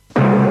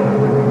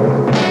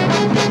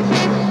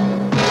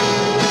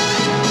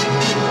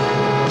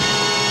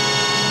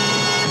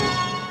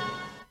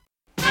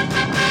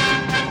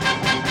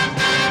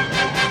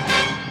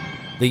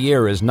The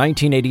year is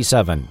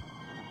 1987,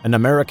 and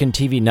American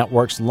TV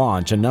networks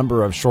launch a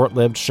number of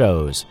short-lived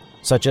shows,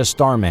 such as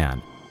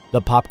Starman, The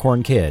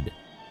Popcorn Kid,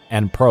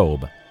 and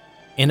Probe.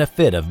 In a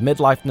fit of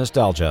midlife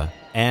nostalgia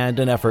and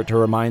an effort to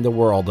remind the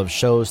world of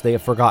shows they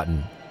have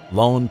forgotten,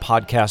 lone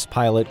podcast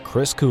pilot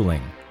Chris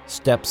Cooling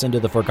steps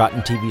into the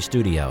Forgotten TV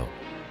studio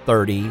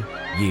 30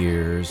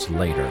 years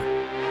later.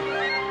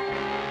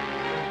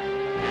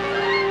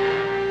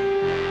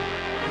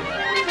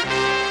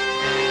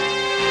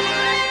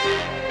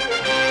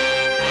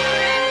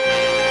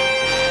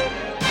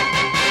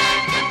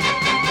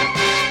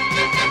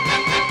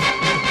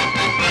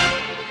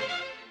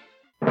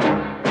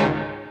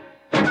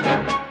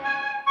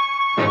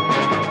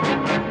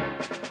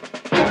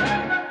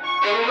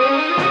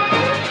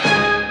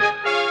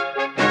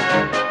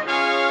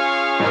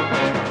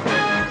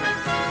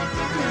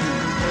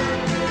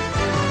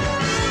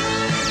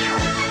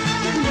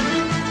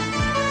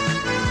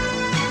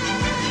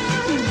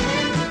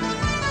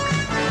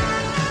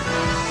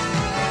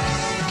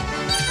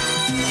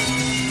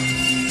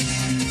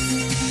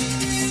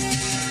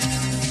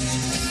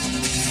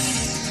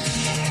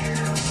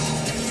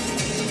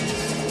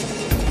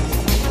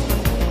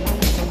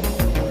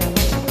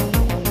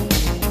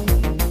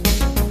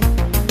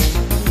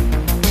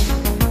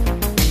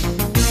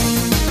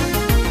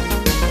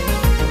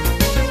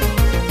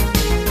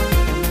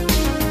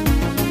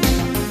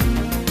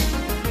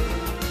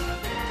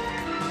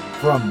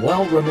 From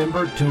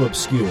well-remembered to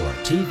obscure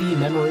TV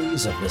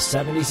memories of the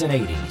 70s and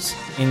 80s,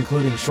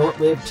 including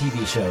short-lived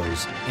TV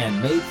shows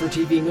and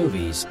made-for-TV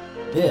movies,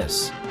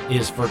 this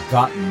is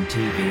Forgotten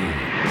TV.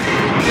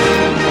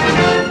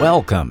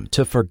 Welcome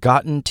to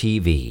Forgotten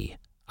TV.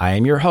 I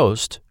am your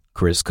host,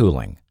 Chris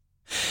Cooling.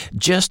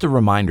 Just a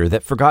reminder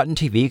that Forgotten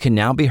TV can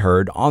now be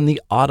heard on the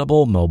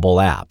Audible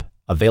mobile app,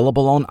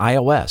 available on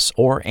iOS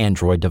or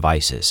Android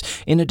devices,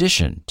 in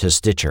addition to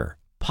Stitcher,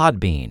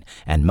 Podbean,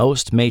 and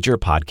most major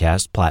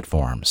podcast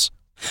platforms.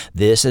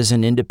 This is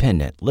an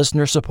independent,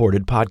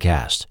 listener-supported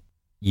podcast.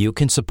 You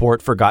can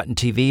support Forgotten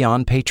TV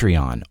on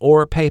Patreon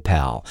or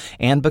PayPal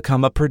and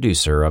become a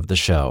producer of the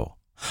show.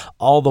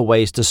 All the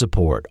ways to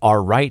support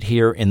are right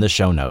here in the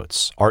show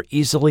notes, or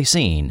easily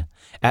seen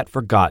at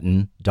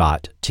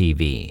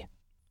forgotten.tv.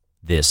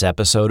 This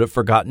episode of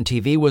Forgotten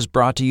TV was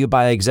brought to you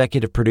by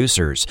executive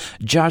producers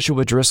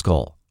Joshua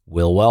Driscoll,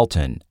 Will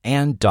Welton,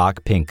 and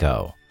Doc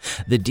Pinko.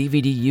 The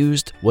DVD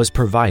used was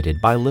provided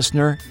by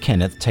listener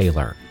Kenneth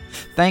Taylor.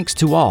 Thanks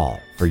to all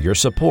for your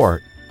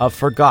support of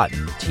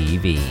Forgotten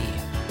TV.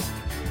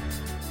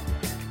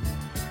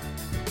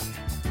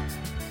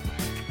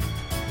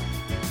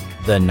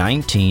 The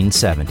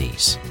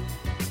 1970s.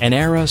 An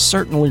era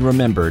certainly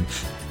remembered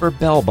for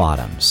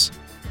bell-bottoms,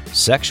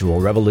 sexual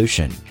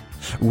revolution,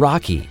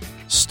 Rocky,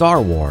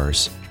 Star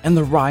Wars, and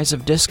the rise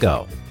of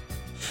disco.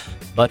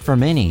 But for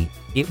many,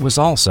 it was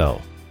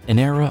also an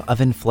era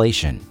of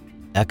inflation,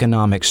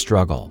 economic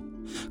struggle,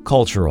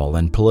 cultural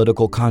and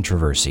political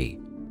controversy,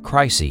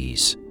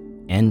 crises,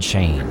 and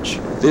change.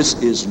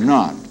 This is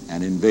not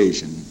an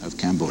invasion of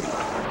Cambodia.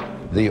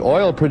 The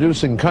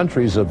oil-producing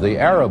countries of the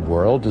Arab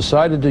world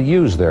decided to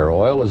use their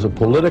oil as a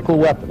political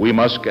weapon. We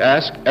must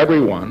ask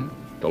everyone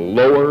to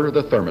lower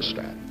the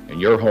thermostat in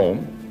your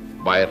home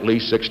by at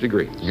least 6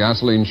 degrees.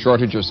 Gasoline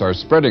shortages are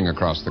spreading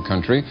across the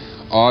country.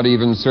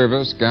 Odd-even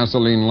service,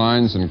 gasoline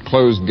lines, and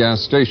closed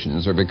gas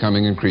stations are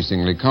becoming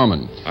increasingly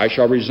common. I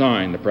shall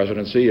resign the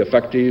presidency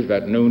effective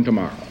at noon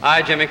tomorrow.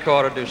 I, Jimmy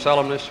Carter, do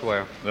solemnly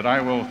swear that I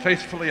will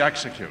faithfully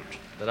execute.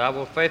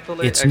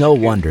 It's no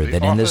wonder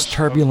that in this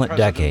turbulent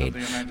decade,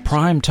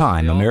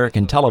 prime-time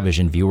American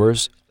television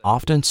viewers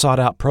often sought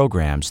out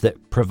programs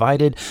that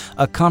provided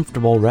a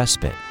comfortable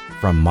respite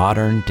from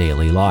modern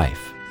daily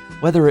life,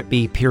 whether it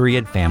be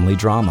period family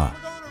drama,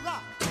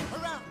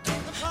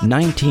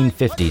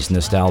 1950s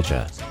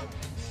nostalgia,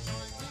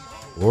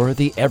 or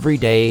the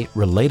everyday,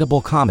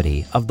 relatable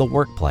comedy of the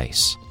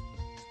workplace.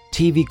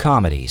 TV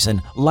comedies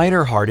and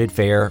lighter-hearted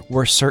fare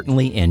were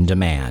certainly in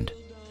demand.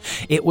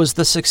 It was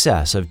the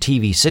success of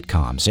TV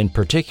sitcoms in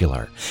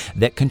particular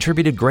that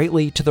contributed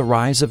greatly to the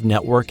rise of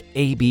network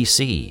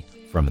ABC,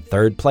 from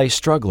third-place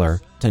struggler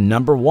to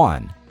number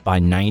one by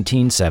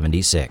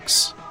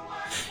 1976.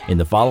 In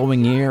the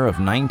following year of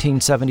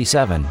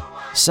 1977,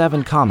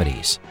 7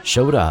 comedies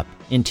showed up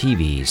in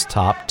TV's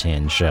top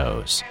 10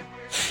 shows.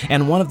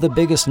 And one of the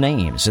biggest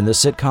names in the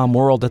sitcom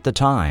world at the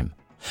time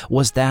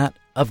was that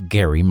of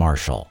Garry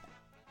Marshall.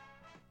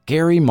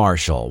 Garry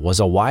Marshall was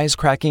a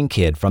wisecracking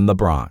kid from the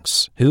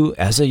Bronx who,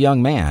 as a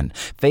young man,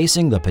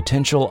 facing the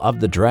potential of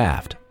the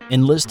draft,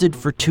 enlisted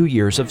for 2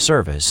 years of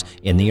service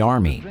in the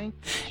Army.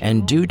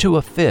 And due to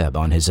a fib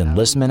on his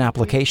enlistment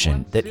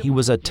application that he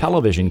was a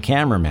television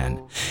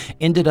cameraman,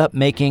 ended up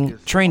making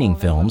training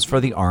films for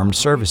the armed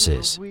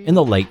services in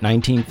the late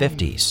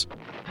 1950s.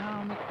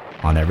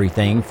 On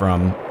everything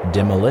from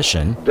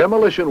demolition.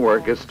 Demolition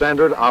work is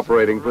standard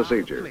operating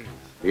procedure.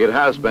 It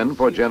has been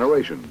for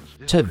generations.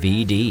 To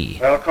VD.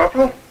 Well,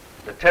 Corporal,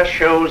 the test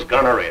shows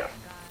gonorrhea.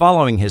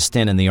 Following his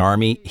stint in the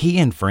Army, he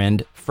and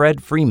friend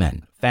Fred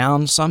Freeman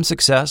found some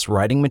success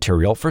writing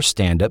material for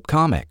stand-up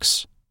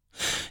comics.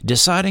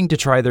 Deciding to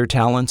try their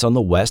talents on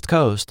the West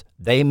Coast,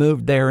 they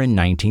moved there in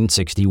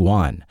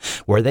 1961,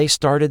 where they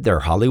started their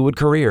Hollywood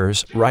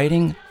careers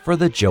writing for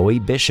The Joey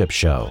Bishop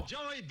Show.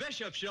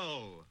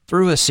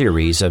 Through a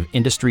series of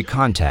industry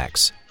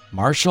contacts,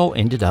 Marshall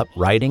ended up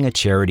writing a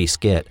charity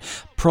skit,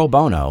 pro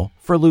bono,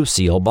 for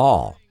Lucille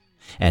Ball,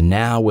 and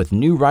now with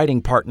new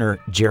writing partner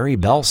Jerry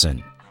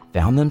Belson,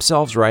 found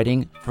themselves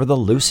writing for The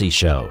Lucy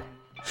Show,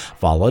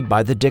 followed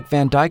by The Dick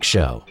Van Dyke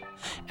Show,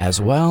 as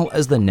well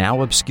as the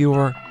now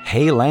obscure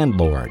Hey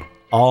Landlord,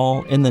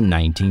 all in the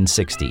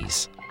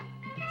 1960s.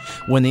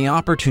 When the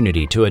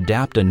opportunity to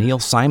adapt a Neil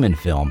Simon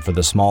film for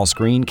the small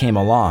screen came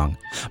along,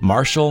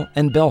 Marshall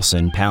and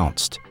Belson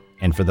pounced.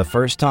 And for the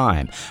first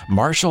time,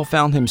 Marshall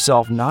found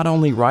himself not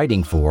only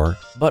writing for,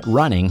 but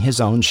running his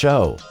own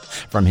show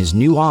from his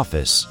new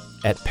office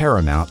at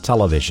Paramount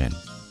Television.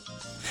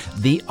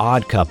 The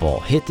Odd Couple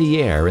hit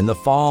the air in the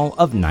fall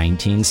of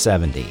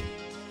 1970.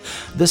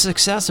 The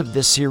success of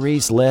this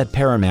series led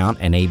Paramount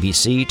and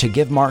ABC to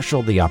give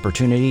Marshall the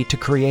opportunity to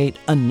create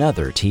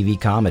another TV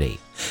comedy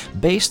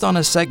based on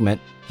a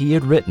segment he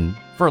had written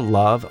for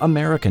Love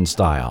American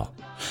Style,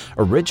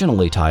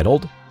 originally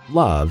titled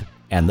Love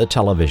and the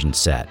Television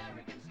Set.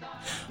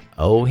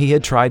 Oh, he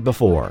had tried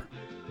before.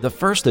 The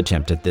first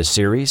attempt at this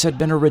series had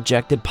been a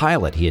rejected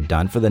pilot he had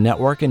done for the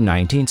network in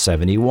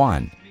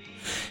 1971.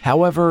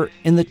 However,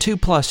 in the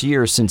 2+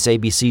 years since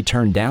ABC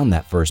turned down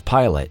that first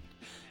pilot,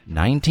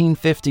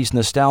 1950s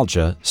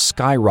nostalgia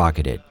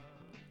skyrocketed.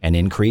 An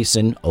increase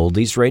in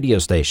oldies radio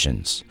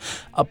stations,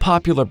 a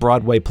popular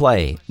Broadway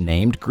play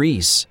named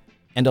Grease,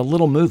 and a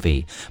little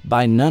movie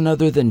by none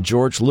other than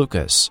George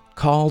Lucas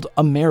called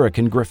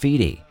American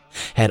Graffiti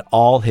had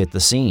all hit the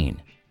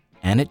scene.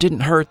 And it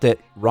didn't hurt that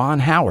Ron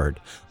Howard,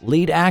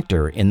 lead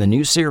actor in the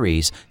new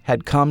series,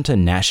 had come to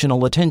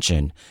national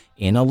attention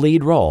in a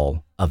lead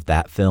role of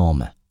that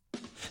film.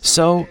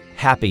 So,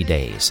 Happy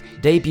Days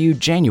debuted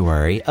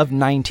January of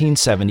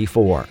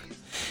 1974,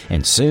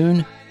 and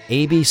soon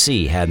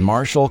ABC had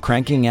Marshall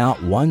cranking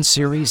out one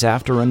series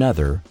after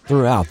another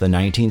throughout the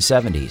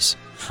 1970s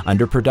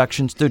under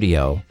production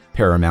studio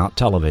Paramount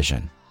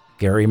Television.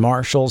 Gary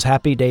Marshall's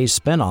Happy Days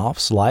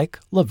spinoffs like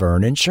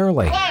Laverne and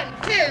Shirley,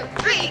 1, 2,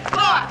 3, 4,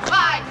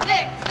 5, 6,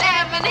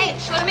 7, 8,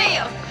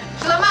 Schlemiel,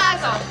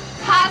 Schlemazel,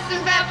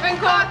 Hassenpfeffer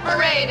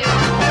Incorporated,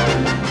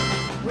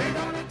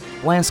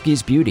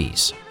 Lansky's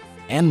Beauties,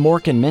 and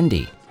Mork and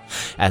Mindy,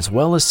 as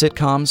well as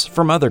sitcoms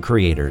from other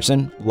creators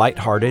and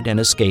lighthearted and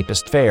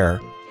escapist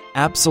fare,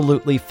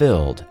 absolutely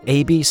filled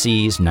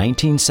ABC's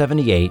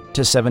 1978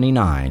 to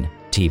 79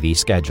 TV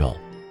schedule.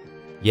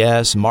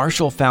 Yes,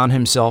 Marshall found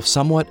himself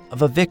somewhat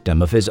of a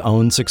victim of his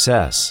own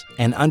success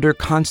and under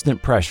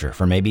constant pressure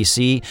from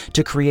ABC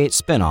to create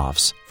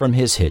spin-offs from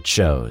his hit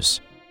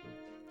shows.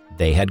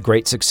 They had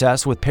great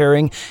success with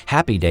pairing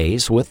Happy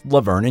Days with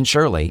Laverne and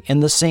Shirley in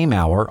the same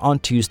hour on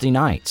Tuesday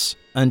nights,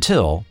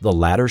 until the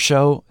latter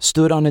show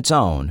stood on its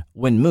own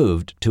when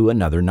moved to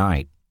another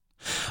night.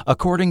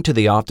 According to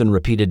the often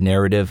repeated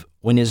narrative,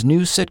 when his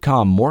new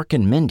sitcom Mork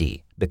and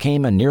Mindy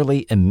became a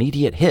nearly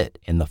immediate hit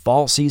in the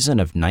fall season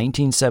of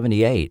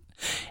 1978,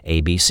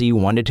 ABC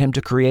wanted him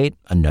to create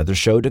another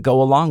show to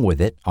go along with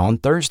it on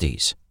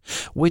Thursdays,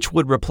 which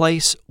would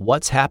replace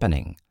What's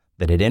Happening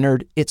that had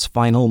entered its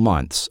final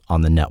months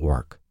on the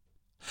network.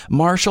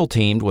 Marshall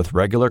teamed with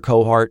regular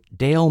cohort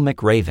Dale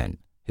McRaven,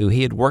 who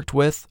he had worked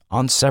with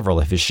on several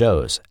of his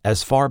shows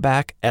as far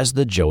back as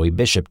the Joey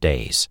Bishop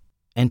days,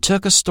 and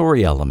took a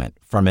story element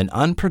from an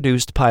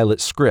unproduced pilot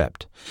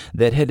script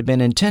that had been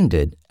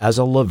intended as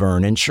a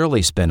Laverne and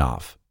Shirley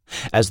spinoff,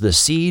 as the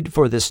seed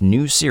for this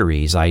new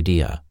series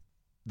idea.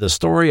 The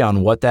story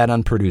on what that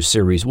unproduced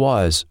series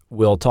was,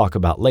 we'll talk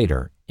about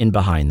later in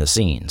Behind the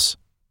Scenes.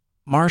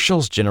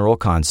 Marshall's general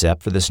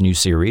concept for this new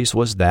series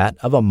was that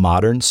of a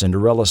modern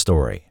Cinderella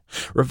story,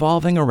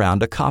 revolving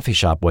around a coffee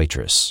shop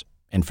waitress.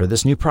 And for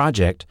this new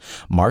project,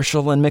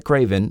 Marshall and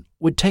McRaven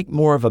would take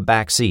more of a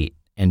backseat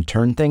and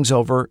turn things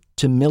over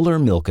to Miller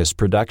Milkus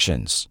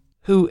Productions,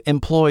 who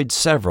employed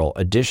several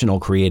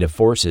additional creative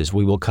forces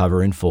we will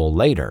cover in full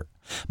later,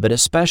 but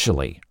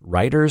especially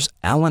writers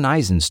Alan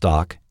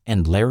Eisenstock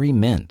and Larry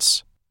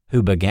Mintz,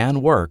 who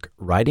began work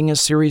writing a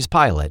series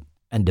pilot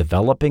and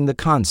developing the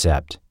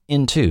concept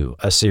into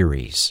a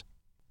series.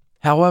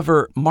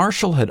 However,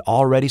 Marshall had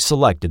already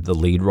selected the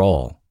lead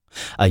role.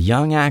 A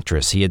young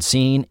actress he had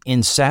seen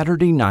in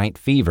Saturday Night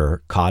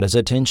Fever caught his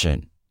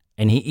attention,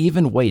 and he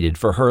even waited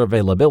for her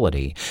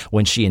availability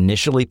when she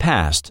initially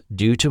passed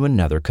due to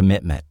another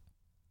commitment.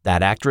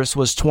 That actress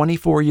was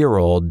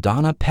 24-year-old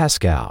Donna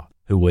Pescow,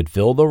 who would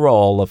fill the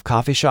role of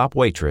coffee shop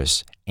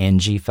waitress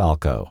Angie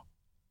Falco.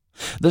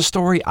 The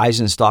story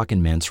Eisenstock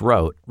and Mintz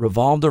wrote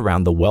revolved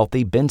around the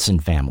wealthy Benson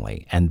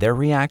family and their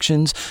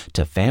reactions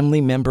to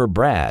family member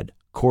Brad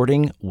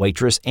courting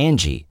waitress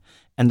Angie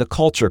and the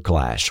culture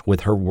clash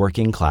with her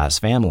working-class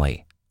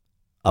family.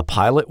 A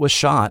pilot was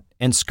shot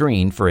and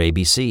screened for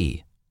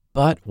ABC,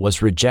 but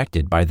was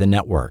rejected by the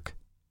network.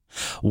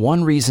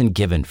 One reason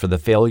given for the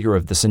failure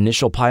of this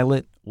initial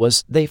pilot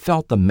was they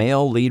felt the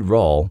male lead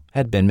role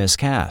had been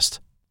miscast.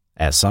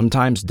 As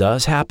sometimes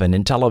does happen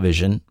in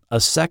television, a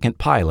second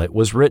pilot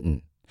was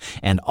written,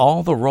 and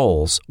all the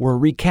roles were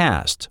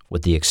recast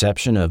with the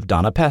exception of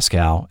Donna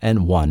Pescow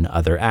and one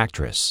other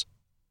actress.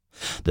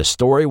 The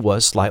story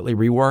was slightly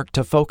reworked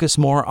to focus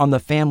more on the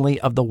family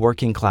of the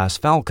working-class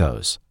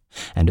Falcos,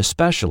 and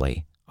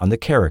especially on the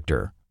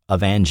character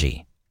of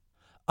Angie.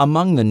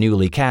 Among the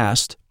newly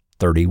cast,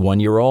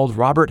 31-year-old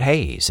Robert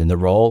Hayes in the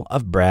role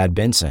of Brad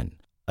Benson,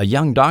 a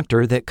young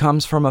doctor that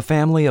comes from a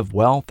family of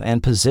wealth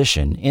and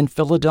position in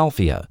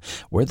Philadelphia,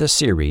 where the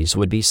series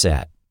would be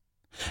set.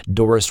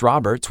 Doris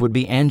Roberts would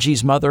be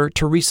Angie's mother,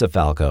 Teresa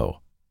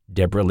Falco.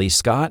 Deborah Lee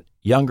Scott,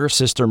 younger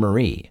sister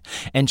Marie,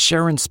 and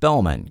Sharon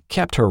Spellman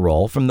kept her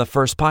role from the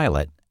first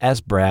pilot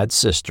as Brad's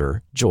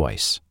sister,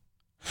 Joyce.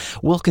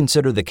 We'll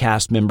consider the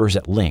cast members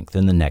at length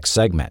in the next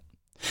segment.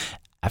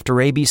 After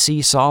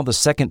ABC saw the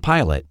second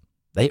pilot,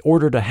 they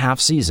ordered a half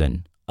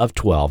season of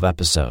 12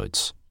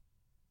 episodes.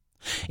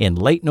 In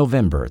late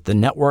November, the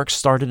network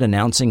started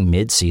announcing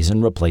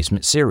mid-season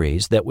replacement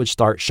series that would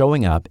start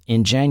showing up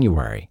in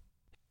January.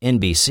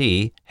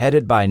 NBC,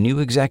 headed by new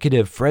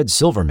executive Fred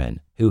Silverman,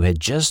 who had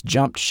just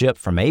jumped ship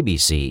from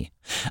ABC,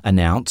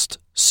 announced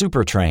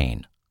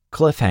Supertrain,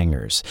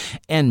 Cliffhangers,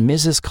 and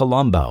Mrs.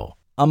 Columbo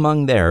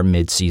among their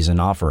mid-season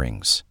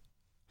offerings.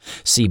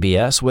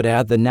 CBS would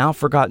add the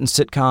now-forgotten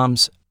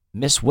sitcoms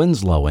Miss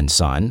Winslow and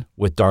Son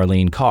with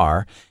Darlene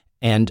Carr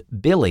and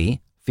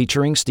Billy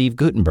featuring Steve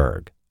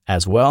Guttenberg,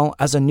 as well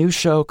as a new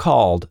show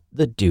called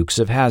The Dukes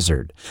of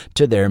Hazzard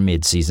to their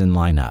mid-season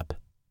lineup.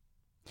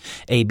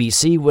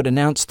 ABC would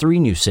announce 3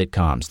 new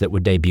sitcoms that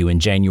would debut in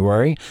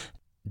January: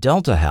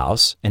 Delta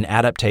House, an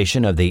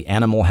adaptation of the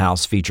Animal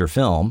House feature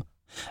film;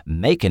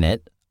 Makin'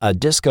 It, a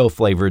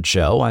disco-flavored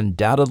show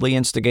undoubtedly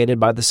instigated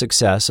by the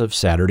success of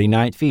Saturday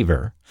Night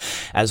Fever,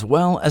 as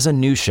well as a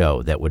new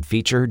show that would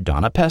feature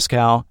Donna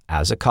Pescow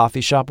as a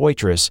coffee shop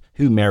waitress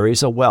who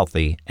marries a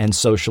wealthy and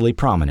socially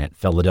prominent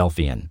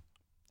Philadelphian.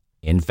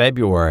 In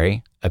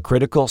February, a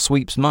critical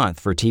sweeps month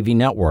for TV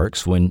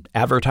networks when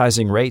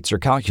advertising rates are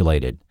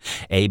calculated,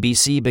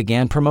 ABC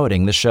began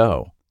promoting the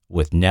show,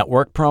 with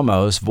network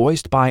promos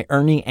voiced by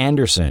Ernie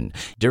Anderson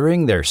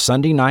during their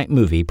Sunday night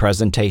movie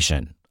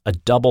presentation, a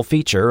double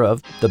feature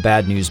of The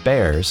Bad News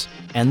Bears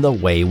and The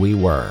Way We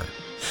Were.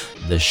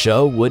 The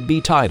show would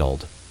be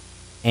titled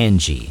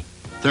Angie.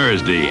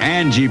 Thursday,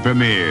 Angie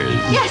premieres.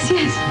 Yes,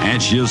 yes. And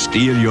she'll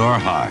steal your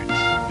heart.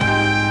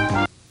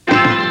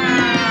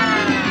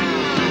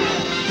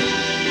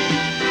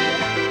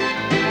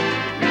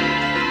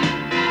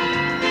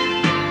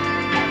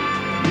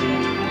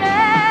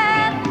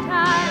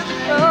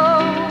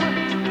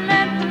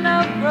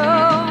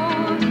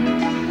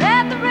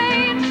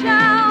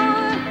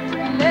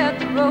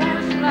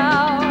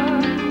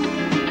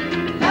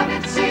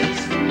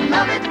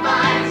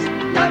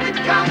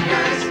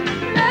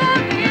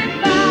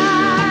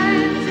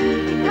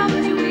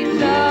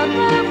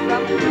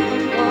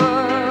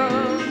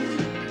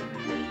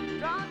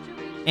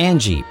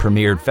 Angie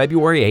premiered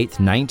February 8,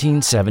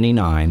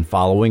 1979,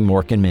 following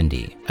Mork and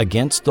Mindy,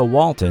 Against the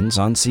Waltons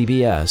on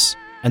CBS,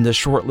 and the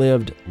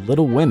short-lived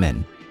Little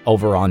Women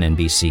over on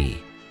NBC.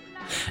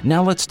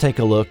 Now let's take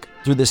a look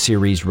through the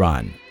series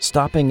run,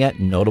 stopping at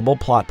notable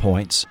plot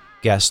points,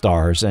 guest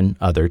stars, and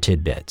other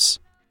tidbits.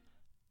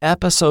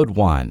 Episode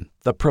 1,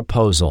 The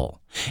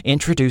Proposal,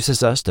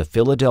 introduces us to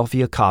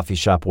Philadelphia coffee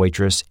shop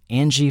waitress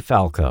Angie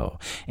Falco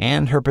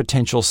and her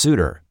potential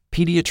suitor,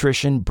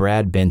 pediatrician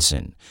Brad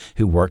Benson,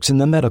 who works in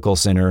the medical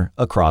center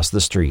across the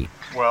street.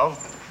 Well,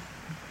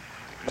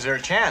 is there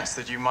a chance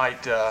that you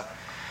might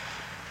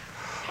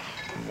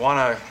want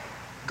to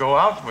go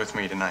out with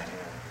me tonight?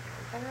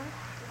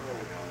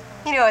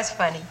 You know, it's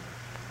funny.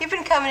 You've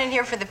been coming in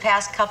here for the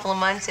past couple of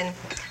months, and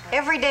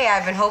every day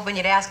I've been hoping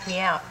you'd ask me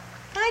out.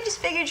 And I just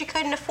figured you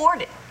couldn't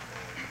afford it.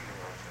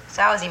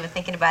 So I was even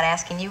thinking about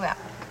asking you out.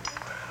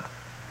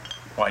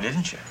 Why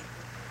didn't you?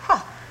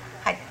 Well,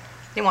 I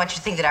didn't want you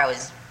to think that I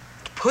was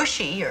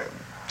pushy or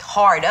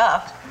hard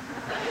up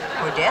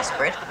or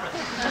desperate.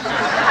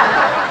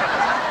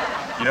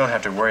 You don't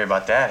have to worry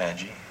about that,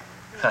 Angie.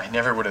 I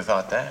never would have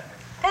thought that.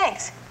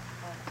 Thanks.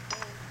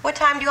 What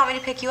time do you want me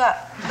to pick you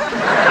up?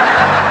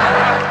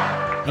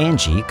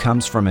 Angie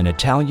comes from an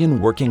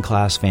Italian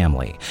working-class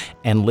family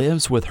and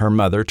lives with her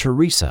mother,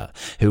 Teresa,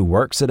 who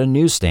works at a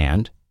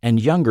newsstand, and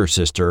younger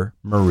sister,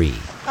 Marie.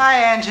 Hi,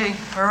 Angie.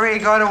 Marie,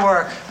 go to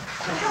work.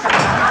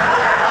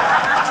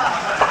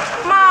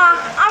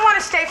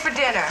 Stay for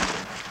dinner.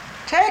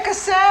 Take a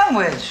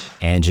sandwich.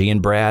 Angie and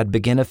Brad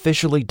begin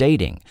officially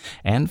dating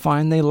and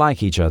find they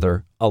like each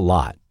other a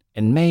lot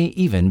and may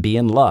even be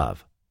in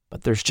love.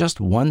 But there's just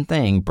one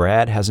thing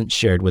Brad hasn't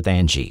shared with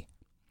Angie.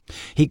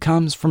 He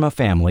comes from a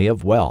family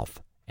of wealth,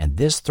 and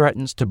this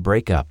threatens to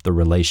break up the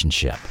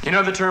relationship. You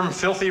know the term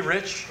filthy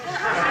rich?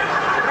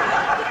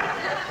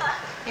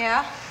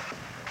 Yeah?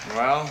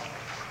 Well,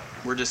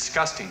 we're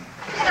disgusting.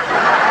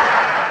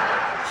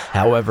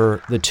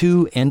 However, the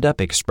two end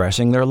up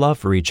expressing their love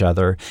for each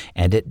other,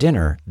 and at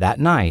dinner that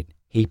night,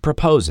 he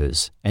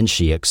proposes and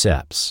she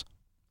accepts,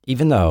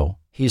 even though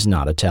he's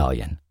not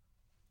Italian.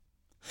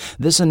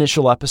 This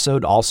initial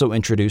episode also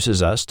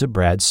introduces us to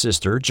Brad's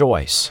sister,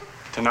 Joyce.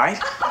 Tonight?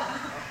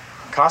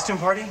 Costume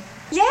party?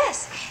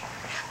 Yes.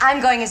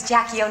 I'm going as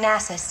Jackie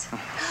Onassis.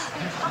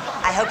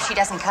 I hope she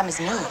doesn't come as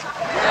me.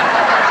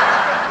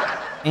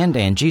 And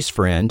Angie's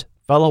friend,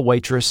 fellow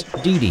waitress,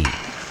 Dee Dee.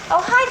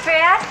 Oh, hi,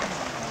 Brad.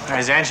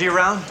 Is Angie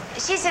around?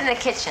 She's in the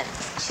kitchen.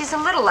 She's a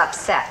little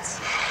upset.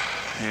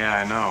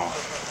 Yeah, I know.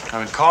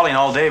 I've been calling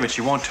all day, but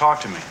she won't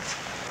talk to me.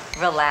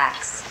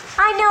 Relax.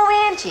 I know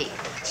Angie.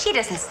 She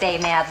doesn't stay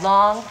mad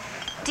long.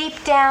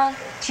 Deep down,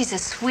 she's a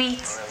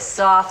sweet,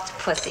 soft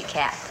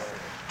pussycat.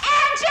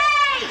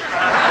 Angie!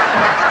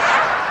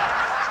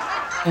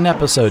 In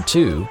episode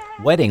 2,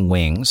 Wedding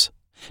Wings,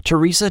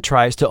 Teresa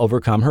tries to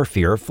overcome her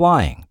fear of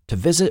flying to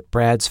visit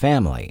Brad's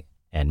family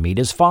and meet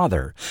his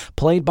father,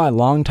 played by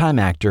longtime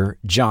actor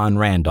John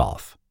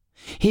Randolph.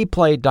 He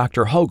played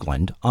Dr.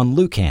 Hoagland on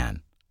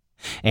Lucan.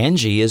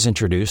 Angie is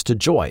introduced to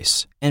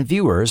Joyce, and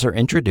viewers are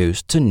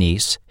introduced to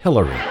niece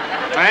Hillary.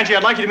 Angie,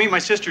 I'd like you to meet my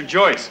sister,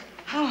 Joyce.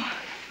 Oh,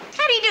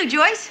 how do you do,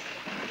 Joyce?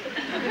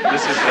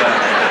 This is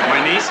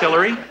my niece,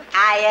 Hillary.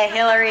 Hiya,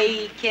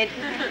 Hillary, kid.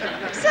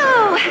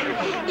 So,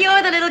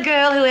 you're the little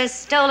girl who has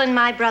stolen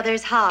my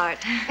brother's heart.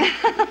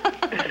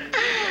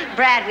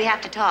 Brad, we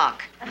have to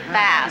talk.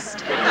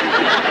 Fast.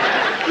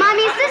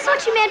 Mommy, is this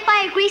what you meant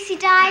by a greasy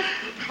dive?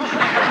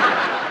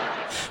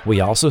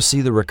 We also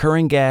see the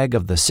recurring gag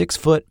of the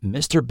 6-foot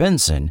Mr.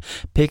 Benson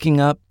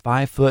picking up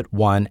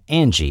 5'1"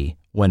 Angie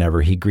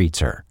whenever he greets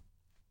her.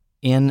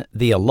 In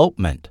The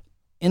Elopement,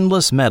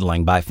 endless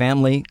meddling by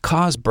family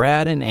caused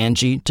Brad and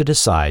Angie to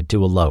decide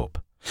to elope.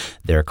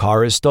 Their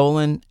car is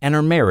stolen and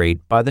are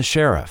married by the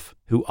sheriff,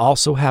 who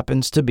also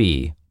happens to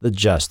be the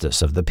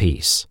justice of the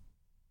peace.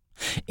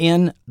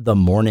 In The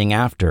Morning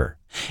After,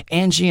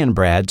 Angie and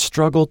Brad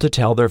struggle to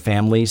tell their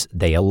families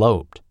they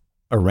eloped,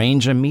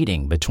 arrange a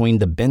meeting between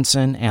the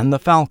Benson and the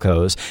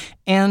Falcos,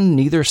 and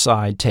neither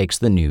side takes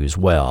the news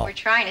well. We're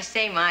trying to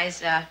say,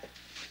 Mize,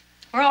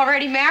 we're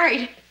already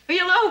married. We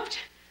eloped.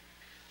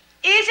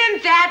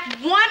 Isn't that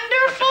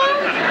wonderful?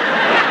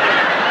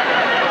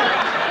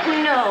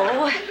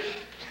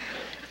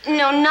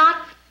 No,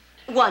 not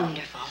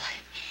wonderful.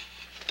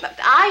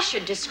 I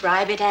should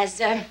describe it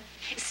as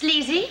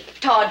sleazy,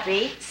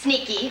 tawdry,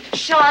 sneaky,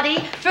 shoddy,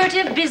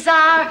 furtive,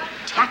 bizarre,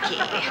 tacky.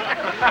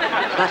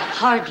 But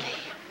hardly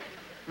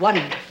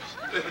wonderful.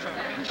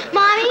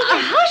 Mommy?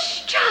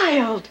 Hush,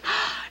 child.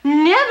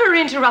 Never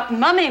interrupt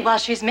Mummy while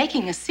she's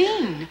making a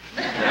scene.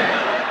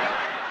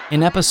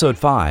 In episode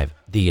 5,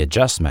 The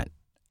Adjustment,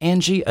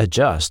 Angie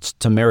adjusts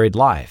to married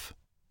life,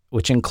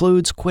 which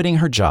includes quitting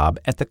her job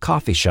at the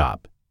coffee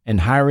shop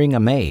and hiring a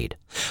maid,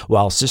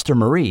 while Sister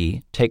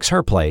Marie takes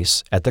her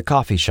place at the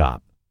coffee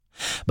shop.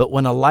 But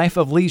when a life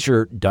of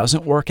leisure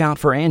doesn't work out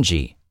for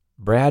Angie,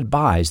 Brad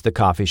buys the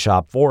coffee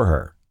shop for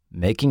her,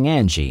 making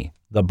Angie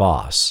the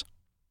boss.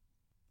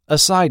 A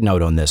side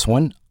note on this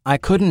one, I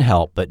couldn't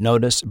help but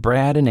notice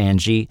Brad and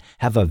Angie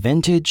have a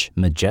vintage,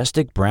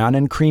 majestic brown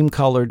and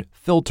cream-colored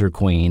Filter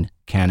Queen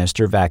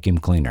canister vacuum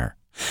cleaner,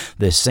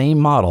 the same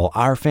model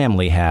our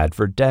family had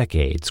for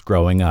decades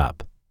growing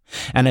up.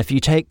 And if you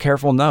take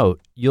careful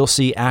note, you'll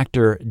see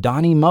actor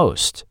Donnie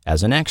Most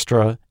as an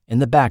extra in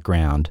the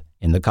background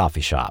in the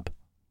coffee shop.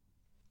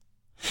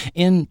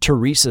 In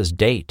Teresa's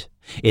Date,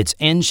 it's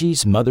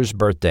Angie's mother's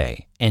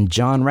birthday, and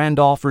John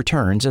Randolph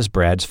returns as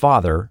Brad's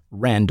father,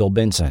 Randall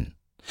Benson.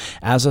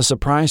 As a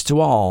surprise to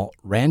all,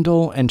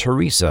 Randall and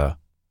Teresa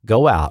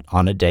go out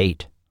on a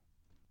date.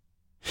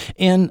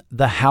 In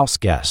The House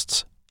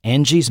Guests,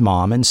 Angie's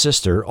mom and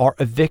sister are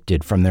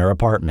evicted from their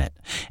apartment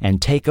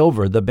and take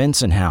over the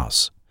Benson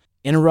house,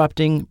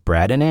 interrupting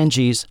Brad and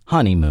Angie's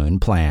honeymoon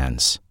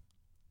plans.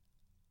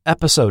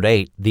 Episode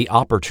 8, The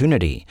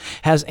Opportunity,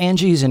 has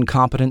Angie's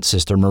incompetent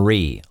sister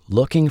Marie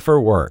looking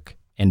for work,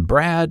 and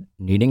Brad,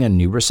 needing a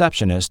new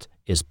receptionist,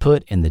 is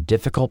put in the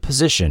difficult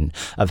position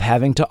of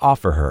having to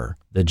offer her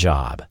the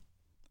job.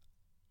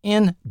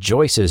 In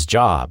Joyce's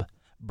Job,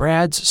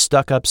 Brad's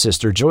stuck-up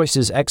sister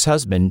Joyce's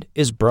ex-husband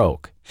is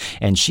broke,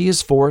 and she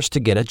is forced to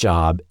get a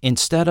job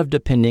instead of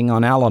depending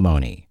on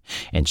alimony,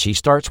 and she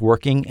starts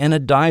working in a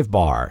dive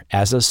bar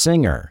as a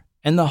singer,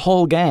 and the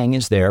whole gang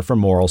is there for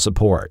moral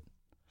support.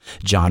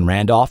 John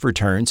Randolph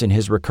returns in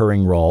his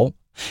recurring role.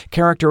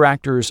 Character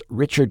actors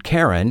Richard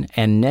Caron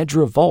and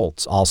Nedra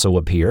Volz also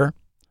appear.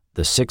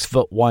 The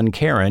 6'1"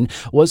 Caron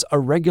was a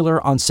regular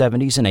on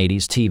 70s and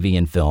 80s TV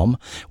and film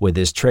with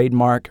his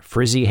trademark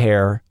frizzy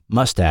hair,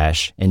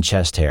 mustache, and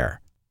chest hair.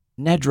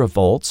 Nedra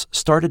Volz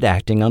started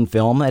acting on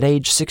film at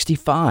age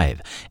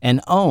 65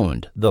 and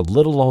owned the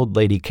little old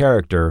lady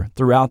character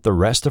throughout the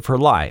rest of her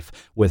life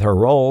with her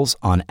roles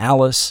on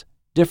Alice,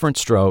 Different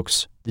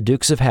Strokes, The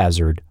Dukes of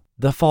Hazzard,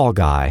 The Fall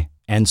Guy,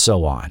 and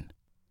so on.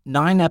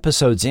 9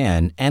 episodes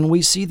in, and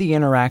we see the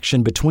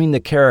interaction between the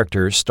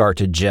characters start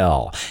to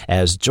gel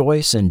as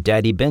Joyce and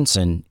Daddy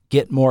Benson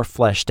get more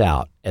fleshed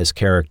out as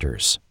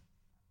characters.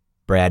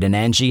 Brad and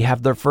Angie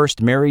have their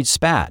first married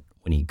spat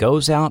when he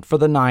goes out for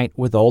the night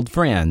with old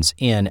friends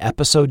in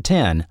Episode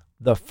 10,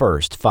 The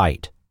First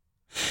Fight.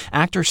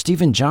 Actor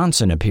Steven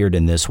Johnson appeared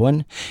in this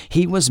one.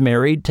 He was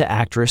married to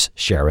actress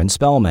Sharon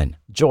Spellman,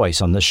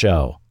 Joyce on the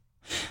show.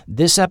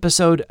 This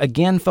episode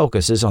again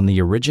focuses on the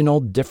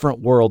original Different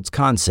Worlds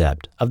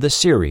concept of the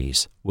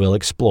series we'll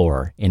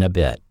explore in a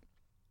bit.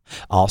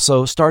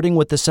 Also, starting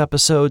with this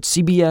episode,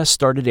 CBS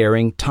started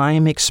airing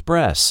Time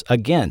Express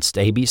against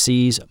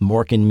ABC's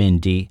Mork and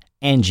Mindy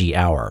Angie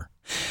Hour.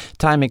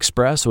 Time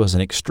Express was an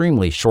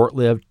extremely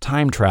short-lived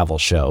time travel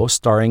show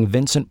starring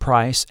Vincent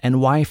Price and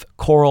wife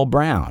Coral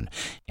Brown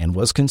and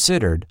was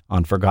considered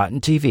on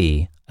Forgotten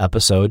TV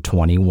episode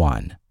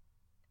 21.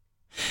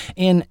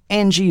 In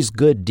Angie's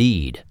Good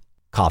Deed,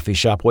 coffee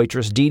shop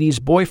waitress Dee Dee's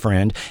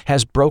boyfriend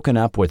has broken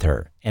up with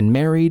her and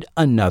married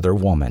another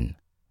woman.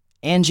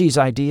 Angie's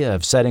idea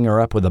of setting her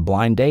up with a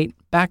blind date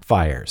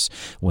backfires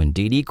when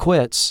Dee Dee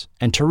quits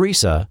and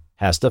Teresa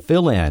has to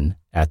fill in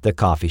at the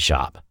coffee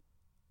shop.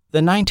 The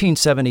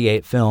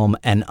 1978 film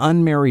An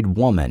Unmarried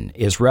Woman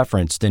is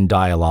referenced in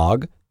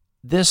dialogue.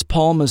 This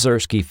Paul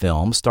Mazursky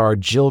film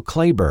starred Jill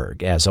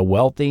Clayburgh as a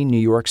wealthy New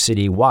York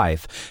City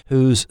wife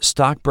whose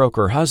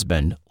stockbroker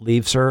husband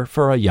leaves her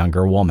for a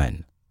younger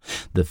woman.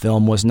 The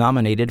film was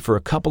nominated for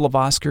a couple of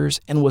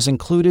Oscars and was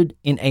included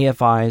in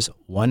AFI's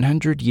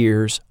 100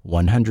 Years,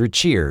 100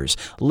 Cheers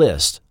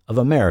list of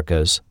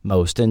America's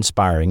most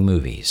inspiring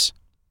movies.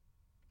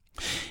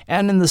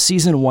 And in the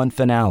Season 1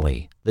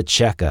 finale, The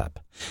Checkup,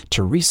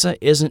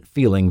 Teresa isn't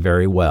feeling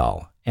very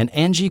well, and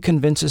Angie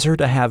convinces her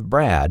to have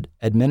Brad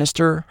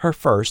administer her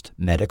first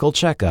medical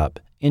checkup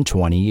in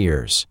 20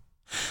 years.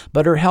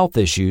 But her health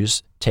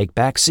issues take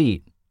back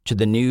seat to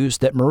the news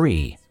that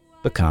Marie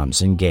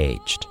becomes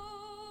engaged.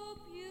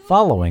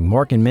 Following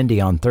Mork and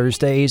Mindy on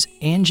Thursdays,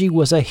 Angie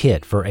was a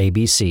hit for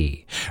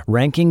ABC,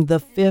 ranking the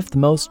 5th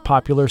most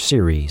popular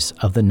series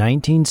of the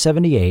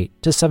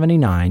 1978 to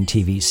 79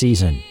 TV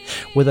season,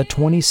 with a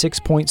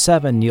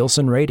 26.7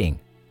 Nielsen rating.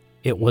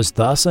 It was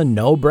thus a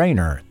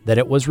no-brainer that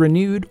it was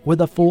renewed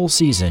with a full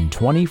season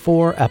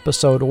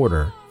 24-episode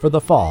order for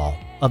the fall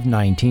of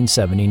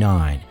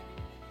 1979.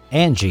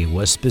 Angie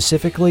was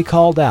specifically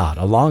called out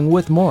along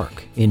with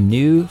Mork in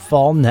new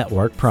fall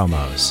network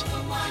promos.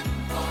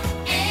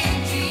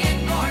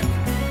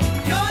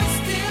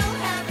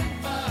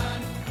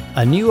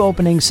 A new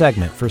opening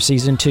segment for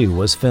Season 2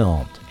 was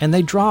filmed, and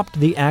they dropped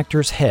the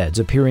actors' heads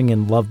appearing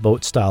in Love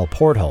Boat-style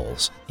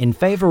portholes in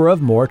favor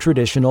of more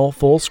traditional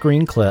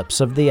full-screen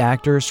clips of the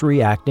actors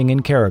reacting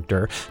in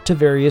character to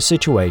various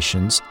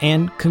situations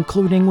and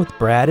concluding with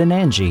Brad and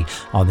Angie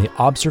on the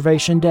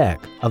observation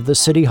deck of the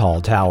City Hall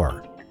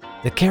Tower.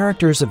 The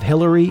characters of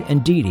Hillary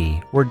and Dee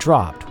Dee were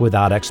dropped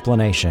without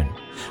explanation,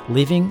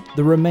 leaving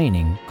the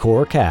remaining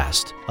core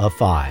cast of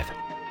 5.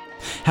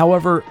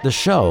 However, the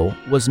show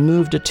was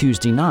moved to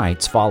Tuesday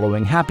nights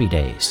following Happy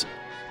Days,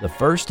 the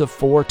first of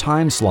 4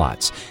 time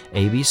slots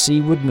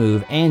ABC would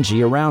move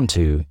Angie around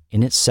to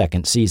in its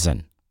second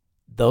season.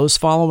 Those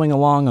following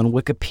along on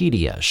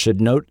Wikipedia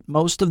should note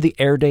most of the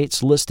air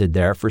dates listed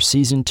there for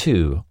Season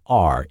 2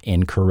 are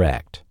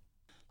incorrect.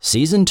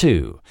 Season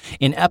 2,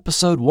 in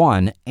Episode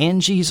 1,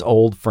 Angie's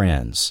Old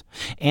Friends.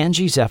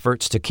 Angie's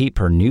efforts to keep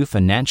her new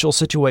financial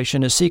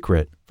situation a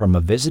secret from a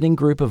visiting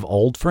group of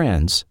old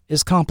friends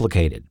is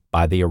complicated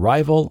by the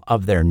arrival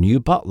of their new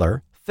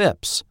butler,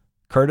 Phipps,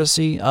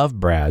 courtesy of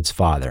Brad's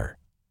father.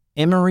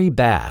 Emery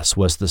Bass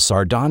was the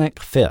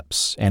sardonic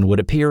Phipps and would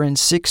appear in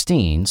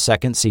 16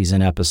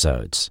 second-season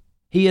episodes.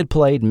 He had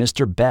played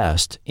Mr.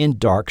 Best in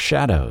Dark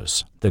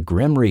Shadows, the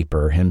Grim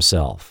Reaper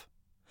himself.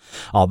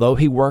 Although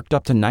he worked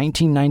up to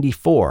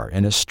 1994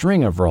 in a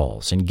string of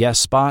roles and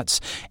guest spots,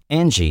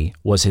 Angie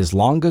was his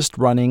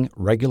longest-running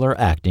regular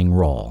acting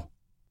role.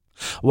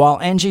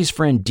 While Angie's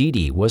friend Dee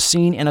Dee was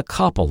seen in a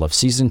couple of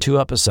Season 2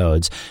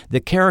 episodes, the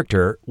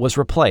character was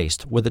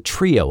replaced with a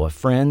trio of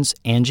friends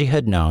Angie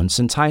had known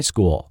since high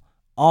school,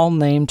 all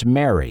named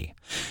Mary,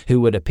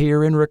 who would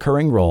appear in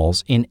recurring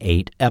roles in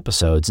 8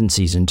 episodes in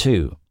Season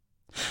 2.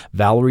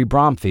 Valerie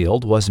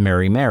Bromfield was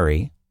Mary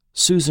Mary,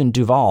 Susan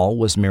Duvall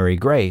was Mary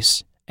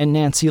Grace, and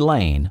Nancy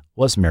Lane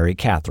was Mary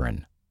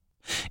Catherine.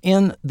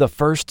 In The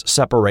First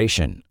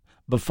Separation,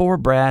 before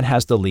Brad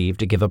has to leave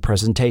to give a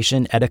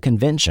presentation at a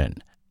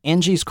convention,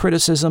 Angie's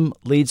criticism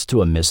leads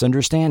to a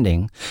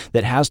misunderstanding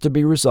that has to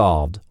be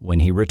resolved when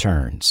he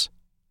returns.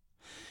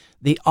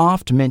 The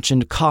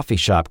oft-mentioned coffee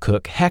shop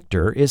cook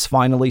Hector is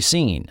finally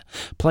seen,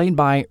 played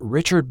by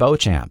Richard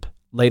Beauchamp,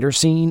 later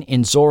seen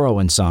in Zorro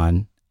and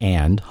Son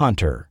and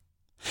Hunter.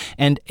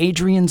 And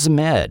Adrian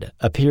Zmed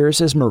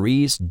appears as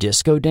Marie's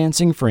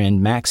disco-dancing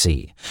friend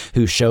Maxie,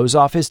 who shows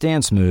off his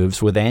dance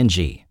moves with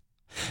Angie.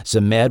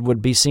 Zmed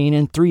would be seen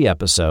in 3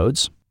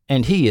 episodes,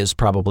 and he is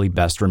probably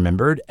best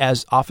remembered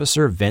as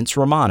Officer Vince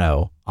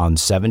Romano on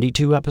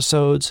 72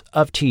 episodes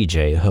of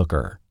T.J.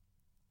 Hooker.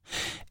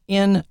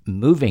 In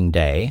Moving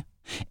Day,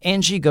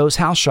 Angie goes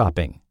house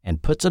shopping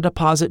and puts a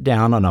deposit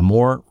down on a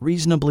more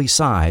reasonably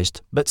sized,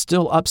 but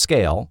still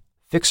upscale,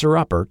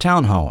 fixer-upper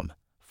townhome,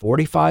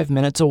 45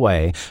 minutes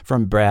away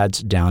from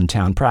Brad's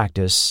downtown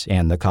practice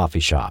and the coffee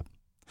shop.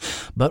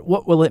 But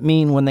what will it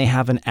mean when they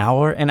have an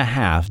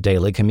hour-and-a-half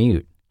daily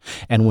commute,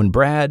 and when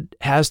Brad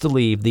has to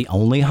leave the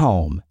only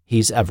home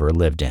he's ever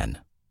lived in?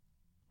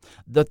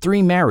 The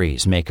Three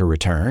Marys make a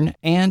return,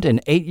 and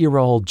an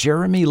 8-year-old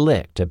Jeremy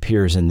Licht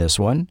appears in this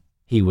one.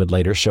 He would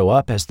later show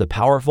up as the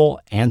powerful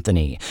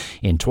Anthony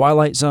in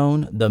Twilight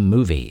Zone, the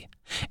movie,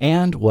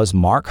 and was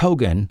Mark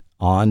Hogan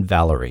on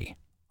Valerie.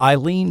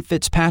 Eileen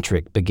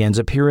Fitzpatrick begins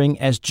appearing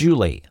as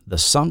Julie, the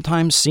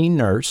sometimes seen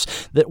nurse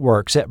that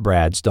works at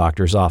Brad's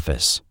doctor's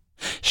office.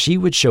 She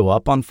would show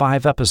up on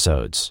 5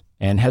 episodes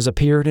and has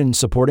appeared in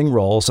supporting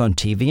roles on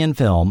TV and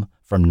film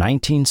from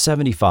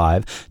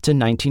 1975 to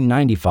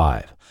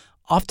 1995,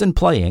 often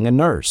playing a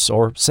nurse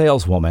or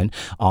saleswoman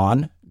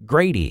on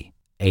Grady,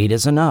 8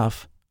 is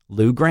Enough,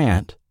 Lou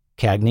Grant,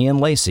 Cagney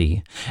and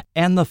Lacey,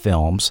 and the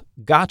films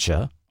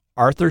Gotcha,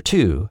 Arthur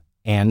II,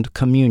 and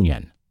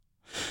Communion.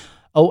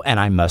 Oh, and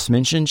I must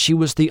mention she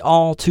was the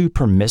all-too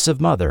permissive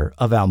mother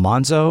of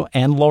Almanzo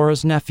and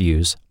Laura's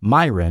nephews,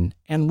 Myron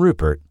and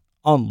Rupert,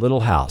 on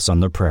Little House on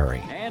the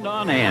Prairie. And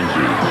on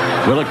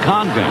Angie. Will a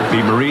convent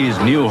be Marie's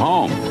new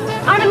home?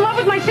 I'm in love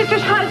with my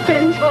sister's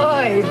husband.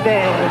 Oy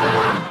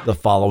vey. The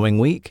following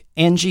week,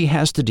 Angie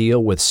has to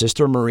deal with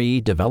Sister Marie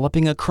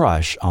developing a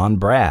crush on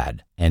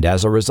Brad, and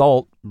as a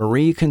result,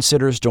 Marie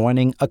considers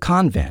joining a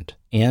convent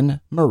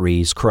in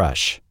Marie's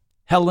Crush.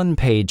 Helen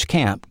Page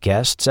Camp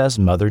guests as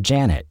Mother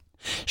Janet.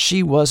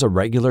 She was a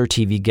regular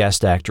TV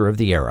guest actor of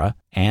the era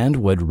and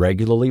would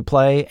regularly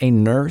play a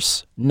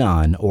nurse,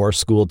 nun, or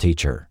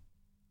schoolteacher.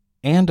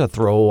 And a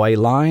throwaway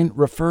line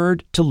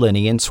referred to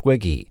Lenny and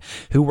Swiggy,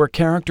 who were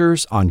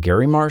characters on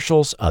Gary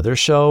Marshall's other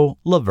show,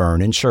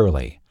 Laverne and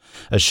Shirley,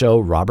 a show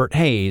Robert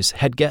Hayes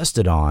had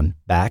guested on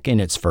back in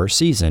its first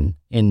season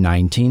in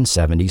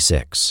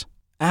 1976.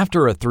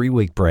 After a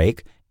 3-week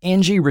break,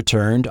 Angie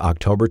returned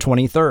October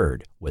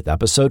 23rd with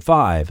Episode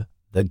 5,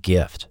 The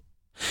Gift.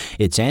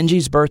 It's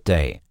Angie's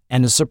birthday,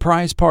 and a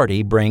surprise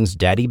party brings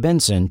Daddy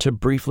Benson to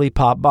briefly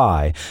pop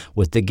by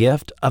with the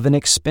gift of an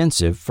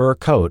expensive fur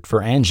coat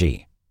for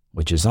Angie,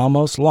 which is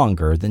almost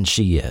longer than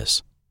she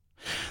is.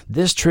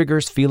 This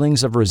triggers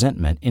feelings of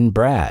resentment in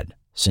Brad,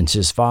 since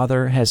his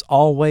father has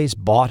always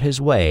bought his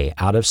way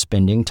out of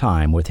spending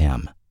time with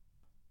him.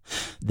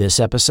 This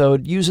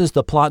episode uses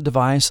the plot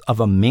device of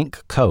a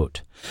mink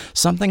coat,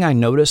 something I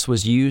noticed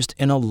was used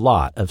in a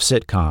lot of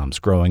sitcoms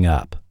growing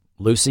up.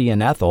 Lucy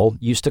and Ethel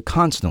used to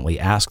constantly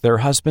ask their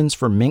husbands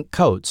for mink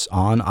coats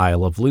on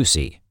Isle of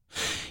Lucy.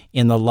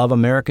 In the Love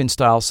American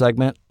Style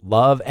segment,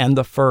 Love and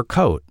the Fur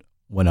Coat,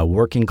 when a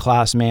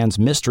working-class man's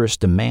mistress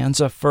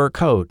demands a fur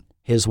coat,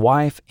 his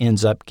wife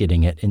ends up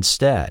getting it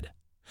instead.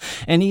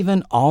 And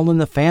even All in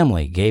the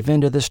Family gave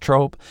into this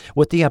trope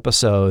with the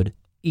episode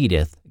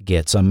Edith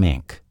Gets a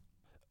Mink.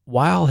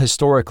 While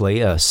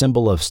historically a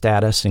symbol of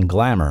status and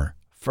glamour,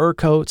 fur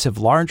coats have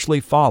largely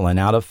fallen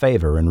out of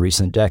favor in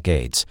recent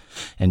decades,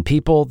 and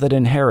people that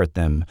inherit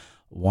them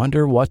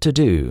wonder what to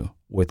do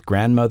with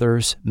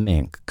grandmother's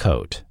mink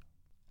coat.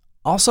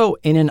 Also,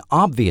 in an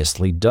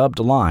obviously dubbed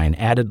line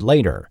added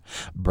later,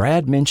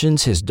 Brad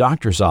mentions his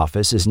doctor's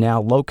office is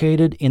now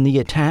located in the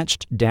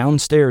attached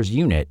downstairs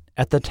unit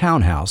at the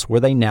townhouse where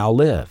they now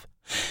live,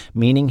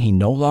 meaning he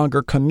no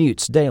longer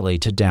commutes daily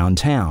to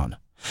downtown,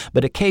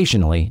 but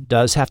occasionally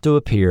does have to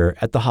appear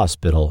at the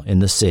hospital in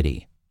the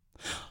city.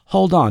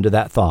 Hold on to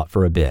that thought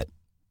for a bit.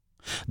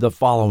 The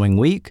following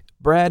week,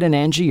 Brad and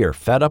Angie are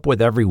fed up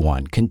with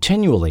everyone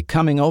continually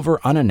coming over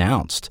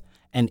unannounced,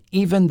 and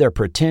even their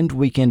pretend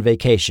weekend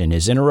vacation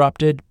is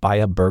interrupted by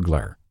a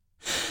burglar.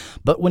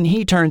 But when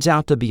he turns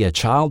out to be a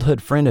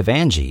childhood friend of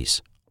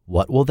Angie's,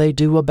 what will they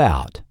do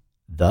about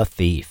the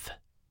thief?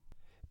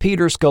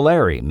 Peter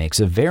Scolari makes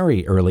a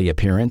very early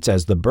appearance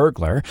as the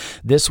burglar.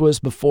 This was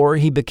before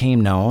he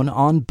became known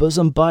on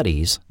Bosom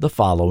Buddies the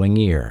following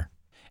year.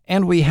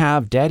 And we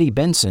have Daddy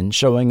Benson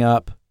showing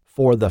up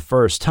for the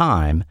first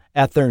time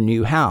at their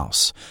new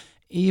house,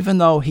 even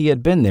though he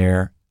had been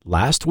there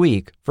last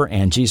week for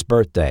Angie's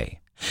birthday,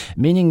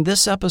 meaning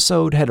this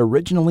episode had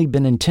originally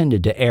been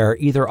intended to air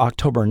either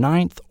October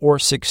 9th or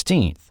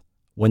 16th,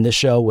 when the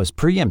show was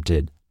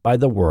preempted by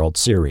the World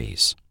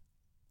Series.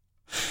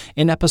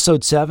 In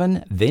Episode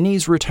 7,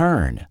 Vinny's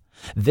Return,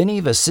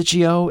 Vinny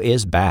Vesicchio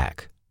is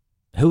back.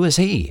 Who is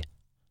he?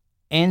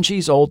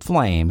 Angie's old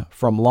flame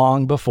from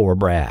long before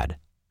Brad.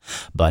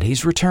 But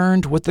he's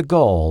returned with the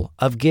goal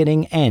of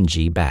getting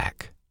Angie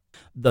back.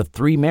 The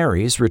Three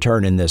Marys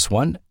return in this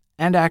one,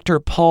 and actor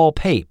Paul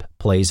Pape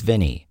plays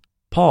Vinny.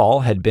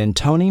 Paul had been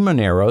Tony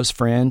Manero's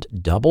friend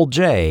Double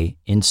J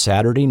in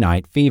Saturday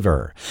Night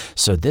Fever,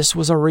 so this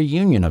was a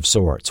reunion of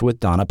sorts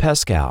with Donna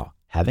Pescow,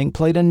 having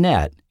played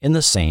Annette in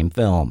the same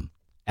film.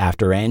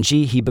 After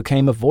Angie, he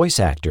became a voice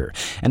actor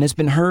and has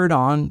been heard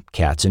on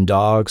Cats and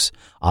Dogs,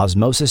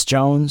 Osmosis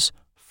Jones,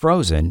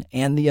 Frozen,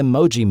 and the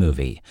Emoji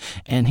Movie,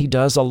 and he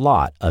does a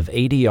lot of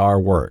ADR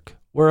work,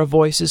 where a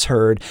voice is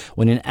heard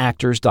when an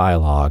actor's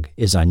dialogue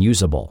is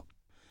unusable.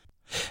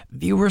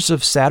 Viewers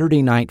of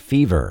Saturday Night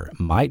Fever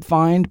might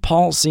find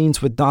Paul's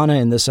scenes with Donna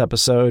in this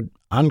episode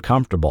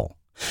uncomfortable,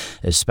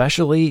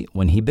 especially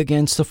when he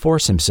begins to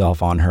force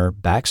himself on her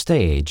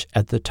backstage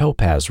at the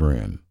Topaz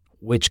Room,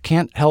 which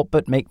can't help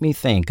but make me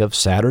think of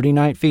Saturday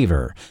Night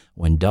Fever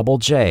when Double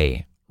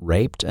J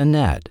raped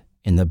Annette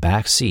in the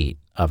back seat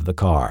of the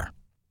car.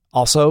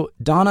 Also,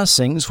 Donna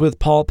sings with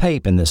Paul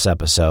Pape in this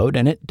episode,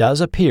 and it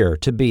does appear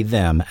to be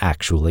them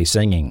actually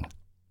singing.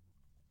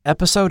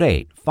 Episode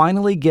 8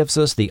 finally gives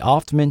us the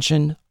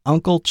oft-mentioned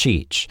Uncle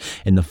Cheech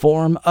in the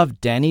form of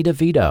Danny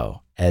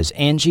DeVito as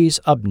Angie's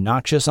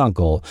obnoxious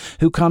uncle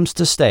who comes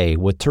to stay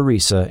with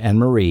Teresa and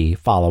Marie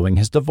following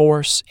his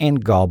divorce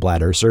and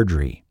gallbladder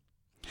surgery.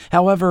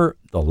 However,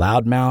 the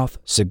loudmouth,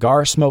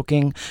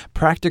 cigar-smoking,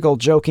 practical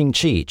joking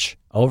Cheech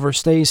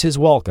overstays his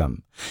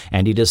welcome,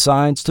 and he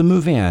decides to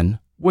move in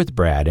with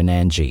Brad and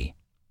Angie.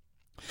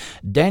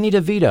 Danny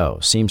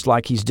DeVito seems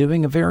like he's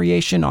doing a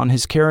variation on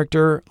his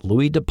character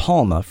Louis De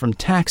Palma from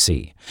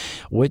Taxi,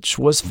 which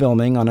was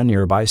filming on a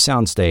nearby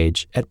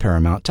soundstage at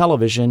Paramount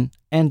Television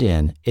and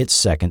in its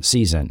second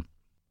season.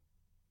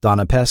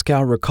 Donna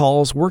Pescow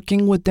recalls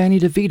working with Danny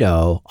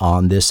DeVito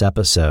on this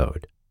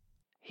episode.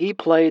 He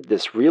played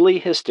this really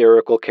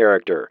hysterical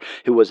character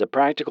who was a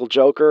practical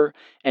joker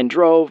and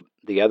drove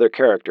the other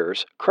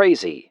characters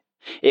crazy.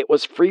 It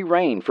was free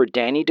rein for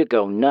Danny to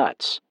go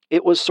nuts.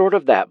 It was sort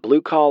of that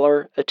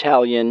blue-collar,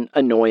 Italian,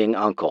 annoying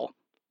uncle.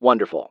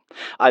 Wonderful.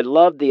 I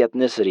loved the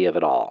ethnicity of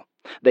it all.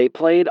 They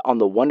played on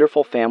the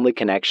wonderful family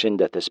connection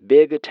that this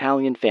big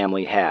Italian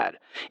family had.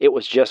 It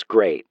was just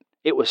great.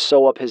 It was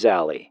so up his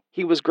alley.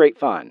 He was great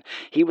fun.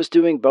 He was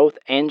doing both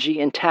Angie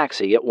and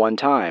Taxi at one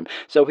time,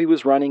 so he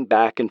was running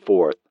back and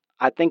forth.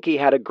 I think he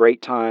had a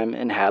great time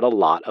and had a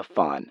lot of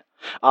fun.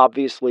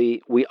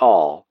 Obviously, we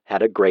all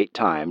had a great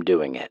time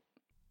doing it.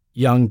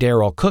 Young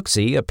Daryl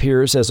Cooksey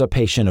appears as a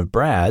patient of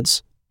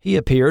Brad's. He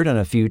appeared in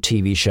a few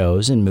TV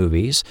shows and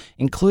movies,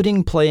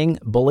 including playing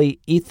Bully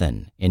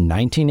Ethan in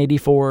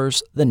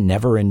 1984's The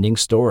Never-Ending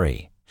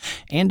Story,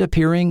 and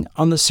appearing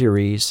on the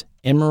series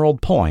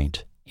Emerald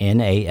Point,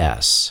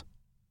 NAS.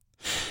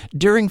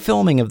 During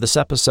filming of this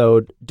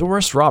episode,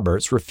 Doris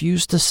Roberts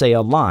refused to say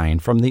a line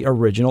from the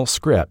original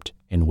script,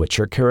 in which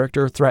her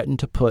character threatened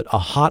to put a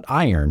hot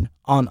iron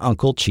on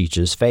Uncle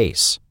Cheech's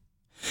face.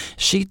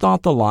 She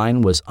thought the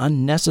line was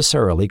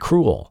unnecessarily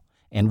cruel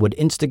and would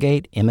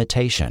instigate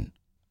imitation.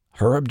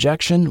 Her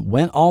objection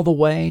went all the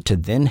way to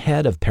then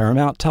head of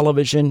Paramount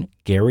Television,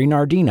 Gary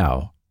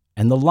Nardino,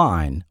 and the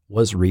line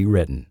was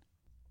rewritten.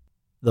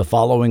 The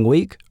following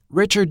week,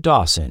 Richard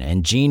Dawson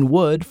and Gene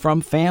Wood from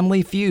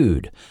Family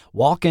Feud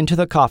walk into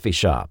the coffee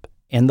shop,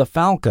 and the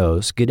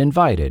Falcos get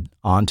invited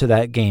onto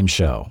that game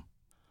show.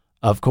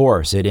 Of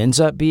course, it ends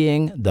up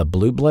being the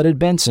blue-blooded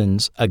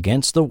Bensons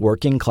against the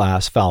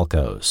working-class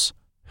Falcos.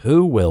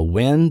 Who will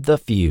win the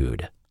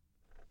feud?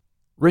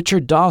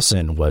 Richard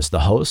Dawson was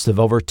the host of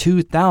over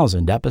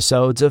 2,000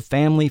 episodes of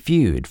Family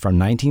Feud from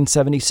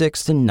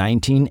 1976 to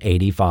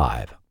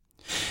 1985.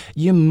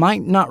 You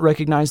might not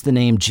recognize the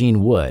name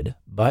Gene Wood,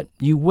 but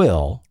you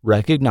will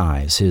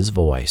recognize his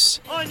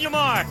voice. On your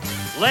mark,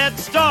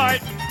 let's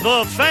start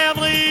the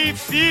Family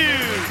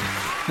Feud.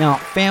 Now,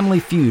 Family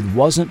Feud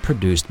wasn't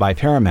produced by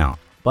Paramount,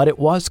 but it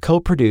was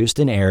co-produced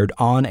and aired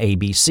on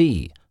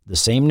ABC, the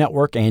same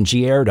network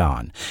Angie aired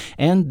on,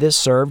 and this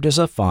served as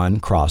a fun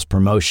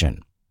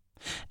cross-promotion.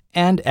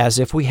 And as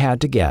if we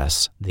had to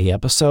guess, the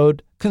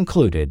episode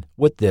concluded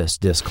with this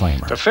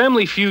disclaimer. The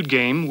Family Feud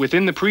game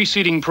within the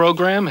preceding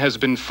program has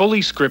been fully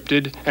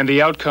scripted and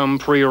the outcome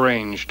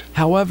prearranged.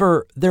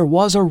 However, there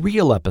was a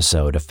real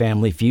episode of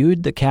Family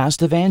Feud the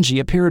cast of Angie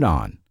appeared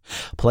on,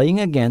 playing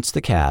against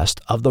the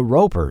cast of The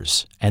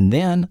Ropers and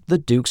then the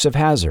Dukes of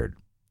Hazzard.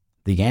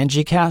 The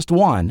Angie cast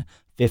won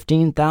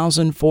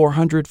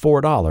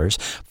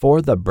 $15,404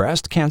 for the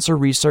Breast Cancer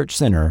Research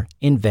Center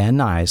in Van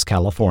Nuys,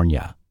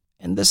 California.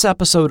 And this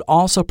episode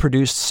also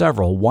produced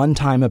several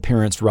one-time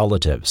appearance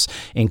relatives,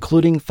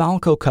 including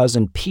Falco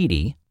cousin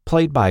Petey,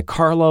 played by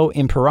Carlo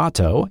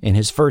Imperato in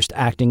his first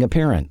acting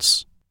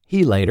appearance.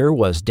 He later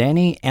was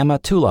Danny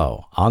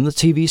Amatullo on the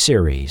TV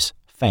series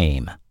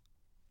Fame.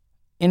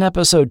 In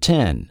episode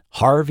 10,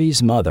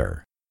 Harvey's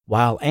Mother,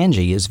 while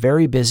Angie is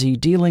very busy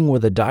dealing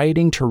with a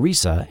dieting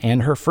Teresa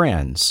and her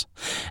friends,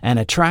 an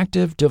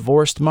attractive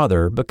divorced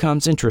mother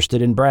becomes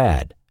interested in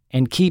Brad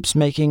and keeps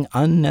making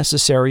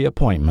unnecessary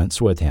appointments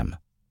with him.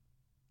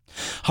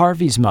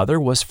 Harvey's mother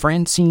was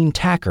Francine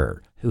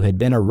Tacker, who had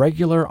been a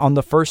regular on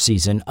the first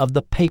season of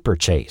The Paper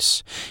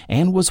Chase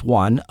and was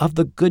one of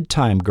the Good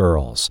Time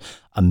Girls,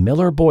 a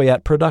Miller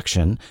Boyett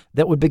production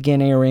that would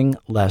begin airing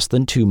less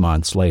than 2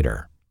 months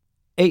later.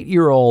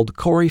 8-year-old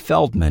Corey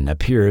Feldman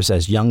appears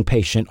as young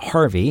patient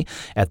Harvey.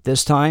 At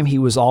this time, he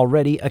was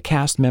already a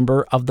cast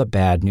member of the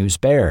Bad News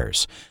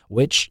Bears,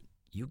 which,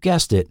 you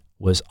guessed it,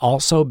 was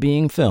also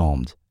being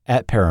filmed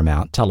at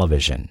Paramount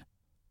Television.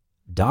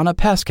 Donna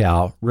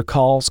Pescow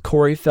recalls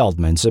Corey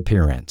Feldman's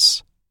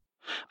appearance.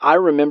 I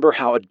remember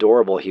how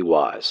adorable he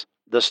was.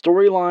 The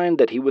storyline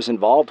that he was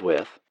involved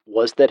with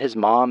was that his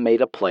mom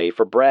made a play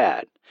for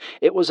Brad.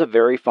 It was a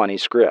very funny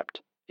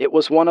script. It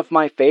was one of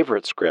my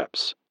favorite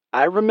scripts.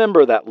 I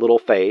remember that little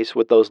face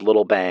with those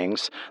little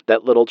bangs,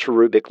 that little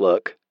cherubic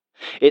look.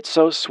 It's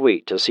so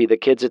sweet to see the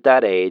kids at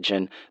that age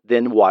and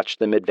then watch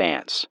them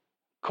advance.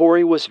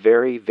 Corey was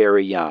very,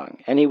 very young,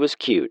 and he was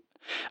cute.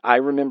 I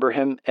remember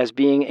him as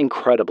being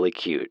incredibly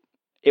cute.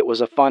 It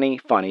was a funny,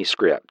 funny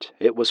script.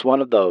 It was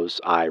one of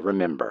those I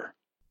remember.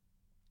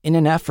 In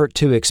an effort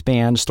to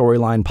expand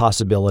storyline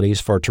possibilities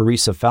for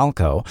Teresa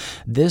Falco,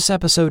 this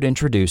episode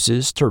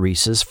introduces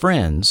Teresa's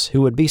friends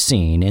who would be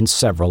seen in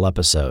several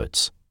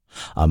episodes.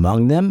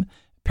 Among them,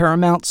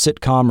 Paramount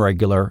sitcom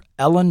regular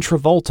Ellen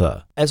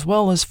Travolta, as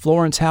well as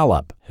Florence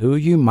Hallop, who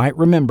you might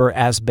remember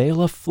as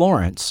Bailiff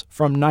Florence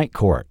from Night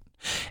Court,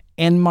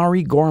 and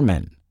Mari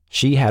Gorman.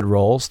 She had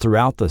roles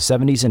throughout the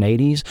 70s and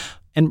 80s,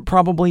 and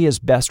probably is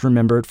best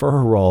remembered for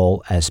her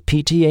role as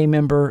PTA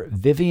member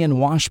Vivian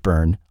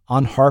Washburn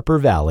on Harper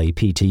Valley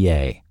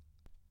PTA.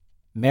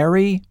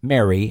 Mary,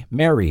 Mary,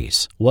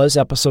 Marries was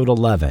episode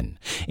 11,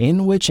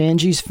 in which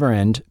Angie's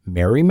friend,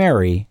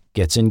 Mary,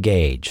 gets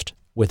engaged,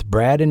 with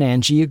Brad and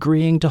Angie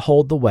agreeing to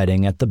hold the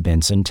wedding at the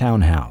Benson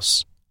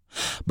townhouse.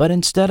 But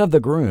instead of the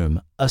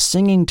groom, a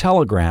singing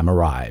telegram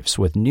arrives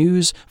with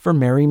news for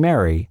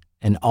Mary,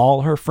 and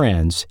all her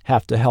friends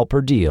have to help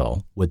her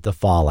deal with the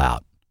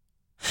fallout.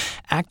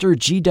 Actor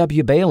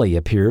G.W. Bailey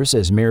appears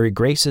as Mary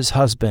Grace's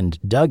husband,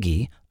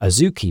 Dougie, a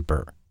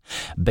zookeeper.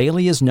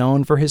 Bailey is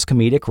known for his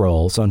comedic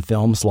roles on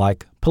films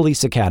like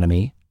Police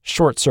Academy,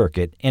 Short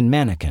Circuit, and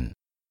Mannequin.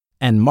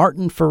 And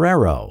Martin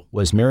Ferrero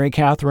was Mary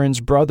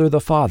Catherine's brother the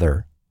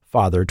Father,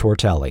 Father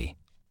Tortelli.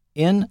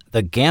 In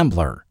The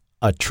Gambler,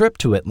 a trip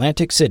to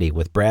Atlantic City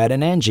with Brad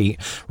and Angie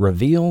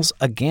reveals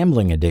a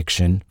gambling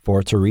addiction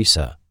for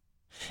Teresa.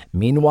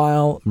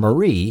 Meanwhile,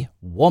 Marie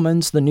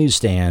womans the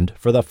newsstand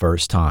for the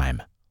first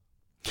time.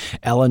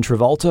 Ellen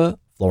Travolta,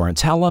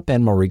 Florence Hallop,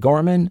 and Mari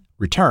Gorman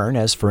return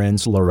as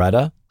friends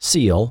Loretta,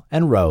 Seal,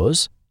 and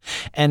Rose.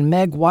 And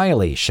Meg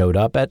Wiley showed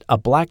up at a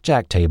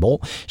blackjack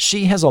table.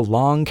 She has a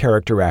long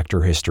character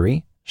actor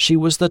history. She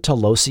was the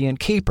Talosian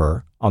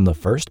keeper on the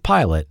first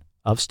pilot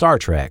of Star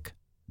Trek,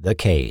 The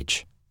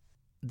Cage.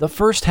 The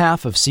first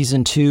half of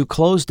Season 2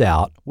 closed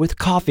out with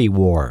Coffee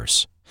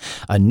Wars.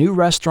 A new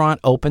restaurant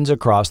opens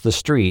across the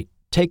street,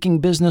 taking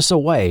business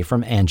away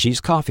from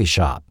Angie's coffee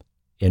shop.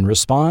 In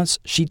response,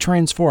 she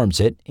transforms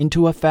it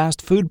into a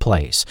fast food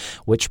place,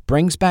 which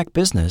brings back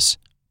business,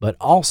 but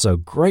also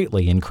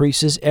greatly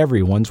increases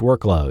everyone's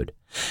workload.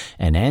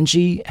 And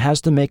Angie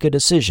has to make a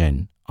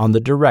decision on the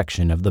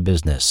direction of the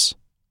business.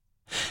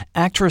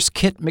 Actress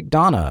Kit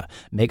McDonough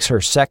makes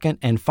her second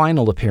and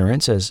final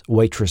appearance as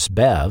Waitress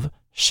Bev.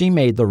 She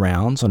made the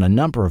rounds on a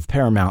number of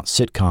Paramount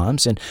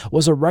sitcoms and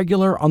was a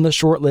regular on the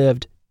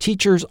short-lived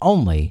Teachers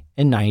Only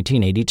in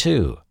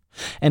 1982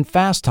 and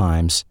Fast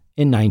Times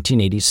in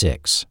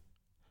 1986.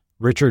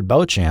 Richard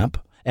Beauchamp,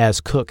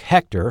 as Cook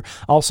Hector,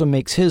 also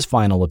makes his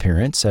final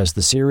appearance as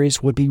the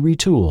series would be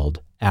retooled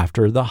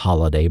after the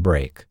holiday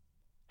break.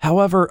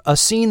 However, a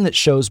scene that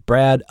shows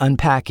Brad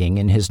unpacking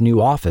in his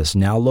new office,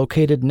 now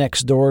located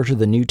next door to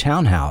the new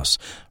townhouse,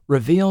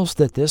 reveals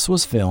that this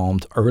was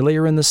filmed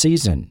earlier in the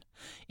season,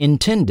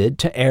 intended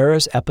to air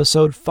as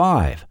episode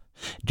 5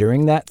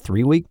 during that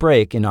 3-week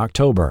break in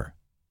October,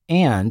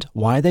 and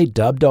why they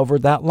dubbed over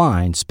that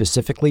line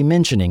specifically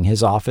mentioning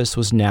his office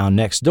was now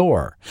next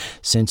door,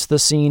 since the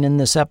scene in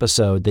this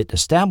episode that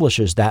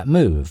establishes that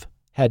move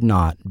had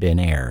not been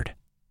aired.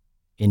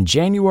 In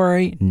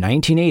January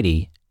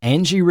 1980,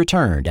 Angie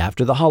returned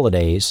after the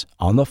holidays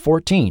on the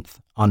 14th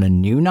on a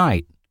new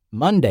night,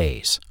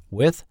 Mondays,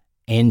 with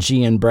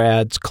Angie and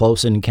Brad's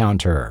Close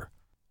Encounter.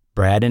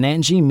 Brad and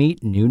Angie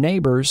meet new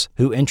neighbors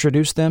who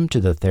introduce them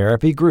to the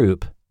therapy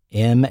group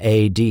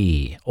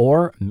MAD,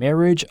 or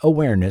Marriage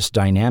Awareness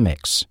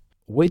Dynamics,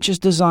 which is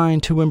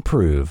designed to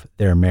improve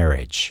their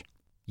marriage.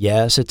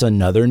 Yes, it's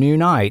another new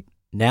night,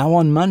 now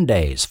on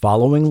Mondays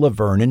following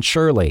Laverne and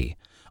Shirley,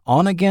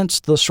 on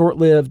against the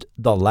short-lived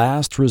The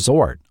Last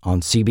Resort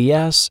on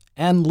CBS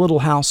and Little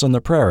House on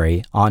the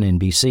Prairie on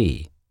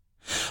NBC.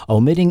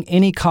 Omitting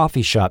any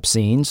coffee shop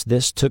scenes,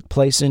 this took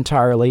place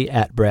entirely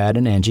at Brad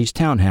and Angie's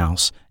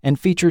townhouse and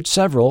featured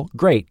several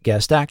great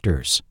guest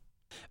actors.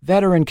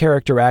 Veteran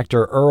character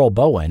actor Earl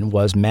Bowen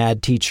was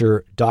Mad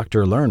Teacher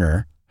Dr.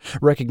 Lerner,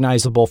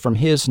 recognizable from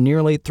his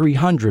nearly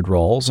 300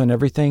 roles in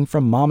everything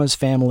from Mama's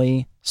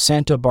Family,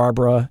 Santa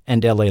Barbara,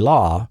 and L.A.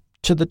 Law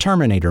to the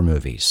Terminator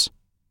movies.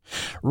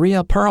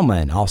 Rhea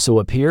Perlman also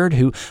appeared,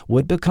 who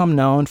would become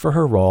known for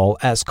her role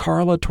as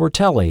Carla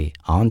Tortelli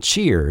on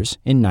Cheers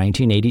in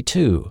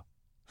 1982.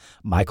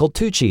 Michael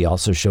Tucci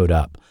also showed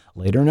up,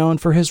 later known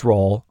for his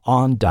role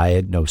on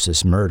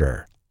Diagnosis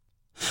Murder.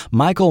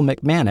 Michael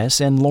McManus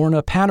and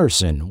Lorna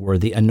Patterson were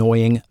the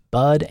annoying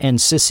Bud and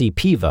Sissy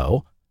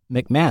Pivo.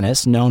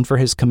 McManus, known for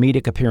his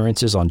comedic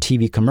appearances on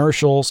TV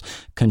commercials,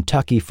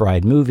 Kentucky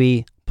Fried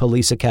Movie,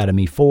 Police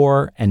Academy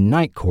 4, and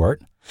Night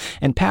Court,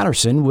 and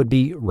Patterson would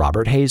be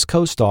Robert Hayes'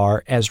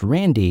 co-star as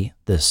Randy,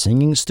 the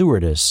singing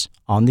stewardess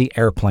on the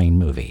Airplane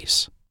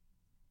movies.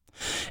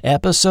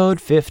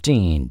 Episode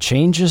 15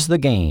 changes the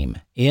game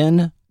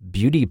in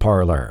Beauty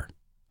Parlor.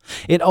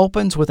 It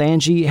opens with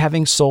Angie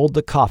having sold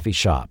the coffee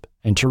shop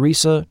and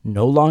Teresa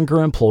no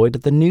longer employed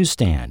at the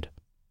newsstand.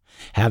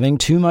 Having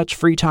too much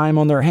free time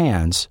on their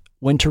hands,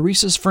 when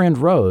Teresa's friend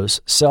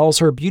Rose sells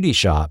her beauty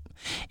shop,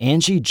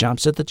 Angie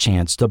jumps at the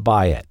chance to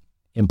buy it,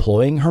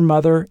 employing her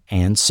mother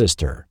and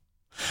sister.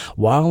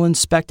 While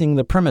inspecting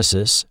the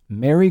premises,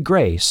 Mary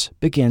Grace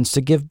begins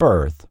to give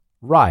birth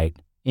right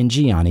in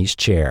Gianni's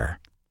chair.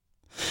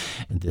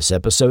 This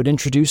episode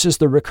introduces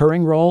the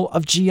recurring role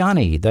of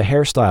Gianni, the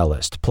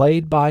hairstylist,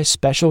 played by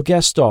special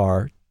guest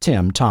star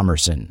Tim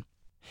Thomerson.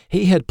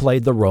 He had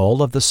played the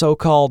role of the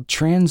so-called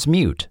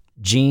transmute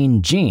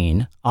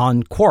Gene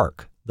on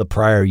Quark the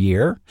prior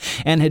year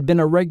and had been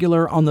a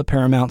regular on the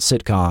Paramount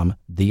sitcom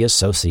The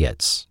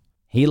Associates.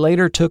 He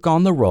later took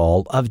on the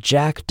role of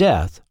Jack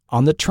Death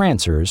on the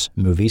Trancers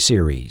movie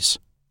series.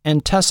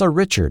 And Tessa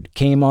Richard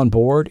came on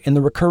board in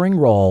the recurring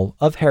role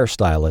of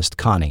hairstylist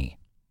Connie.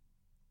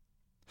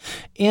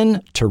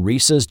 In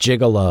Teresa's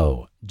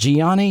Gigolo,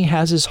 Gianni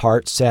has his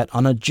heart set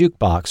on a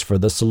jukebox for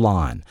the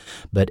salon,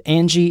 but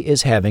Angie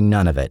is having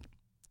none of it.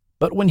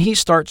 But when he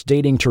starts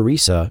dating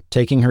Teresa,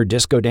 taking her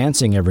disco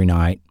dancing every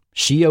night,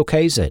 she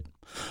okays it,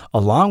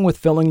 along with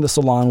filling the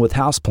salon with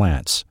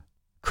houseplants,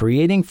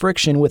 creating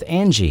friction with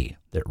Angie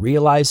that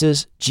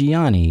realizes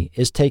Gianni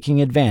is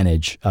taking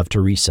advantage of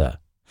Teresa.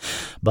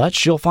 But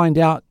she'll find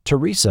out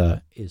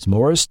Teresa is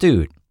more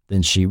astute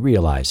than she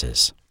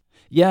realizes.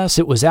 Yes,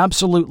 it was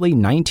absolutely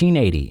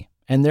 1980,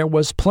 and there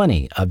was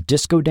plenty of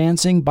disco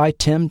dancing by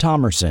Tim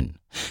Thomerson,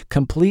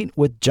 complete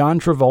with John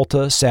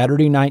Travolta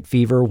Saturday Night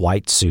Fever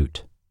white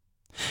suit.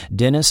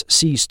 Dennis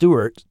C.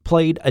 Stewart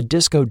played a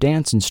disco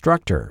dance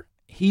instructor.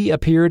 He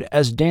appeared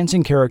as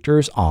dancing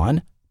characters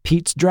on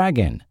Pete's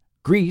Dragon,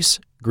 Grease,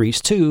 Grease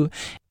 2,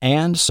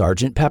 and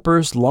Sgt.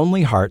 Pepper's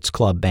Lonely Hearts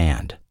Club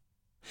Band.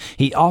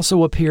 He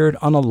also appeared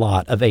on a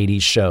lot of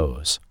 80s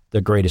shows,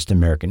 The Greatest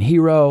American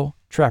Hero,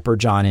 Trapper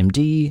John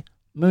M.D.,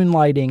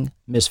 Moonlighting,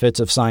 Misfits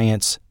of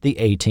Science, The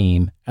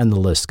A-Team, and the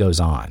list goes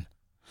on.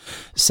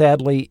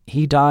 Sadly,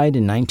 he died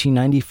in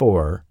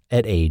 1994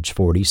 at age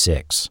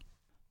 46.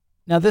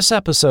 Now, this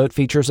episode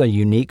features a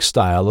unique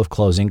style of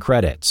closing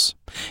credits.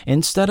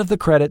 Instead of the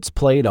credits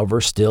played over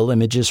still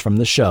images from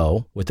the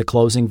show with the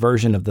closing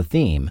version of the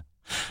theme,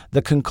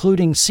 the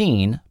concluding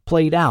scene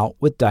played out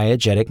with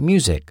diegetic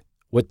music,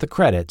 with the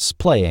credits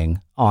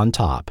playing on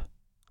top.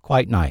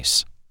 Quite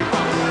nice.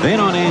 Then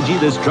on Angie,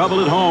 there's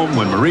trouble at home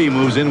when Marie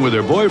moves in with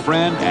her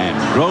boyfriend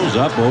and grows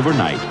up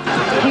overnight.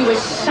 He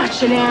was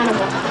such an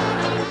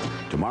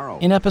animal. Tomorrow.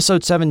 In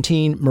episode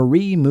 17,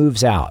 Marie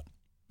moves out.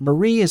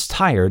 Marie is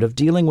tired of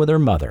dealing with her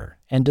mother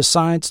and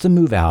decides to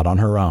move out on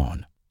her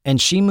own. And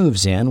she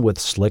moves in with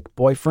slick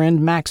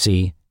boyfriend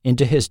Maxie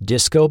into his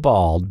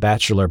disco-balled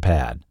bachelor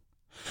pad.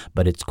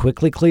 But it's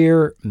quickly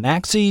clear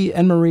Maxie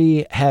and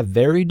Marie have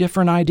very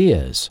different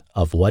ideas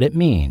of what it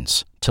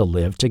means to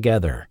live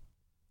together.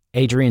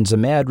 Adrian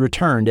Zmed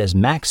returned as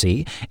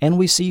Maxie, and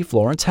we see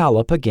Florence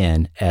Hallop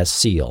again as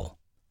Seal.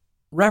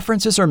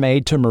 References are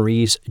made to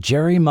Marie's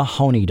Jerry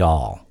Mahoney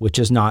doll, which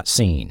is not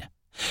seen.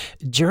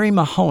 Jerry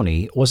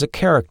Mahoney was a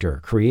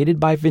character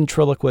created by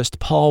ventriloquist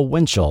Paul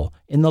Winchell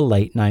in the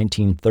late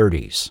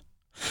 1930s.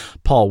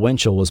 Paul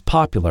Winchell was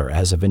popular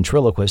as a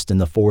ventriloquist in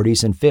the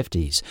 40s and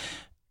 50s,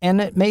 and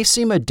it may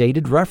seem a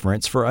dated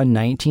reference for a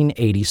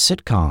 1980s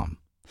sitcom,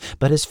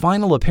 but his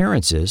final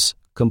appearances,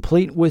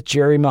 complete with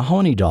Jerry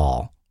Mahoney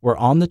doll, were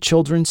on the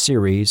children's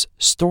series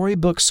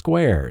Storybook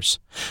Squares,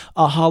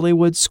 a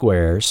Hollywood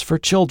Squares for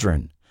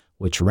children,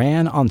 which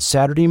ran on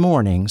Saturday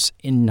mornings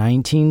in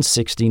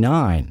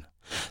 1969,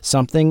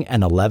 something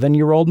an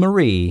 11-year-old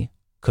Marie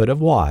could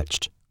have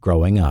watched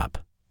growing up.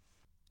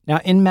 Now,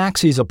 in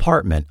Maxie's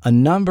apartment, a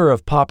number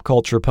of pop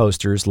culture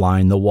posters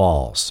line the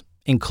walls,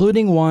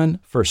 including one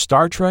for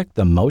Star Trek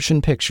The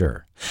Motion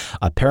Picture,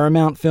 a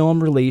Paramount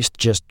film released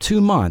just 2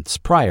 months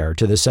prior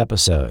to this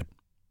episode.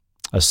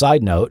 A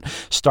side note,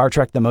 Star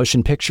Trek The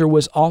Motion Picture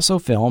was also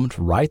filmed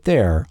right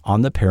there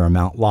on the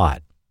Paramount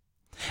lot.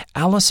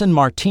 Allison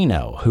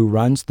Martino, who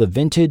runs the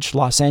Vintage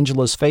Los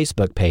Angeles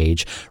Facebook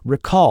page,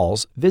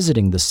 recalls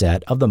visiting the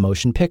set of the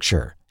motion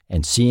picture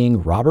and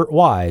seeing Robert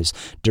Wise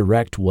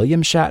direct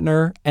William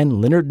Shatner and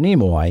Leonard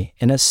Nimoy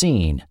in a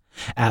scene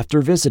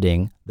after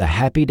visiting the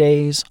Happy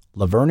Days,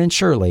 Laverne and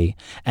Shirley,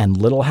 and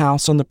Little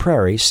House on the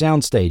Prairie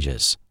sound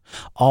stages,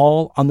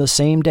 all on the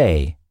same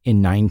day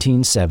in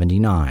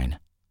 1979.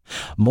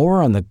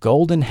 More on the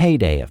golden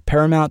heyday of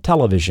Paramount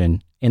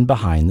Television in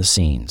Behind the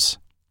Scenes.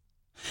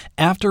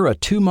 After a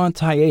 2-month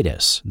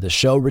hiatus, the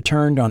show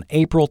returned on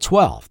April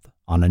 12th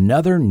on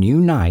another new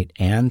night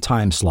and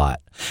time slot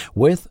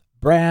with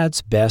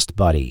Brad's Best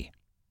Buddy.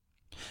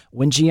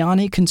 When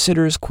Gianni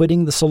considers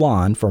quitting the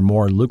salon for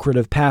more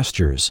lucrative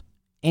pastures,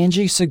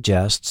 Angie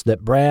suggests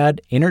that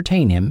Brad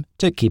entertain him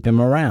to keep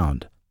him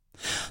around.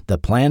 The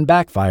plan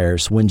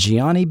backfires when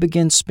Gianni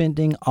begins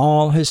spending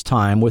all his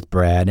time with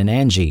Brad and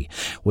Angie,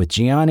 with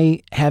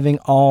Gianni having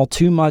all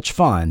too much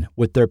fun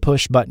with their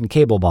push-button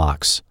cable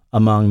box,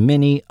 among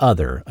many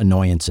other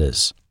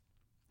annoyances.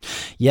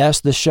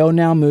 Yes, the show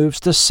now moves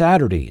to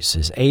Saturdays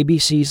as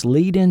ABC's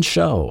lead-in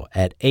show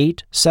at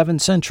 8/7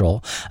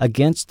 Central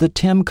against The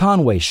Tim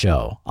Conway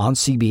Show on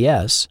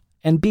CBS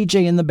and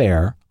BJ and the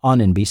Bear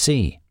on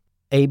NBC.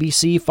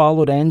 ABC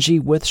followed Angie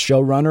with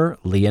showrunner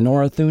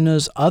Leonora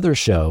Thuna's other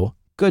show,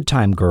 Good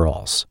Time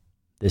Girls.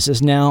 This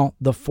is now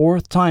the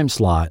 4th time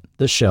slot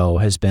the show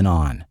has been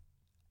on.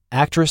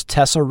 Actress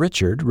Tessa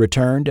Richard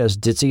returned as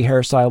ditzy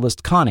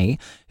hairstylist Connie,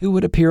 who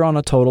would appear on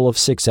a total of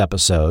 6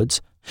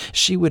 episodes.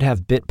 She would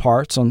have bit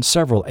parts on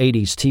several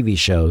 80s TV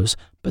shows,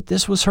 but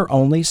this was her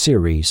only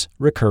series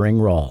recurring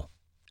role.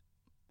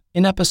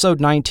 In episode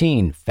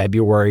 19,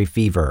 February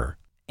Fever,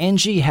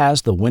 Angie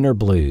has the winter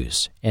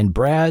blues, and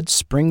Brad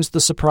springs the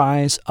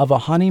surprise of a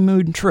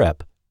honeymoon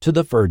trip to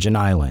the Virgin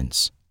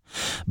Islands.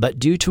 But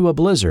due to a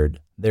blizzard,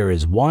 there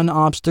is one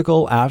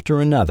obstacle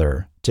after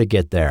another to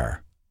get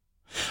there.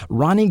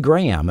 Ronnie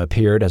Graham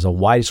appeared as a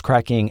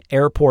wisecracking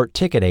airport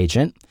ticket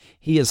agent.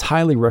 He is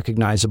highly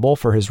recognizable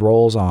for his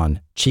roles on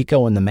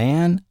Chico and the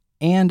Man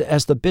and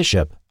as the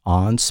Bishop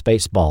on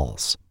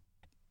Spaceballs.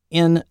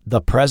 In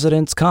The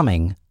President's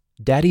Coming,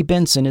 Daddy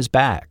Benson is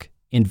back,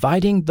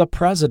 inviting the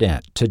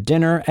president to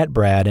dinner at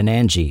Brad and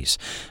Angie's,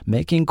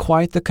 making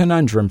quite the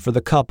conundrum for the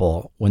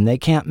couple when they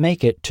can't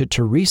make it to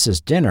Teresa's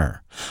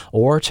dinner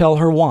or tell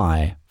her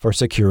why for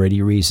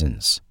security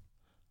reasons.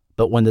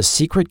 But when the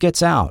secret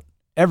gets out,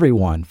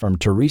 everyone from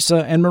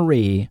Teresa and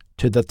Marie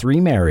to the 3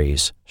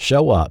 Marys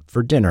show up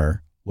for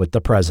dinner with the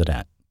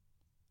president.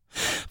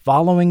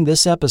 Following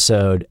this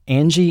episode,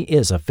 Angie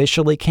is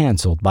officially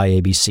canceled by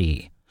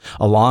ABC,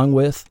 along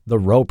with The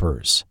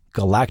Ropers,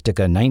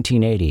 Galactica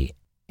 1980,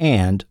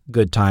 and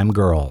Good Time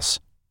Girls.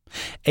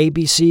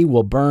 ABC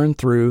will burn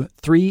through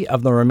 3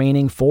 of the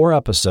remaining 4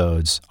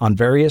 episodes on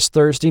various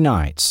Thursday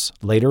nights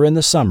later in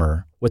the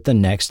summer with the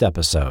next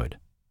episode.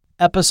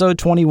 Episode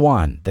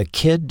 21, The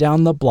Kid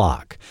Down the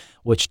Block,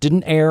 which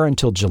didn't air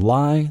until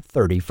July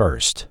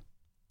 31st.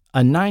 A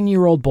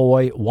 9-year-old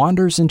boy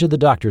wanders into the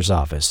doctor's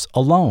office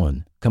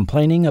alone,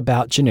 complaining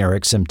about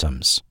generic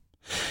symptoms.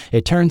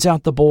 It turns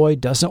out the boy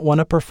doesn't want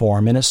to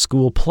perform in a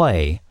school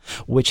play,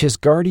 which his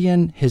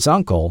guardian, his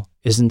uncle,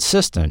 is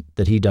insistent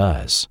that he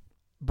does.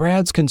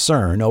 Brad's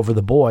concern over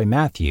the boy,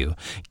 Matthew,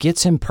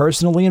 gets him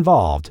personally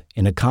involved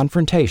in a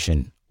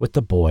confrontation with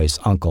the boy's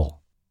uncle.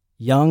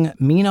 Young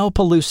Mino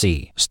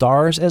Pelusi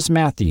stars as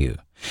Matthew.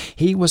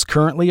 He was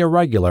currently a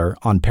regular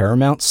on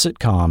Paramount's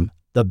sitcom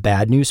The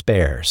Bad News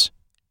Bears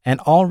and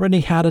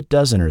already had a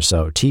dozen or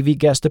so TV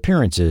guest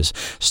appearances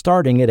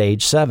starting at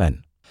age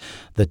 7.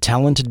 The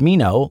talented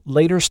Mino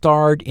later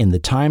starred in the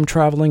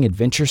time-traveling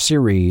adventure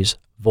series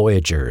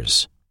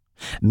Voyagers.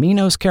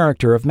 Mino's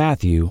character of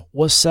Matthew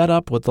was set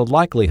up with the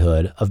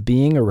likelihood of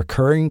being a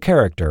recurring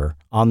character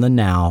on the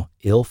now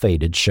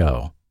ill-fated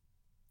show.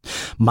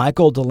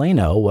 Michael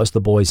Delano was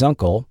the boy's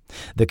uncle.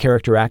 The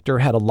character actor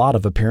had a lot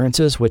of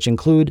appearances, which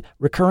include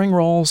recurring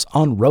roles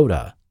on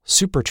Rhoda,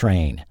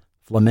 Supertrain,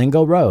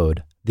 Flamingo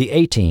Road, The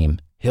A-Team,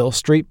 Hill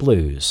Street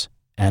Blues,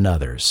 and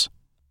others.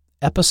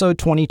 Episode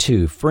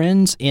 22,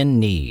 Friends in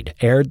Need,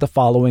 aired the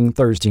following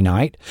Thursday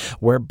night,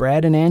 where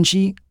Brad and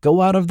Angie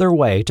go out of their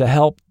way to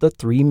help the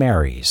 3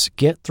 Marys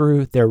get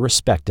through their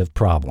respective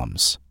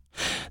problems.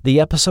 The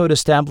episode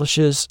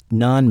establishes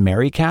nun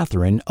Mary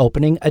Catherine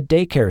opening a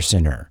daycare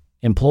center,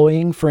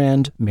 employing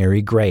friend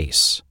Mary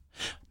Grace.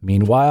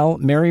 Meanwhile,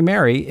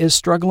 Mary is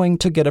struggling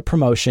to get a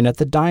promotion at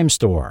the dime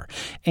store,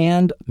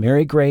 and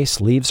Mary Grace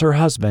leaves her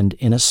husband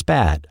in a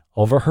spat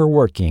over her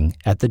working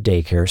at the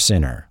daycare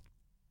center.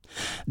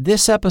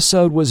 This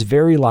episode was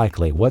very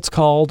likely what's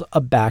called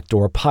a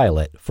backdoor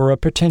pilot for a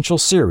potential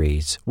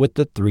series with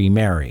the 3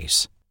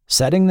 Marys,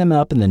 setting them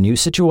up in the new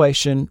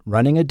situation,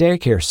 running a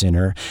daycare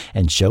center,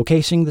 and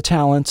showcasing the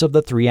talents of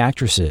the 3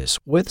 actresses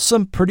with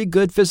some pretty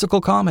good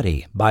physical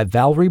comedy by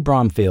Valerie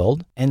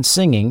Bromfield and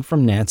singing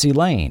from Nancy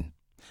Lane.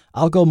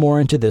 I'll go more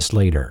into this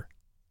later.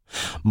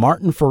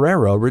 Martin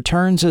Ferrero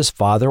returns as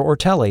Father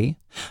Ortelli,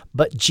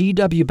 but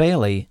G.W.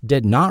 Bailey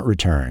did not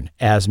return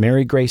as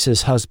Mary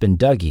Grace's husband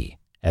Dougie,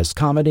 as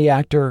comedy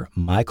actor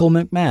Michael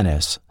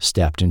McManus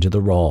stepped into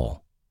the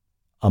role.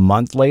 A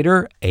month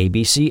later,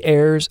 ABC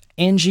airs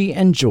Angie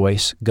and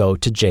Joyce Go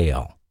to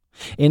Jail.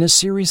 In a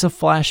series of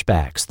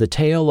flashbacks, the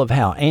tale of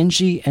how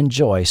Angie and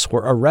Joyce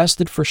were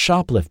arrested for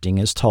shoplifting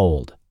is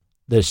told.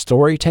 The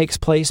story takes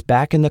place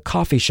back in the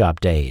coffee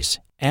shop days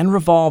and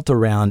revolved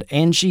around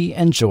Angie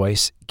and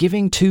Joyce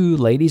giving 2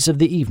 ladies of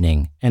the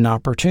evening an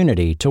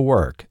opportunity to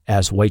work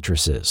as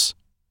waitresses.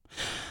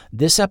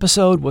 This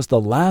episode was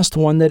the last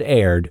one that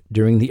aired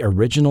during the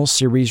original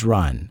series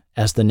run,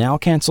 as the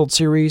now-canceled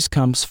series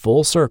comes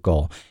full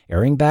circle,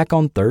 airing back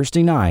on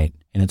Thursday night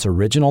in its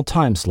original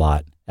time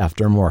slot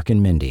after Mork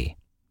and Mindy.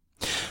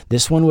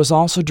 This one was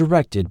also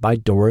directed by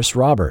Doris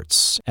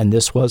Roberts, and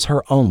this was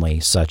her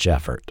only such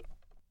effort.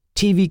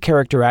 TV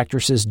character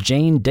actresses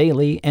Jane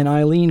Daly and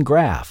Eileen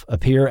Graff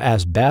appear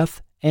as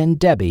Beth and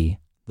Debbie,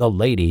 the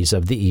ladies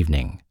of the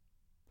evening.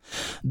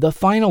 The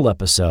final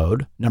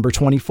episode, number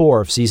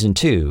 24 of Season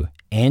 2,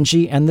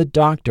 Angie and the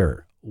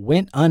Doctor,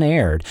 went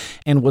unaired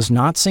and was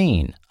not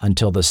seen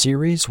until the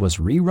series was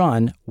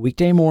rerun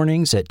weekday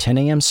mornings at 10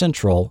 a.m.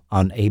 Central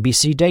on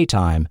ABC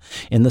Daytime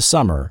in the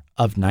summer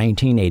of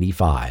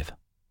 1985.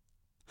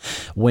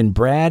 When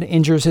Brad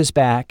injures his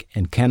back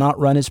and cannot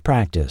run his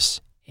practice,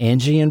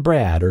 Angie and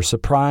Brad are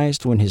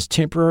surprised when his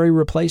temporary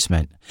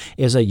replacement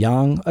is a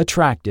young,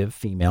 attractive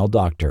female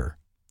doctor.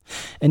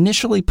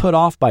 Initially put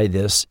off by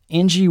this,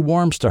 Angie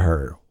warms to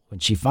her when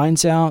she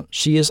finds out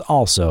she is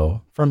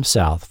also from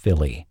South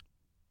Philly.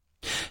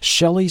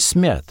 Shelley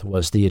Smith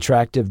was the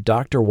attractive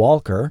Dr.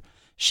 Walker.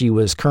 She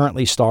was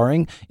currently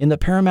starring in the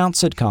Paramount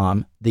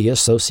sitcom The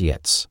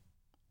Associates.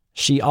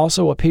 She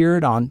also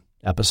appeared on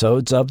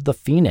episodes of The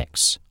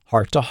Phoenix,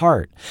 Heart to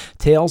Heart,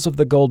 Tales of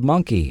the Gold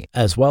Monkey,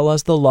 as well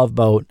as The Love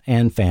Boat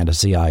and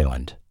Fantasy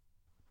Island.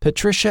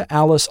 Patricia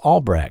Alice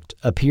Albrecht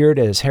appeared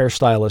as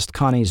hairstylist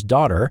Connie's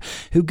daughter,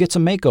 who gets a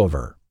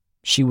makeover.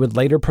 She would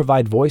later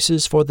provide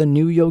voices for the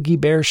new Yogi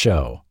Bear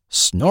show,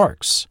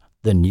 Snorks,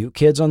 The New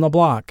Kids on the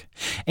Block,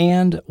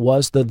 and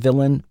was the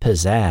villain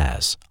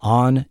Pizzazz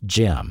on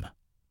Jim.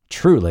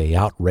 Truly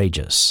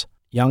outrageous.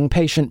 Young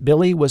patient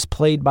Billy was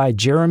played by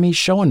Jeremy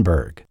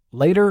Schoenberg,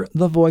 later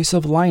the voice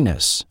of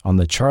Linus on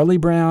the Charlie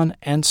Brown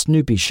and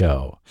Snoopy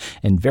Show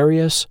and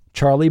various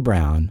Charlie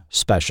Brown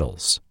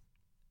specials.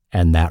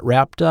 And that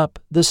wrapped up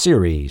the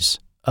series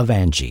of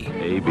Angie.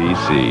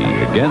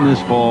 ABC, again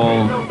this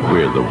fall,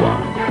 we're the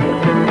one.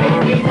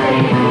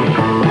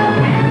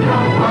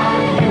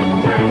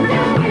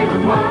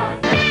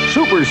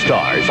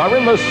 Superstars are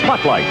in the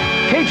spotlight.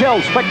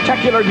 KTEL's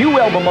spectacular new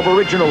album of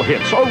original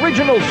hits,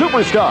 Original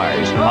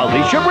Superstars.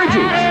 Alicia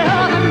Bridges,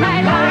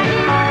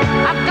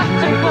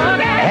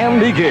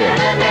 Andy Gibb,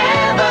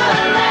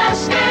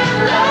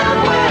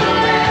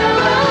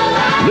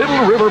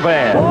 Little River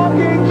Band,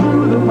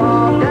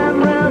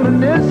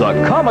 the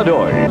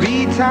Commodores,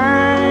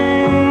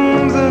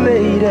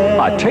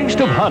 A Taste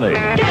of Honey.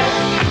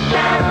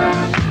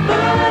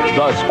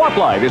 The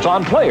spotlight is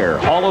on Player,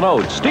 Hall &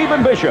 Oates,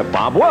 Stephen Bishop,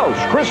 Bob Welch,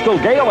 Crystal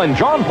Gale, and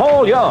John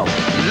Paul Young.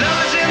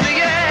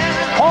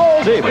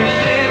 Paul Davis,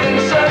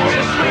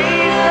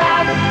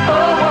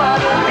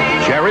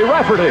 Jerry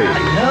Rafferty.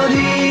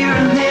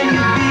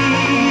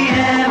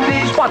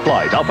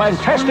 Spotlight, a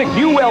fantastic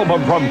new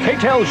album from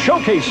KTEL's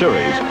Showcase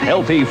Series.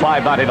 LP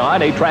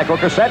 $5.99, 8-track or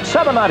cassette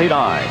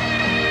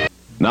 $7.99.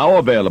 Now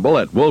available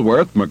at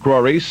Woolworth,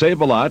 McCrory,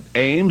 Save-A-Lot,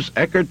 Ames,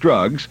 Eckert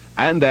Drugs,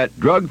 and at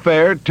Drug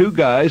Fair, Two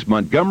Guys,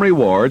 Montgomery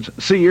Wards,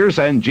 Sears,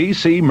 and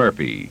G.C.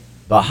 Murphy.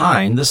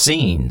 Behind the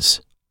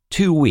scenes.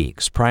 2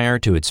 weeks prior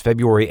to its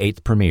February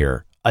 8th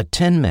premiere, a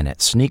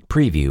 10-minute sneak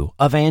preview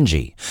of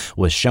Angie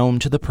was shown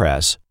to the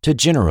press to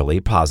generally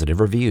positive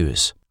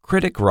reviews.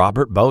 Critic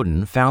Robert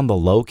Bowden found the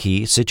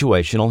low-key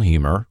situational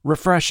humor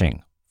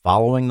refreshing,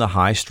 following the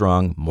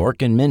high-strung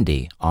Mork and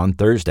Mindy on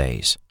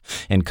Thursdays,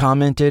 and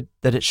commented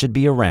that it should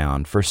be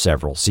around for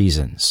several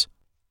seasons.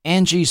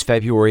 Angie's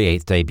February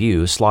 8th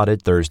debut,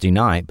 slotted Thursday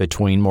night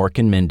between Mork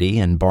and Mindy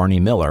and Barney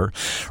Miller,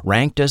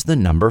 ranked as the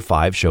number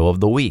 5 show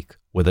of the week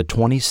with a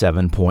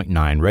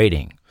 27.9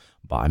 rating,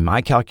 by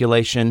my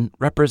calculation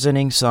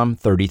representing some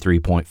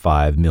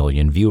 33.5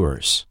 million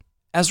viewers.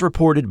 As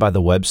reported by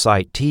the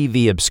website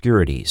TV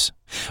Obscurities,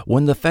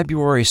 when the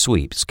February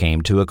sweeps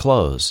came to a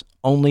close,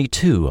 only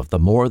 2 of the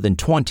more than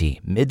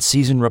 20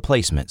 mid-season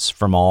replacements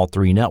from all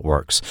 3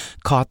 networks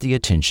caught the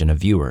attention of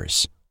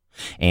viewers: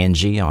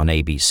 Angie on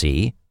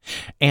ABC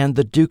and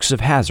The Dukes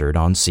of Hazzard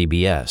on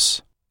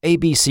CBS.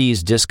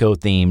 ABC's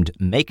disco-themed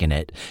Makin'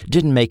 It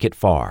didn't make it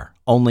far,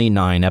 only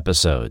 9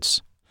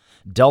 episodes.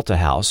 Delta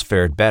House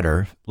fared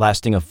better,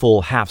 lasting a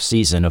full half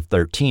season of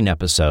 13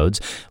 episodes,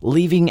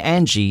 leaving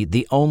Angie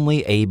the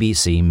only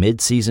ABC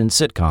mid-season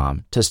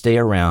sitcom to stay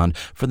around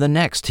for the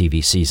next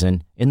TV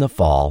season in the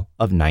fall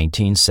of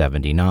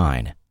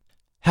 1979.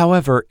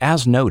 However,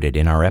 as noted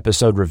in our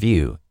episode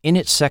review, in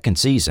its second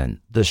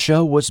season, the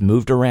show was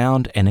moved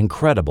around an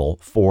incredible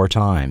 4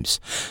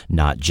 times,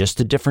 not just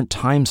to different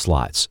time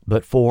slots,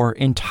 but 4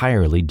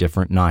 entirely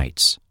different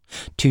nights.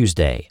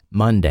 Tuesday,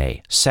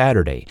 Monday,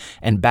 Saturday,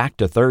 and back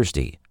to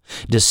Thursday.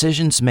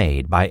 Decisions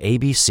made by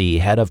ABC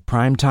head of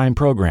primetime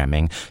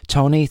programming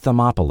Tony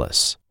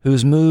Thomopoulos,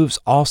 whose moves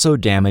also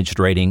damaged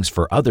ratings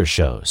for other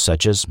shows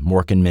such as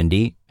Mork and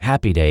Mindy,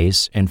 Happy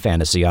Days, and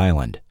Fantasy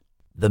Island.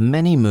 The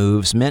many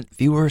moves meant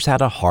viewers had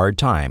a hard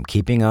time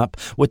keeping up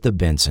with the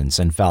Bensons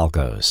and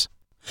Falcos.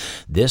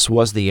 This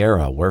was the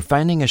era where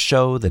finding a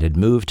show that had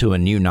moved to a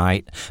new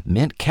night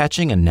meant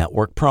catching a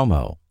network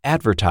promo,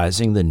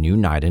 advertising the new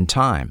night and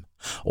time,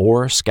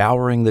 or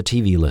scouring the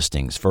TV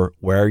listings for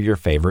where your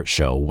favorite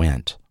show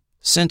went.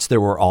 Since there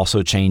were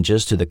also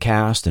changes to the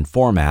cast and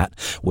format,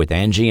 with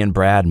Angie and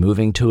Brad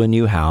moving to a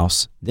new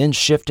house, then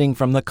shifting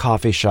from the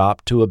coffee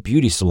shop to a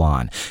beauty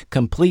salon,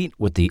 complete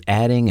with the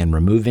adding and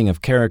removing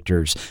of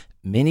characters,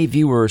 many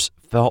viewers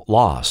felt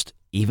lost,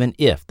 even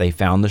if they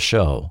found the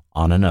show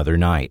on another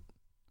night.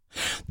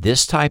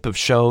 This type of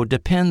show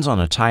depends on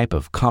a type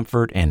of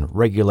comfort and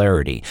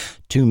regularity.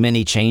 Too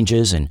many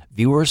changes and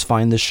viewers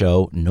find the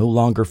show no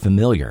longer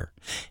familiar,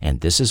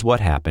 and this is what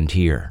happened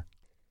here.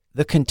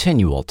 the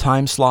continual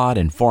time slot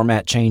and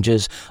format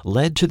changes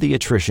led to the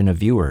attrition of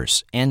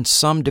viewers and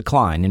some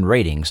decline in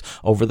ratings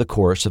over the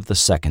course of the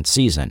second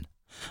season.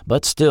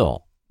 But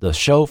still, the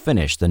show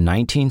finished the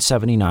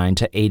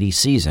 1979-80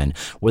 season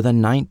with a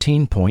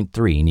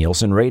 19.3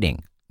 Nielsen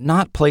rating,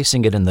 not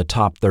placing it in the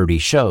top 30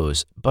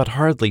 shows, but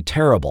hardly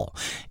terrible,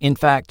 in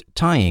fact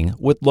tying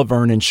with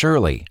Laverne and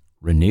Shirley,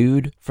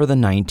 renewed for the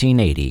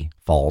 1980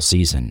 fall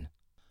season.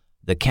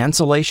 The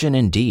cancellation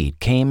indeed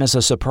came as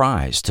a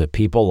surprise to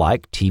people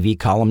like TV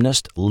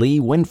columnist Lee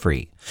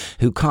Winfrey,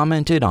 who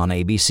commented on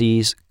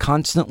ABC's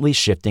constantly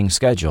shifting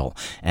schedule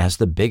as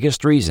the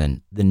biggest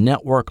reason the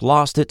network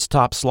lost its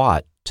top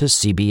slot to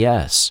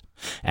CBS,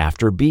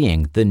 after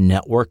being the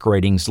network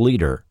ratings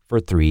leader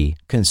for 3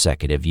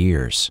 consecutive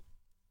years.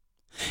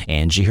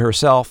 Angie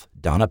herself,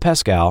 Donna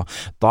Pescow,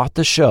 thought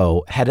the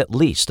show had at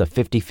least a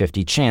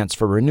 50-50 chance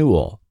for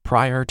renewal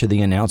prior to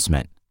the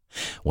announcement.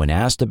 When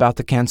asked about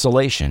the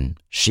cancellation,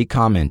 she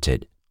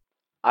commented,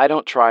 "I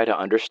don't try to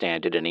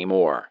understand it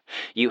anymore.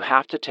 You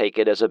have to take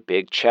it as a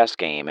big chess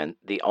game, and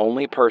the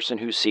only person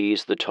who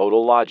sees the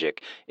total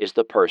logic is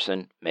the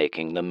person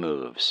making the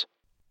moves."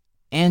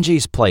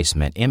 Angie's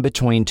placement in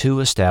between 2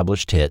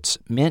 established hits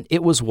meant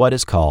it was what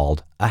is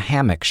called a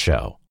hammock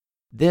show.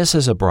 This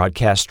is a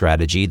broadcast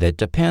strategy that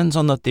depends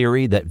on the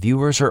theory that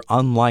viewers are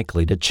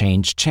unlikely to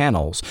change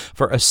channels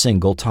for a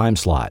single time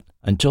slot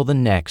until the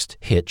next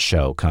hit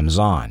show comes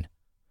on.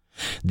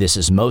 This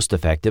is most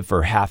effective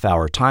for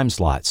half-hour time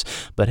slots,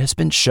 but has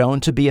been shown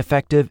to be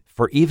effective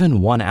for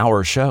even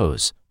one-hour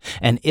shows,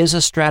 and is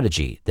a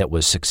strategy that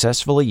was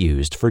successfully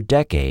used for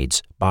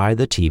decades by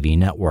the TV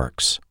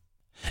networks.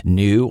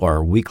 New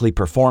or weekly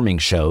performing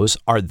shows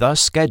are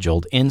thus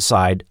scheduled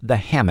inside the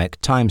hammock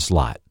time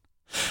slot.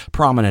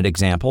 Prominent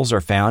examples are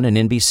found in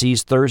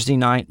NBC's Thursday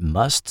night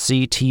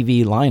must-see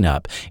TV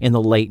lineup in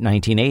the late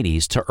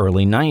 1980s to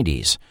early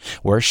 90s,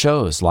 where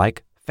shows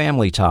like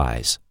Family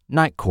Ties,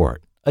 Night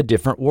Court, A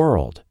Different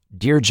World,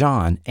 Dear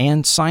John,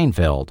 and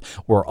Seinfeld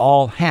were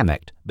all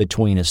hammocked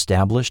between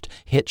established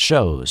hit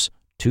shows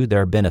to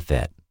their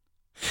benefit.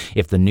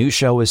 If the new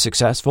show is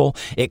successful,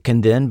 it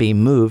can then be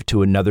moved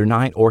to another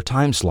night or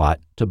time slot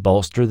to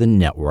bolster the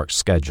network's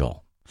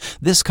schedule.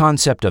 This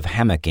concept of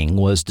hammocking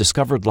was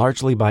discovered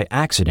largely by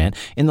accident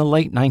in the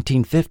late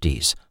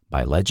 1950s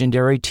by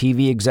legendary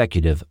TV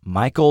executive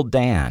Michael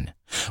Dann,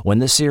 when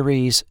the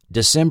series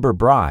December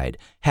Bride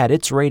had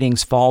its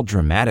ratings fall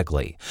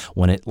dramatically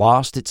when it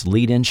lost its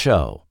lead-in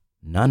show,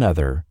 none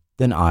other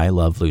than I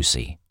Love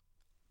Lucy.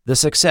 The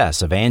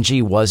success of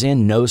Angie was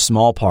in no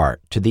small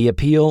part to the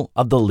appeal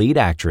of the lead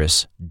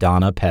actress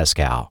Donna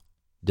Pescow.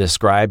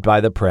 Described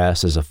by the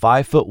press as a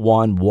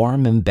 5'1"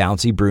 warm and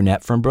bouncy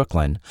brunette from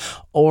Brooklyn,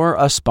 or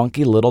a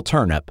spunky little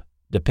turnip,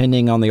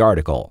 depending on the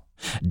article,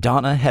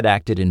 Donna had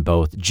acted in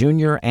both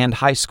junior and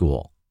high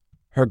school.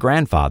 Her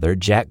grandfather,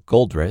 Jack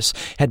Goldress,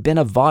 had been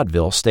a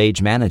vaudeville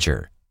stage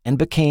manager and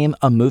became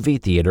a movie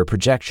theater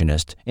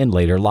projectionist in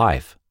later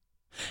life.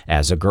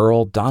 As a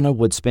girl, Donna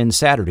would spend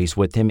Saturdays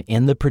with him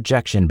in the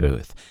projection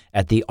booth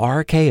at the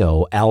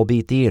RKO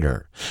Albee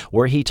Theater,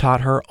 where he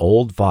taught her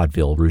old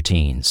vaudeville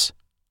routines.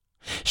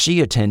 She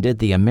attended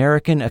the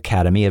American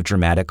Academy of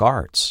Dramatic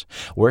Arts,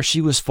 where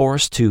she was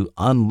forced to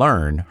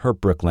unlearn her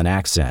Brooklyn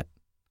accent.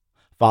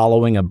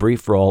 Following a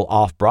brief role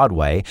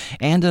off-Broadway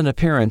and an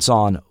appearance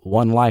on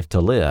One Life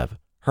to Live,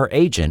 her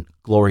agent,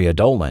 Gloria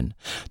Dolan,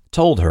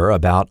 told her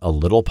about a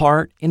little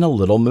part in a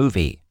little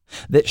movie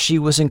that she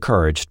was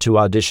encouraged to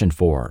audition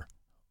for,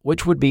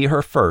 which would be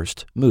her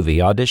first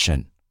movie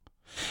audition.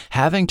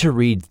 Having to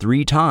read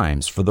 3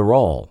 times for the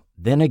role,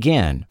 then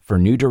again for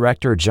new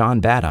director John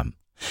Badham,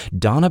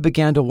 Donna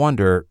began to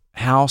wonder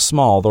how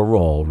small the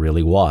role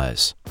really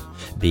was.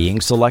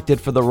 Being selected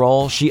for the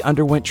role, she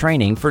underwent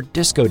training for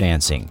disco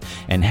dancing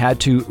and had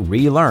to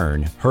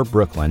relearn her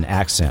Brooklyn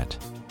accent.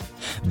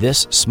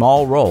 This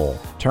small role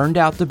turned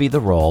out to be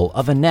the role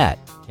of Annette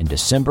in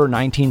December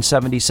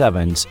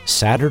 1977's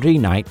Saturday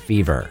Night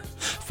Fever,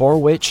 for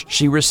which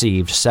she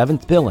received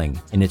 7th billing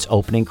in its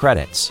opening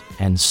credits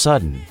and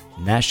sudden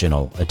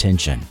national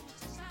attention.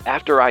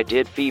 After I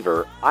did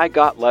Fever, I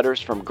got letters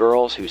from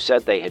girls who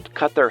said they had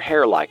cut their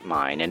hair like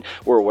mine and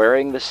were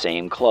wearing the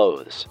same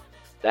clothes.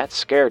 That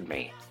scared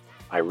me.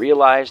 I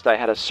realized I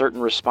had a certain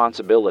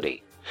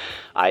responsibility.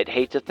 I'd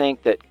hate to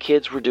think that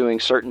kids were doing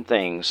certain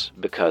things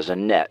because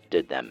Annette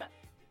did them.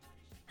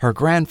 Her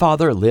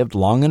grandfather lived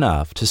long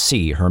enough to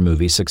see her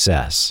movie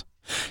success.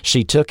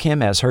 She took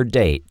him as her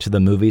date to the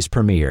movie's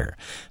premiere,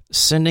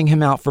 sending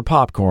him out for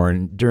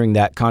popcorn during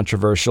that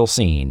controversial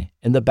scene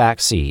in the back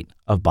seat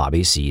of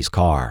Bobby C.'s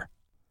car.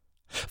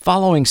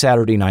 Following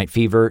Saturday Night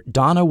Fever,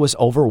 Donna was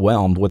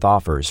overwhelmed with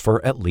offers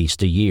for at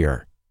least a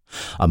year.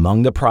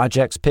 Among the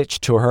projects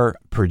pitched to her,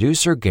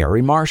 producer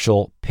Gary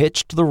Marshall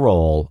pitched the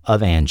role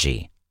of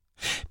Angie.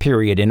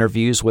 Period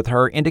interviews with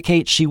her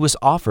indicate she was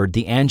offered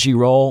the Angie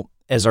role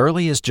as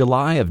early as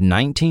July of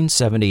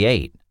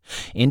 1978,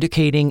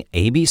 indicating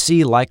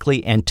ABC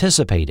likely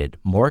anticipated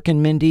Mork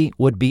and Mindy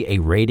would be a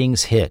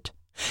ratings hit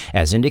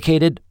as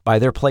indicated by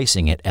their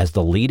placing it as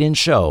the lead-in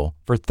show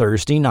for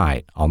Thursday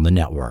night on the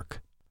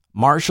network.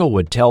 Marshall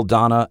would tell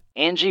Donna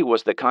Angie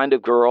was the kind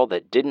of girl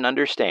that didn't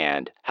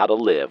understand how to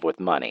live with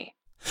money.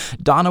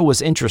 Donna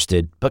was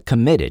interested but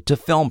committed to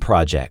film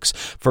projects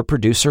for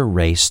producer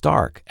Ray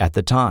Stark at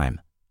the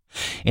time.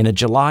 In a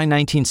July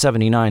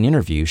 1979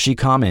 interview, she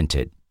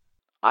commented,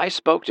 "I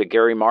spoke to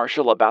Gary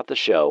Marshall about the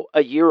show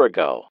a year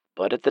ago,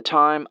 but at the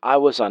time I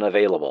was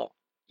unavailable.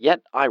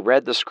 Yet I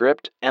read the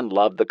script and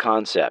loved the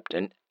concept,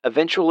 and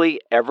eventually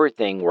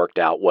everything worked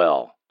out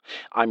well.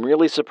 I'm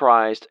really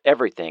surprised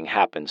everything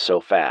happened so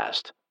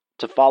fast.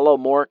 To follow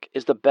Mork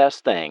is the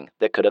best thing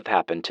that could have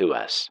happened to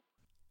us."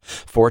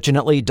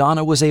 Fortunately,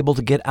 Donna was able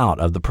to get out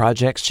of the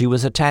projects she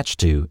was attached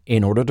to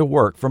in order to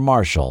work for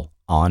Marshall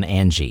on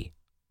Angie.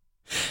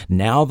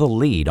 Now the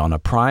lead on a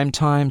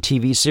primetime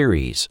TV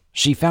series,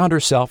 she found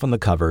herself on the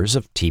covers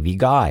of TV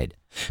Guide,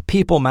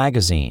 People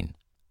magazine,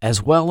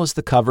 as well as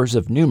the covers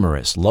of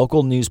numerous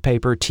local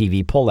newspaper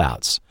TV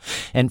pullouts,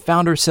 and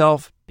found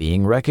herself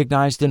being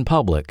recognized in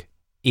public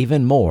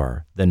even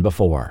more than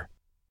before.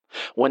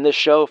 When the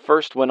show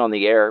first went on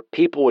the air,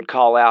 people would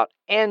call out,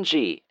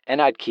 "Angie,"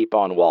 and I'd keep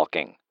on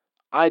walking.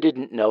 I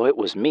didn't know it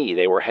was me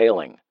they were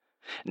hailing.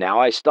 Now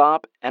I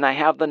stop and I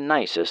have the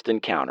nicest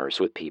encounters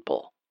with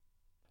people.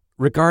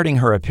 Regarding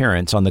her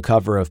appearance on the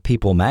cover of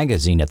People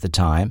magazine at the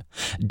time,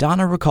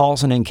 Donna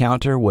recalls an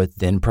encounter with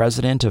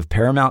then-president of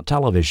Paramount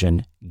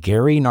Television,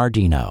 Gary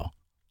Nardino.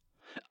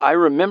 "I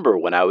remember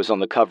when I was on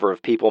the cover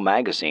of People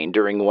magazine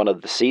during one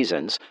of the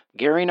seasons,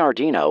 Gary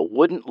Nardino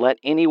wouldn't let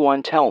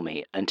anyone tell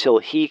me until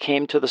he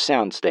came to the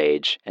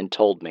soundstage and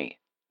told me.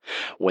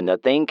 When the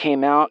thing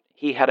came out,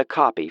 he had a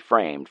copy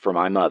framed for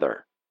my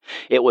mother.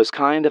 It was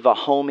kind of a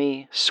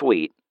homey,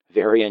 sweet,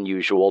 very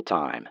unusual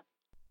time."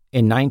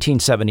 In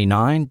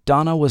 1979,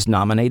 Donna was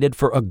nominated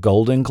for a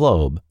Golden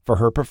Globe for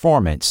her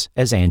performance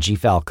as Angie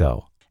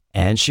Falco,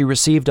 and she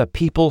received a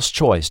People's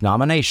Choice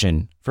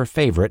nomination for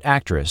Favorite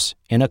Actress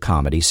in a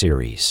Comedy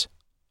Series.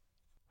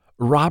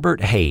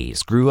 Robert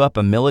Hayes grew up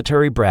a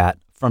military brat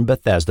from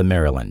Bethesda,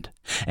 Maryland,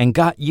 and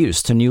got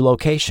used to new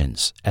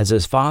locations as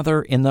his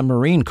father in the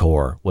Marine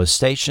Corps was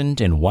stationed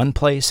in one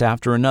place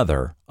after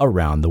another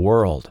around the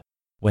world.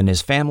 When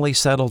his family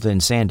settled in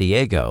San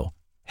Diego,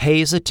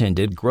 Hayes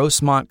attended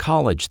Grossmont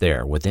College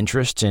there with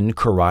interests in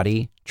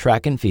karate,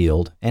 track and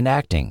field, and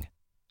acting.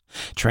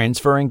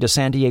 Transferring to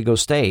San Diego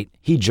State,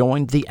 he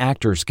joined the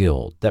Actors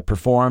Guild that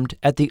performed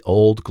at the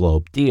Old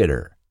Globe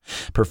Theater,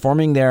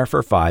 performing there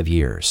for 5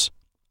 years.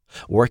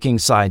 Working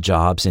side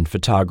jobs in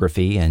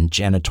photography and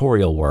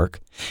janitorial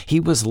work, he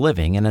was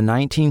living in a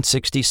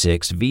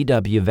 1966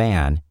 VW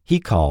van he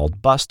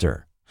called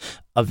Buster,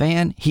 a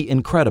van he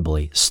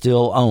incredibly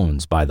still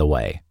owns, by the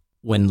way.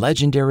 When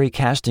legendary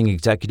casting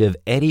executive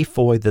Eddie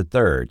Foy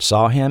III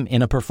saw him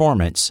in a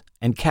performance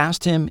and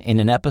cast him in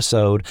an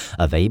episode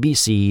of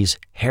ABC's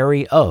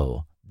Harry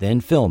O,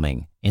 then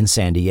filming in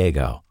San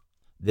Diego.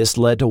 This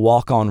led to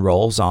walk-on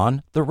roles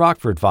on The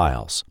Rockford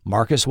Files,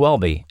 Marcus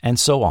Welby, and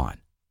so on.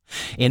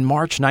 In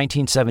March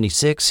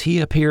 1976, he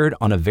appeared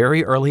on a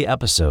very early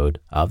episode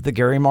of the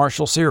Gary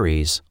Marshall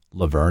series,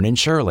 Laverne and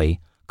Shirley,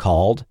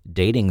 called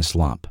Dating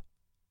Slump.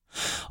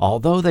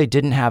 Although they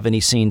didn't have any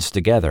scenes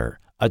together,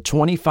 a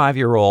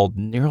 25-year-old,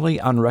 nearly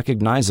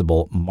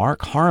unrecognizable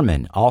Mark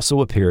Harmon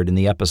also appeared in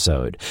the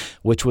episode,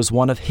 which was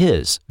one of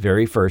his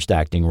very first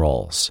acting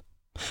roles.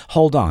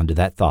 Hold on to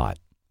that thought.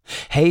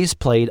 Hayes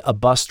played a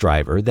bus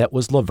driver that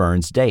was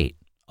Laverne's date,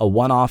 a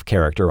one-off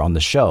character on the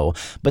show,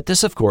 but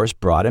this, of course,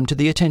 brought him to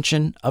the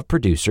attention of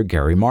producer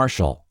Gary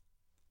Marshall.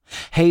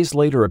 Hayes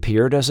later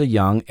appeared as a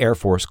young Air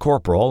Force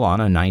corporal on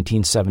a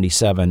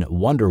 1977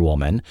 Wonder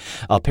Woman,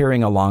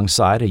 appearing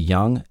alongside a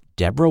young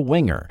Deborah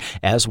Winger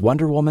as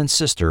Wonder Woman's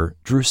sister,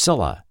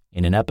 Drusilla,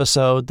 in an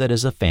episode that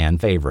is a fan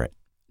favorite.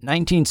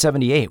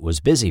 1978 was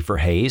busy for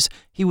Hayes.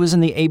 He was in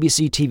the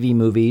ABC TV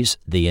movies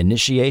The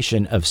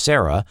Initiation of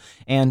Sarah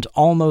and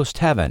Almost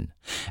Heaven,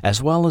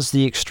 as well as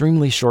the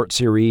extremely short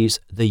series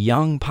The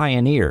Young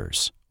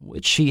Pioneers,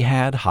 which he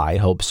had high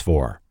hopes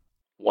for.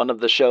 One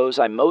of the shows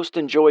I most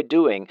enjoyed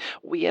doing,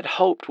 we had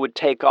hoped would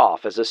take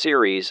off as a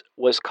series,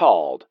 was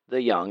called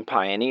The Young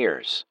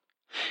Pioneers.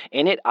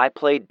 In it, I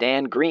played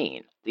Dan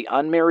Green, the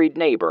unmarried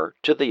neighbor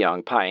to the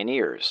Young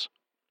Pioneers.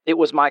 It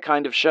was my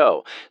kind of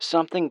show,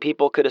 something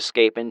people could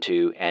escape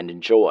into and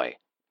enjoy.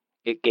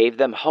 It gave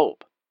them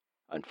hope.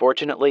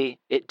 Unfortunately,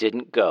 it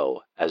didn't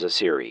go as a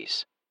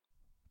series.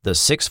 The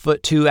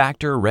 6'2"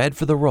 actor read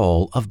for the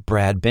role of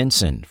Brad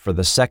Benson for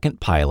the second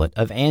pilot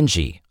of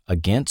Angie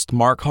against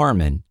Mark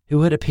Harmon,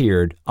 who had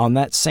appeared on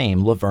that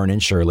same Laverne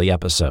and Shirley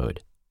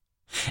episode.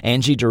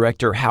 Angie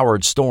director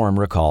Howard Storm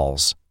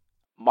recalls,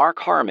 "Mark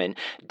Harmon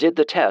did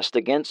the test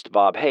against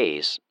Bob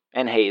Hayes,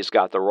 and Hayes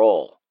got the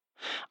role.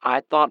 I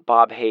thought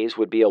Bob Hayes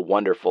would be a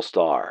wonderful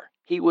star.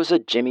 He was a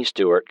Jimmy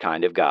Stewart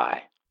kind of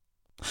guy."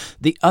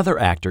 The other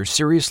actor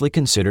seriously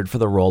considered for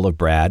the role of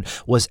Brad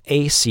was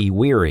A.C.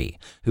 Weary,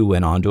 who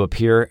went on to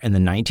appear in the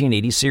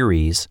 1980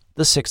 series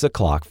The 6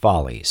 O'Clock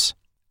Follies.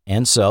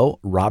 And so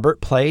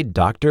Robert played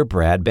Dr.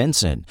 Brad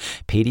Benson,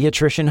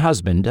 pediatrician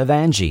husband of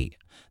Angie,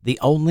 the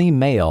only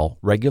male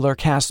regular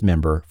cast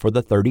member for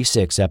the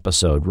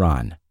 36-episode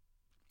run.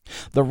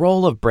 The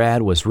role of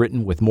Brad was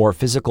written with more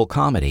physical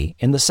comedy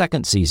in the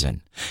second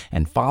season,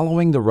 and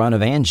following the run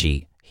of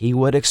Angie, he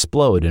would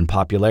explode in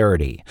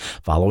popularity,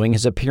 following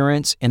his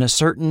appearance in a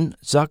certain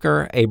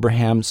Zucker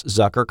Abrahams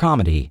Zucker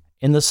comedy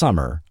in the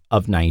summer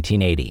of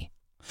 1980.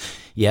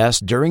 Yes,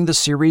 during the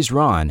series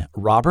run,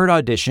 Robert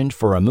auditioned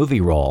for a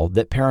movie role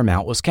that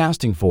Paramount was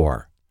casting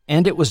for,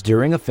 and it was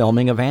during a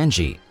filming of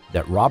Angie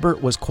that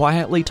Robert was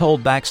quietly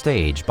told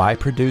backstage by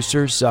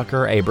producers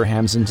Zucker,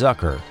 Abrahams, and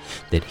Zucker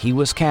that he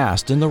was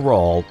cast in the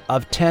role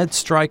of Ted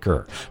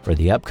Stryker for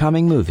the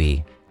upcoming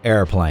movie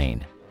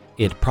Airplane.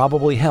 It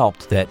probably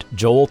helped that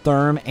Joel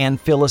Thurm and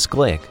Phyllis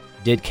Glick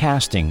did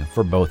casting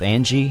for both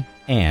Angie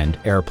and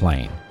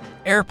Airplane.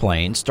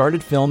 Airplane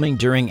started filming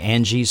during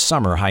Angie's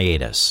summer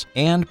hiatus,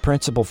 and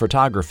principal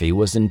photography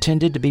was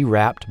intended to be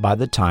wrapped by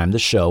the time the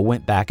show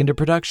went back into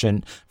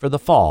production for the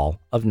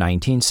fall of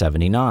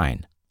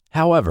 1979.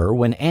 However,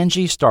 when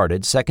Angie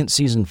started second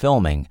season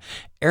filming,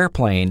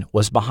 Airplane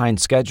was behind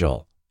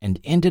schedule and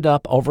ended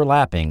up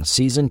overlapping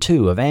season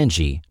 2 of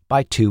Angie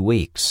by 2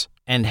 weeks.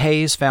 And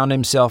Hayes found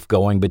himself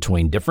going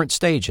between different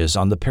stages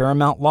on the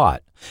Paramount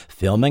lot,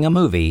 filming a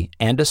movie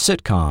and a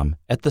sitcom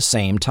at the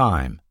same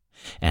time.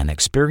 An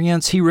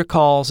experience he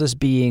recalls as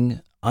being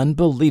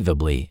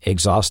unbelievably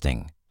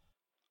exhausting.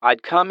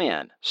 I'd come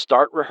in,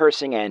 start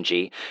rehearsing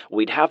Angie,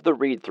 we'd have the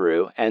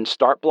read-through and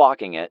start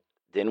blocking it,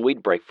 then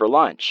we'd break for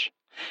lunch.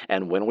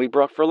 And when we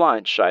broke for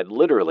lunch, I'd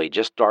literally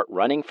just start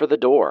running for the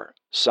door.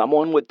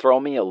 Someone would throw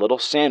me a little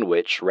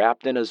sandwich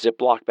wrapped in a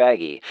Ziploc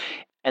baggie,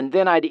 and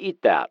then I'd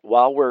eat that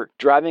while we're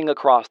driving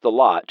across the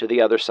lot to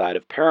the other side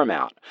of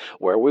Paramount,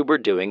 where we were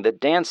doing the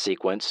dance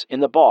sequence in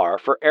the bar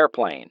for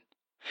Airplane.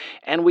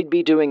 And we'd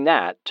be doing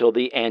that till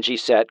the Angie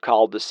set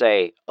called to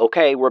say,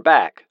 "Okay, we're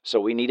back, so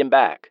we need him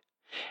back."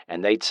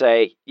 And they'd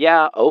say,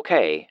 "Yeah,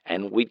 okay,"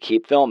 and we'd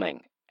keep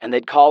filming. And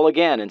they'd call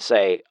again and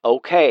say,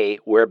 "Okay,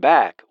 we're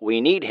back,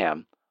 we need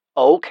him."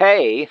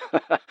 "Okay."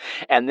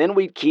 And then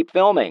we'd keep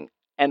filming.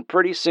 And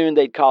pretty soon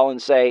they'd call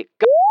and say,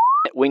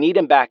 "We need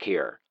him back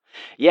here."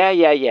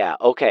 Yeah,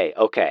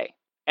 okay.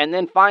 And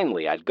then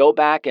finally, I'd go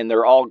back and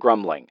they're all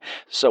grumbling.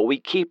 So we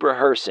keep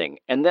rehearsing,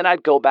 and then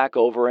I'd go back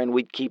over and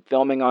we'd keep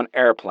filming on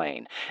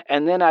Airplane.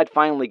 And then I'd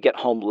finally get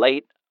home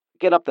late,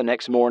 get up the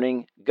next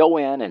morning, go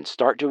in and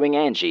start doing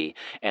Angie,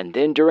 and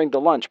then during the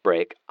lunch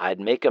break, I'd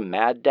make a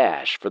mad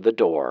dash for the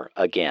door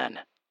again.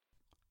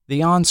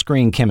 The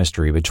on-screen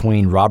chemistry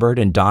between Robert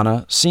and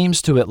Donna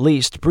seems to at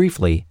least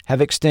briefly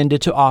have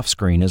extended to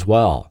off-screen as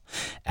well,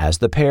 as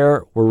the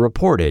pair were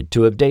reported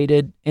to have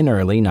dated in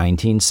early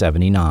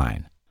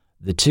 1979.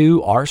 The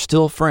two are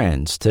still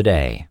friends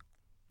today.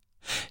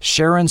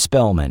 Sharon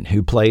Spellman,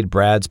 who played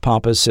Brad's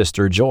pompous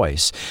sister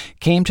Joyce,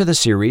 came to the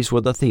series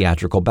with a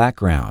theatrical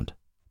background.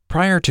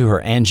 Prior to her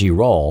Angie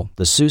role,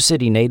 the Sioux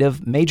City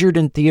native majored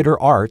in theater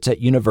arts at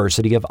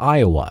University of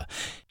Iowa,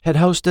 had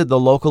hosted the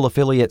local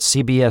affiliate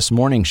CBS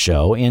Morning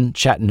Show in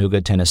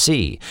Chattanooga,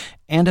 Tennessee,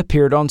 and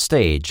appeared on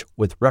stage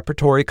with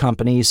repertory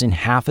companies in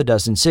half a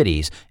dozen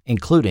cities,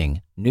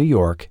 including New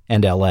York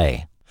and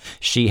L.A.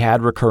 She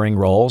had recurring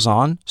roles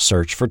on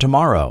Search for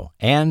Tomorrow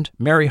and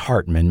Mary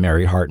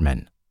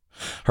Hartman.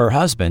 Her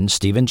husband,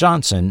 Stephen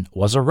Johnson,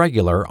 was a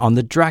regular on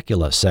the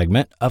Dracula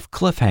segment of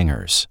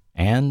Cliffhangers,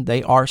 and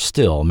they are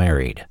still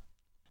married.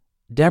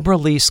 Deborah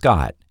Lee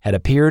Scott had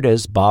appeared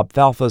as Bob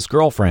Falfa's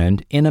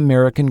girlfriend in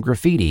American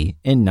Graffiti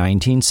in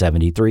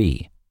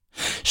 1973.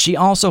 She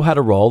also had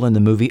a role in the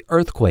movie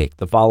Earthquake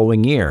the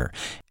following year,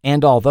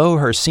 and although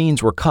her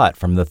scenes were cut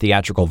from the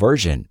theatrical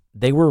version,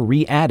 they were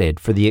re-added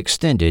for the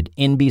extended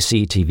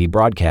NBC TV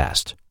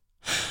broadcast.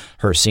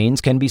 Her scenes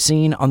can be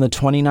seen on the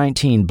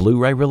 2019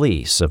 Blu-ray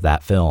release of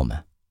that film.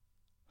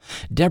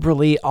 Deborah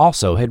Lee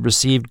also had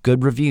received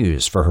good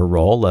reviews for her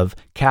role of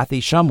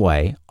Kathy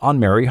Shumway on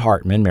Mary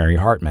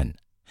Hartman.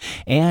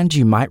 And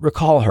you might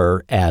recall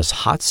her as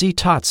Hotsy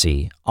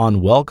Totsy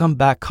on Welcome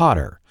Back,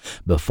 Kotter,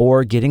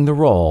 before getting the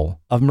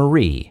role of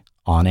Marie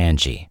on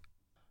Angie.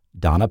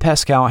 Donna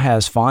Pescow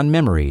has fond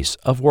memories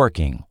of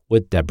working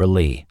with Deborah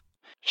Lee.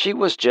 She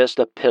was just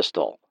a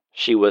pistol.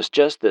 She was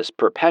just this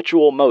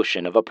perpetual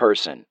motion of a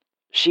person.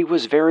 She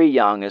was very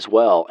young as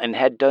well and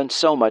had done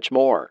so much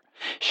more.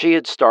 She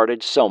had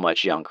started so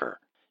much younger.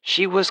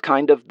 She was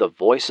kind of the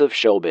voice of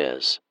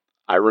showbiz.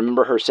 I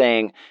remember her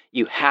saying,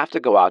 "You have to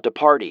go out to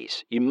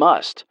parties. You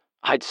must."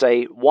 I'd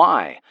say,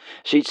 "Why?"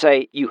 She'd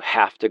say, "You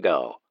have to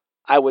go."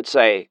 I would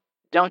say,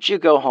 "Don't you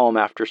go home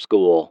after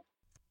school?"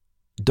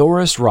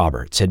 Doris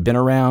Roberts had been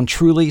around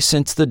truly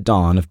since the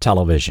dawn of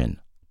television,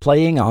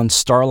 playing on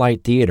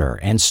Starlight Theater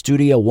and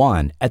Studio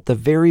One at the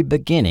very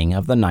beginning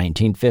of the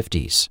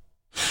 1950s.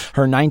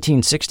 Her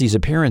 1960s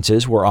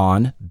appearances were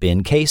on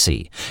Ben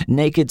Casey,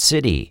 Naked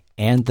City,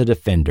 and The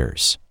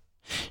Defenders.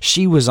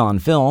 She was on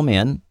film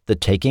in The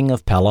Taking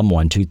of Pelham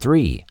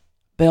 123,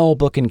 Bell,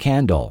 Book and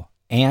Candle,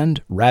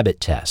 and Rabbit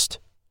Test.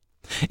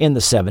 In the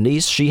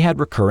 70s, she had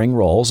recurring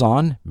roles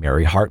on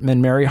Mary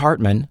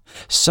Hartman,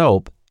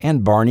 Soap,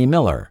 and Barney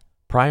Miller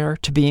prior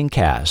to being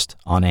cast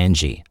on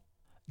Angie.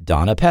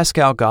 Donna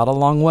Pescow got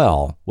along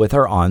well with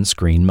her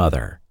on-screen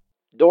mother.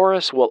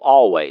 Doris will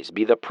always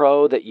be the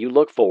pro that you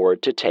look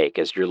forward to take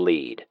as your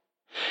lead.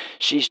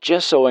 She's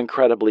just so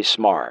incredibly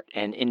smart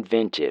and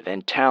inventive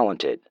and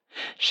talented.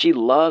 She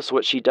loves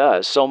what she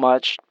does so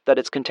much that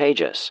it's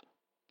contagious.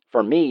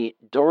 For me,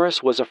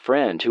 Doris was a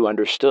friend who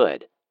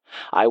understood.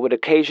 I would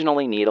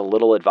occasionally need a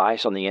little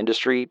advice on the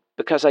industry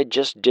because I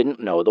just didn't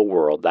know the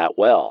world that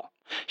well.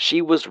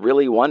 She was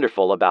really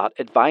wonderful about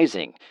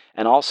advising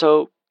and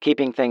also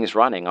keeping things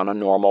running on a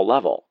normal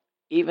level,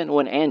 even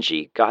when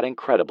Angie got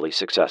incredibly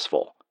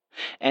successful.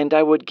 And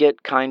I would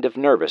get kind of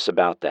nervous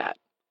about that.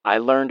 I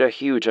learned a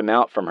huge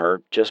amount from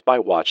her just by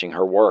watching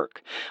her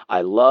work.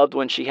 I loved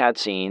when she had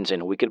scenes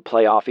and we could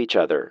play off each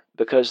other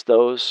because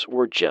those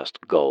were just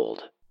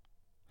gold.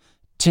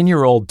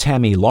 10-year-old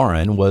Tammy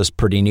Lauren was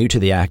pretty new to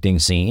the acting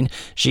scene.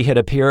 She had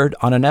appeared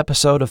on an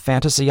episode of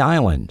Fantasy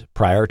Island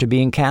prior to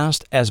being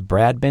cast as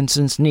Brad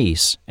Benson's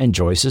niece and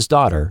Joyce's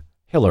daughter,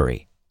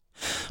 Hillary.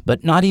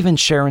 But not even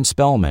Sharon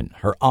Spellman,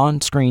 her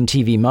on-screen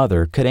TV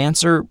mother, could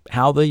answer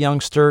how the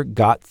youngster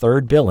got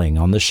third billing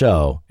on the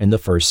show in the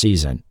first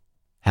season.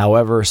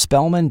 However,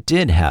 Spellman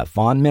did have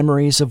fond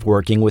memories of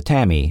working with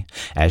Tammy,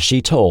 as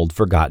she told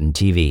Forgotten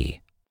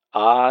TV.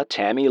 Ah,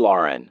 Tammy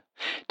Lauren.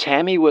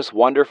 Tammy was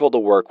wonderful to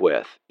work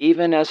with,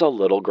 even as a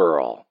little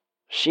girl.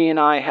 She and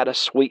I had a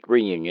sweet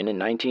reunion in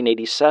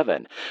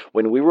 1987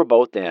 when we were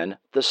both in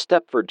The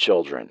Stepford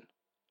Children.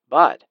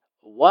 But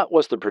what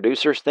was the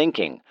producers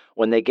thinking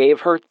when they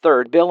gave her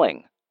third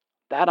billing?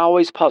 That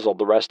always puzzled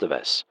the rest of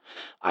us.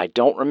 I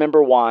don't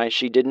remember why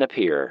she didn't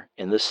appear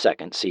in the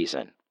second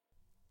season.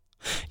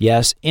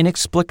 Yes,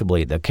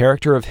 inexplicably, the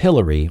character of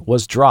Hillary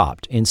was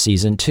dropped in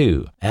Season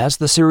 2 as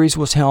the series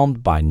was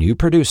helmed by new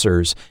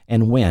producers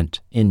and went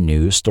in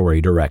new story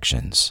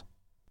directions.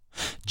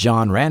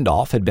 John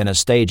Randolph had been a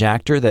stage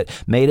actor that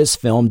made his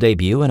film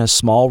debut in a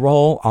small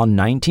role on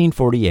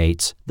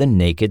 1948's The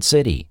Naked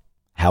City.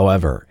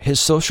 However, his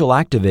social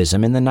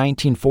activism in the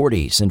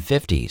 1940s and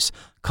 50s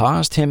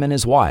caused him and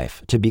his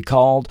wife to be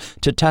called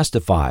to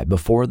testify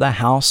before the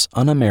House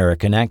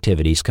Un-American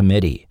Activities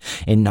Committee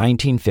in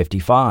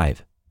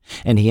 1955,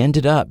 and he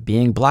ended up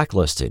being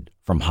blacklisted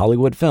from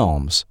Hollywood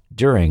films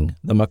during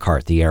the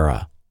McCarthy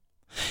era.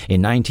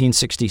 In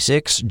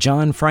 1966,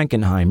 John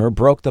Frankenheimer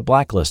broke the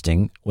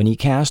blacklisting when he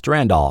cast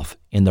Randolph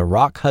in the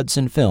Rock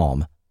Hudson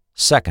film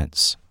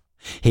Seconds.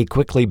 He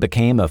quickly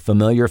became a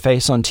familiar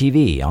face on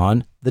TV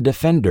on The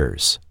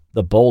Defenders,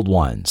 The Bold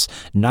Ones,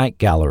 Night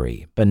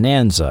Gallery,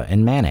 Bonanza,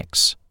 and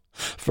Mannix.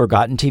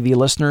 Forgotten TV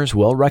listeners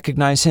will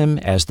recognize him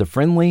as the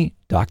friendly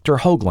Dr.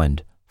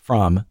 Hoagland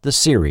from the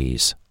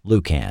series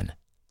Lucan.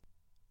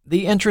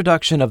 The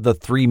introduction of the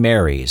Three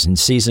Marys in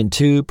Season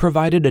 2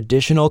 provided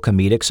additional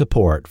comedic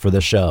support for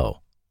the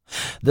show.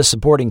 The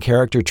supporting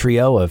character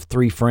trio of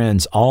three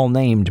friends all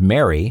named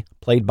Mary,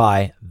 played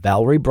by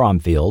Valerie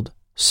Bromfield,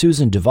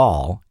 Susan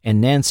Duvall, and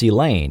Nancy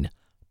Lane,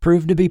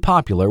 proved to be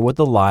popular with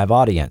the live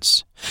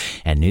audience,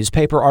 and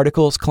newspaper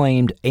articles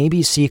claimed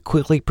ABC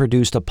quickly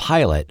produced a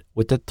pilot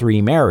with the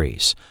Three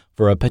Marys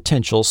for a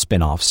potential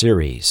spin-off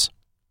series.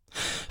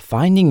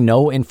 Finding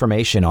no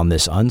information on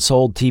this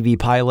unsold TV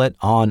pilot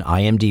on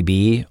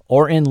IMDb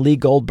or in Lee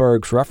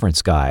Goldberg's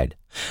reference guide,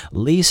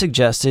 Lee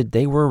suggested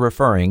they were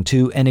referring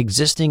to an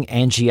existing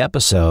Angie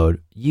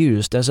episode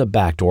used as a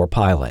backdoor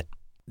pilot.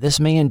 This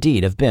may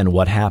indeed have been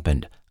what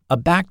happened. A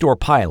backdoor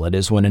pilot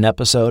is when an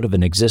episode of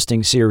an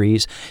existing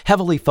series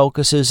heavily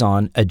focuses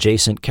on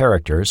adjacent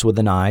characters with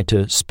an eye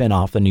to spin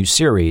off a new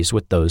series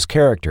with those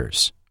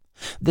characters.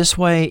 This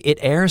way, it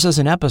airs as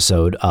an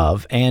episode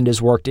of and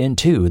is worked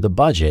into the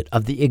budget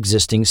of the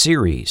existing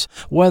series,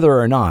 whether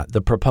or not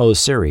the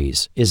proposed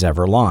series is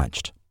ever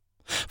launched.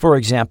 For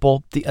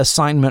example, the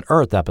Assignment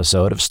Earth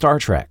episode of Star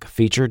Trek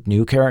featured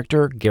new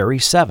character Gary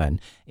Seven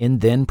in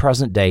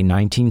then-present-day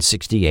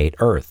 1968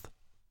 Earth.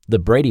 The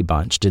Brady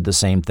Bunch did the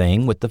same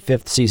thing with the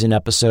fifth season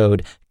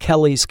episode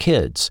Kelly's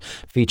Kids,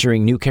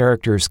 featuring new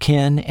characters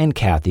Ken and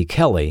Kathy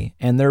Kelly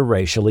and their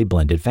racially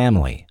blended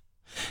family.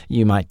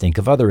 You might think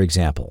of other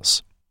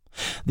examples.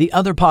 The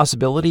other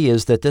possibility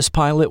is that this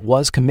pilot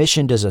was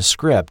commissioned as a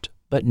script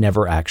but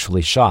never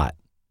actually shot.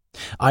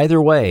 Either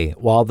way,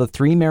 while the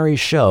Three Marys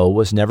show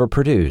was never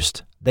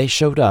produced, they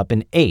showed up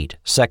in 8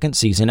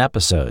 second-season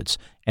episodes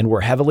and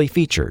were heavily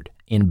featured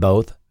in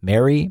both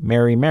Mary,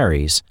 Mary,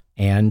 Marys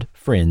and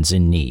Friends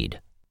in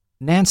Need.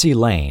 Nancy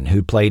Lane,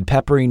 who played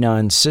Peppery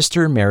Nunn's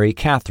sister Mary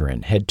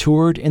Catherine, had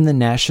toured in the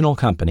national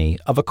company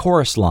of a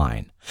chorus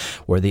line,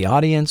 where the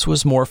audience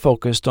was more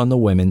focused on the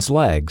women's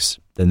legs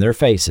than their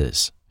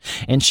faces,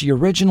 and she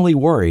originally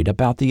worried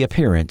about the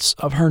appearance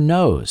of her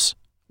nose,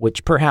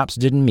 which perhaps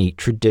didn't meet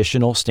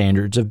traditional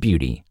standards of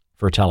beauty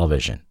for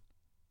television.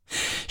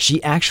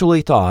 She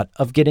actually thought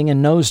of getting a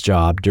nose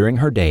job during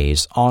her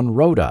days on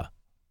Rhoda,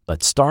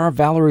 but star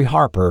Valerie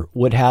Harper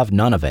would have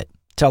none of it,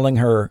 telling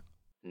her,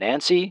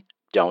 "Nancy,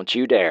 don't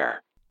you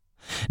dare."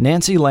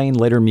 Nancy Lane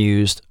later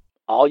mused,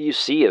 All you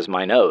see is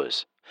my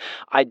nose.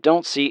 I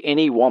don't see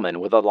any woman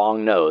with a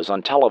long nose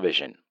on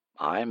television.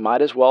 I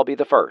might as well be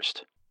the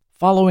first.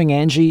 Following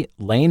Angie,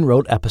 Lane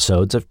wrote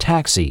episodes of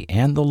Taxi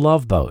and The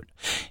Love Boat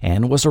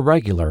and was a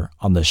regular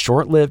on the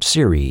short-lived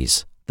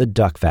series The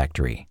Duck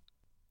Factory.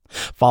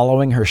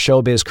 Following her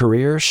showbiz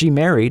career, she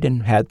married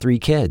and had 3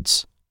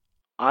 kids.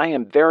 I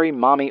am very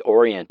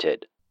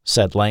mommy-oriented,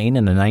 said Lane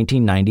in a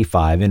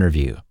 1995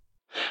 interview.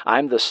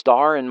 I'm the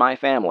star in my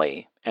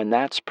family, and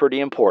that's pretty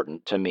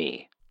important to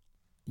me.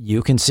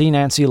 You can see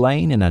Nancy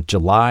Lane in a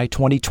July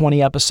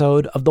 2020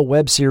 episode of the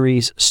web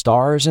series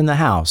Stars in the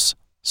House,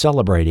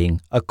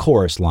 celebrating a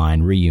Chorus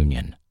Line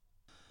reunion.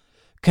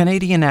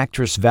 Canadian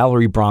actress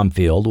Valerie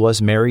Bromfield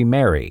was Mary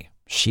Mary.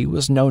 She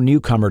was no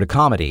newcomer to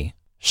comedy.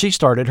 She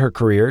started her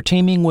career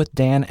teaming with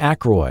Dan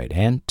Aykroyd,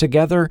 and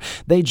together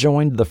they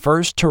joined the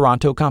first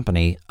Toronto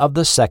company of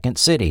The Second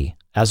City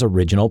as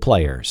original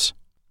players.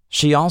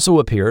 She also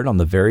appeared on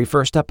the very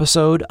first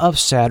episode of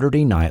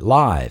Saturday Night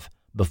Live,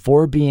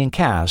 before being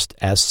cast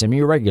as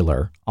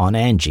semi-regular on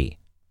Angie.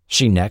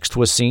 She next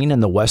was seen in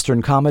the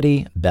Western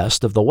comedy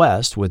Best of the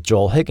West with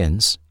Joel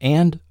Higgins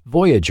and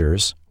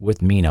Voyagers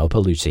with Mino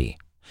Pellucci.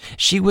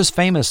 She was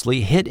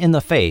famously hit in the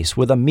face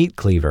with a meat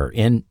cleaver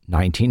in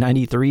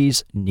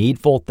 1993's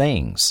Needful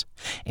Things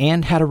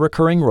and had a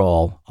recurring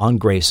role on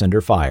Grace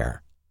Under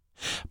Fire.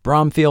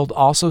 Bromfield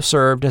also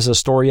served as a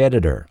story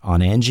editor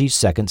on Angie's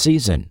second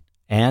season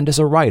and as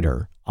a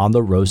writer on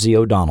The Rosie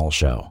O'Donnell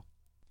Show.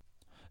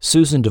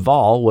 Susan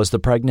Duvall was the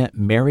pregnant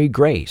Mary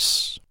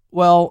Grace,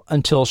 well,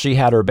 until she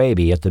had her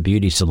baby at the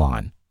beauty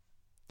salon.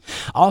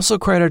 Also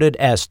credited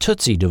as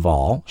Tootsie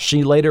Duvall,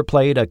 she later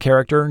played a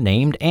character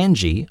named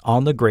Angie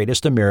on The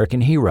Greatest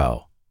American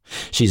Hero.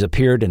 She's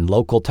appeared in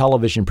local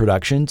television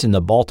productions in the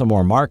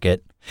Baltimore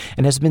market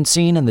and has been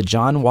seen in the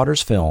John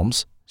Waters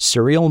films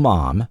Serial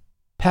Mom,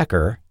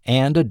 Pecker,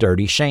 and A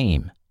Dirty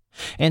Shame.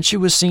 And she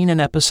was seen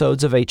in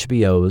episodes of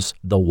HBO's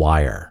The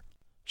Wire.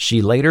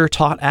 She later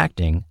taught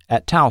acting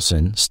at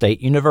Towson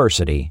State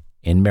University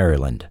in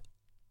Maryland.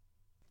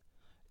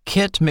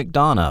 Kit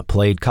McDonough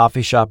played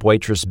coffee shop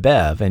waitress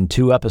Bev in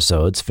 2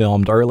 episodes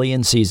filmed early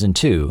in Season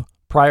 2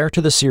 prior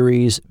to the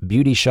series'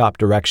 beauty shop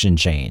direction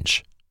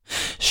change.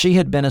 She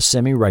had been a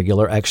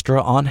semi-regular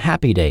extra on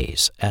Happy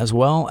Days, as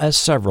well as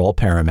several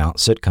Paramount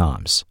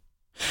sitcoms.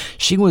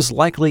 She was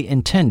likely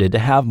intended to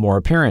have more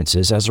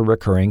appearances as a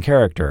recurring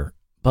character,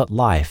 but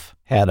life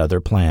had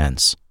other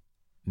plans.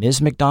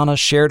 Ms. McDonough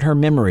shared her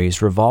memories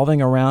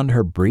revolving around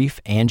her brief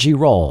Angie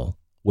role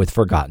with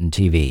Forgotten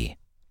TV.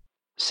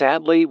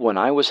 Sadly, when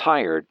I was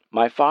hired,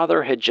 my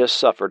father had just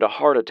suffered a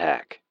heart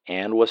attack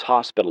and was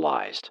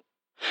hospitalized.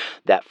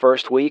 That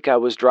first week, I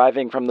was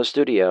driving from the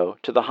studio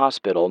to the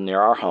hospital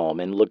near our home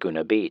in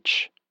Laguna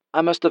Beach.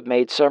 I must have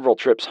made several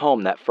trips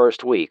home that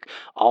first week,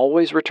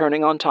 always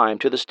returning on time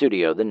to the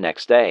studio the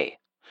next day.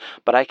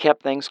 But I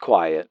kept things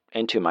quiet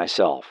and to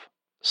myself.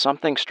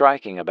 Something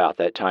striking about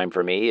that time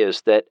for me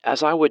is that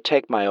as I would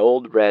take my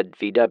old red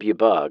VW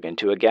Bug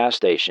into a gas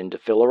station to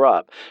fill her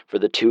up for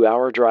the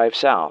 2-hour drive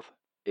south,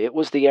 it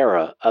was the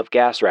era of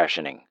gas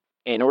rationing.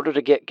 In order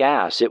to get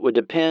gas, it would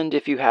depend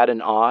if you had an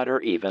odd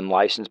or even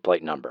license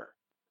plate number.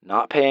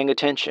 Not paying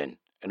attention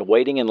and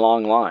waiting in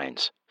long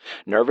lines,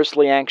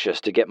 nervously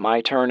anxious to get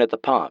my turn at the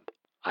pump,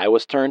 I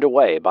was turned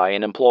away by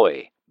an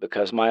employee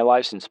because my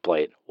license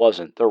plate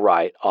wasn't the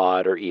right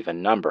odd or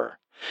even number,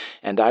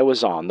 and I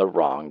was on the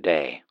wrong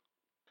day.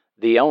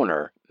 The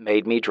owner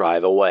made me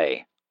drive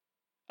away.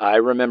 I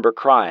remember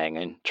crying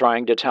and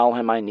trying to tell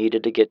him I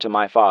needed to get to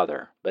my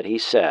father, but he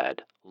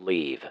said,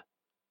 "Leave."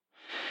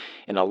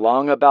 In a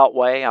long-about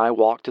way, I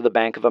walked to the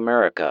Bank of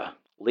America,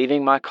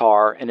 leaving my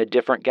car in a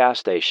different gas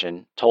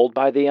station, told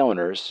by the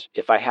owners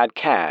if I had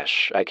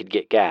cash, I could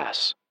get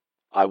gas.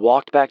 I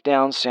walked back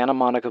down Santa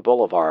Monica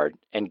Boulevard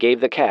and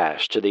gave the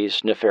cash to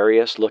these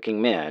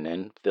nefarious-looking men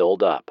and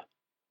filled up.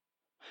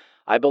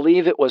 I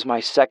believe it was my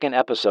second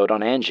episode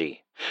on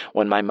Angie,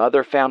 when my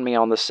mother found me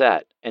on the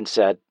set and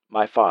said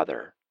my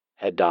father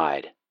had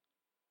died.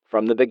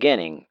 From the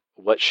beginning,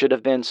 what should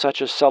have been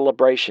such a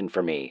celebration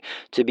for me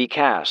to be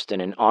cast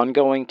in an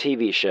ongoing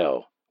TV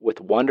show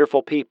with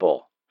wonderful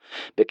people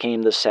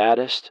became the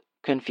saddest,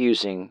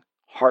 confusing,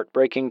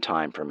 heartbreaking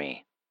time for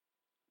me.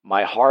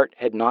 My heart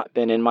had not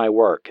been in my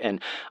work,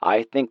 and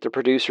I think the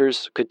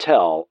producers could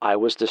tell I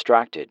was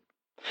distracted.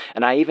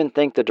 And I even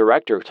think the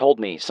director told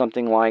me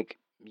something like,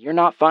 "You're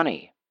not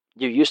funny.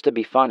 You used to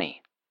be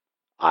funny."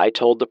 I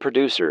told the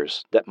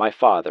producers that my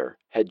father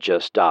had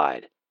just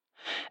died,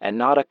 and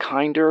not a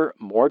kinder,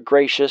 more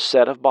gracious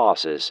set of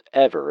bosses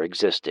ever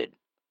existed.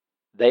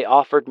 They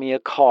offered me a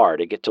car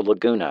to get to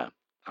Laguna.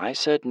 I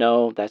said,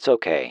 no, that's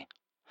okay.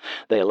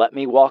 They let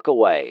me walk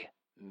away,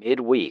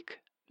 midweek,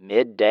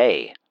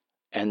 midday,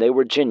 and they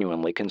were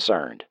genuinely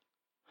concerned.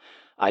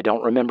 I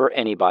don't remember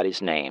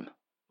anybody's name,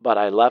 but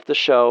I left the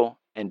show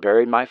and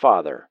buried my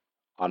father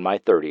on my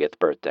 30th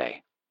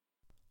birthday.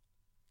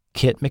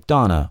 Kit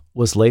McDonough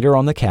was later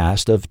on the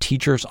cast of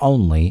Teachers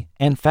Only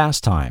and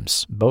Fast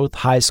Times, both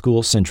high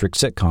school-centric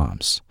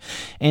sitcoms,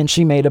 and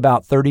she made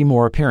about 30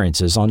 more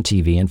appearances on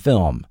TV and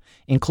film,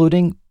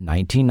 including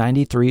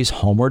 1993's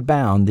Homeward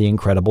Bound: The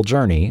Incredible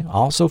Journey,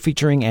 also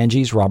featuring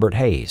Angie's Robert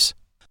Hayes.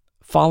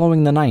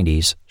 Following the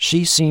 90s,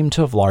 she seemed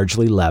to have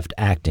largely left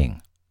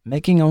acting,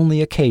 making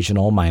only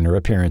occasional minor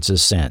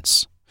appearances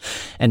since,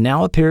 and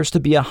now appears to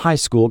be a high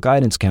school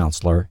guidance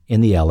counselor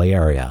in the LA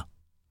area.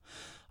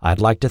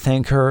 I'd like to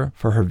thank her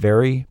for her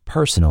very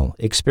personal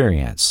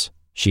experience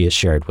she has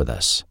shared with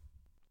us.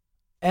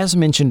 As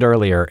mentioned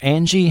earlier,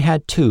 Angie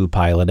had 2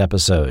 pilot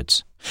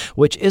episodes,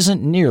 which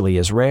isn't nearly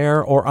as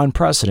rare or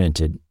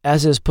unprecedented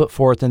as is put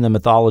forth in the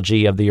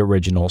mythology of the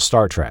original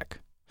Star Trek.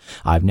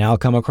 I've now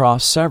come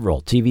across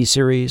several TV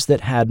series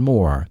that had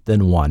more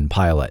than 1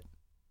 pilot.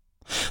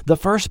 The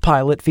first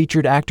pilot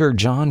featured actor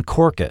John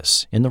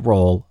Corkus in the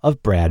role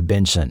of Brad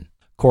Benson.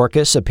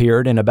 Corkus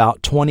appeared in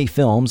about 20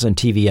 films and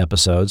TV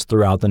episodes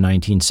throughout the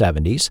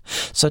 1970s,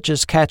 such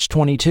as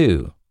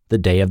Catch-22, The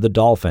Day of the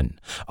Dolphin,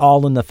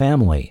 All in the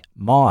Family,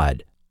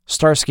 Maude,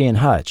 Starsky and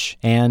Hutch,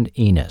 and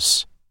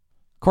Enos.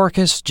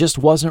 Corkus just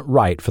wasn't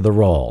right for the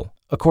role,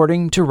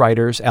 according to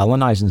writers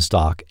Alan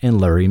Eisenstock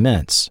and Larry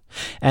Mintz,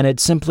 and had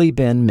simply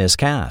been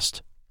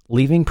miscast,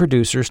 leaving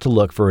producers to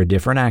look for a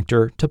different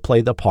actor to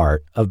play the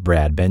part of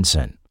Brad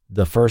Benson.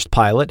 The first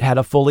pilot had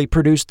a fully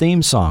produced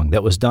theme song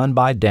that was done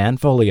by Dan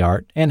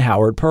Folliart and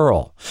Howard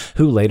Pearl,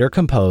 who later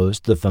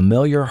composed the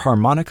familiar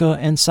harmonica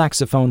and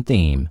saxophone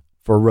theme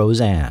for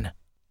Roseanne.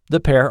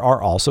 The pair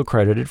are also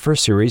credited for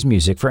series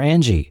music for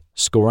Angie,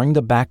 scoring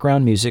the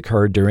background music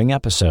heard during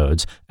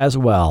episodes as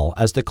well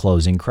as the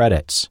closing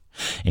credits,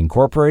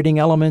 incorporating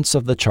elements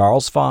of the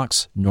Charles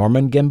Fox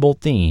Norman Gimbel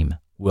theme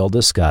we'll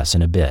discuss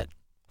in a bit.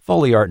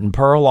 Folliart and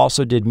Pearl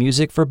also did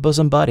music for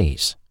Bosom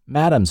Buddies,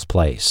 Madam's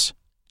Place,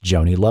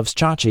 Joni Loves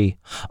Chachi,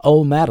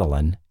 Oh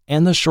Madeline,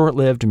 and the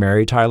short-lived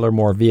Mary Tyler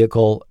Moore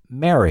vehicle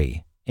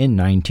Mary in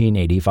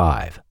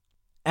 1985.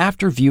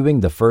 After viewing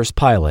the first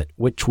pilot,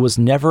 which was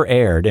never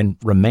aired and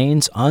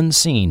remains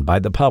unseen by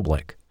the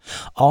public,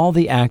 all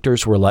the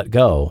actors were let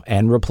go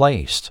and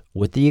replaced,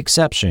 with the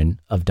exception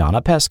of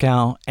Donna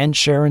Pescow and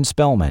Sharon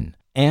Spellman,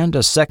 and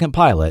a second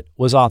pilot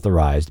was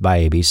authorized by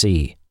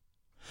ABC.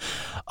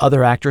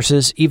 Other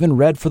actresses even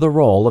read for the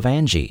role of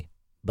Angie,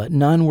 but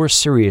none were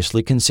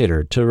seriously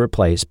considered to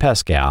replace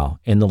Pescow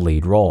in the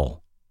lead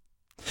role.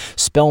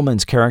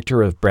 Spellman's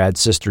character of Brad's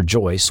sister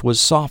Joyce was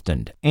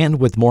softened, and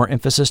with more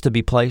emphasis to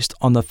be placed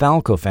on the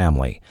Falco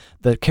family,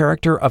 the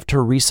character of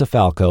Teresa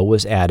Falco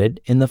was added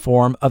in the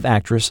form of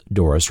actress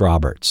Doris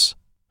Roberts.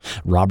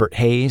 Robert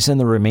Hayes and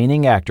the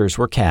remaining actors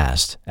were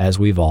cast, as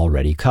we've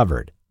already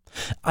covered.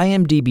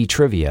 IMDb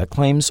Trivia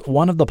claims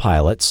one of the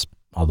pilots,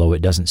 although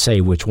it doesn't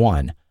say which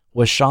one,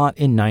 was shot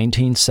in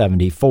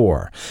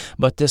 1974,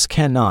 but this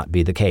cannot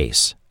be the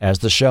case, as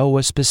the show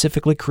was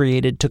specifically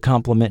created to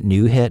complement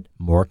new hit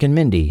Mork and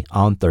Mindy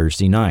on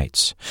Thursday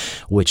nights,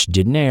 which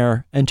didn't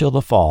air until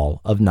the fall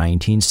of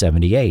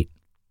 1978.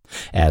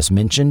 As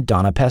mentioned,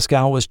 Donna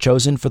Pescow was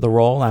chosen for the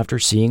role after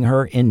seeing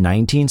her in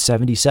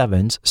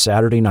 1977's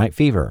Saturday Night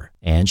Fever,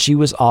 and she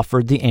was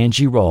offered the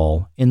Angie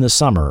role in the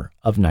summer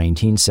of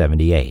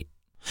 1978.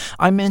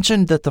 I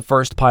mentioned that the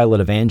first pilot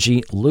of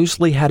Angie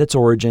loosely had its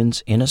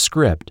origins in a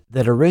script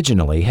that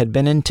originally had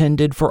been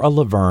intended for a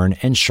Laverne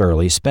and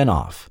Shirley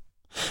spinoff.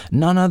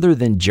 None other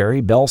than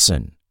Jerry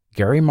Belson,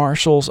 Gary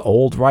Marshall's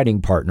old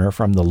writing partner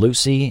from the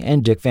Lucy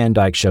and Dick Van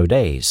Dyke Show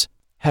days,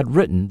 had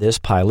written this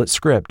pilot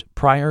script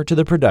prior to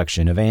the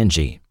production of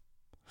Angie.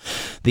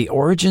 The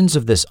origins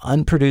of this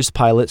unproduced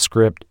pilot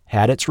script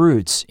had its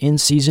roots in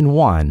Season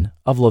 1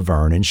 of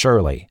Laverne and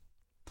Shirley.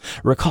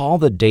 Recall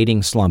the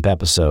dating slump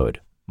episode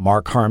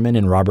Mark Harmon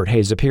and Robert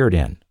Hayes appeared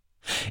in.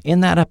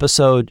 In that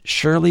episode,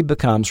 Shirley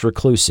becomes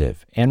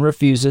reclusive and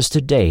refuses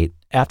to date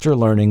after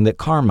learning that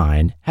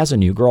Carmine has a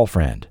new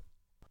girlfriend.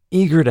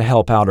 Eager to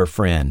help out her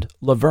friend,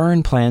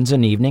 Laverne plans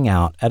an evening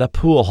out at a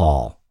pool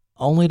hall,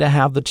 only to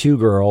have the two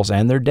girls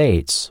and their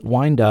dates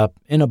wind up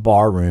in a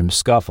barroom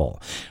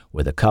scuffle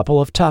with a couple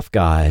of tough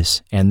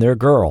guys and their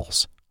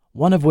girls,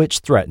 one of which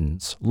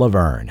threatens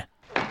Laverne.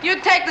 You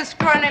take the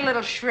scrawny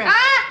little shrimp.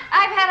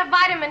 I've had a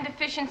vitamin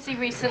deficiency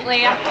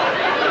recently.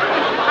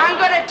 I'm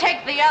going to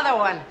take the other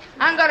one.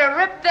 I'm going to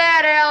rip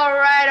that L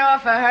right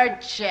off of her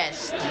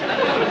chest.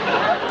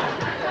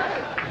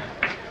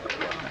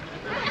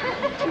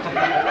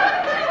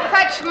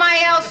 Touch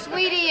my L,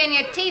 sweetie, and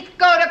your teeth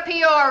go to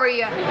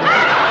Peoria.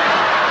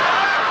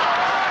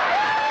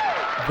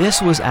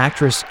 This was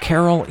actress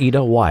Carol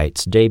Ida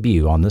White's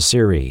debut on the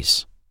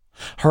series.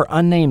 Her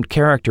unnamed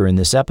character in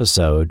this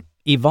episode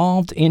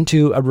evolved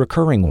into a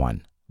recurring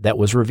one that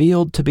was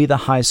revealed to be the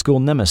high school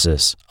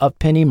nemesis of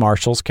Penny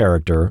Marshall's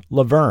character,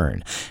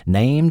 Laverne,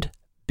 named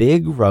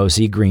Big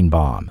Rosie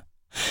Greenbaum,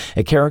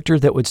 a character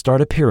that would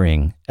start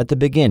appearing at the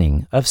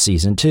beginning of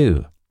Season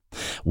 2,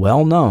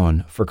 well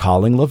known for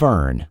calling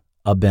Laverne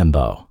a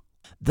bimbo.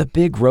 The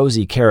Big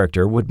Rosie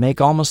character would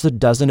make almost a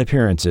dozen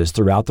appearances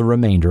throughout the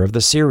remainder of the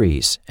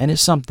series and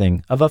is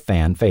something of a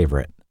fan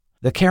favorite.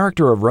 The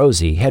character of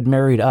Rosie had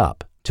married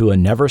up, to a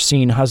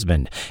never-seen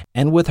husband,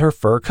 and with her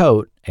fur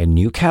coat and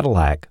new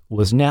Cadillac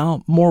was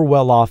now more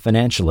well-off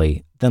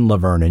financially than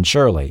Laverne and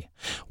Shirley,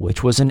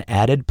 which was an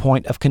added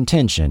point of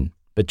contention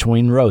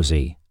between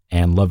Rosie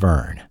and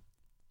Laverne.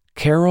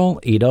 Carol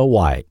Ida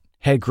White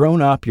had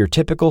grown up your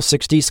typical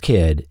 60s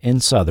kid in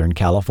Southern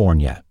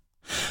California,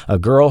 a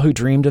girl who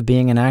dreamed of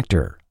being an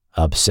actor,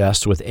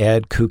 obsessed with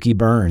Ed Kooky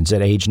Burns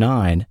at age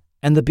 9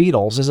 and the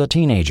Beatles as a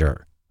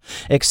teenager.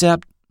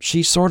 Except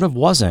she sort of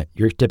wasn't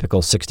your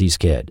typical 60s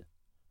kid.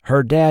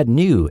 Her dad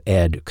knew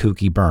Ed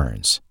Kooky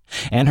Burns,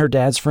 and her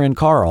dad's friend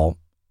Carl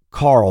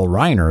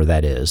Reiner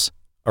that is,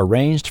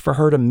 arranged for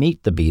her to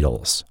meet the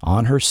Beatles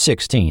on her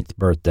 16th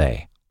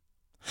birthday.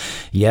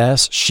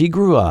 Yes, she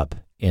grew up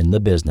in the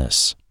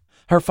business.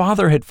 Her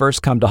father had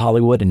first come to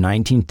Hollywood in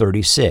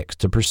 1936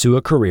 to pursue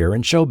a career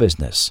in show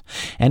business,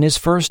 and his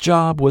first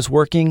job was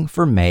working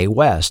for Mae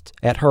West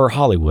at her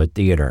Hollywood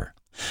theater.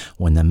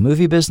 When the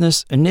movie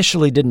business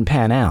initially didn't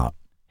pan out,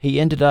 he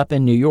ended up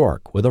in New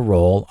York with a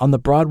role on the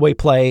Broadway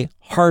play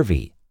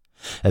Harvey,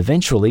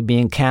 eventually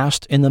being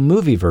cast in the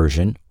movie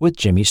version with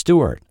Jimmy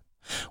Stewart,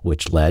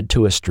 which led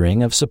to a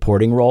string of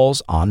supporting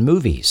roles on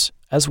movies,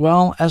 as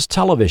well as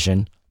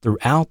television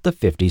throughout the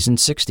 50s and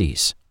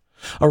 60s.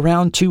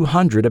 Around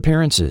 200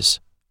 appearances,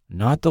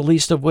 not the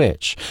least of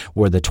which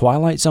were the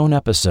Twilight Zone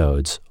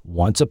episodes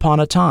Once Upon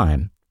a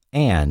Time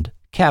and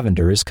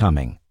Cavender is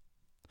Coming.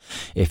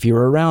 If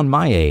you're around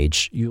my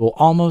age, you will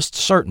almost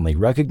certainly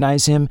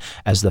recognize him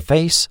as the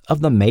face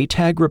of the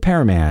Maytag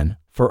repairman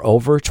for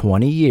over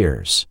 20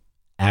 years,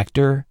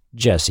 actor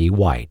Jesse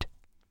White.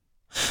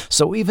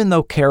 So even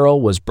though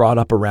Carol was brought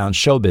up around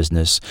show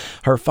business,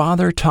 her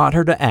father taught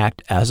her to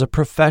act as a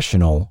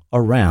professional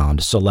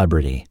around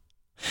celebrity.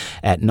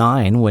 At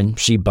 9, when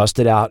she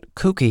busted out,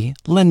 "Kooky,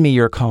 lend me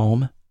your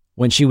comb,"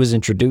 when she was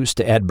introduced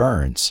to Ed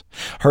Burns,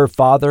 her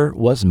father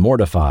was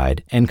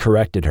mortified and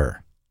corrected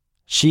her.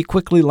 She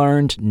quickly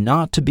learned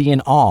not to be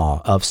in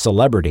awe of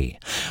celebrity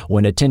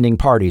when attending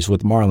parties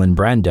with Marlon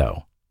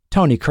Brando,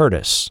 Tony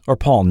Curtis, or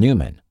Paul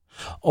Newman,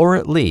 or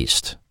at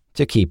least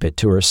to keep it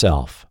to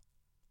herself.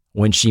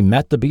 When she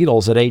met the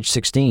Beatles at age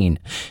 16,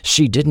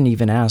 she didn't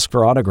even ask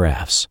for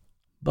autographs,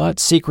 but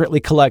secretly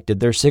collected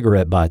their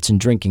cigarette butts and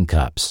drinking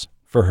cups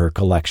for her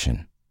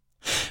collection.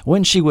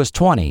 When she was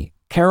 20,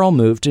 Carol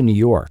moved to New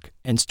York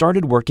and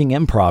started working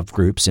improv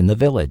groups in the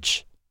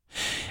Village.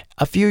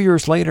 A few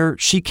years later,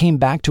 she came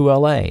back to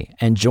L.A.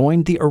 and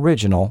joined the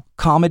original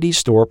Comedy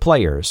Store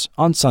Players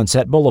on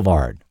Sunset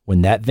Boulevard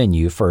when that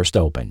venue first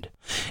opened.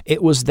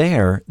 It was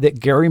there that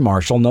Gary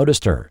Marshall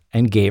noticed her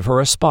and gave her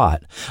a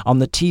spot on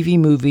the TV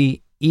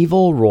movie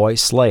Evil Roy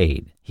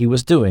Slade he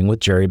was doing with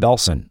Jerry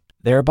Belson,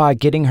 thereby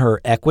getting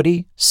her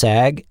Equity,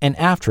 SAG, and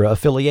AFTRA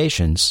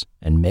affiliations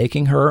and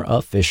making her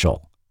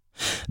official.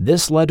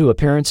 This led to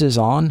appearances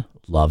on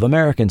Love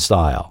American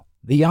Style,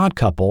 The Odd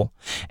Couple,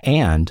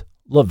 and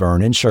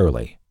Laverne and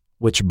Shirley,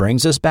 which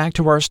brings us back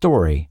to our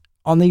story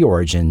on the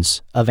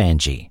origins of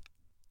Angie.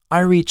 I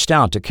reached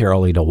out to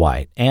Carol Ida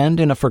White, and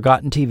in a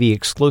Forgotten TV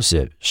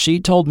exclusive,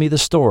 she told me the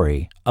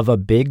story of a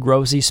Big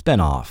Rosie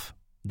spinoff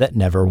that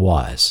never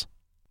was.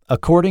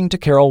 According to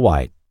Carol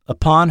White,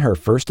 upon her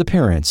first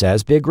appearance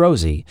as Big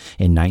Rosie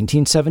in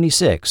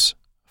 1976,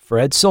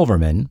 Fred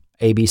Silverman,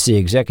 ABC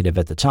executive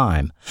at the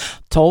time,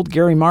 told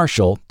Gary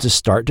Marshall to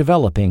start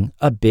developing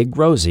a Big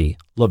Rosie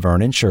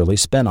Laverne and Shirley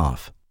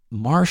spinoff.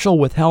 Marshall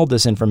withheld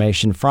this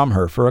information from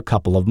her for a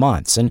couple of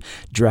months and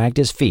dragged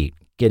his feet,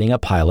 getting a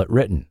pilot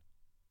written.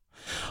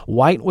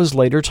 White was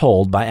later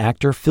told by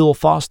actor Phil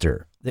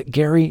Foster that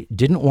Gary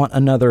didn't want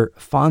another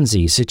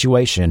Fonzie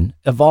situation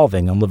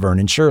evolving on Laverne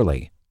and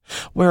Shirley,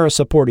 where a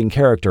supporting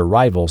character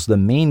rivals the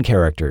main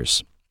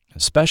characters,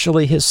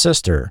 especially his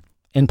sister,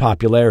 in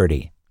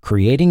popularity,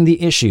 creating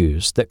the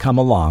issues that come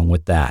along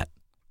with that.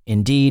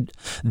 Indeed,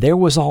 there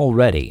was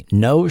already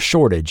no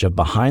shortage of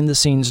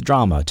behind-the-scenes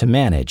drama to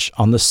manage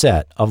on the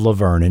set of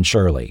Laverne and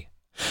Shirley.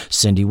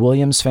 Cindy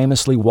Williams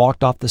famously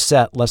walked off the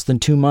set less than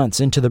 2 months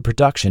into the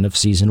production of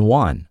Season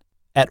 1.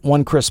 At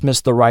one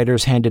Christmas, the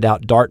writers handed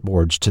out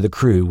dartboards to the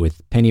crew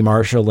with Penny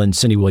Marshall and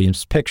Cindy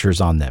Williams' pictures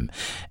on them,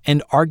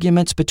 and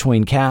arguments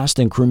between cast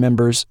and crew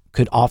members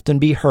could often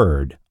be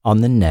heard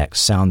on the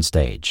next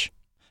soundstage.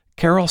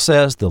 Carol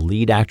says the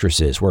lead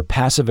actresses were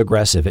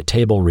passive-aggressive at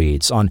table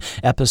reads on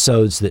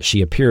episodes that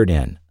she appeared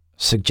in,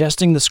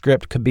 suggesting the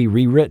script could be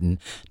rewritten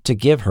to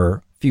give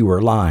her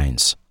fewer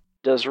lines.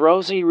 Does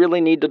Rosie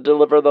really need to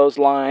deliver those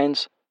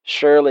lines?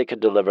 Shirley could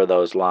deliver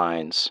those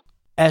lines.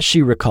 As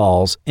she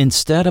recalls,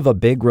 instead of a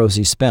Big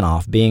Rosie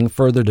spinoff being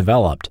further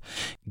developed,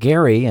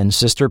 Gary and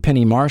sister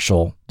Penny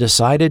Marshall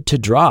decided to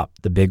drop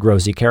the Big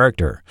Rosie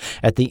character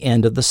at the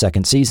end of the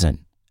second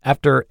season,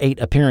 after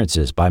 8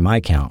 appearances by my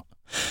count.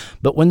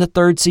 But when the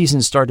third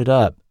season started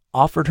up,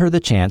 offered her the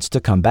chance to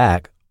come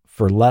back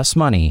for less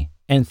money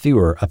and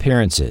fewer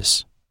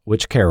appearances,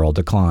 which Carol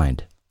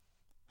declined.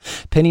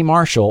 Penny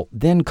Marshall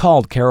then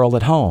called Carol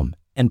at home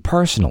and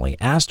personally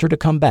asked her to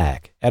come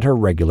back at her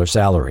regular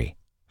salary.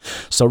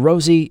 So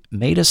Rosie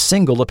made a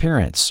single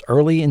appearance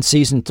early in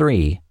Season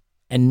 3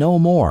 and no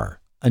more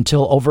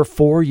until over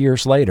 4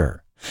 years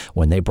later,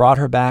 when they brought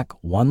her back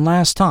one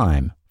last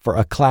time for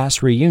a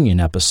class reunion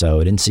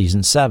episode in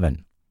Season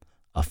 7,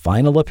 a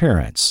final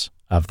appearance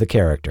of the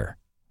character.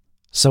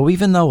 So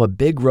even though a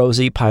Big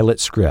Rosie pilot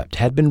script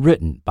had been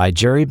written by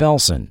Jerry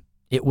Belson,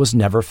 it was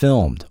never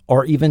filmed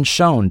or even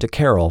shown to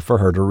Carol for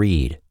her to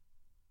read.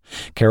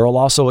 Carol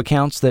also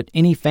accounts that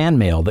any fan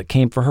mail that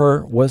came for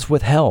her was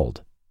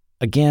withheld,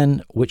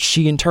 again, which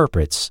she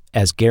interprets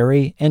as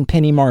Gary and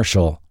Penny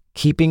Marshall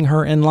keeping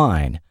her in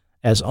line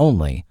as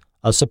only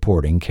a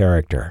supporting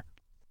character.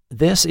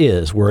 This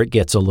is where it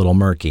gets a little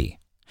murky.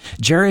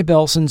 Jerry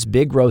Belson's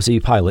Big Rosie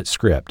pilot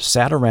script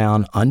sat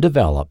around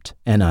undeveloped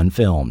and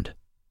unfilmed.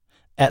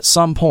 At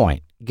some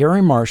point,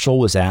 Gary Marshall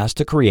was asked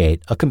to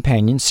create a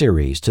companion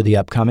series to the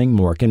upcoming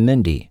Mork and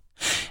Mindy,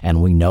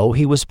 and we know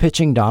he was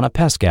pitching Donna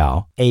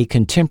Pescow a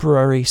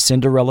contemporary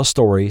Cinderella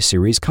story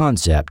series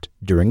concept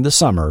during the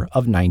summer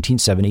of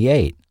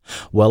 1978,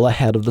 well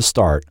ahead of the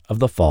start of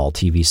the fall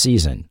TV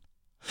season.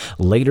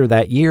 Later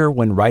that year,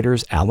 when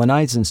writers Alan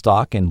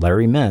Eisenstock and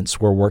Larry Mintz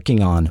were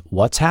working on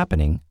What's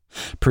Happening,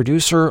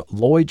 producer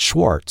Lloyd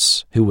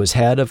Schwartz, who was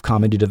head of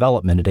comedy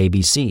development at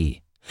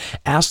ABC,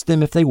 asked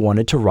them if they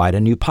wanted to write a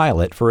new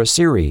pilot for a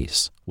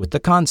series with the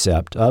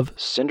concept of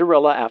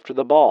Cinderella After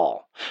the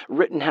Ball.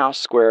 Rittenhouse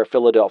Square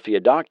Philadelphia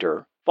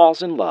doctor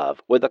falls in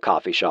love with a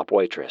coffee shop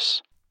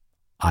waitress.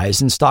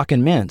 Eisenstock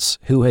and Mintz,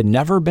 who had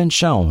never been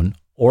shown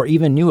or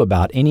even knew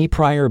about any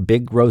prior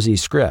Big Rosie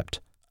script,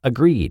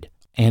 agreed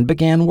and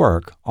began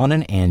work on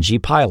an Angie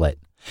pilot,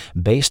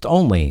 based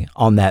only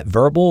on that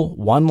verbal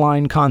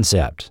one-line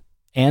concept,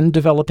 and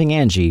developing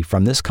Angie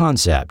from this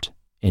concept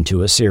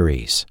into a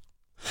series.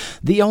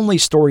 The only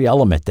story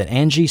element that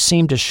Angie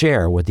seemed to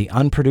share with the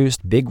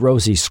unproduced Big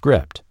Rosie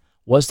script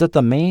was that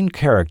the main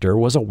character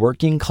was a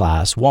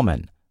working-class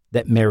woman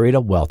that married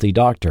a wealthy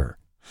doctor.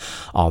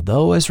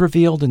 Although, as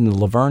revealed in the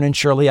Laverne and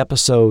Shirley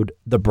episode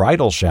The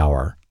Bridal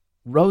Shower,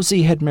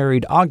 Rosie had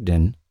married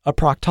Ogden, a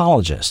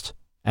proctologist,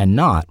 and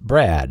not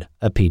Brad,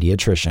 a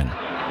pediatrician.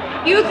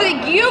 You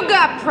think you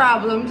got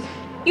problems?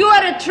 You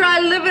ought to try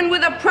living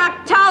with a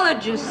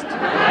proctologist.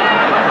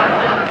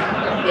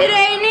 It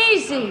ain't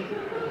easy.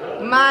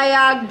 My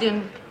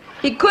Ogden,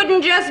 he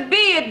couldn't just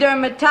be a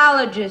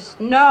dermatologist.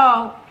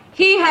 No,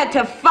 he had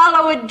to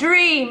follow a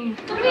dream.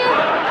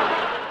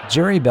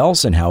 Jerry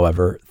Belson,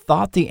 however,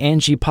 thought the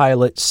Angie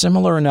pilot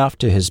similar enough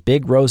to his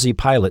Big Rosie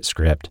pilot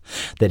script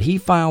that he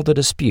filed a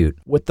dispute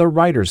with the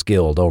Writers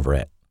Guild over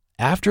it.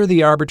 After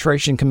the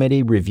arbitration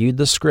committee reviewed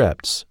the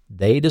scripts,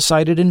 they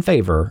decided in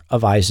favor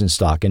of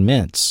Eisenstock and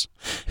Mintz,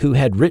 who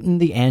had written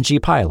the Angie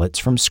pilots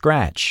from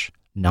scratch,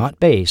 not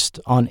based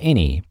on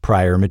any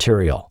prior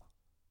material.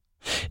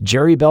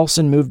 Jerry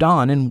Belson moved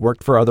on and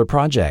worked for other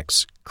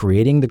projects,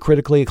 creating the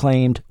critically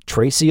acclaimed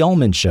Tracy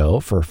Ullman Show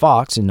for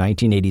Fox in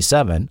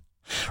 1987,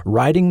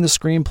 writing the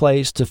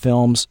screenplays to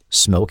films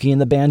Smokey and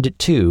the Bandit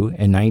 2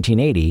 in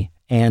 1980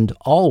 and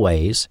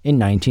Always in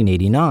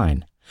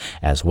 1989,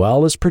 as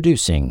well as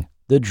producing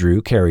The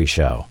Drew Carey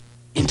Show.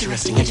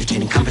 Interesting,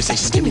 entertaining, conversation,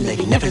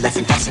 stimulating, never less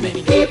than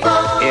fascinating. People!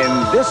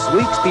 In this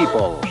week's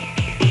People.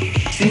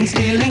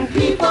 Scene-stealing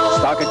people.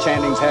 Stockard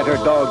Channing's had her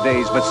dog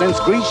days, but since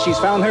Grease, she's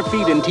found her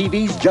feet in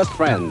TV's Just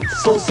Friends.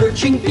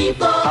 Soul-searching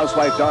people.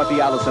 Housewife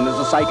Dorothy Allison is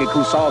a psychic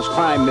who solves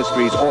crime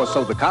mysteries, or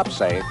so the cops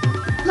say.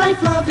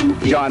 Life-loving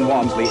people. John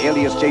Walmsley,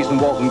 alias Jason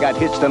Walton, got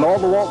hitched and all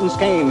the Waltons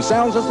came.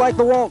 Sounds just like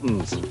the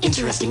Waltons.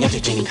 Interesting,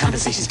 entertaining,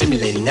 conversation,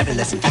 stimulating, never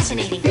less than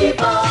fascinating.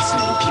 People.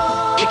 Fascinating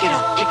people. Pick it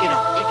up, pick it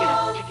up, pick it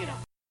up, pick it up.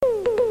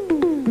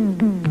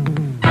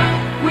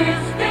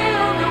 We're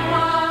still the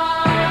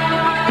one.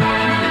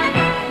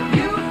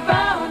 You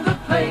found the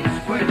place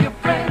where your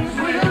friends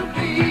will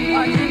be.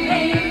 Watching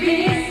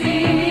ABC.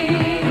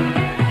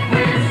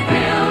 We're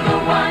still the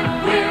one.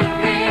 We're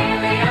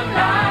really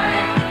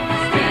alive.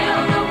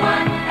 Still the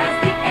one as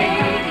the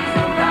 80s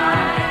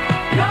arrive.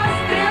 You're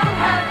still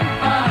having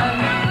fun,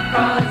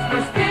 'cause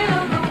we're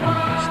still the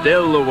one.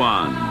 Still the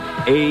one.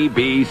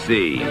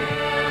 ABC.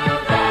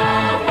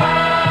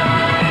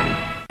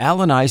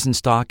 Alan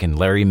Eisenstock and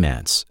Larry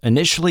Mintz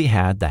initially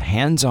had the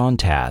hands-on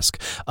task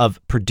of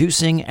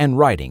producing and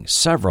writing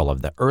several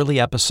of the early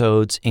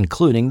episodes,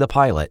 including the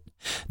pilot,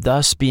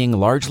 thus being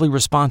largely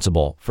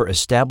responsible for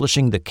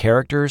establishing the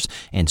characters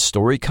and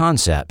story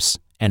concepts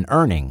and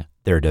earning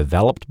their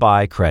developed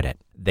by credit.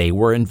 They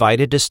were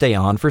invited to stay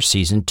on for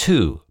Season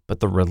 2, but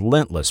the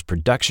relentless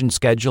production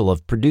schedule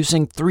of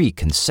producing 3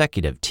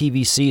 consecutive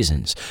TV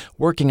seasons,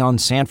 working on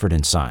Sanford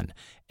and Son,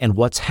 and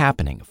What's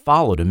Happening,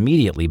 followed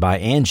immediately by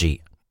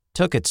Angie,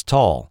 took its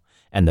toll,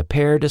 and the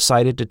pair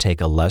decided to take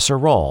a lesser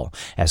role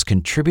as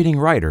contributing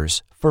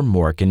writers for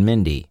Mork and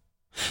Mindy.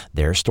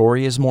 Their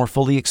story is more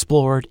fully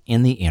explored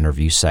in the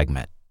interview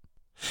segment.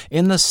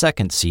 In the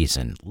second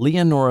season,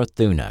 Leonora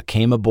Thuna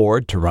came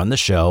aboard to run the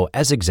show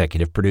as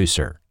executive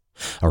producer.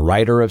 A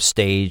writer of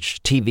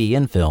stage, TV,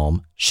 and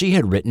film, she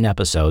had written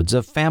episodes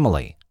of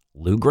Family,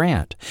 Lou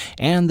Grant,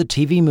 and the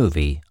TV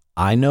movie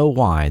I Know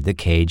Why the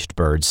Caged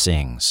Bird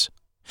Sings.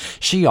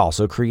 She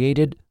also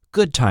created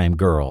Good Time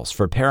Girls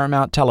for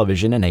Paramount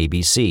Television and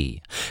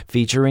ABC,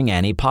 featuring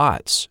Annie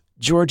Potts,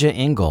 Georgia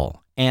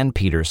Engel, and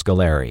Peter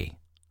Scolari.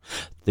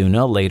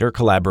 Thuna later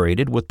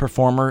collaborated with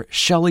performer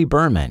Shelley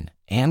Berman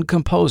and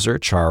composer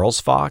Charles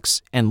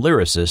Fox and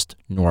lyricist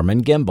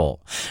Norman Gimbel.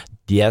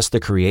 Yes, the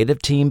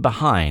creative team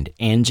behind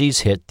Angie's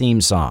hit theme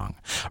song,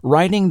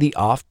 writing the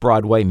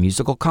off-Broadway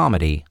musical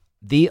comedy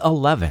The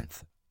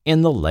 11th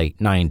in the late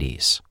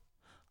 90s.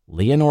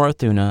 Leonora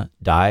Thuna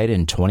died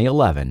in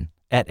 2011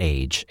 at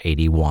age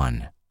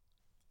 81.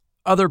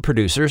 Other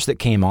producers that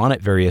came on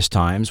at various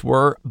times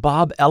were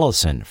Bob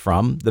Ellison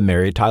from The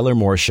Mary Tyler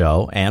Moore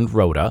Show and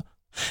Rhoda,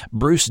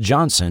 Bruce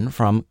Johnson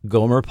from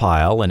Gomer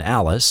Pyle and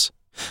Alice,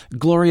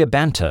 Gloria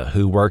Banta,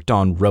 who worked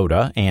on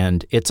Rhoda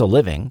and It's a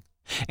Living,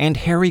 and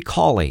Harry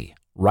Cawley,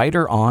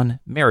 writer on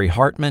Mary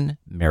Hartman,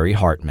 Mary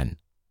Hartman.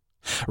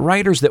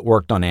 Writers that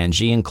worked on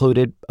Angie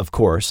included, of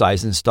course,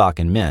 Eisenstock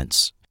and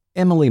Mintz.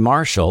 Emily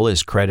Marshall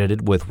is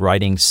credited with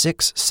writing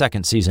 6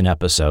 second-season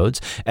episodes,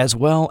 as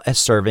well as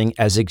serving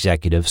as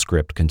executive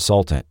script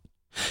consultant.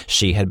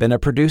 She had been a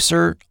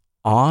producer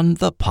on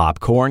The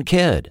Popcorn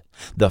Kid,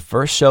 the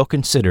first show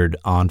considered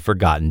on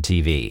Forgotten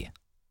TV.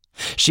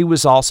 She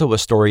was also a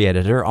story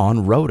editor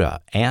on Rhoda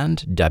and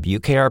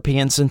WKRP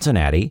in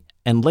Cincinnati,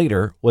 and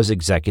later was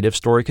executive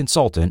story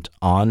consultant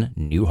on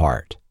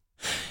Newhart.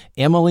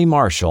 Emily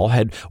Marshall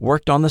had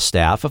worked on the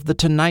staff of The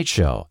Tonight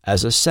Show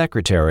as a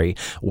secretary,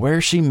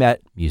 where she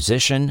met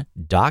musician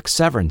Doc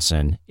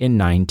Severinsen in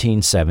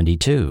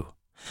 1972.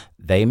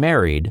 They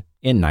married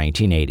in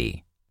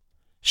 1980.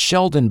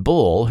 Sheldon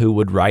Bull, who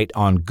would write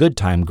on Good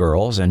Time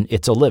Girls and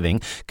It's a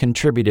Living,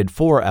 contributed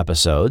 4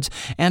 episodes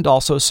and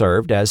also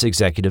served as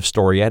executive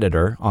story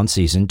editor on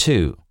Season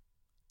 2.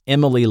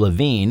 Emily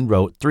Levine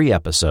wrote 3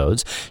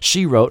 episodes.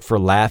 She wrote for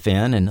Laugh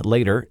In and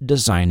later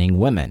Designing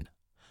Women.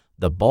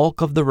 The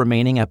bulk of the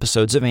remaining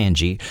episodes of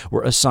Angie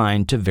were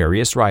assigned to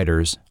various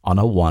writers on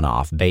a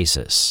one-off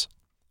basis.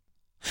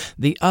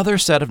 The other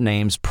set of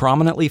names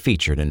prominently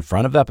featured in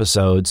front of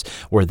episodes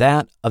were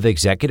that of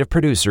executive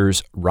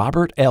producers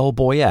Robert L.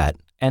 Boyett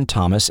and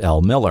Thomas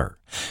L. Miller,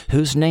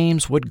 whose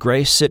names would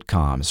grace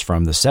sitcoms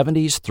from the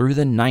 70s through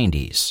the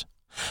 90s.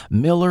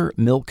 Miller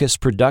Milkus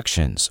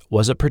Productions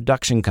was a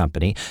production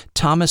company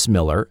Thomas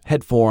Miller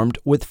had formed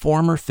with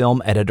former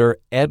film editor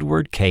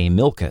Edward K.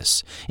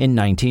 Milkus in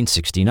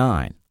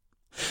 1969.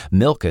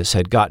 Milkus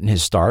had gotten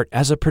his start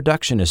as a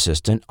production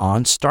assistant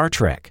on Star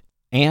Trek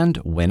and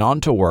went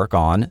on to work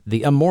on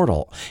The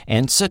Immortal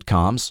and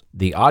sitcoms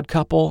The Odd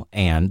Couple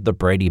and The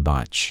Brady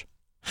Bunch.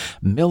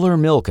 Miller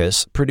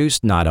Milkus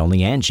produced not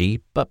only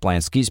Angie, but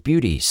Blansky's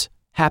Beauties,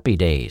 Happy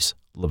Days,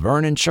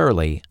 Laverne and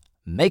Shirley,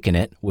 Making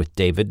It with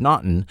David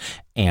Naughton,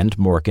 and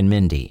Mork and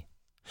Mindy.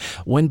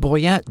 When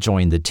Boyett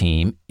joined the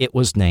team, it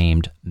was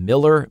named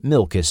Miller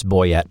Milkus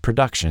Boyett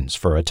Productions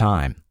for a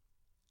time.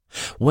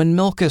 When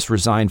Milkus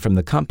resigned from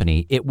the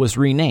company, it was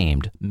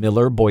renamed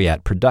Miller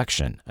Boyett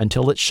Production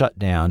until it shut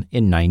down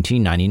in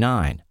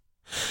 1999.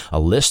 A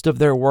list of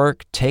their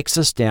work takes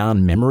us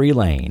down memory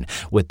lane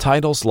with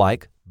titles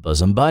like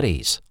Bosom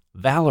Buddies,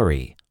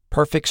 Valerie,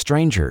 Perfect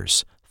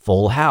Strangers,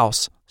 Full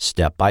House,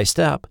 Step by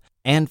Step,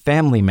 and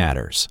Family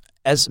Matters,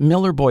 as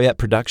Miller Boyett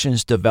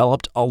Productions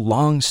developed a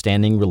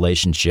long-standing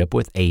relationship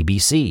with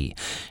ABC,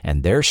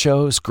 and their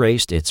shows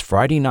graced its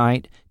Friday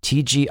night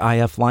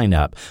TGIF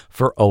lineup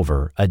for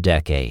over a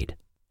decade.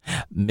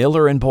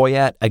 Miller and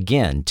Boyett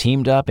again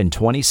teamed up in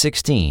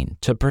 2016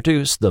 to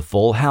produce the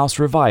Full House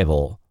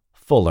revival,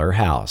 Fuller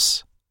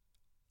House.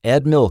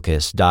 Ed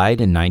Milkus died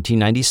in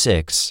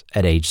 1996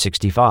 at age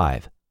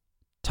 65.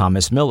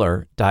 Thomas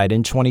Miller died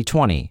in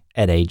 2020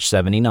 at age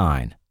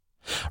 79.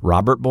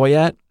 Robert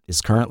Boyett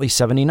is currently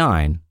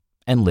 79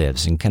 and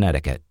lives in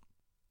Connecticut.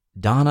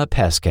 Donna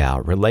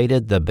Pescow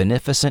related the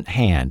beneficent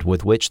hand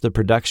with which the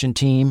production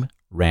team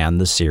ran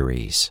the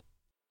series.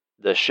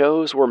 The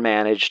shows were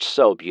managed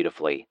so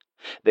beautifully.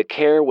 The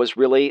care was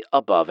really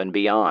above and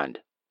beyond.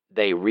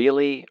 They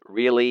really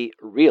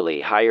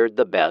hired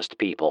the best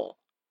people.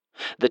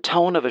 The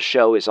tone of a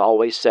show is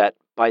always set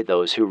by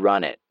those who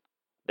run it.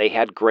 They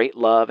had great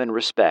love and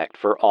respect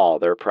for all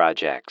their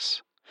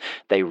projects.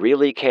 They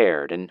really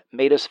cared and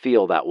made us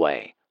feel that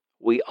way.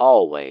 We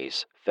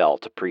always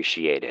felt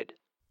appreciated.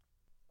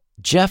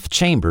 Jeff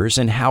Chambers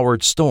and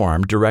Howard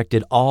Storm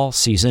directed all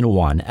Season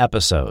 1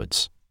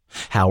 episodes.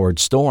 Howard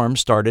Storm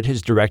started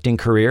his directing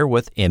career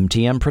with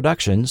MTM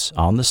Productions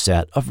on the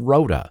set of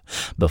Rhoda,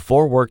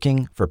 before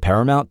working for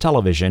Paramount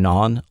Television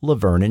on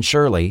Laverne and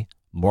Shirley,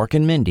 Mork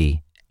and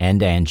Mindy,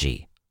 and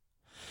Angie.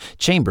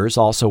 Chambers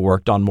also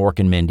worked on Mork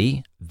and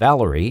Mindy,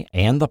 Valerie,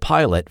 and the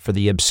pilot for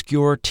the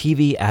obscure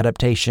TV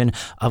adaptation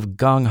of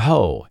Gung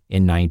Ho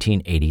in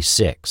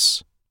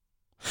 1986.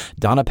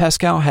 Donna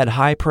Pescow had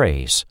high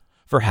praise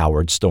for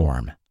Howard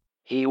Storm.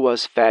 He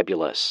was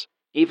fabulous.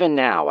 Even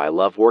now, I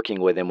love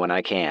working with him when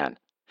I can.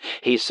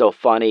 He's so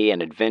funny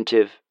and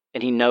inventive,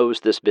 and he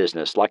knows this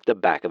business like the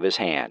back of his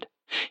hand.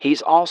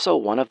 He's also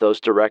one of those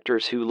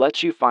directors who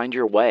lets you find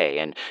your way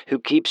and who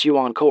keeps you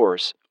on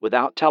course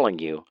without telling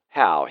you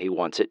how he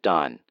wants it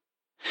done.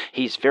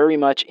 He's very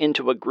much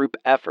into a group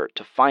effort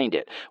to find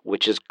it,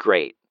 which is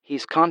great.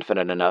 He's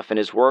confident enough in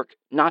his work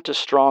not to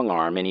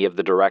strong-arm any of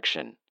the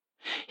direction.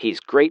 He's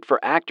great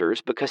for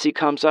actors because he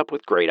comes up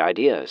with great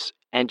ideas,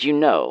 and you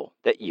know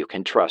that you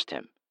can trust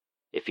him.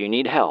 If you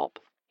need help,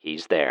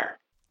 he's there.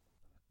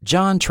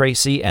 John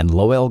Tracy and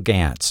Lowell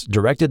Gantz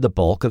directed the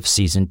bulk of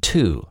Season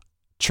 2.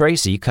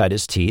 Tracy cut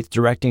his teeth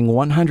directing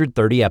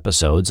 130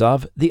 episodes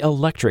of The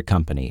Electric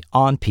Company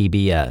on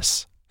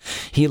PBS.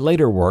 He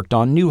later worked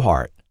on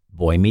Newhart,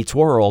 Boy Meets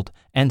World,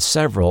 and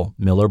several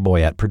Miller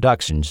Boyett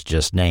productions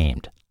just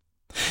named.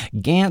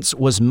 Gantz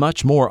was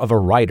much more of a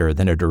writer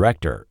than a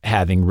director,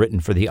 having written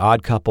for The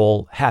Odd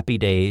Couple, Happy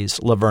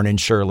Days, Laverne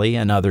and Shirley,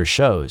 and other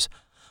shows,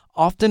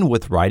 often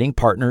with writing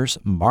partners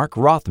Mark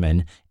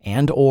Rothman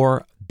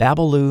and/or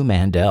Babaloo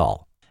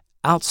Mandel.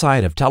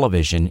 Outside of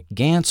television,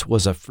 Gantz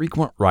was a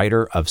frequent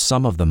writer of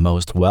some of the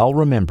most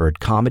well-remembered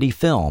comedy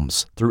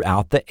films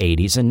throughout the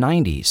 80s and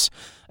 90s,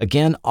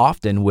 again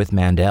often with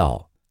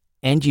Mandel.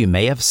 And you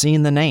may have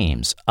seen the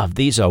names of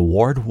these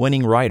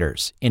award-winning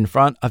writers in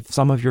front of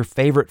some of your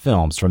favorite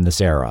films from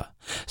this era: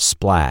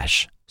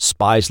 Splash,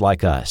 Spies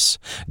Like Us,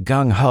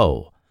 Gung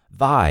Ho,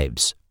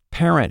 Vibes,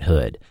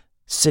 Parenthood,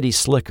 City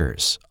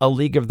Slickers, A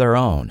League of Their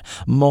Own,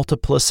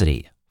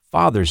 Multiplicity,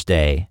 Father's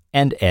Day,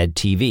 and Ed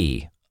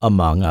TV,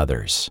 among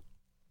others.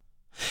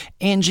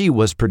 Angie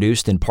was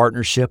produced in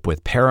partnership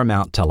with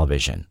Paramount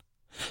Television.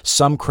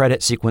 Some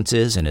credit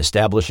sequences and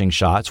establishing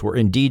shots were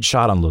indeed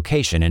shot on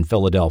location in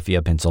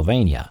Philadelphia,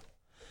 Pennsylvania.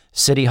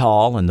 City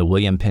Hall and the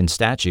William Penn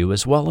statue,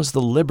 as well as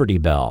the Liberty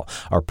Bell,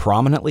 are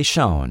prominently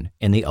shown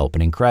in the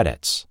opening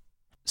credits.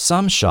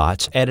 Some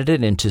shots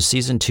edited into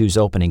Season 2's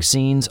opening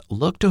scenes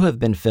look to have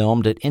been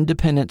filmed at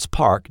Independence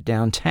Park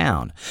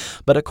downtown,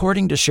 but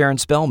according to Sharon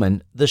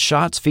Spellman, the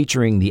shots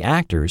featuring the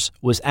actors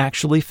was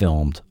actually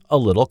filmed a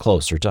little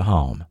closer to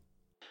home.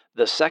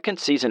 The second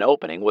season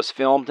opening was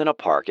filmed in a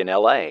park in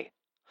L.A.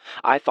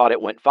 I thought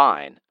it went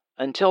fine,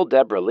 until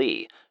Deborah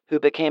Lee, who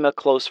became a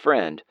close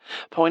friend,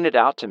 pointed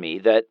out to me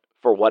that,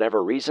 for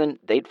whatever reason,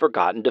 they'd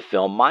forgotten to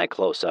film my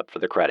close-up for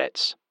the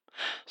credits.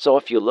 So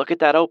if you look at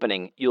that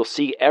opening, you'll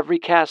see every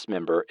cast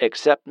member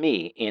except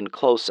me in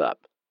close-up.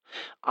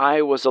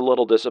 I was a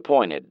little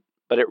disappointed,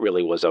 but it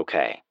really was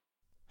okay.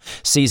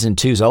 Season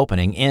 2's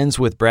opening ends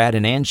with Brad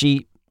and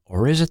Angie,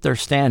 or is it their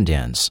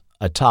stand-ins,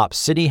 atop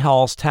City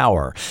Hall's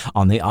tower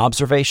on the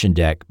observation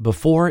deck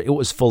before it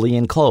was fully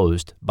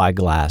enclosed by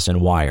glass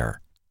and wire.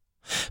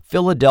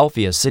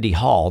 Philadelphia City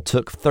Hall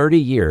took 30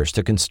 years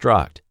to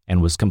construct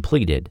and was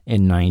completed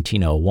in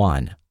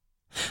 1901.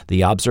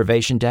 The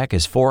observation deck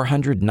is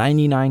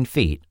 499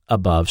 feet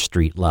above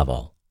street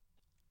level.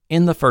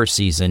 In the first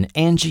season,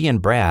 Angie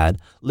and Brad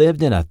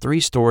lived in a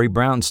 3-story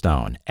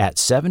brownstone at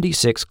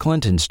 76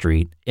 Clinton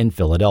Street in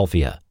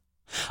Philadelphia.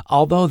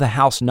 Although the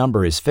house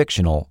number is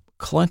fictional,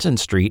 Clinton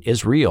Street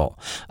is real,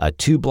 a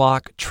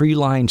 2-block,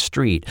 tree-lined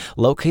street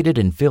located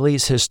in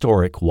Philly's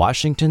historic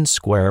Washington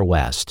Square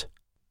West.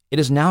 It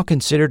is now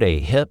considered a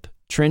hip,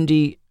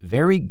 trendy,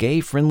 very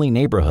gay-friendly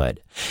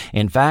neighborhood.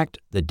 In fact,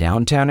 the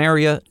downtown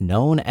area,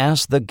 known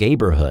as the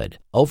Gayborhood,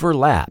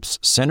 overlaps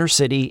Center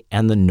City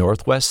and the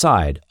northwest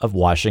side of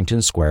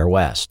Washington Square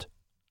West.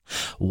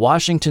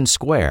 Washington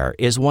Square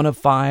is one of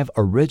 5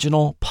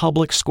 original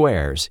public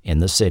squares in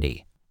the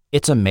city.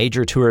 It's a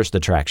major tourist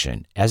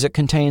attraction as it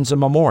contains a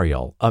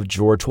memorial of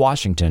George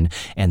Washington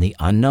and the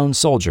unknown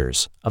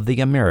soldiers of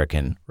the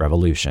American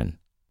Revolution.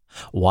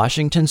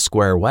 Washington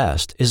Square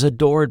West is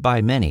adored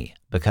by many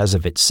because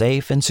of its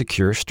safe and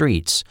secure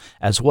streets,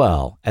 as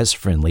well as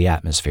friendly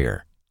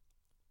atmosphere.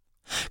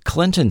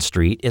 Clinton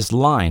Street is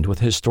lined with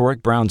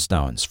historic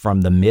brownstones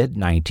from the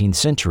mid-19th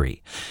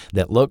century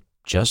that look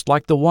just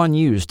like the one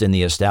used in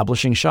the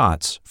establishing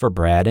shots for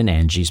Brad and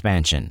Angie's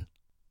mansion.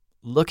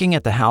 Looking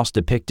at the house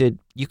depicted,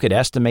 you could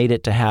estimate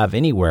it to have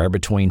anywhere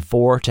between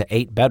 4 to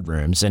 8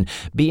 bedrooms and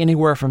be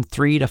anywhere from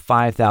 3,000 to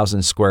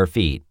 5,000 square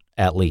feet,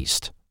 at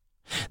least.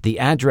 The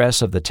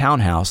address of the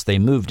townhouse they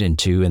moved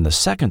into in the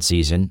second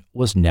season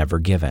was never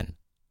given.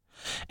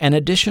 An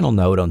additional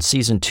note on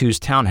Season 2's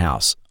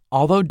townhouse: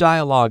 although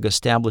dialogue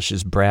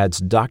establishes Brad's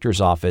doctor's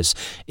office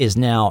is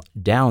now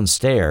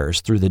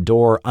downstairs through the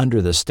door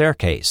under the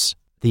staircase,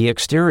 the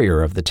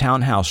exterior of the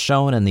townhouse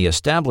shown in the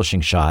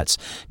establishing shots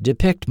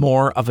depict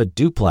more of a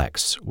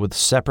duplex with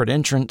separate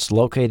entrance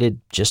located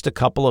just a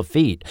couple of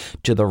feet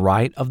to the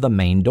right of the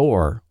main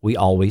door we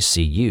always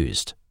see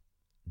used.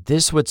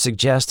 This would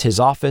suggest his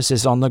office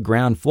is on the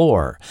ground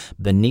floor,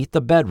 beneath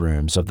the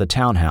bedrooms of the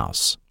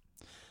townhouse.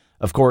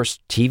 Of course,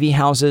 TV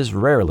houses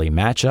rarely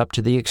match up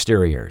to the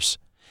exteriors.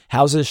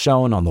 Houses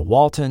shown on The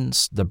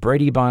Waltons, The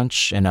Brady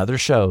Bunch, and other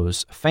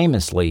shows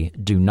famously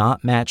do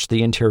not match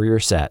the interior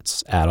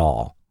sets at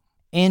all.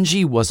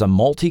 Angie was a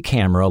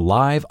multi-camera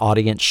live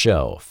audience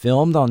show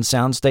filmed on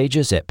sound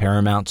stages at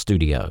Paramount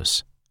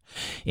Studios.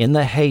 In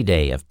the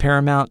heyday of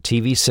Paramount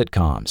TV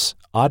sitcoms,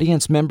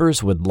 audience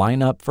members would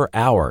line up for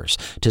hours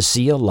to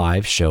see a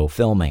live show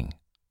filming.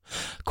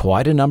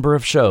 Quite a number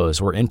of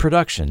shows were in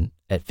production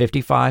at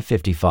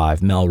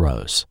 5555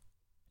 Melrose.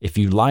 If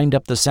you lined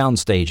up the sound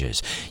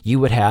stages, you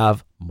would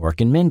have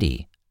Mork and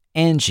Mindy,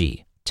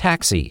 Angie,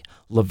 Taxi,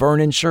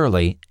 Laverne and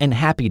Shirley, and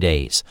Happy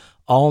Days,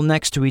 all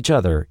next to each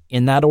other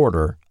in that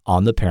order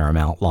on the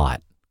Paramount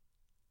lot.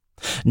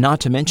 Not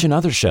to mention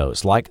other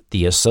shows like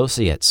The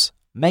Associates,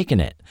 Making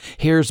It,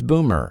 Here's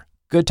Boomer,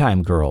 Good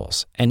Time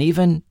Girls, and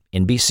even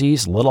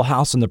NBC's Little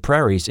House on the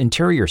Prairie's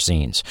interior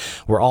scenes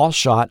were all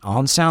shot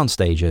on sound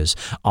stages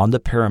on the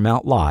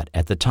Paramount lot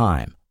at the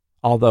time,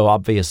 although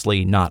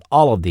obviously not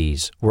all of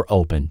these were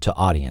open to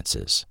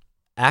audiences.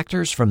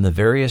 Actors from the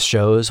various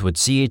shows would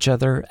see each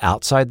other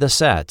outside the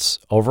sets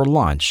over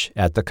lunch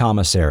at the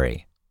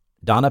commissary.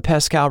 Donna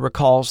Pescow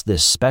recalls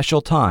this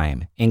special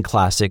time in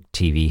classic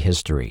TV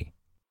history.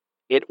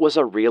 It was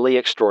a really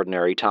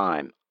extraordinary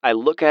time. I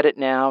look at it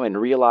now and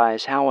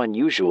realize how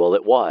unusual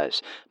it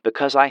was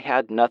because I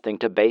had nothing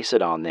to base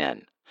it on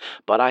then.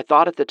 But I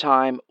thought at the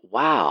time,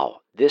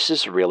 wow, this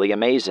is really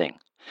amazing.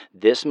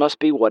 This must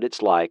be what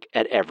it's like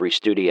at every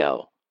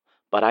studio.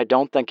 But I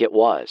don't think it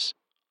was.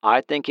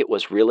 I think it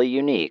was really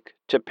unique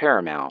to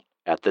Paramount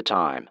at the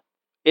time.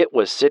 It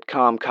was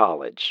sitcom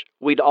college.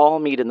 We'd all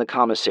meet in the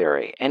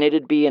commissary, and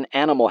it'd be an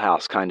Animal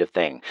House kind of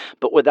thing,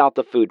 but without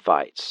the food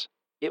fights.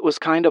 It was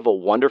kind of a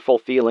wonderful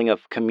feeling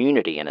of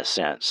community in a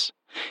sense.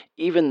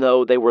 Even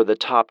though they were the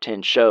top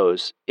 10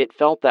 shows, it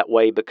felt that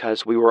way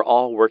because we were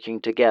all working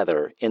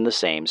together in the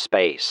same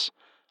space,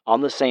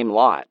 on the same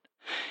lot.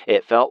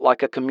 It felt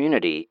like a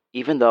community,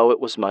 even though it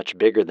was much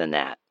bigger than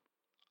that.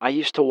 I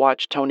used to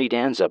watch Tony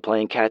Danza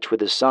playing catch with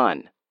his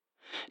son.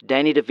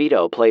 Danny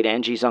DeVito played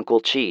Angie's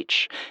Uncle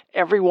Cheech.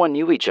 Everyone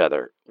knew each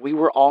other. We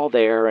were all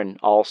there and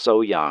all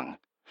so young.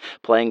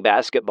 Playing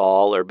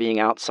basketball or being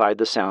outside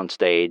the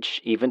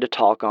soundstage, even to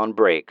talk on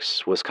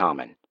breaks, was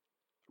common.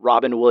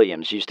 Robin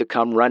Williams used to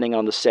come running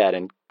on the set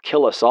and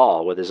kill us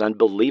all with his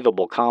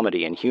unbelievable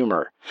comedy and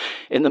humor.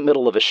 In the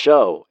middle of a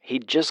show,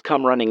 he'd just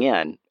come running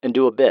in and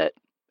do a bit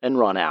and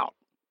run out.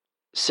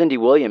 Cindy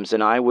Williams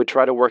and I would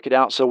try to work it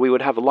out so we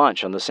would have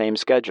lunch on the same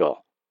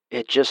schedule.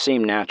 It just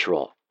seemed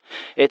natural.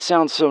 It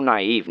sounds so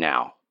naive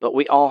now, but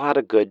we all had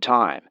a good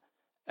time.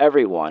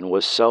 Everyone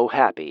was so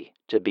happy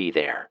to be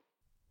there.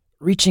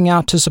 Reaching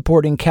out to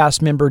supporting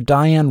cast member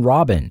Diane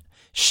Robin,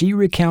 she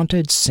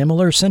recounted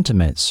similar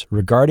sentiments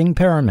regarding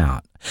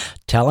Paramount,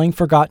 telling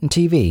Forgotten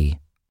TV,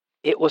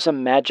 "It was a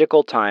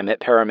magical time at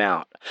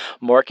Paramount.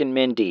 Mork and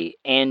Mindy,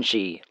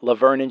 Angie,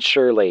 Laverne and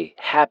Shirley,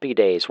 Happy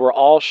Days were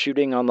all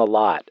shooting on the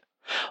lot.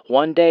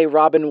 One day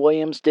Robin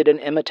Williams did an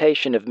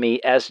imitation of me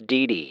as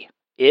Dee Dee.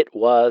 It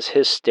was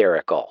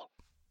hysterical."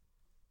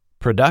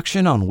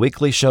 Production on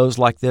weekly shows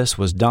like this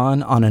was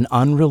done on an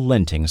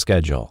unrelenting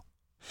schedule.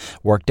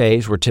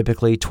 Workdays were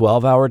typically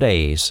 12-hour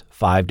days,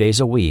 5 days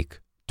a week,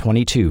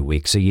 22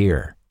 weeks a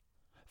year.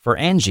 For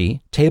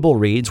Angie, table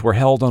reads were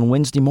held on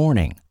Wednesday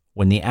morning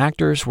when the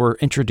actors were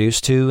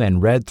introduced to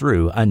and read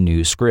through a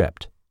new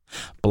script.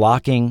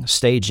 Blocking,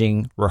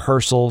 staging,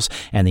 rehearsals,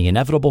 and the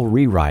inevitable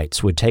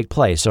rewrites would take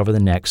place over the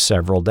next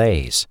several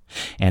days.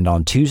 And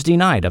on Tuesday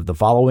night of the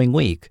following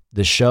week,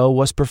 the show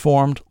was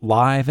performed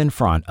live in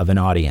front of an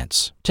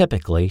audience,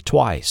 typically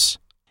twice.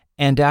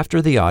 And after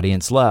the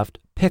audience left,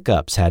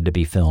 pickups had to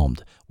be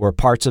filmed, where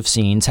parts of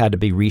scenes had to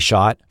be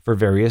reshot for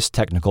various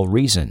technical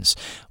reasons,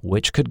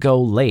 which could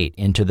go late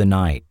into the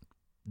night.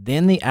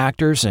 Then the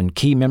actors and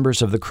key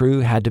members of the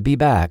crew had to be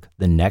back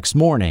the next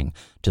morning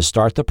to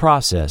start the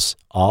process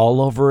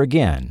all over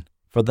again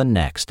for the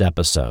next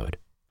episode.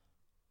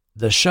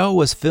 The show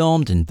was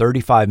filmed in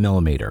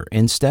 35mm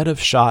instead of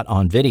shot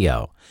on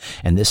video,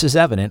 and this is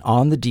evident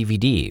on the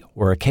DVD,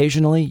 where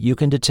occasionally you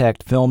can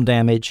detect film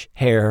damage,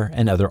 hair,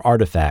 and other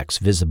artifacts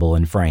visible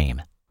in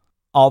frame.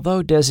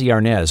 Although Desi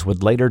Arnaz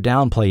would later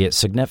downplay its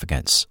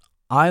significance,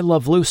 I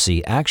Love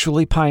Lucy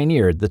actually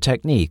pioneered the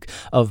technique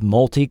of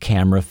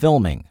multi-camera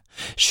filming,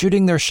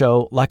 shooting their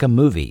show like a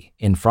movie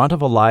in front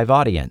of a live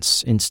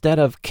audience instead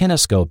of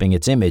kinescoping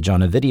its image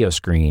on a video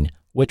screen,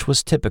 which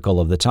was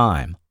typical of the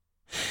time.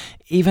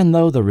 Even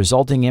though the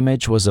resulting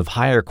image was of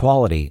higher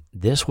quality,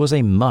 this was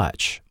a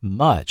much,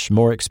 much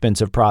more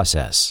expensive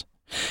process.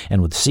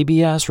 And with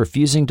CBS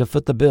refusing to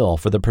foot the bill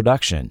for the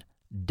production,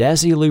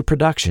 Desilu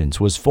Productions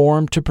was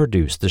formed to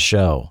produce the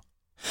show.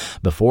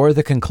 Before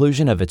the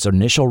conclusion of its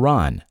initial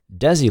run,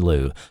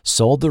 Desilu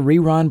sold the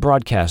rerun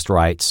broadcast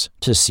rights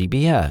to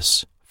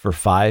CBS for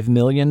 $5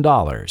 million in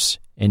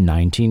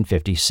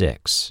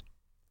 1956.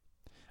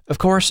 Of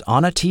course,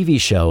 on a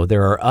TV show,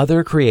 there are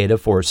other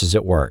creative forces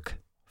at work.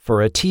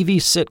 For a TV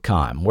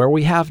sitcom where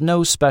we have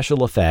no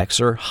special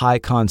effects or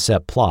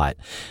high-concept plot,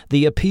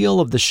 the appeal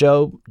of the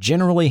show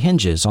generally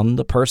hinges on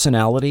the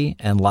personality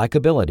and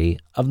likability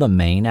of the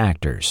main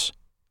actors.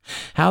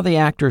 How the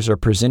actors are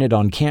presented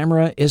on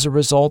camera is a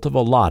result of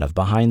a lot of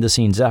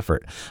behind-the-scenes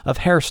effort of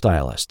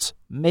hairstylists,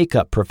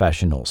 makeup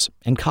professionals,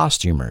 and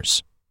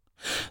costumers.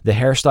 The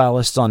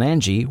hairstylists on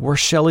Angie were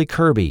Shelley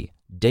Kirby,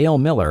 Dale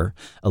Miller,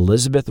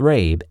 Elizabeth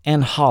Rabe,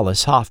 and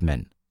Hollis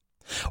Hoffman.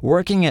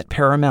 Working at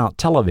Paramount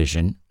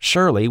Television,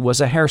 Shirley was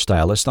a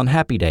hairstylist on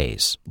Happy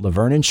Days,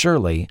 Laverne and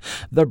Shirley,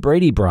 The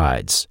Brady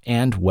Brides,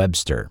 and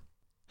Webster.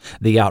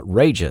 The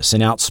outrageous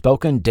and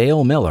outspoken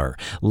Dale Miller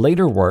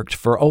later worked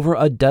for over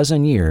a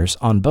dozen years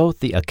on both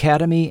the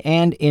Academy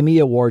and Emmy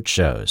Award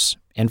shows,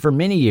 and for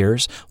many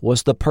years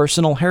was the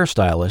personal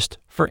hairstylist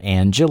for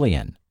Ann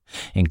Jillian,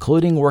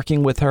 including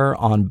working with her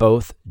on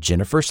both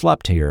Jennifer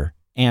Slept Here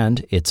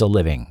and It's a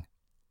Living.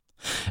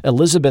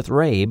 Elizabeth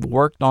Rabe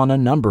worked on a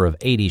number of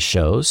 80s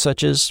shows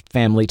such as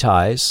Family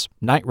Ties,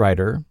 Knight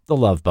Rider, The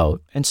Love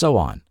Boat, and so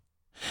on.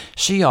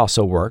 She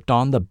also worked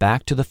on the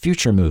Back to the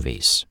Future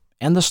movies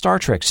and the Star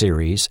Trek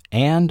series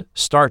and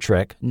Star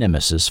Trek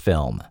Nemesis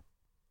film.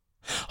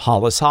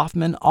 Hollis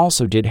Hoffman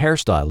also did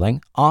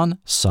hairstyling on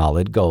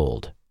Solid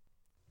Gold.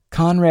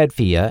 Conrad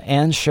Fia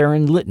and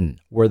Sharon Litton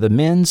were the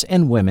men's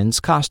and women's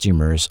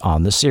costumers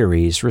on the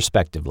series,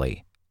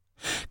 respectively.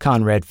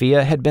 Conrad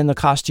Fia had been the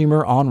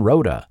costumer on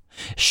Rhoda.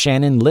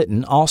 Shannon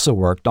Litton also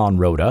worked on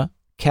Rhoda,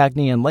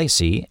 Cagney and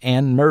Lacey,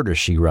 and Murder,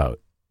 She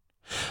Wrote.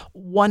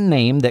 One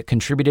name that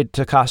contributed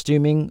to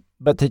costuming,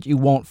 but that you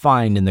won't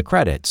find in the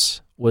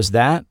credits, was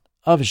that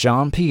of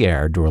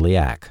Jean-Pierre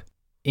Dorliac.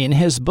 In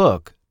his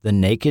book, The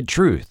Naked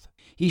Truth,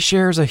 he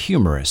shares a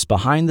humorous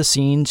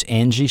behind-the-scenes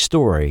Angie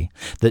story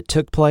that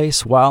took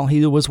place while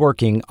he was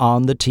working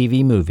on the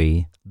TV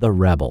movie The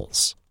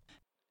Rebels.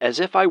 As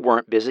if I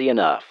weren't busy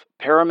enough,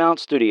 Paramount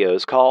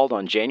Studios called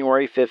on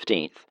January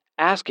 15th,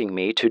 asking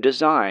me to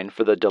design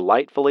for the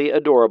delightfully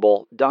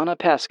adorable Donna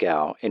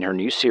Pascal in her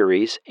new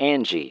series,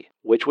 Angie,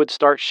 which would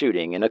start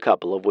shooting in a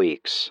couple of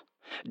weeks.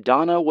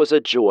 Donna was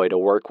a joy to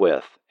work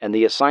with, and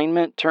the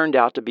assignment turned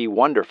out to be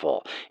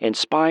wonderful in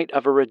spite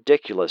of a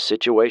ridiculous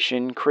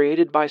situation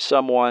created by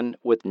someone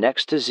with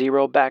next to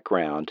zero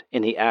background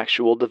in the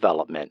actual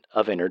development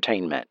of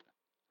entertainment.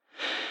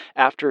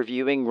 After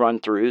viewing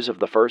run-throughs of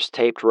the first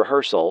taped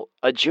rehearsal,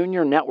 a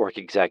junior network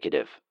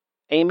executive,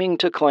 aiming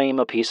to claim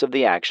a piece of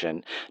the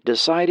action,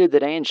 decided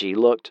that Angie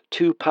looked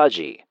too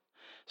pudgy.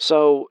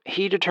 So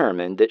he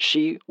determined that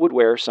she would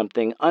wear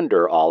something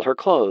under all her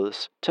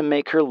clothes to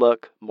make her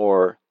look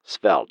more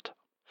svelte.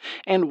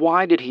 And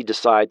why did he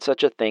decide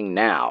such a thing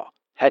now,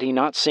 had he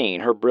not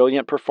seen her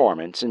brilliant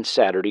performance in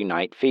Saturday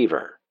Night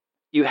Fever?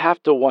 You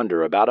have to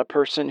wonder about a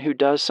person who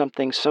does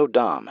something so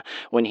dumb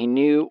when he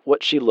knew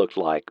what she looked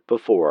like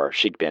before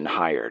she'd been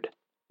hired.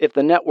 If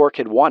the network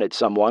had wanted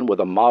someone with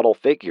a model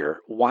figure,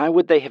 why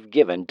would they have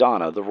given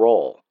Donna the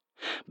role?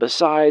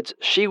 Besides,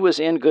 she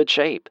was in good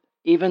shape,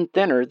 even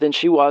thinner than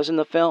she was in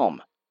the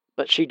film,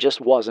 but she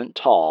just wasn't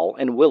tall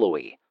and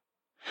willowy.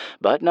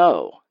 But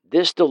no,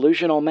 this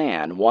delusional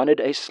man wanted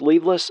a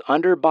sleeveless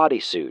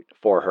under-bodysuit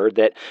for her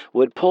that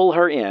would pull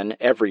her in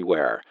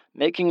everywhere,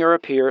 making her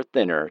appear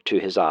thinner to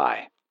his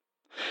eye.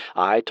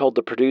 I told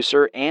the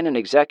producer and an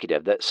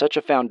executive that such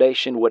a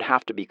foundation would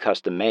have to be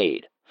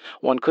custom-made.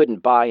 One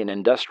couldn't buy an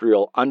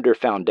industrial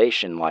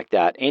under-foundation like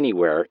that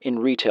anywhere in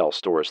retail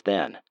stores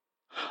then.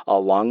 A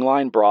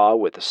long-line bra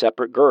with a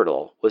separate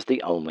girdle was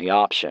the only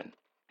option.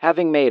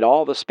 Having made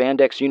all the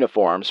spandex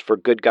uniforms for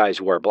Good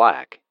Guys Wear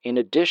Black, in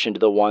addition to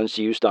the ones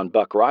used on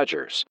Buck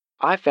Rogers,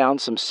 I found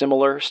some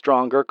similar,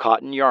 stronger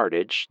cotton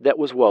yardage that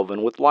was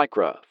woven with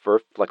Lycra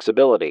for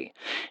flexibility,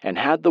 and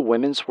had the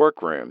women's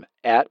workroom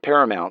at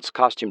Paramount's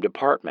costume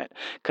department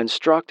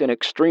construct an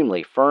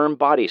extremely firm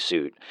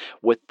bodysuit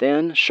with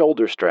thin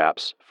shoulder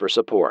straps for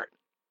support.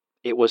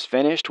 It was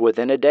finished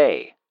within a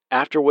day,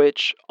 after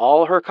which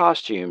all her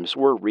costumes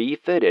were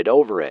refitted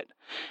over it,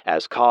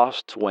 as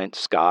costs went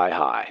sky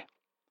high.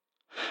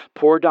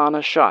 Poor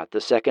Donna shot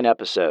the second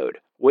episode,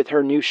 with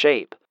her new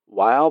shape,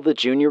 while the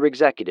junior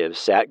executive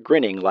sat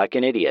grinning like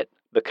an idiot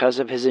because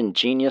of his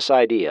ingenious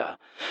idea,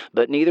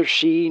 but neither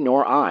she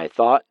nor I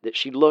thought that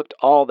she looked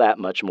all that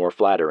much more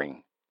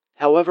flattering.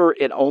 However,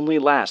 it only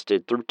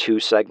lasted through 2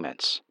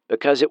 segments,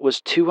 because it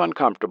was too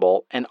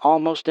uncomfortable and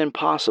almost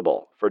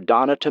impossible for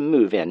Donna to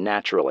move in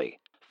naturally.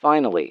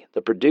 Finally,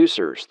 the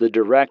producers, the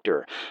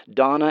director,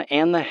 Donna,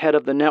 and the head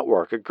of the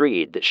network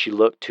agreed that she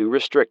looked too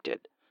restricted,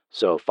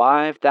 so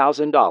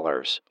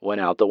 $5,000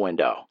 went out the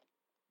window.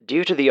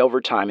 Due to the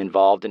overtime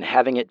involved in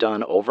having it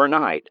done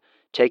overnight,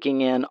 taking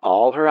in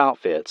all her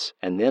outfits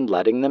and then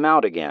letting them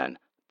out again,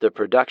 the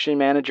production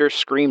manager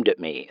screamed at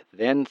me,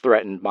 then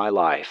threatened my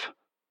life.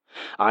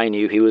 I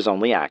knew he was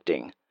only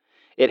acting.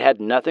 It had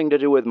nothing to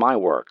do with my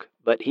work,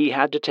 but he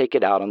had to take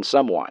it out on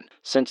someone,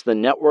 since the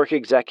network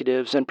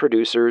executives and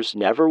producers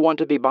never want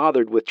to be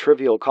bothered with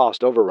trivial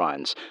cost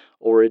overruns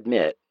or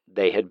admit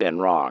they had been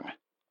wrong.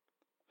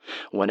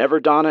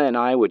 Whenever Donna and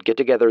I would get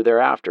together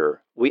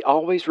thereafter, we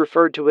always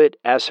referred to it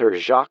as her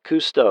Jacques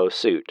Cousteau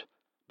suit,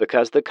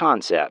 because the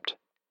concept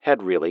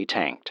had really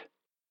tanked.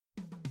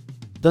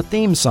 The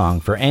theme song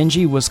for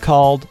Angie was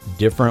called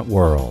Different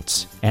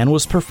Worlds and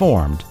was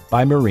performed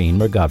by Maureen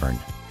McGovern.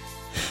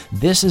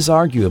 This is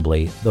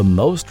arguably the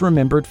most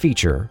remembered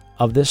feature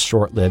of this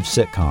short-lived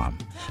sitcom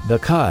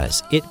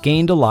because it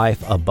gained a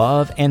life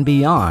above and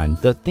beyond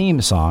the theme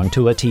song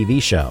to a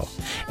TV show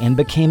and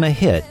became a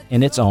hit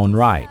in its own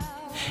right.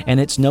 And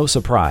it's no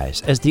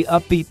surprise, as the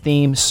upbeat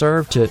theme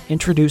served to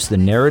introduce the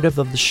narrative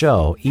of the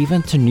show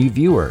even to new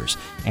viewers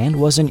and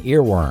was an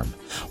earworm,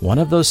 one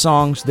of those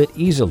songs that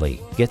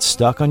easily gets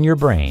stuck on your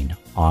brain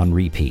on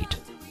repeat.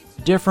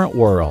 Different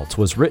Worlds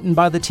was written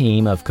by the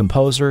team of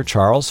composer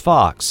Charles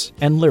Fox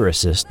and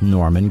lyricist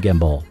Norman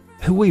Gimbel,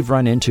 who we've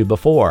run into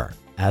before,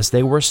 as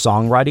they were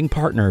songwriting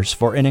partners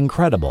for an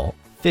incredible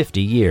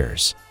 50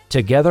 years.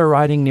 together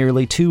writing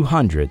nearly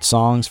 200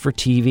 songs for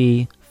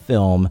TV,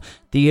 film,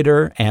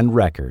 theater, and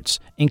records,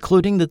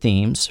 including the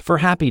themes for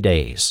Happy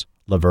Days,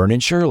 Laverne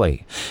and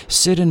Shirley,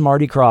 Sid and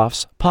Marty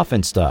Krofft's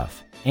Puffin'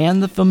 Stuff,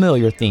 and the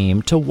familiar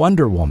theme to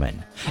Wonder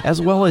Woman,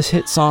 as well as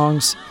hit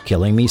songs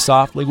Killing Me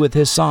Softly with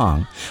His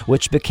Song,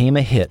 which became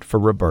a hit for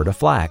Roberta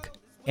Flack,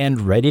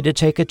 and Ready to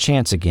Take a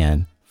Chance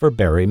Again for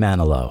Barry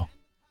Manilow.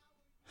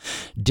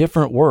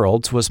 Different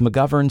Worlds was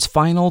McGovern's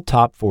final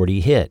top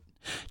 40 hit,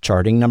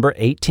 charting number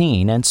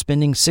 18 and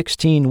spending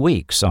 16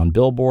 weeks on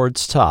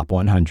Billboard's Top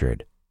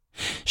 100.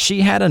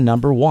 She had a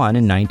number 1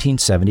 in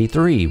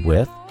 1973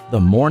 with The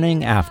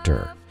Morning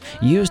After,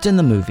 used in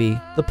the movie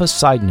The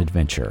Poseidon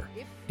Adventure.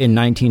 In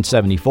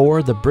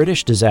 1974, the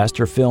British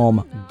disaster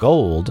film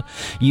Gold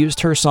used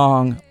her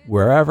song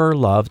Wherever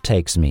Love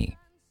Takes Me.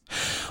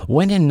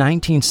 When in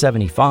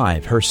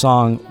 1975, her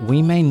song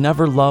We May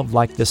Never Love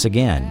Like This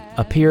Again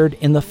appeared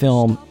in the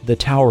film The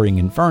Towering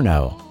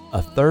Inferno,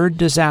 a third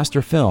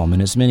disaster film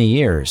in as many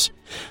years,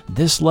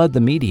 this led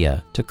the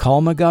media to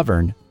call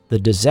McGovern the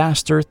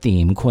disaster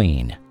theme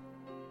queen.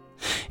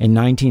 In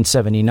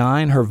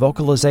 1979, her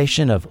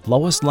vocalization of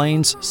Lois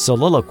Lane's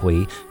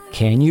soliloquy,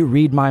 Can You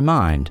Read My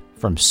Mind,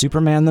 from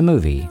Superman the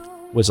Movie,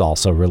 was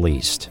also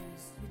released.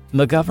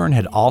 McGovern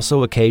had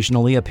also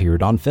occasionally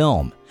appeared on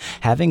film,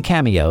 having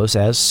cameos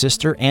as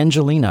Sister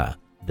Angelina,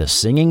 the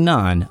singing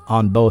nun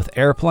on both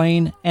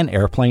Airplane and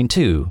Airplane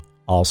 2,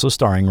 also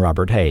starring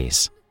Robert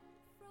Hayes.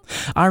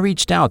 I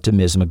reached out to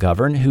Ms.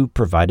 McGovern, who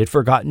provided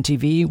Forgotten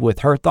TV with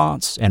her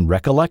thoughts and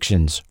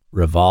recollections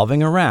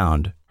revolving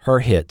around her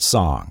hit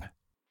song.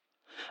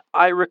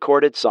 I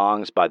recorded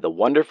songs by the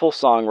wonderful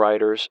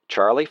songwriters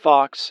Charlie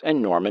Fox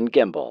and Norman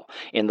Gimbel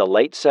in the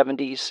late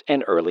 70s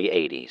and early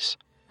 80s.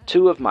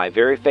 Two of my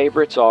very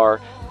favorites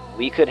are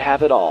We Could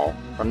Have It All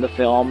from the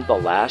film The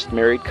Last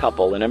Married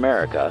Couple in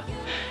America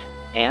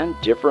and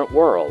Different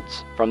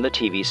Worlds from the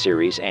TV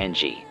series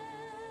Angie,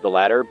 the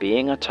latter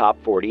being a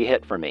top 40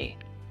 hit for me.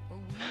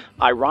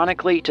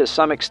 Ironically, to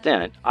some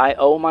extent, I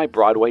owe my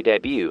Broadway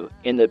debut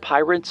in The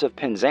Pirates of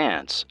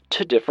Penzance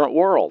to Different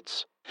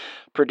Worlds.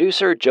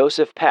 Producer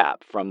Joseph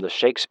Papp from the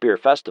Shakespeare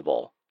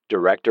Festival,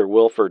 director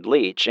Wilford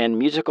Leach, and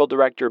musical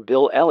director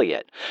Bill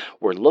Elliott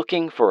were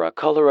looking for a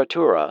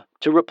coloratura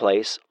to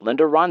replace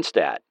Linda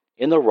Ronstadt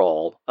in the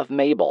role of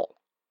Mabel.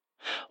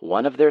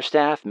 One of their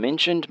staff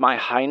mentioned my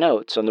high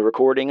notes on the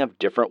recording of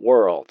Different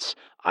Worlds.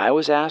 I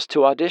was asked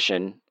to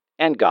audition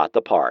and got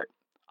the part.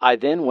 I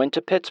then went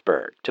to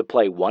Pittsburgh to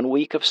play 1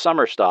 week of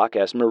summer stock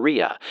as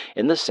Maria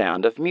in The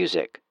Sound of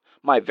Music,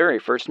 my very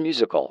first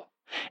musical,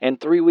 and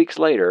 3 weeks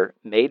later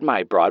made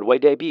my Broadway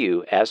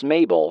debut as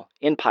Mabel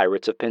in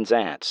Pirates of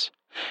Penzance,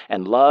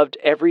 and loved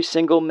every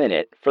single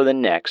minute for the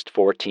next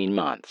 14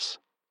 months.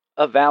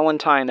 A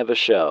Valentine of a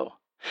show.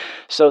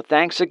 So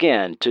thanks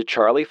again to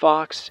Charlie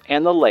Fox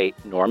and the late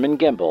Norman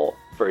Gimbel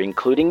for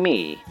including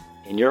me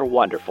in your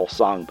wonderful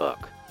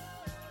songbook.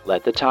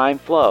 Let the time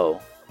flow,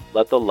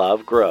 let the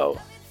love grow.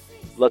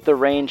 Let the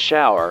rain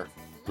shower,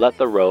 let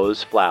the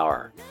rose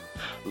flower.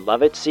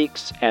 Love it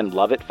seeks and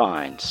love it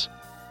finds.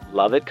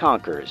 Love it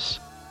conquers,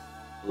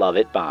 love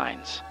it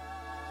binds.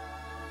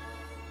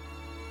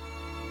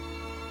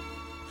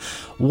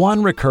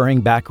 One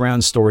recurring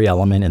background story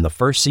element in the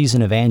first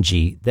season of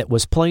Angie that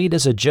was played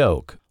as a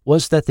joke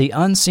was that the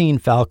unseen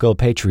Falco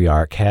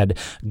patriarch had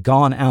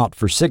gone out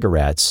for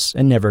cigarettes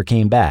and never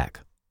came back,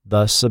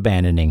 thus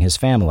abandoning his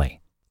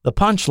family. The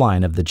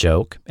punchline of the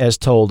joke, as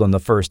told on the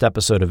first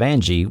episode of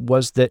Angie,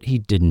 was that he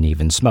didn't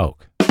even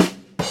smoke.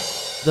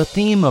 The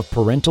theme of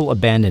parental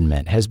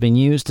abandonment has been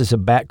used as a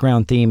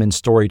background theme in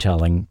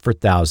storytelling for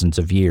thousands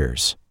of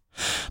years.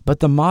 But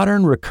the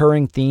modern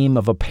recurring theme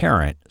of a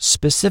parent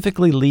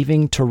specifically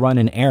leaving to run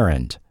an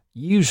errand,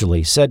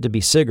 usually said to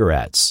be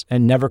cigarettes,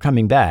 and never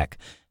coming back,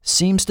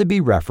 seems to be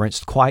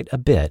referenced quite a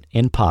bit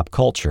in pop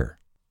culture.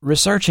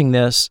 Researching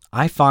this,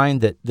 I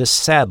find that this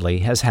sadly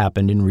has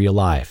happened in real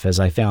life, as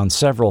I found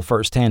several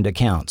first-hand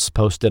accounts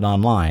posted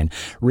online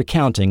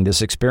recounting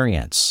this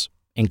experience,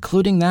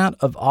 including that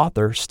of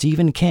author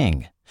Stephen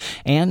King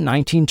and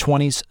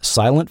 1920s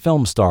silent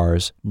film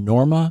stars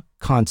Norma,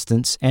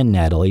 Constance, and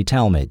Natalie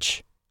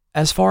Talmadge.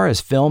 As far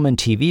as film and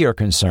TV are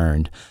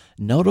concerned,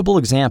 notable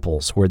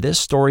examples where this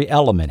story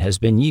element has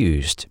been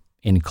used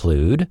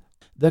include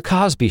The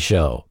Cosby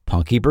Show,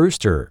 Punky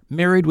Brewster,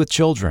 Married with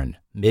Children,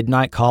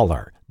 Midnight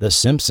Caller, The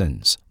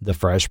Simpsons, The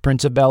Fresh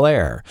Prince of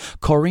Bel-Air,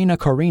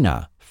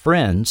 Corrina,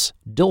 Friends,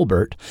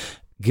 Dilbert,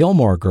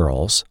 Gilmore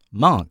Girls,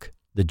 Monk,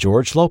 The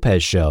George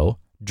Lopez Show,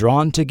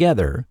 Drawn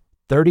Together,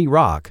 30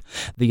 Rock,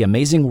 The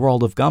Amazing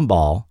World of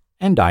Gumball,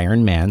 and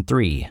Iron Man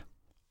 3.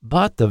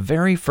 But the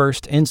very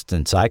first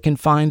instance I can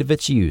find of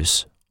its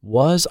use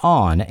was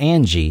on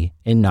Angie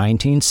in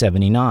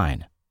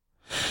 1979.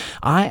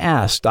 I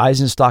asked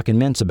Eisenstock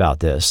and Mintz about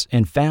this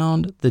and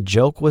found the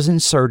joke was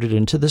inserted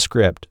into the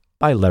script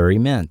by Larry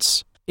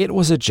Mintz. It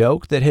was a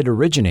joke that had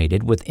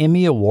originated with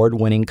Emmy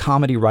Award-winning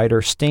comedy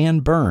writer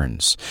Stan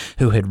Burns,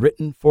 who had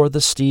written for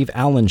The Steve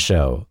Allen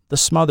Show, The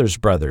Smothers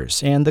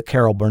Brothers, and The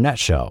Carol Burnett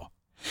Show.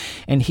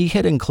 and he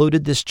had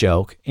included this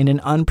joke in an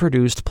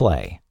unproduced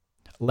play.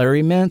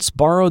 Larry Mintz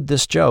borrowed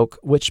this joke,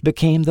 which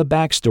became the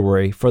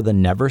backstory for the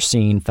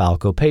never-seen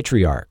Falco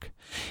Patriarch,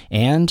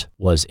 and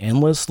was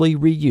endlessly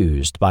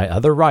reused by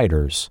other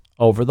writers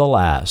over the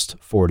last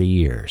 40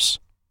 years.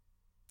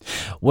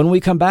 When we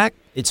come back,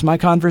 it's my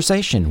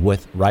conversation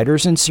with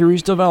writers and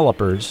series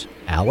developers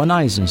Alan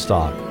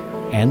Eisenstock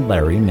and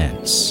Larry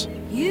Mintz.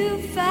 You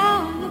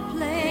found a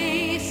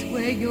place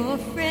where your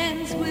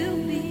friends will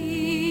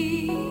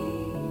be.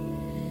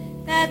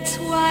 That's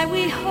why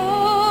we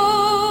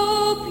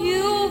hope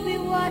you'll be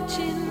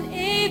watching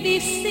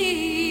ABC.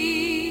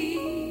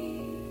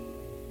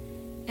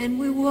 And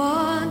we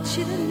want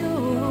you to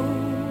know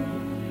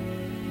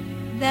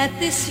that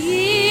this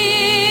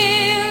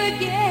year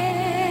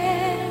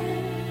again,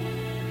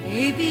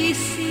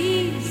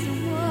 ABC's the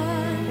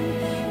one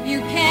you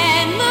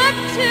can look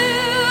to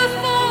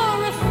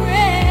for a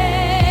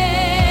friend.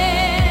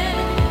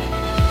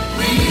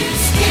 We're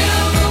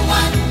still the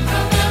one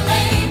from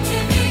LA to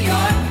New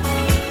York,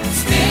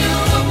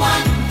 still the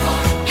one for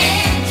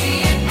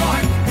Angie and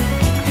Mark.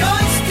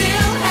 You're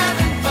still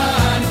having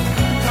fun,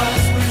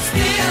 'cause we're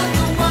still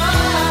the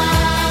one.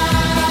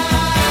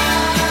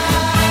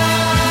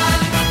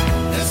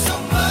 There's so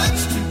much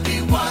to be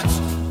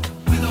watched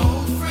with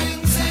old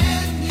friends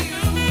and new.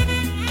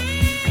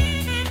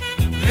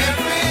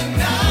 Every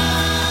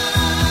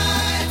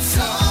night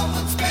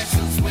someone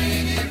special's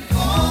waiting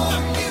for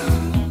you.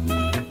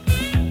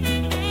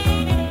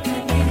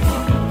 And we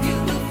hope you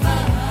will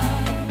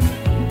find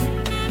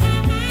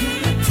in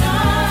the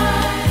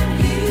time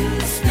you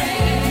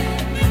spend,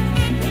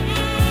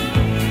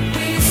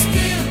 we're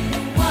still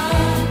the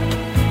one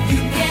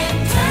you can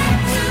turn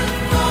to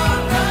for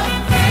a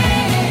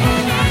friend.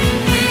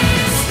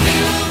 We're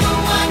still the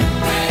one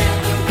where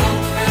the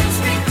ropers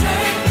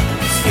return.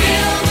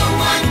 Still the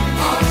one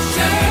for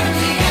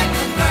Shirley and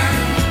the Burn.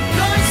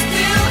 You're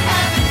still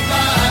having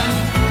fun,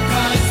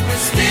 'cause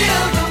we're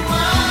still the one.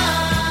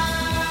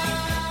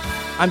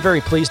 I'm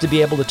very pleased to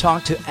be able to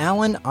talk to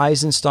Alan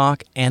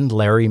Eisenstock and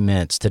Larry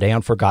Mintz today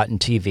on Forgotten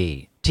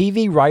TV.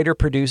 TV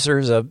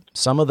writer-producers of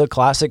some of the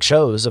classic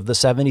shows of the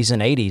 70s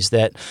and 80s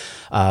that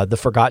the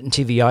Forgotten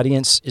TV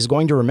audience is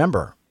going to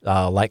remember,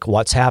 like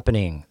What's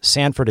Happening,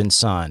 Sanford and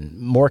Son,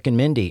 Mork and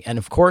Mindy, and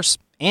of course,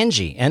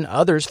 Angie and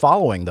others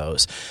following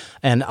those.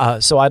 And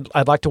so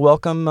I'd like to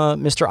welcome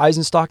Mr.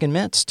 Eisenstock and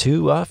Mintz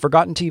to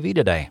Forgotten TV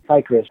today.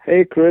 Hi, Chris.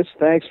 Hey, Chris.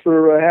 Thanks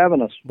for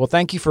having us. Well,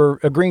 thank you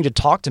for agreeing to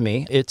talk to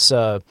me. It's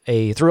a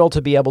thrill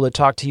to be able to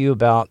talk to you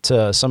about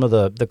some of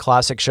the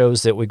classic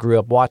shows that we grew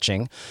up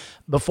watching.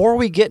 Before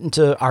we get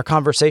into our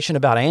conversation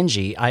about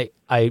Angie,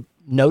 I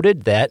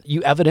noted that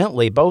you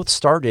evidently both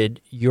started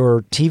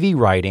your TV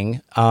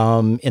writing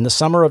in the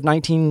summer of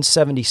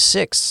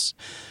 1976,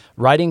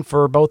 writing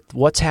for both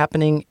What's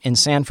Happening and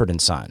Sanford and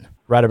Son,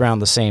 right around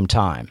the same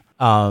time.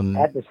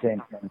 At the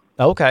same time.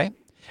 Okay.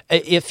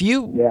 If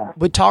you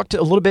would talk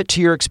a little bit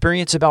to your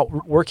experience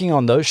about working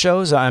on those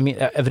shows, I mean,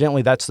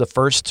 evidently that's the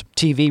first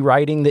TV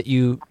writing that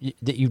you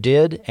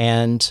did,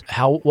 and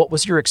what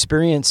was your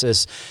experience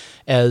as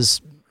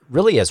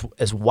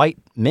white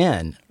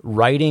men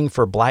writing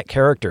for black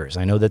characters?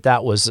 I know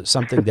that was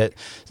something that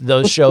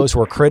those shows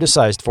were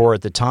criticized for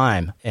at the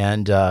time,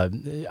 and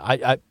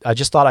I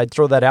just thought I'd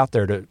throw that out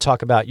there to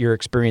talk about your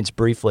experience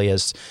briefly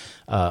as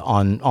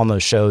on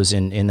those shows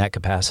in that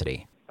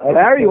capacity.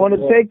 Larry, you want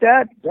to take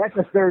that? That's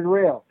a third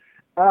rail.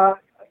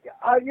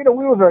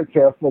 We were very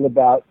careful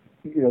about,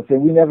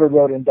 saying we never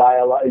wrote in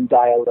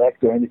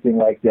dialect or anything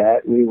like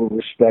that. We were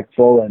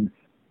respectful, and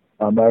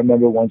I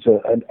remember once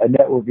a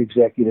network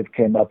executive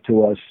came up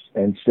to us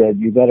and said,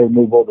 "You better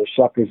remove all the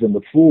suckers and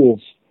the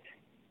fools."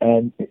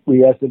 And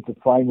we asked them to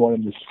find one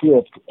in the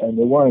script, and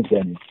there weren't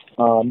any.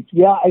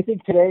 I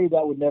think today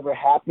that would never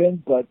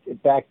happen, but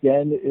back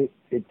then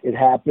it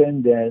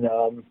happened, and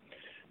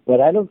but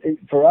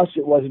for us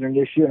it wasn't an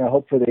issue, and I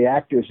hope for the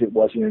actors it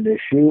wasn't an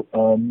issue.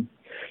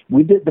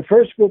 The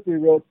first script we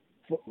wrote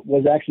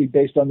was actually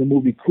based on the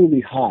movie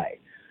Cooley High,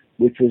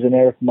 which was an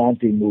Eric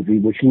Monti movie,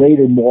 which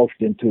later morphed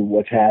into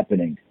What's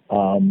Happening.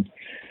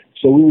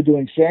 So we were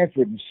doing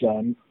Sanford and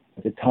Son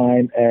at the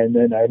time, and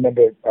then I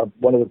remember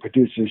one of the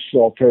producers,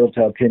 Saul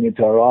Turtletail, came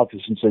into our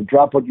office and said,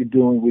 "Drop what you're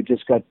doing. We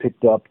just got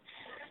picked up.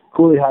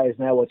 Cooley High is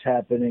now What's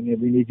Happening,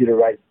 and we need you to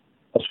write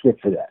a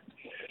script for that."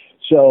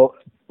 So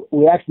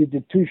we actually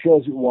did two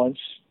shows at once,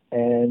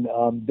 and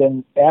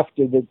then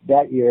after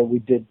that year, we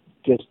did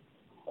just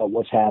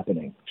What's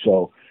Happening.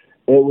 So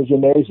it was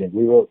amazing.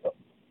 We wrote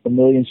 1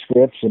 million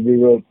scripts, and we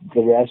wrote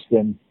the rest.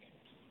 And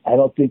I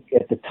don't think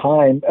at the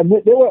time,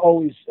 there were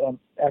always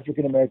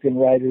African-American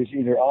writers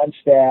either on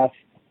staff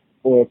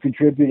or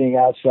contributing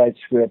outside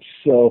scripts.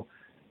 So,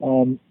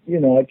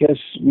 I guess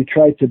we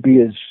tried to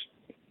be as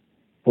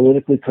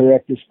politically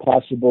correct as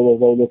possible,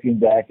 although looking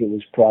back, it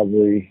was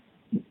probably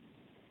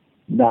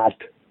not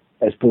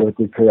as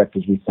politically correct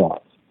as we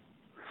thought.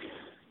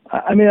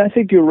 I mean, I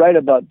think you're right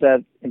about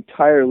that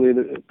entirely.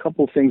 A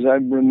couple of things I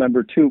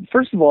remember, too.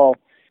 First of all,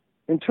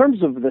 in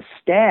terms of the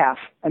staff,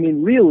 I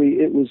mean, really,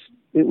 it was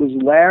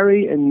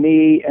Larry and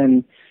me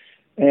and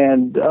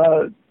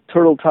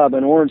Turteltaub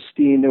and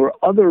Ornstein. There were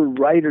other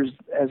writers,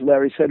 as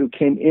Larry said, who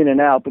came in and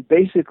out, but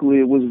basically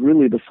it was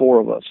really the four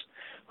of us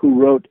who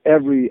wrote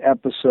every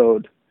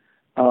episode.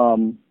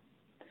 And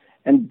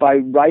by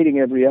writing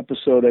every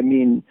episode, I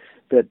mean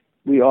that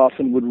we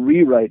often would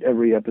rewrite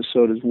every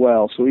episode as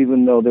well. So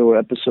even though there were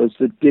episodes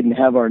that didn't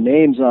have our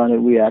names on it,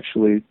 we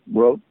actually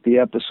wrote the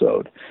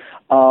episode.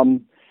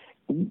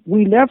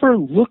 We never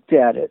looked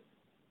at it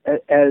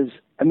as,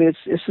 I mean,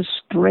 it's a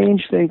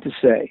strange thing to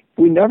say.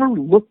 We never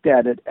looked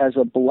at it as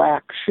a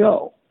black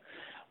show.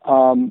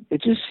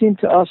 It just seemed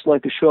to us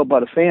like a show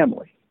about a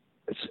family.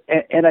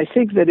 And I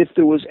think that if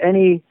there was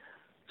any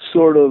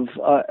sort of,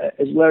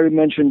 as Larry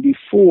mentioned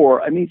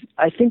before, I mean,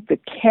 I think the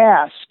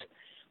cast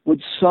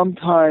would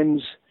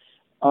sometimes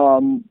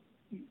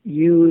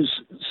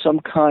use some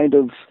kind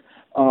of,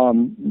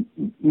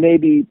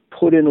 maybe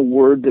put in a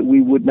word that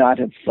we would not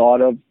have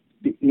thought of,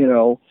 you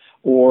know,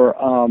 or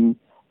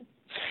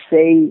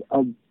say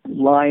a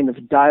line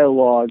of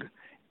dialogue,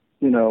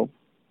 you know,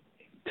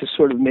 to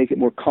sort of make it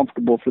more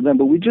comfortable for them.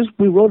 But we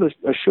wrote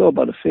a show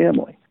about a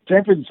family.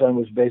 Sanford and Son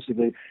was based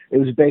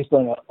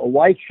on a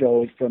white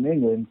show from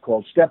England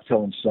called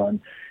Steptoe and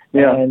Son.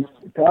 Yeah. And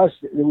to us,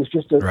 it was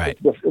just Right.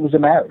 it was a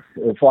marriage,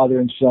 a father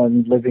and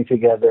son living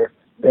together.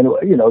 And,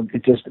 you know,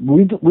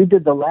 we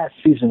did the last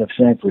season of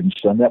Sanford and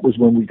Son. That was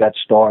when we got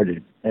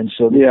started. And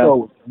so the show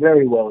was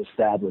very well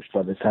established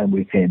by the time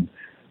we came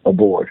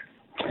aboard.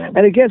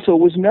 And again, so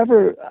it was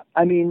never,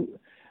 I mean,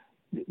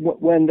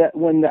 when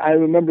I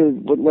remember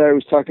what Larry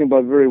was talking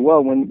about very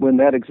well, when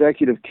that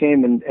executive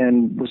came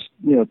and was,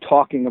 you know,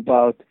 talking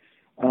about,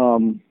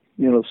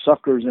 you know,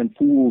 suckers and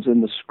fools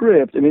in the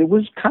script, I mean, it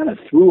was kind of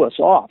threw us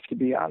off, to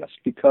be honest,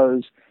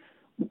 because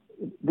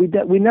we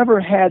never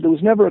had, there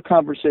was never a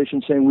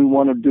conversation saying we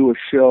want to do a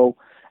show,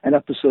 an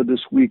episode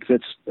this week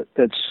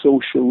that's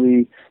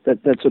socially,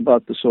 that's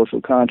about the social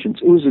conscience.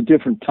 It was a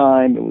different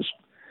time. It was,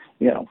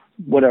 you know,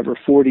 whatever,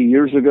 40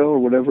 years ago or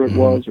whatever it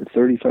was, or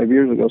 35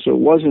 years ago. So it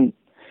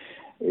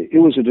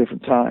was a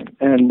different time.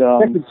 And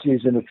second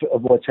season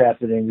of What's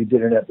Happening, we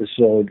did an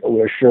episode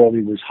where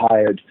Shirley was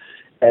hired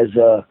as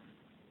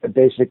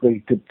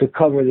basically to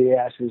cover the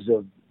asses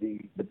of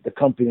the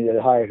company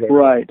that hired her.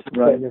 Right. They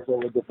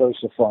were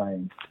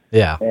diversifying.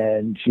 Yeah.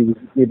 And she was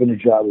given a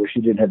job where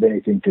she didn't have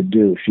anything to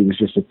do. She was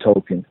just a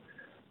token.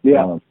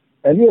 Yeah.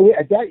 And yeah,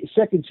 at that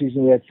second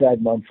season, we had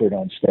Thad Mumford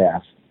on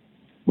staff.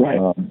 Right.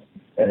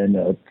 And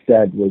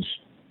Thad was,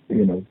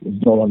 you know,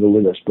 no longer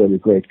with us, but a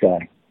great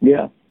guy.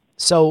 Yeah.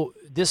 So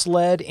this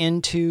led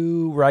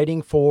into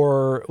writing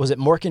for, was it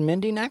Mork and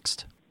Mindy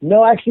next?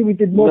 No, actually, we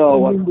did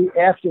Mork and Mindy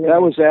after.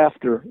 That was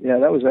after. Yeah,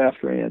 that was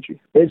after Angie.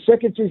 In the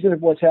second season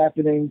of What's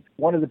Happening,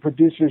 one of the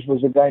producers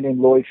was a guy named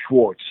Lloyd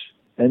Schwartz.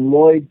 And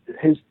Lloyd,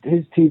 his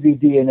TV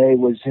DNA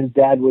was, his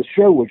dad was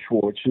Sherwood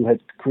Schwartz, who had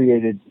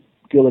created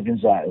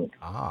Gilligan's Island.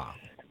 Ah.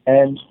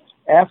 And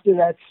after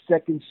that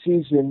second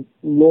season,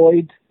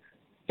 Lloyd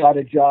got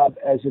a job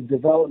as a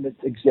development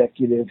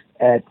executive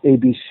at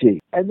ABC.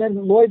 And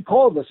then Lloyd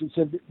called us and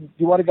said, do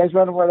you want to guys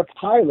run a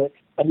pilot?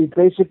 And he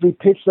basically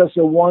pitched us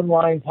a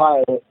one-line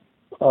pilot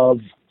of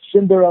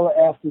Cinderella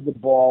After the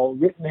Ball,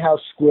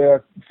 Rittenhouse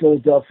Square,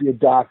 Philadelphia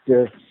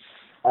doctor,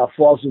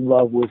 falls in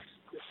love with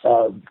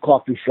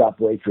coffee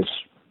shop waitress.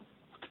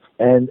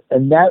 And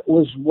that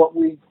was what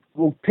we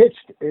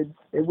pitched. It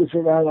was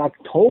around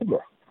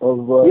October of...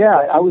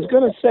 I was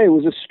going to say, it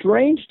was a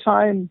strange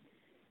time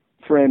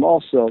frame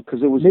also,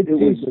 because it was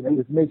mid-season. It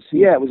was mid-season.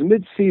 Yeah, it was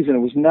mid-season. It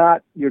was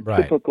not your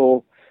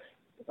typical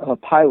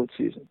pilot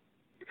season.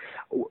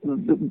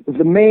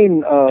 The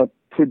main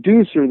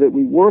producer that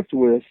we worked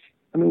with,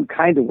 I mean, we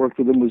kind of worked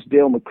with him, was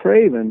Dale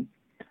McCraven.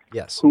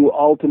 Yes. Who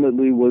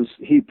ultimately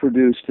he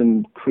produced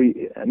and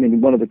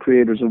one of the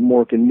creators of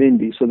Mork and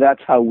Mindy. So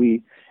that's how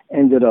we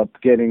ended up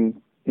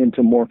getting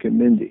into Mork and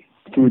Mindy.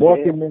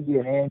 Mork and Mindy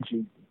and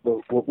Angie.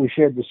 We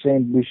shared the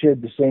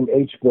same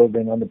H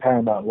building on the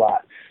Paramount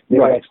lot. They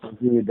were actually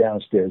really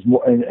downstairs.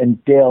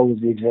 And Dale was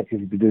the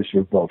executive producer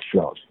of both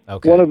shows.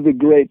 Okay. One of the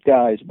great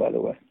guys, by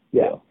the way.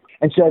 Yeah.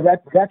 And so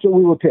that's what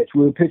we were pitched.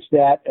 We were pitched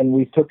that, and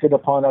we took it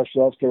upon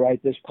ourselves to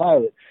write this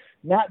pilot,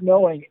 not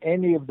knowing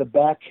any of the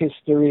back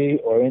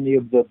history or any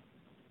of the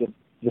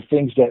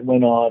things that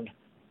went on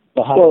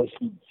behind the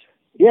scenes.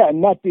 Yeah, and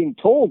not being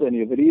told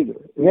any of it either.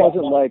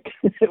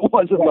 It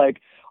wasn't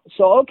like,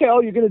 so, okay,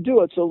 you're going to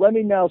do it, so let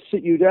me now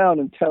sit you down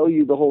and tell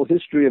you the whole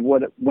history of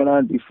what went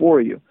on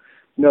before you.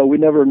 No, we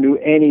never knew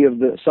any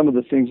of some of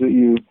the things that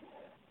you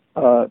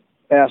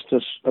asked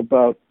us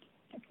about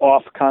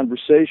off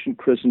conversation,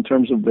 Chris, in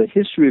terms of the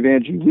history of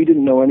Angie. We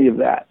didn't know any of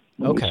that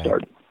when we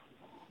started.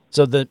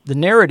 So the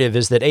narrative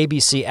is that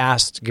ABC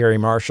asked Gary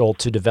Marshall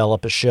to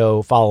develop a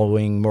show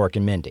following Mork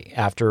and Mindy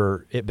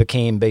after it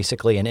became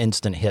basically an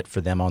instant hit for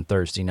them on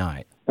Thursday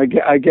night. I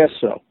guess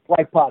so.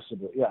 Quite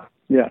possibly, yeah.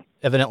 Yeah.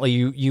 Evidently,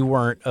 you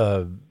weren't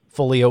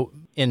fully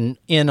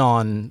in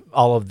on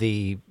all of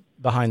the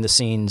behind the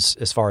scenes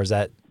as far as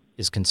that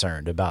is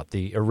concerned about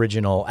the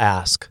original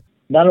ask.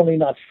 Not only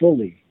not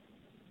fully,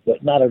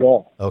 but not at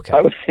all. Okay.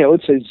 I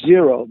would say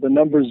 0. The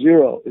number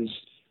 0 is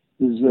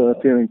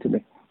appearing to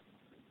me.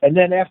 And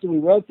then after we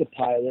wrote the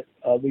pilot,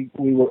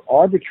 we were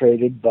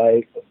arbitrated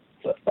by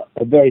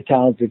a very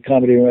talented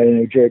comedy writer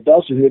named Jerry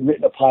Belson, who had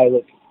written a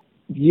pilot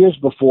years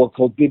before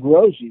called Big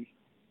Rosie,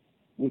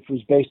 which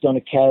was based on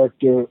a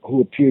character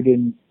who appeared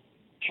in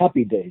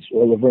Happy Days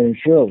or Laverne and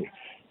Shirley.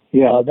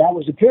 Yeah, that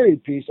was a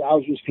period piece.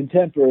 Ours was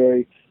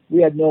contemporary.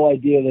 We had no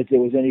idea that there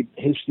was any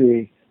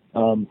history.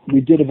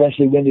 We did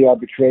eventually win the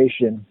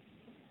arbitration,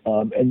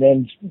 and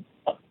then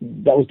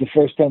that was the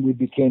first time we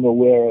became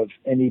aware of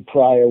any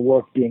prior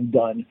work being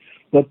done.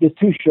 But the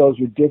two shows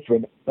were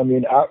different. I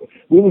mean,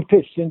 we would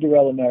pitch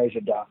Cinderella Marries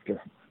a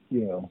Doctor.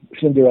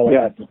 Cinderella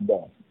got them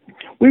done.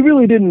 We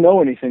really didn't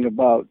know anything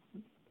about,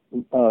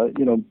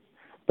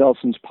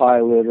 Belson's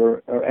pilot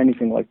or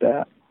anything like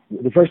that.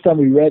 The first time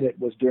we read it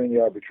was during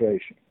the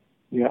arbitration.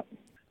 Yeah.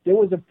 There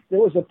was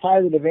a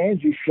pilot of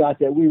Angie shot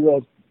that we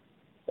wrote,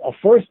 a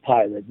first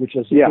pilot, which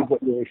is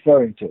what you're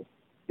referring to.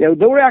 Yeah,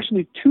 there were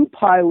actually 2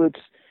 pilots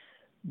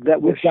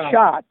that were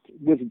shot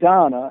with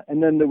Donna,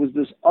 and then there was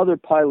this other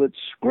pilot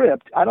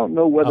script. I don't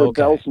know whether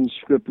Belson's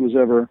script was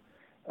ever,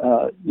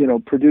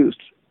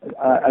 produced.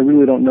 I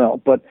really don't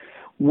know. But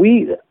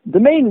the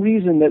main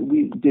reason that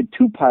we did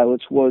 2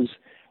 pilots was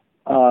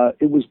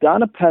it was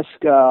Donna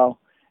Pescow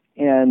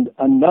and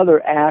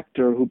another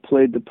actor who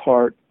played the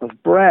part of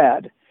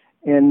Brad,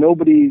 and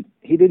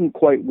he didn't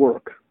quite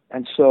work.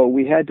 And so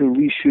we had to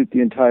reshoot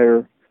the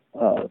entire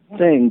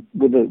thing.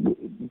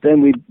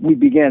 Then we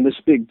began this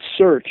big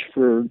search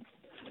for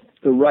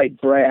the right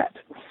Brad.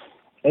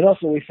 And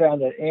also we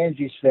found that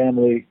Angie's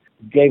family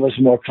gave us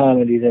more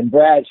comedy than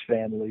Brad's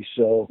family.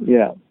 So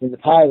in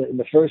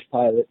the first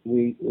pilot,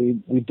 we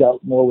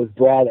dealt more with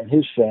Brad and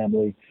his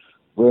family,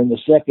 where in the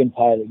second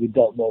pilot we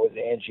dealt more with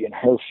Angie and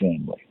her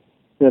family.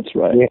 That's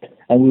right.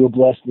 And we were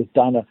blessed with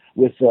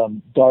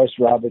Doris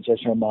Roberts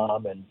as her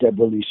mom and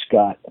Deborah Lee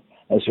Scott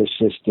as her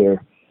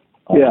sister.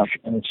 And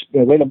it's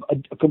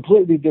a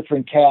completely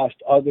different cast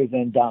other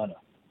than Donna.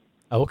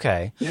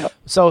 Okay. Yeah.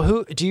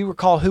 So do you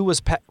recall who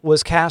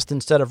was cast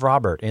instead of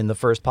Robert in the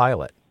first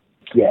pilot?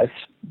 Yes.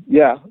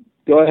 Yeah.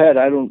 Go ahead.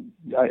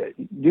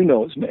 You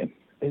know his name.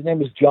 His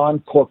name is John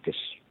Corcus.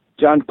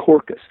 John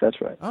Corcus.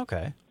 That's right.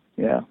 Okay.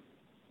 Yeah.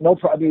 No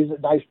problem. He's a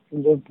nice.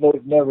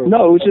 Never.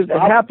 No, it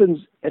happens.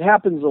 It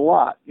happens a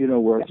lot.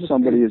 Where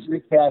somebody is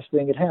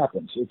recasting. It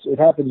happens. It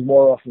happens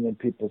more often than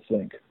people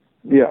think.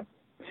 Yeah.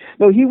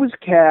 No, he was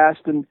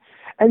cast, and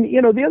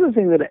the other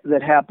thing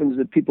that happens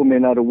that people may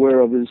not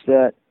aware of is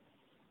that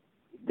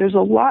there's a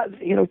lot.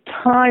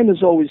 Time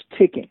is always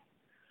ticking.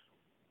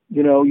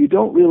 You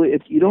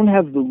don't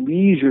have the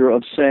leisure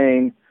of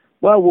saying,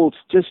 well, we'll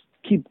just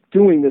keep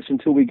doing this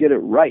until we get it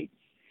right.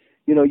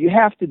 You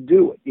have to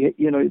do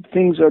it.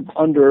 Things are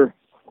under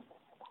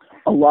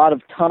a lot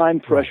of time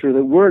pressure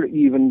that we're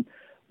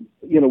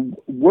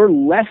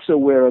less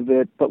aware of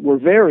it, but we're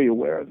very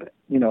aware of it.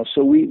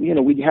 So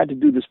we had to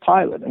do this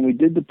pilot, and we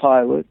did the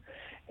pilot,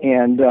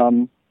 and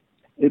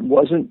it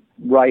wasn't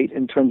right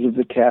in terms of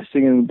the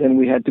casting, and then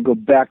we had to go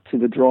back to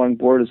the drawing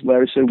board. As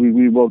Larry said, we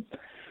rewrote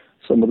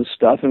some of the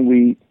stuff, and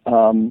we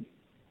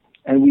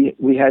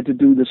had to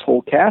do this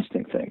whole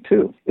casting thing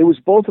too. It was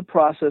both a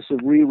process of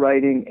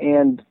rewriting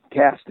and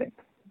casting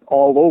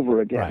all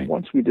over again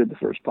once we did the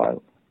first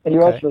pilot. And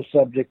you're also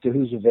subject to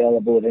who's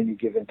available at any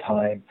given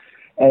time.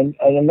 And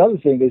another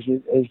thing is,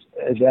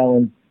 as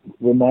Alan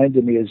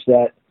reminded me, is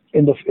that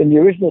in the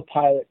original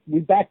pilot, we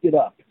backed it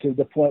up to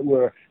the point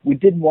where we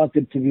didn't want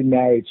them to be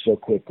married so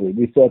quickly.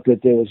 We thought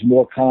that there was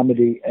more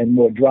comedy and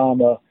more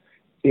drama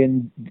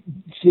in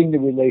seeing the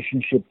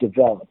relationship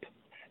develop.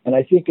 And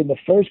I think in the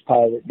first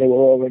pilot, they were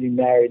already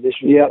married. This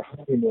was their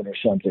honeymoon or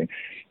something.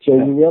 So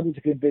we were able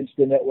to convince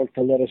the network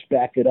to let us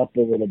back it up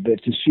a little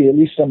bit to see at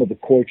least some of the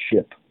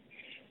courtship.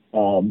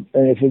 And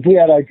if we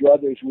had our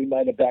druthers, we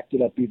might have backed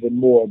it up even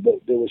more,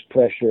 but there was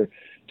pressure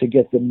to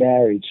get them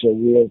married, so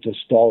we were able to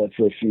stall it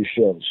for a few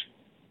shows.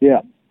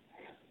 Yeah.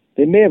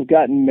 They may have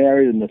gotten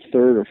married in the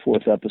 3rd or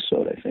 4th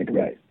episode, I think,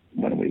 right?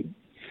 When we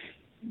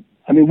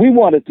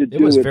wanted to do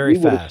it. It was very we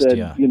would fast, have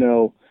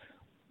said,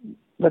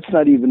 let's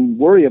not even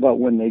worry about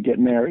when they get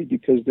married,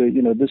 because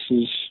this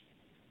is,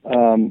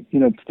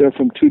 they're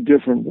from 2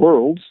 different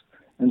worlds,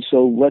 and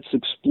so let's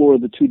explore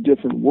the 2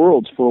 different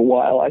worlds for a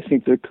while. I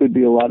think there could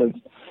be a lot of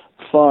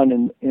fun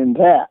in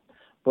that,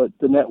 but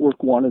the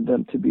network wanted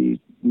them to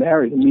be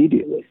married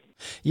immediately.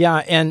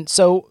 Yeah, and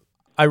so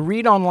I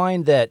read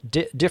online that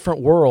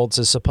Different Worlds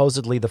is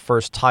supposedly the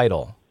first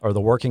title or the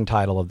working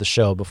title of the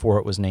show before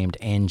it was named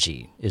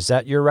Angie. Is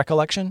that your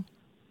recollection?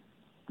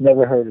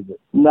 Never heard of it.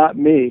 Not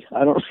me.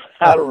 I don't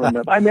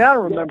remember. I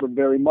don't remember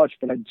very much,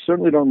 but I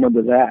certainly don't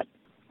remember that.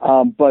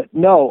 But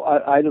no,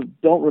 I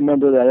don't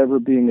remember that ever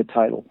being a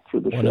title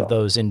for the show. One of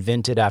those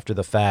invented after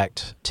the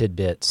fact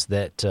tidbits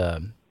that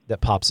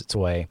pops its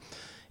way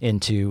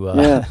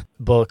into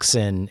books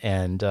and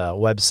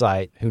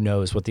website. Who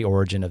knows what the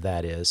origin of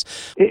that is?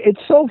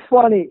 It's so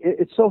funny.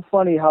 It's so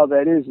funny how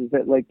that is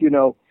that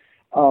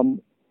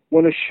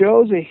when a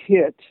show's a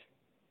hit,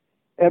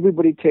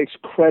 everybody takes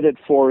credit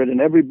for it, and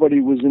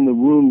everybody was in the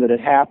room that it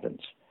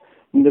happens.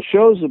 When the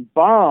show's a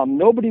bomb,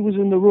 nobody was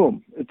in the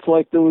room. It's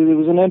like there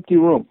was an empty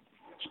room.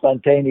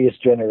 Spontaneous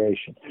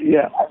generation.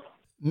 Yeah.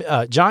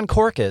 John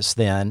Corkus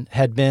then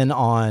had been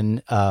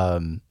on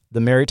the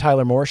Mary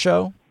Tyler Moore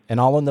Show and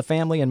All in the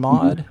Family and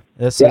Maude.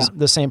 Mm-hmm. This is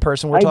the same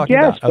person we're talking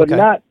about. I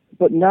guess,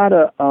 but not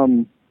a.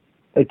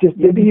 It just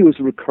maybe he was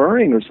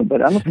recurring or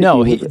something. I don't think.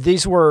 No,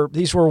 these were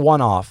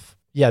one-off.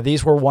 Yeah,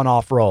 these were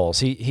one-off roles.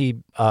 He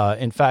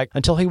in fact,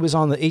 until he was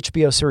on the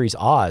HBO series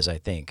Oz, I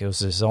think it was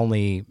his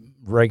only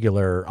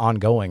regular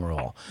ongoing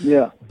role.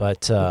 Yeah,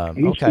 but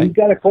he's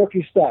got a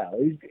quirky style.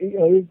 He's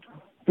a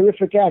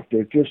terrific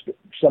actor. Just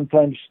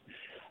sometimes,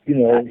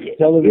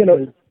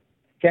 television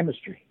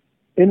chemistry.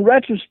 In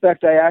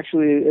retrospect, I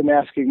actually am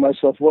asking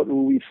myself, what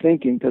were we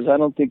thinking? Because I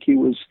don't think he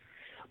was.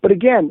 But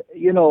again,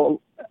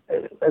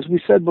 as we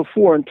said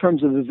before, in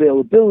terms of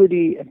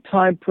availability and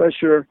time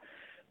pressure,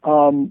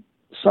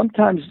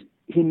 sometimes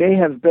he may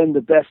have been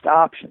the best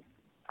option.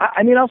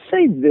 I mean, I'll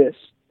say this,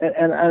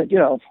 and I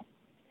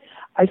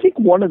think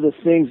one of the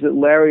things that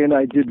Larry and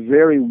I did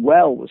very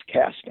well was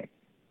casting.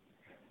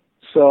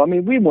 So, I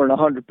mean, we weren't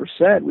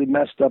 100%. We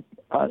messed up,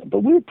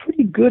 but we were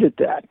pretty good at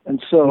that.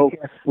 And so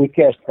we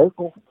cast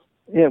Urkel.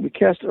 Yeah, we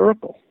cast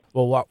Urkel.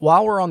 Well,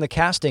 while we're on the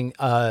casting,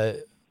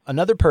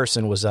 another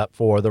person was up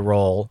for the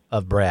role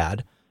of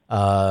Brad,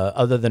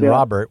 other than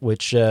Robert,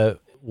 which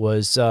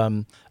was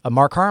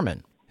Mark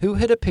Harmon, who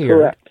had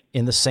appeared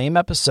in the same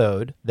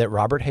episode that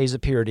Robert Hayes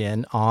appeared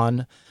in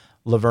on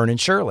Laverne and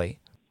Shirley,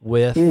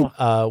 with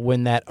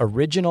when that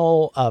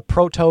original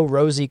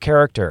proto-Rosie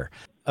character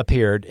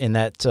appeared in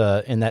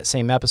that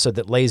same episode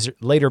that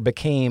later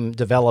became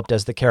developed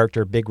as the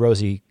character Big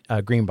Rosie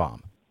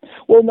Greenbaum.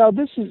 Well, now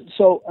this is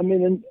so. I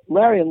mean, and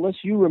Larry, unless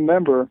you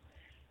remember,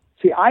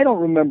 I don't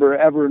remember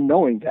ever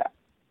knowing that.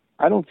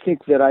 I don't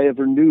think that I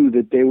ever knew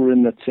that they were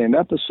in that same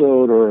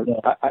episode, or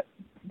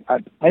I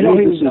know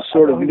this is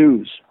sort of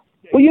news.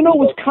 Well, it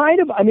was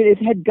kind of. I mean, it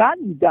had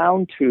gotten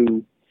down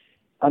to.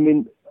 I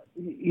mean,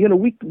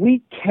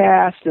 we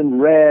cast and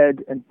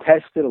read and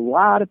tested a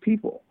lot of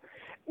people,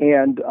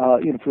 and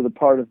for the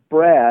part of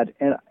Brad,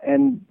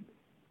 and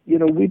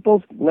we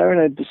both, Larry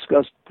and I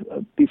discussed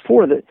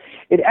before that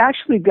it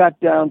actually got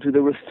down to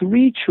there were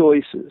three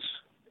choices.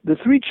 The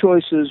three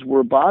choices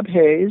were Bob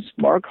Hayes,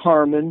 Mark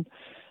Harmon,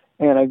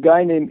 and a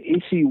guy named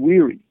A.C.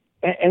 Weary.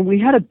 And we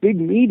had a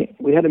big meeting.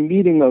 We had a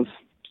meeting of...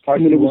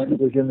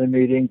 was in the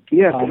meeting.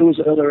 Yeah, Tom it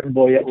was Miller and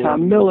Boyette.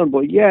 Tom Miller and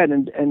Boyette.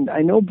 And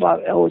I know Bob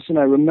Ellison,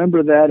 I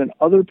remember that, and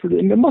other...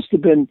 It must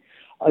have been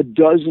a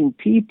dozen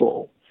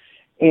people.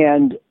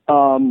 And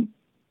to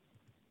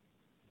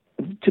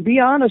be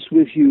honest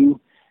with you,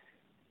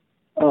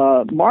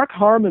 Mark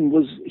Harmon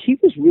was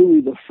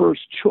really the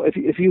first choice.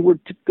 If you were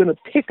going to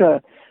pick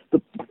the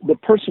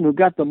person who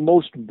got the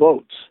most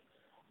votes,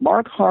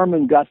 Mark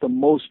Harmon got the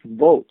most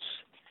votes.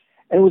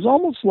 And it was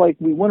almost like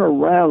we went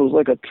around, it was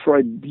like a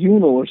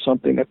tribunal or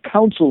something, a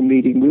council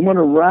meeting. We went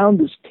around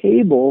this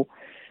table,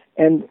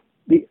 and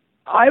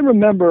I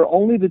remember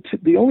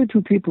the only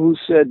two people who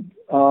said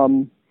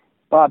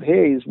Bob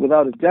Hayes,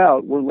 without a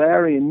doubt, were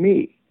Larry and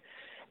me.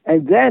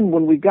 And then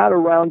when we got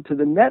around to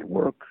the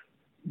network,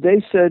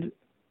 they said,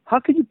 how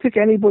could you pick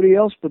anybody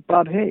else but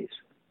Bob Hayes?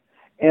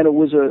 And it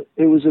was sort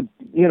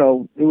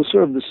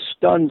of the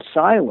stunned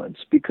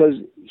silence,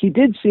 because he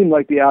did seem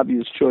like the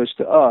obvious choice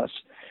to us,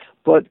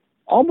 but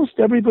almost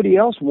everybody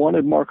else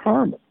wanted Mark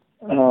Harmon.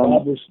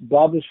 Bob was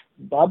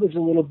a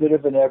little bit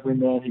of an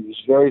everyman. He was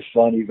very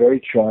funny, very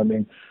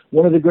charming.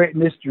 One of the great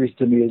mysteries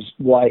to me is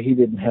why he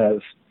didn't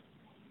have.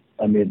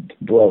 I mean,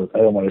 well, I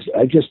don't want to say.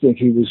 I just think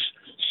he was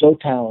so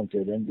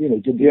talented, and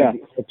did the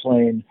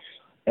airplane.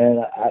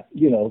 And I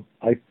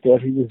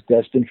thought he was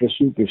destined for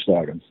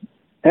superstardom.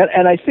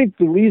 And I think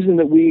the reason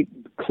that we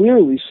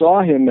clearly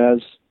saw him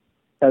as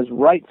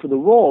right for the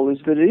role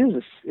is that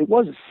it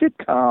was a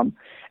sitcom,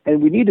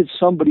 and we needed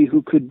somebody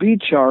who could be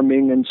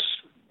charming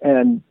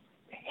and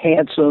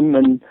handsome,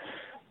 and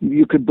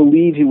you could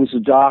believe he was a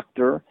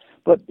doctor,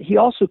 but he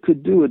also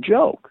could do a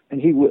joke, and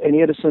he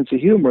had a sense of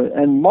humor.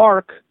 And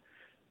Mark,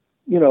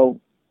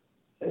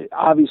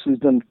 obviously has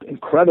done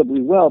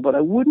incredibly well, but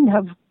I wouldn't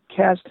have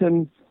cast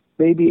him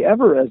maybe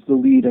ever as the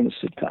lead in a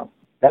sitcom.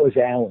 That was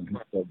Alan who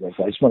said this.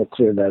 I just want to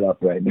clear that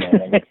up right now.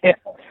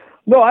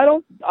 No, I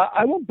don't.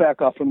 I won't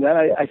back off from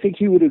that. I think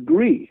he would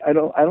agree. I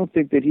don't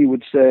think that he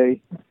would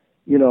say,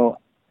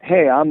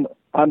 hey, I'm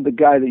the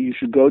guy that you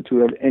should go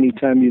to any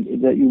time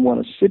that you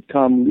want a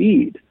sitcom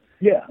lead.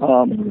 Yeah.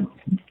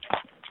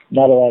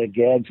 Not a lot of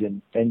gags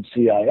in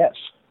NCIS.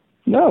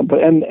 No,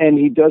 but and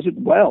he does it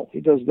well. He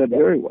does that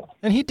very well.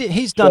 And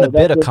he's done a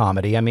bit of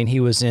comedy. I mean, he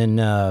was in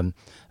the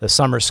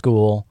Summer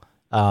School.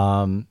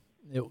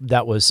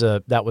 That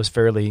was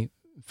fairly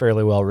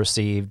well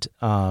received.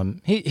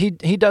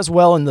 He does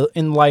well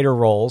in lighter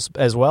roles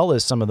as well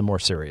as some of the more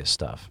serious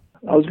stuff.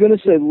 I was going to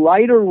say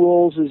lighter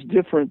roles is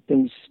different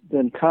than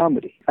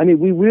comedy. I mean,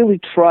 we really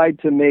tried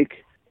to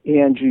make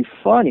Angie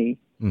funny,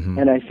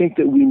 and I think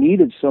that we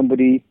needed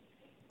somebody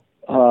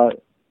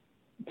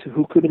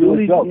who could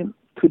really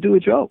could do a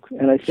joke.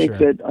 And I think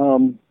that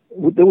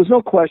there was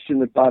no question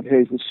that Bob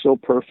Hayes was so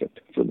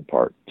perfect for the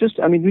part. He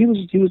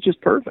was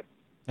just perfect.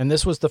 And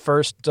this was the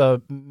first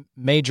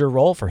major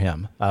role for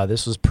him.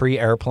 This was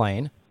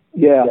pre-Airplane.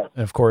 Yeah.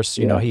 And of course,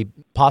 you know, he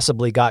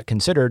possibly got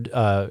considered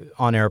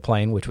on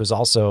Airplane, which was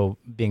also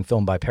being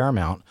filmed by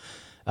Paramount,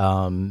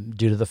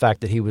 due to the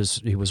fact that he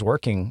was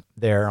working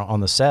there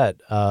on the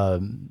set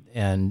and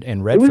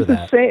read for that. It was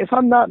the same, if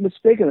I'm not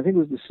mistaken, I think it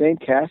was the same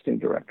casting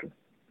director.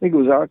 I think it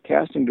was our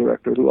casting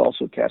director who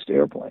also cast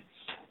Airplane.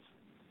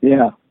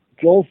 Yeah.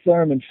 Joel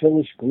Thurman and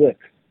Phyllis Glick.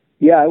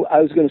 Yeah, I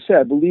was going to say,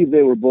 I believe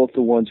they were both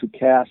the ones who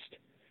cast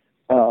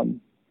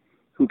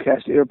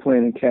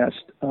Airplane and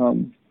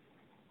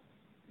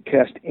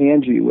cast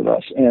Angie with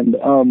us. And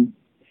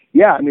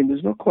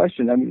there's no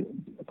question.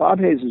 Bob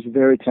Hayes is a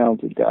very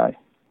talented guy.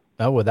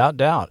 Oh, without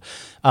doubt.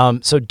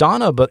 So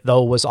Donna,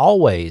 though, was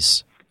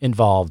always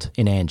involved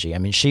in Angie. I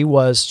mean, she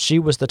was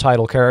the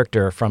title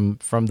character from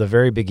the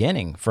very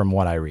beginning, from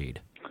what I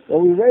read. Well,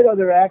 we read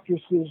other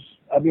actresses.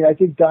 I mean, I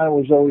think Donna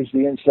was always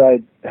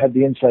had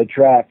the inside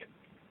track.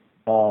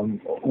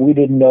 We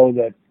didn't know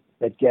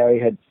that Gary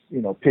had,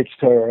 pitched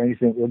her or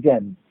anything.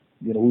 Again,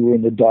 we were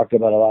in the dark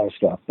about a lot of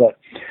stuff, but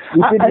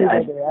we did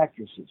read other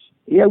actresses.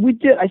 Yeah, we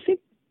did. I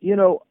think,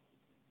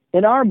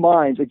 in our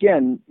minds,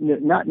 again,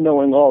 not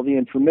knowing all the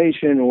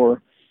information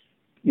or,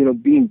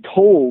 being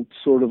told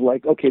sort of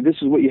like, okay, this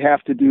is what you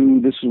have to do,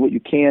 this is what you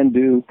can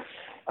do.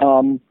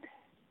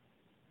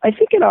 I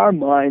think in our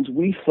minds,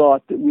 we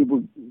thought that we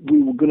were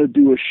going to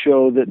do a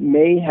show that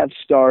may have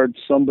starred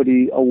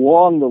somebody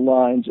along the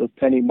lines of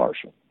Penny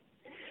Marshall.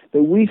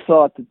 That we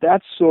thought that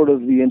that's sort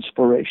of the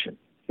inspiration.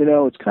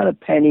 It's kind of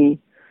Penny,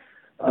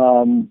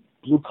 blue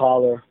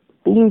collar,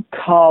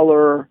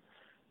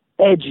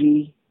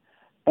 edgy.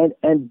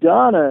 And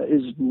Donna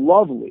is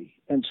lovely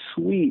and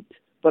sweet,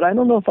 but I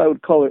don't know if I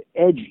would call her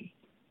edgy.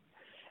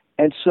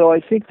 And so I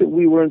think that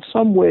we were in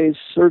some ways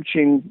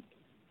searching,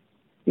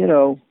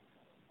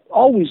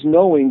 always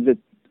knowing that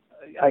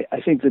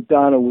I think that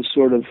Donna was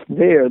sort of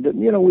there, that,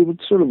 we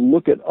would sort of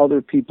look at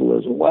other people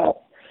as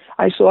well.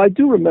 So I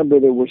do remember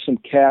there were some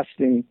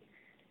casting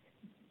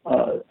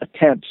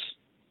attempts,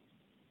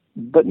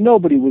 but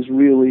nobody was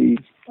really,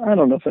 I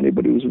don't know if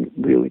anybody was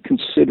really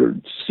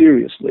considered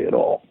seriously at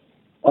all,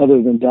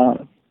 other than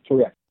Donna.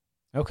 Correct.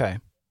 Okay.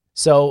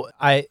 So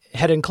I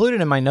had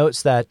included in my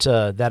notes that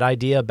that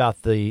idea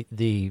about the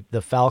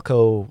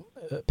Falco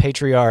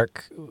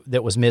patriarch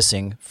that was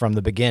missing from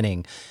the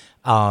beginning,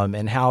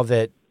 and how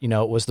that,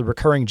 it was the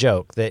recurring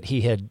joke that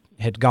he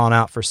had gone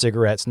out for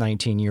cigarettes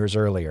 19 years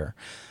earlier.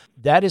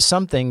 That is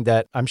something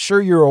that I'm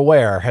sure you're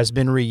aware has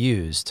been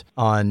reused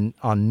on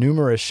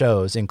numerous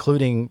shows,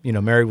 including,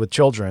 Married with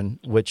Children,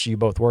 which you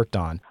both worked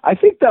on. I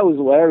think that was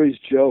Larry's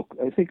joke.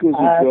 I think it was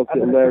a joke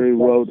that Larry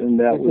wrote, and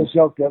that was a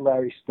joke that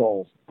Larry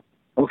stole.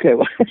 Okay,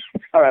 well,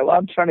 all right. Well,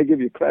 I'm trying to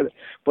give you credit,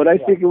 but I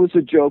think it was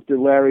a joke that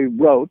Larry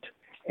wrote,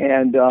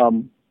 and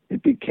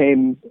it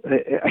became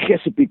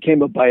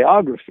a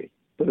biography.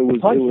 But it was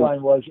the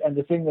punchline was, and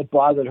the thing that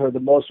bothered her the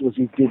most was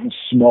he didn't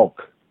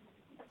smoke.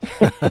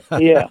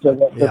 Yeah.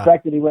 So the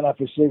fact that he went out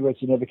for cigarettes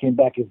and never came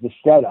back is the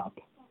setup.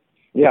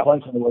 Yeah. The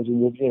punchline was,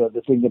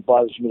 the thing that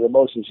bothers me the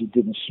most is he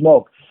didn't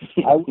smoke.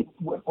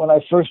 When I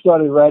first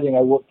started writing,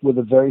 I worked with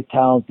a very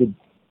talented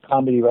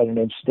comedy writer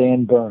named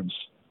Stan Burns.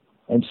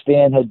 And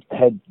Stan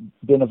had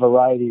been a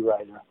variety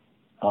writer,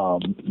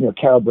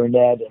 Carol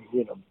Burnett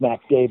and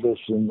Mac Davis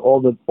and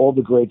all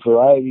the great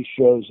variety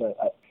shows.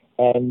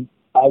 And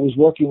I was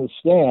working with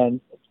Stan,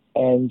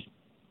 and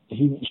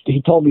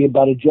he told me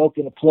about a joke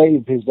in a play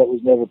of his that was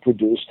never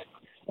produced,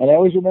 and I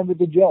always remembered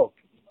the joke,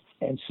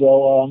 and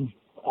so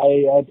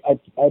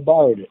I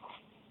borrowed it.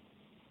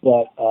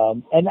 But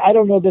and I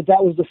don't know that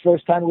was the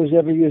first time it was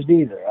ever used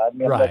either. I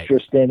mean, I'm not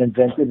sure Stan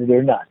invented it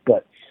or not,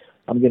 but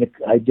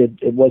I did.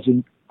 It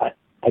wasn't.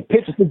 I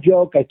pitched the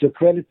joke. I took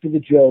credit for the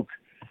joke,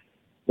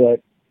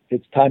 but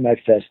it's time I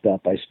fessed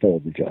up. I stole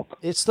the joke.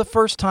 It's the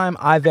first time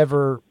I've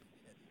ever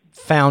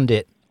found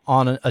it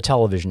on a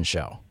television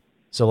show.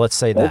 So let's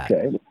say that.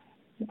 Okay.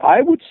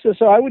 I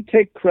would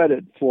take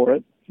credit for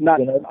it. Not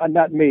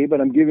me,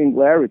 but I'm giving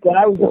Larry credit.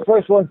 I was the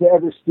first one to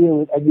ever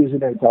steal it and use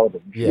it on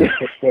television. Yeah.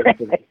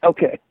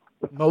 Okay.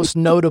 Most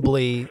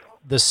notably,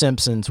 The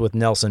Simpsons with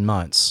Nelson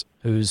Muntz,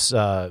 whose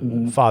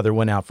father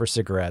went out for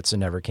cigarettes and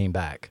never came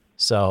back.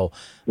 So,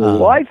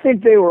 well, I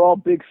think they were all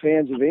big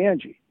fans of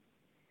Angie,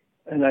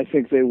 and I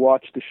think they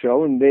watched the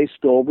show and they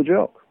stole the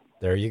joke.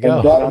 There you go.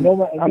 I'm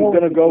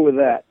going to go with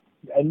that.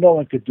 And no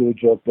one could do a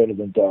joke better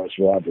than Doris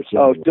Roberts.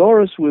 Oh,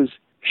 Doris was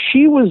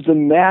the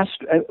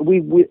master.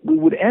 We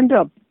would end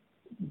up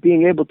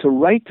being able to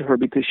write to her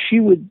because she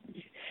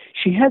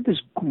had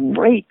this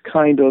great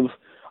kind of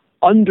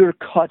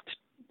undercut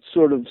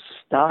sort of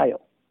style.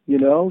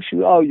 You're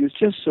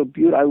just so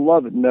beautiful. I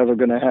love it. Never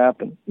going to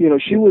happen.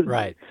 She was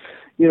right.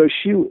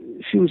 She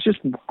was just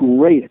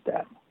great at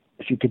that.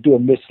 She could do a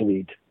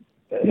mislead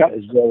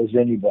as well as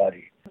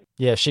anybody.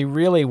 Yeah, she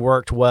really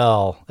worked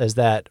well as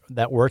that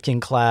working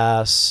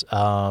class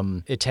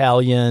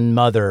Italian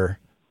mother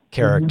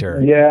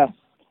character. Yeah,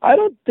 I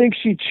don't think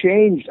she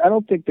changed. I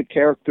don't think the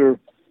character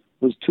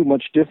was too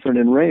much different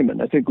in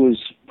Raymond. I think it was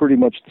pretty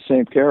much the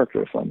same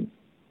character, if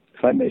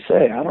I may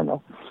say. I don't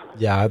know.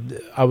 Yeah,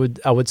 I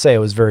would say it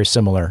was very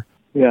similar.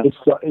 Yeah,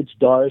 it's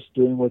Doris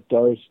doing what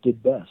Doris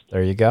did best.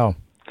 There you go.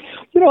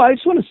 I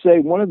just want to say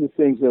one of the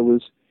things that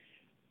was,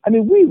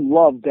 we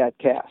loved that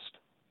cast.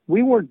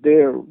 We weren't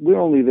there. We were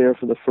only there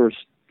for the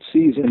first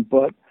season,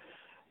 but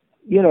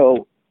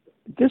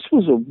this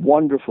was a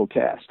wonderful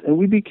cast, and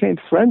we became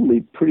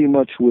friendly pretty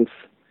much with,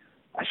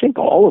 I think,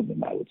 all of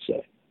them. I would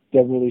say.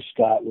 Beverly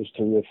Scott was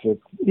terrific.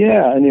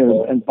 Yeah,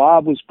 and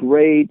Bob was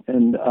great,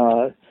 and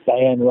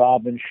Diane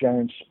Robbins,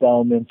 Sharon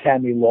Spellman,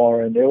 Tammy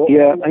Lauren.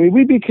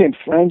 We became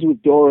friends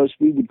with Doris.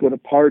 We would go to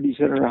parties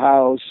at her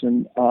house,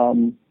 and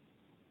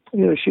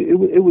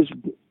it was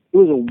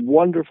a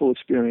wonderful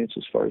experience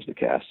as far as the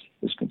cast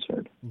is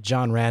concerned.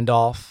 John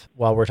Randolph,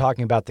 while we're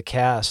talking about the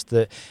cast,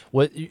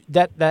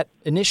 that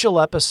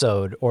initial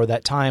episode, or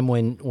that time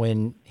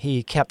when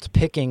he kept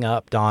picking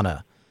up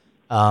Donna.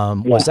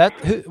 Was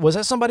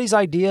that somebody's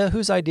idea?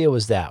 Whose idea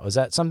was that? Was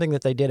that something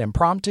that they did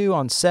impromptu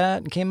on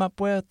set and came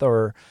up with,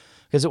 or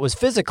because it was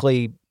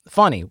physically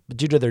funny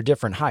due to their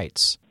different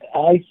heights?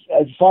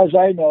 As far as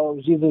I know, it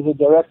was either the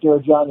director or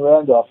John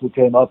Randolph who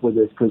came up with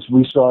it, because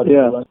we saw it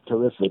was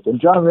terrific.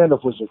 And John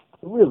Randolph was a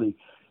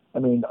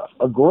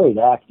great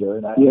actor.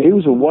 And he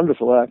was a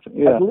wonderful actor.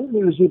 Yeah. I believe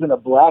he was even a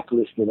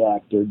blacklisted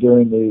actor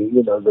during the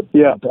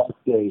back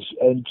days.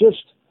 And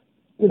just,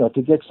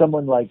 to get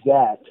someone like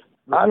that.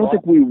 I don't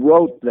think we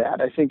wrote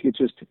that. I think it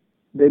just,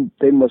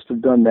 they must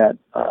have done that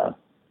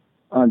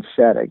on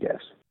set, I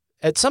guess.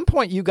 At some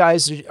point, you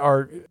guys you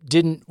were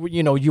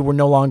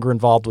no longer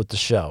involved with the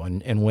show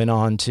and went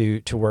on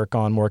to work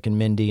on Mork and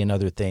Mindy and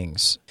other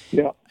things.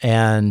 Yeah.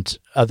 And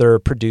other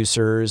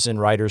producers and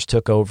writers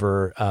took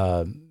over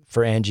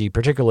for Angie,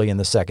 particularly in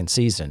the second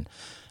season.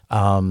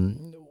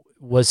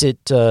 Was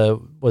it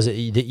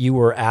that you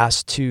were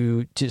asked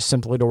to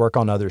simply to work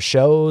on other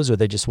shows, or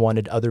they just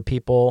wanted other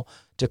people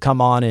to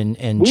come on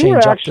and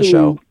change up the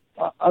show?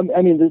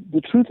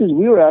 The truth is,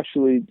 we were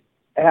actually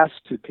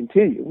asked to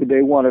continue.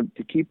 They wanted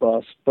to keep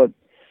us, but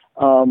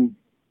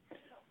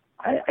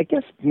I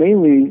guess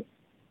mainly,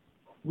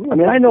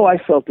 I know I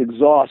felt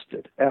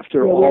exhausted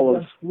after all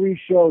of 3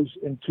 shows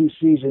in 2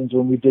 seasons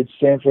when we did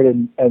Stanford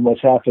and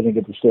What's Happening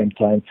at the same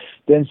time.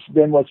 Then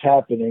What's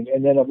Happening,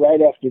 and then right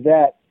after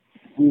that,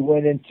 we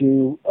went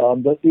into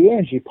the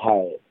Angie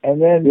pilot,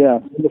 and then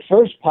the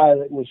first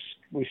pilot was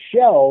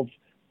shelved.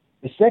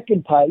 The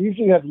second pilot,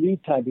 usually you have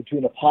lead time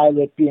between a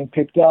pilot being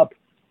picked up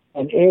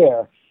and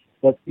air,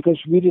 but because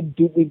we did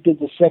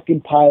the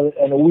second pilot,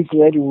 and a week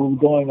later we were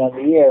going on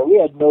the air, we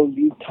had no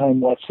lead time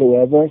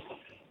whatsoever,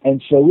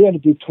 and so we had to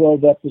do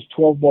 12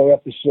 more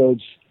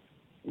episodes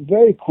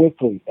very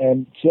quickly.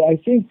 And so I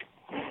think,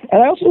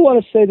 and I also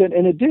want to say that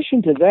in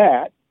addition to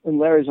that, and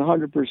Larry's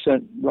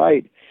 100%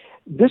 right,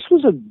 this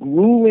was a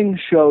grueling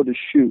show to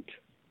shoot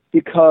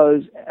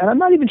because, and I'm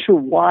not even sure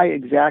why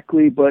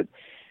exactly, but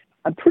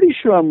I'm pretty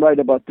sure I'm right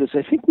about this.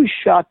 I think we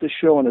shot the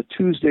show on a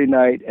Tuesday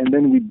night, and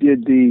then we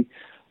did the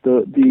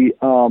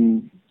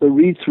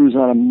read-throughs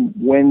on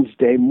a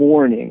Wednesday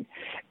morning.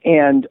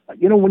 And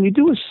when you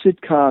do a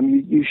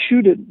sitcom, you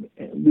shoot it,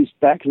 at least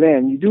back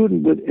then, you do it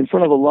in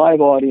front of a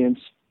live audience,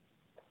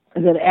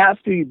 and then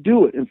after you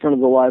do it in front of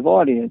the live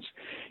audience,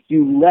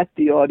 you let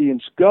the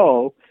audience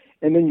go,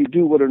 and then you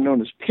do what are known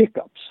as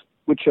pickups,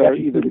 which are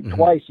either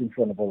twice in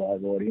front of a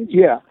live audience.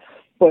 Yeah,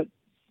 but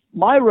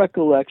my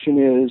recollection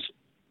is,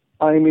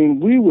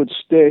 we would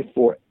stay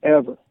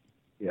forever.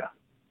 Yeah.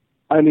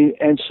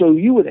 And so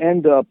you would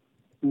end up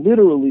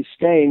literally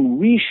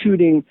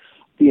reshooting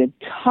the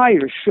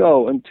entire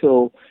show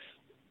until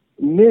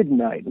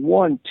midnight,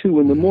 1, 2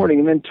 in the morning,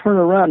 and then turn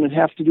around and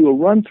have to do a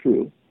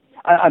run-through.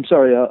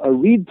 A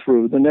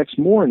read-through the next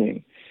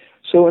morning.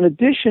 So in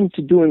addition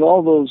to doing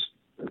all those,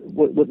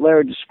 what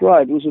Larry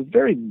described, it was a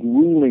very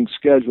grueling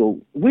schedule.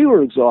 We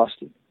were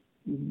exhausted.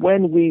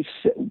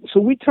 So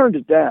we turned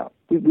it down.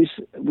 We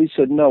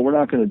said, no, we're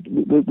not going to,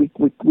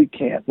 we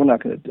can't, we're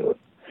not going to do it.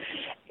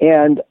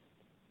 And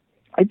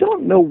I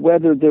don't know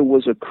whether there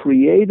was a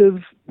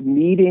creative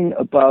meeting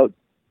about,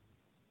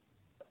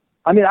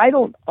 I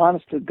don't,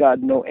 honest to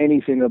God, know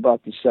anything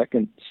about the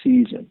second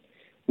season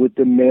with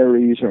the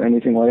Marys or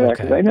anything like that,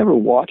 because I never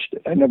watched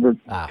it. I never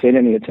paid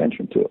any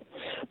attention to it.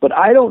 But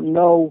I don't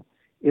know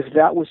if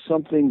that was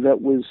something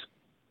that was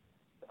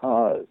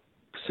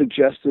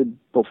suggested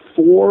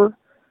before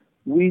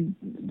we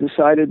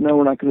decided, no,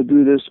 we're not going to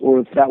do this, or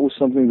if that was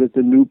something that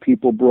the new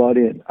people brought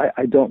in.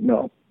 I don't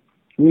know.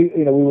 We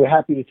were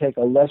happy to take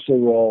a lesser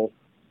role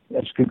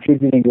as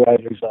contributing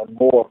writers on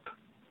Mork,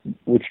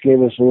 which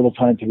gave us a little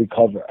time to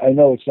recover. I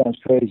know it sounds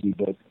crazy,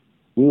 but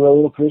we were a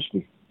little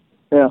crispy.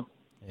 Yeah.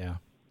 Yeah.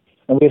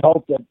 And we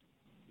hoped that,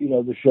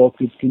 the show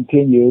could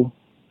continue,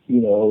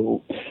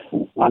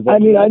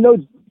 I know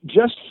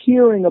just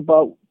hearing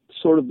about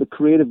sort of the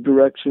creative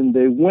direction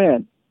they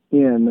went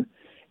in,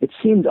 it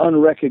seemed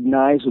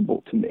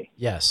unrecognizable to me.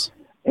 Yes.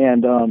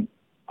 And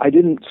I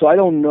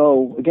don't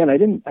know, again,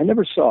 I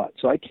never saw it,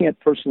 so I can't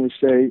personally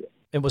say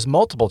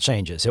multiple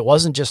changes. It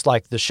wasn't just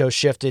like the show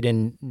shifted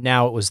and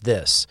now it was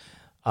this.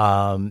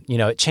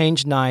 It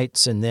changed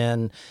nights, and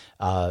then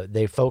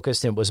they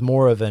focused. It was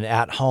more of an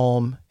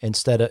at-home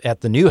instead of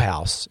at the new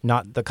house,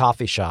 not the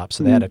coffee shop.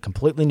 So they had a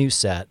completely new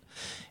set.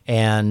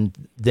 And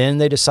then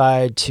they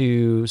decide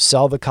to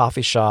sell the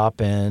coffee shop,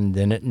 and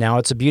then now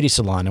it's a beauty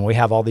salon, and we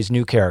have all these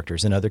new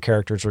characters, and other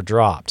characters were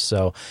dropped.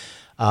 So,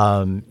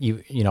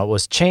 it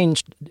was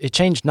changed. It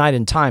changed night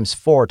and times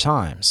 4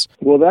 times.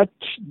 Well,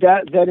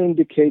 that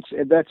indicates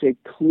that's a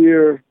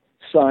clear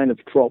sign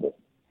of trouble.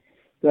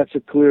 That's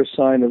a clear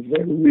sign of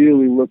they're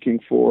really looking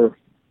for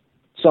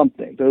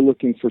something. They're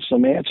looking for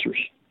some answers.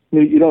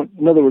 You don't.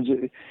 In other words,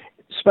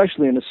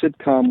 especially in a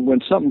sitcom,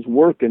 when something's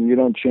working, you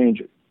don't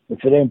change it.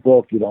 If it ain't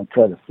broke, you don't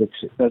try to fix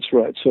it. That's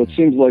right. So it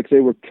seems like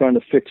they were trying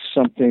to fix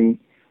something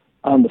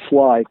on the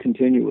fly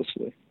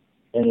continuously.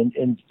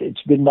 And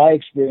it's been my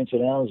experience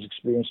and Alan's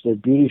experience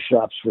that beauty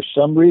shops, for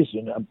some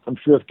reason, I'm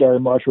sure if Gary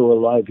Marshall were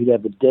alive, he'd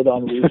have a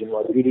dead-on reason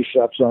why beauty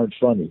shops aren't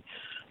funny.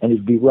 And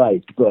he'd be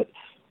right. But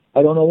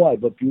I don't know why.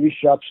 But beauty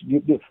shops,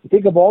 you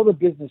think of all the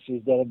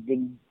businesses that have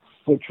been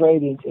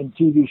portrayed in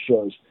TV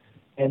shows,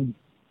 and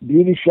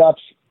beauty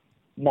shops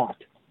not.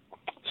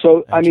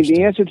 So, I mean,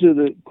 the answer to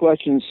the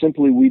question is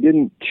simply we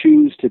didn't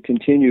choose to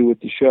continue with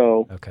the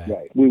show. Okay.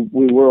 Right.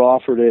 We were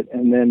offered it,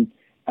 and then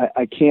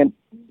I can't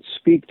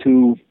speak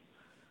to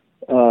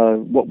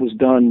what was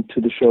done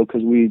to the show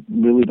because we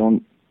really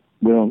don't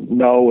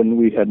know, and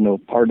we had no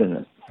part in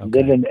it. Okay.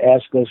 They didn't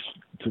ask us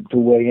to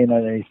weigh in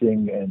on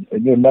anything, and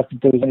not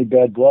that there was any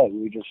bad blood.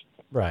 We just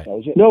right. That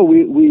was it. No,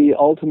 we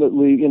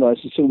ultimately,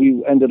 so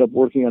we ended up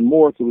working on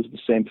Mork. It was the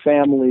same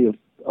family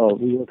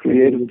of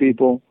creative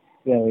people.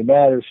 Family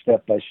Matters,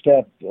 Step by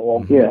Step, all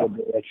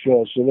that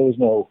show. So there was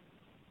no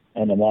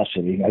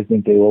animosity. I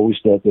think they always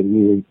thought that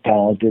we were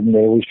talented, and they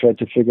always tried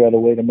to figure out a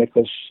way to make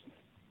us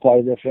part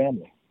of their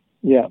family.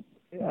 Yeah,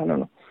 I don't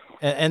know.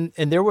 And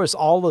there was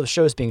all those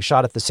shows being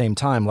shot at the same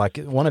time, like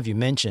one of you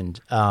mentioned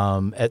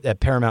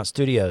at Paramount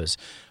Studios,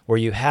 where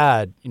you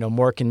had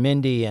Mork and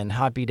Mindy and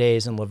Happy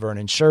Days and Laverne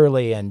and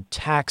Shirley and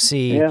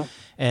Taxi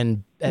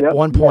and at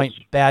one point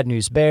Bad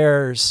News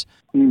Bears.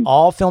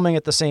 All filming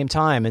at the same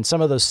time, and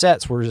some of those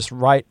sets were just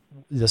right.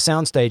 The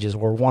sound stages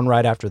were one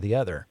right after the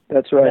other.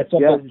 That's right.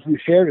 Sometimes you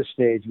shared a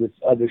stage with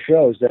other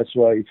shows. That's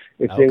why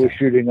if they were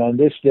shooting on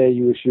this day,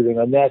 you were shooting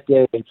on that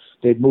day. And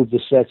they'd move the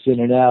sets in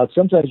and out.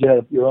 Sometimes you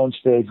had your own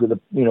stage with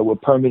where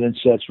permanent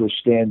sets were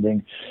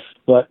standing.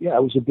 But yeah,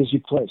 it was a busy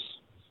place.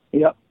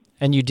 Yep.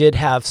 And you did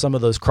have some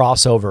of those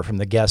crossover from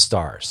the guest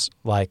stars,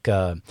 like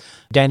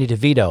Danny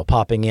DeVito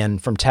popping in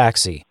from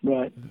Taxi.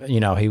 Right.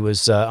 He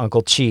was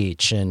Uncle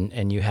Cheech,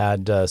 and you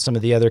had some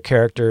of the other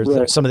characters,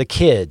 some of the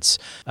kids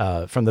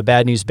from the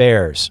Bad News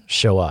Bears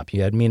show up.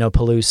 You had Mino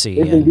Pelusi.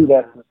 They do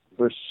that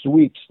for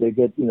sweeps. They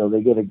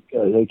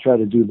try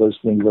to do those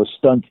things, those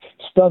stunt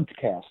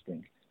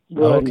casting.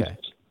 Oh, okay.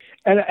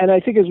 And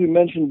I think, as we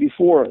mentioned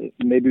before,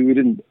 maybe we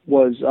didn't,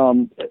 was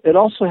it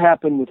also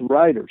happened with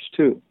writers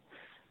too.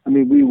 I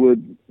mean, we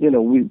would,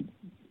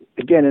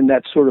 again, in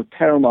that sort of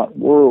Paramount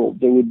world,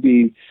 there would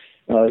be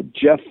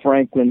Jeff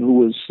Franklin, who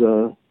was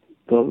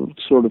the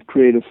sort of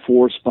creative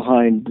force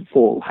behind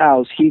Full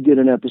House. He did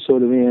an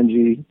episode of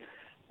Angie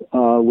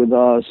with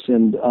us,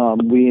 and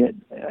we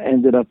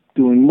ended up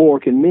doing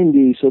Mork and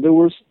Mindy. So there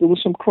was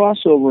some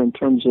crossover in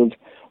terms of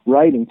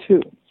writing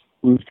too.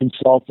 We would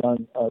consult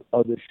on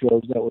other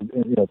shows that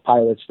were,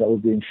 pilots that were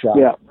being shot.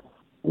 Yeah,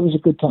 it was a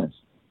good time.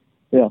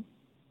 Yeah.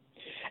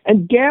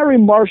 And Gary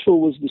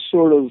Marshall was the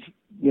sort of,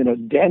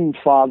 den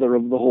father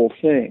of the whole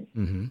thing.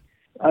 Mm-hmm.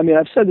 I mean,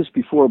 I've said this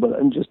before, but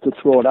just to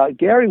throw it out,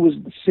 Gary was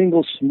the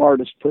single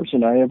smartest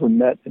person I ever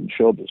met in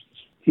show business.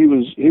 He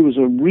was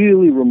a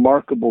really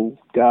remarkable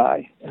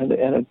guy and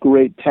a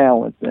great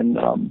talent, and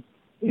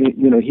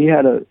he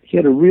had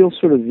a real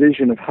sort of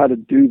vision of how to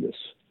do this.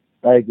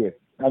 I agree.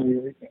 I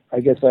mean,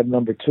 I guess I'm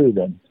number 2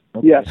 then.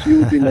 Okay. Yes, you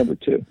would be number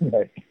 2.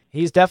 Right.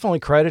 He's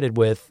definitely credited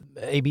with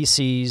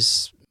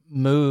ABC's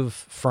move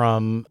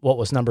from what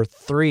was number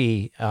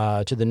 3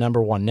 to the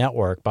number 1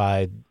 network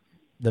by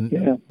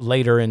the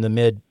later in the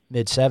mid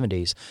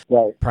 70s,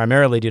 right?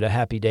 Primarily due to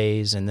Happy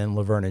Days and then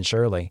Laverne and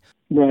Shirley.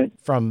 Right.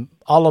 From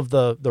all of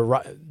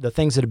the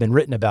things that have been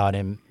written about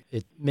him,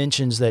 it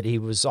mentions that he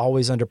was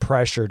always under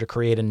pressure to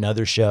create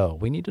another show.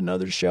 We need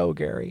another show,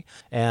 Gary.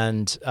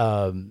 And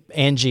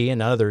Angie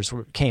and others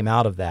came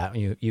out of that.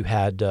 You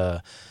had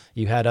other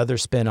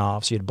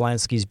spinoffs. You had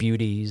Blansky's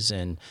Beauties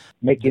and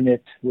Making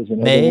It was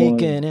another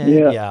Making one.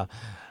 It, yeah.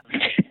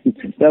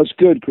 That was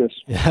good, Chris.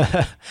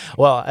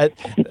 Well,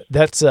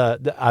 that's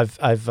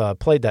I've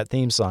played that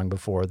theme song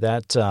before.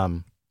 That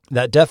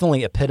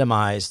definitely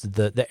epitomized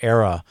the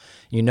era.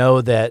 You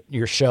know that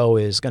your show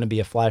is going to be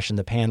a flash in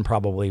the pan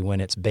probably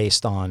when it's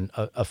based on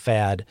a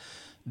fad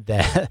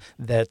that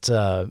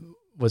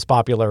was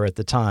popular at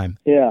the time.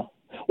 Yeah.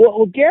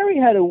 Well, Gary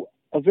had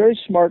a very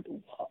smart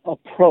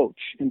approach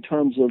in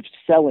terms of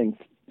selling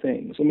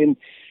things. I mean,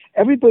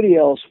 everybody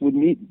else would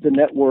meet the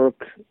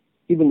network,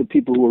 even the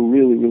people who were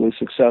really, really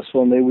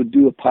successful, and they would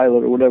do a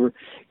pilot or whatever.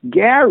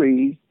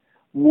 Gary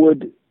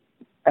would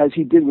as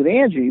he did with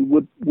Angie,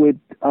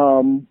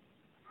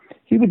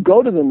 he would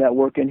go to the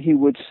network and he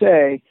would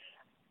say,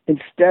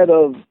 instead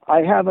of,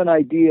 I have an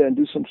idea and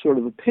do some sort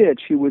of a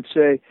pitch, he would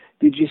say,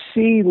 did you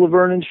see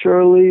Laverne and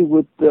Shirley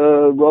with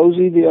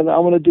Rosie? I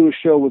want to do a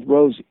show with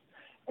Rosie.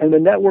 And the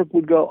network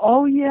would go,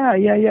 oh, yeah.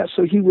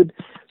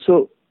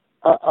 So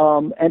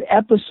an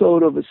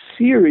episode of a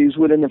series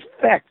would, in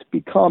effect,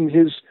 become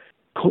his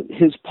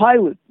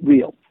pilot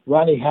reel.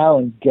 Ronnie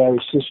Hallen,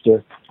 Gary's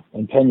sister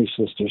and Penny's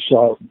sister,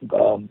 saw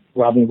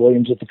Robin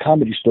Williams at the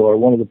Comedy Store,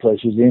 one of the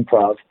places, the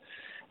Improv,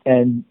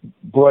 and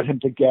brought him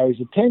to Gary's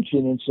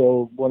attention. And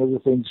so one of the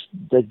things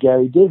that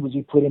Gary did was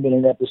he put him in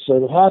an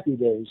episode of Happy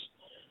Days.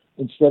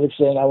 Instead of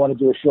saying, I want to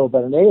do a show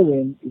about an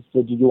alien, he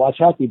said, did you watch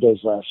Happy Days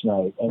last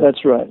night? And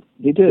that's right.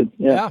 He did.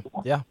 Yeah.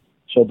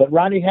 So, but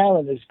Ronnie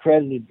Hallen is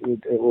credited,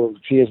 or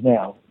she is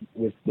now,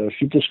 with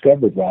she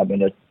discovered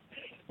Robin at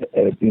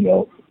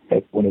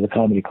one of the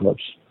comedy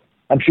clubs.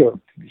 I'm sure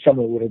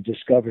someone would have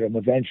discovered him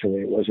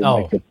eventually. It wasn't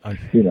sort of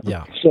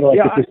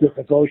like the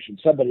Pacific Ocean.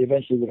 Somebody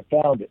eventually would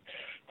have found it.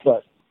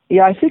 But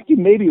yeah, I think you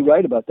may be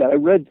right about that.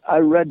 I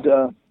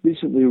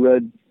recently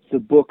read the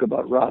book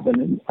about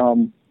Robin,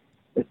 and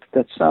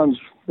that sounds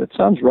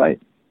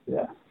right.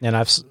 Yeah. And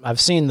I've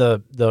seen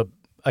the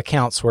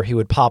accounts where he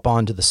would pop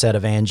onto the set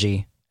of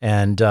Angie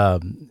and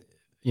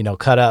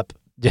cut up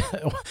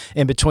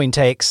in between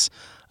takes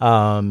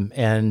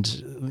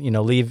and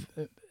leave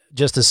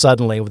just as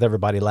suddenly with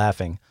everybody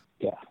laughing.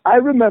 Yeah. I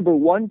remember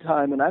one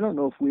time, and I don't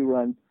know if we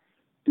were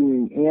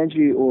doing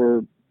Angie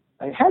or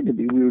it had to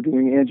be we were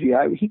doing Angie.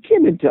 He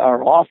came into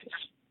our office,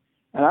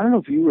 and I don't know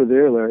if you were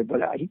there, Larry, but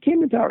he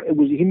came into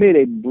he made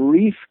a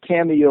brief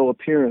cameo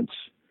appearance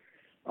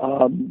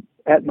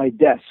at my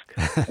desk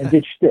and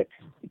did shtick.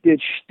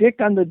 Did shtick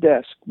on the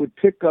desk, would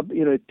picked up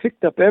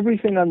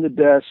everything on the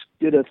desk,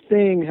 did a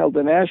thing, held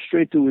an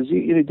ashtray to his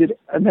ear,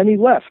 and then he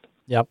left.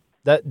 Yep.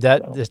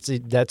 That's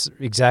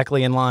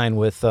exactly in line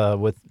with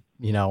all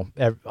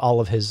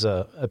of his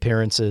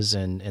appearances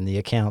and the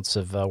accounts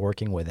of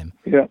working with him.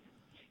 Yeah.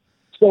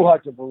 So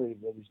hard to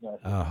believe that he's not.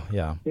 Oh,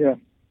 yeah. Yeah.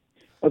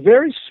 A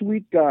very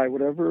sweet guy,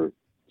 whatever,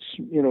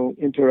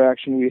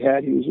 interaction we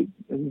had. He was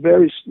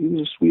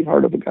a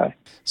sweetheart of a guy.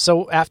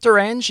 So after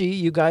Angie,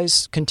 you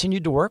guys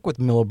continued to work with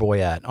Miller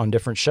Boyett on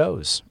different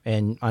shows.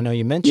 And I know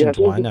you mentioned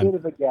one. There's a bit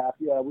of a gap.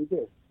 Yeah, we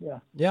did. Yeah.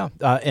 Yeah.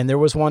 And there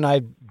was one I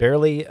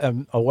barely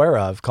am aware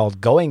of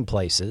called Going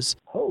Places.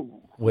 Oh.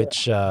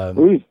 Which, that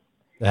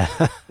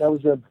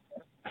was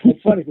it's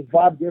funny because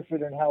Bob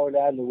Gifford and Howard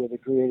Adler were the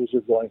creators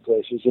of Going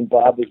Places, and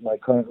Bob is my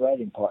current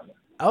writing partner.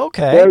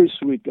 Okay. Very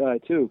sweet guy,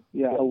 too.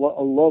 Yeah, a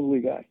lovely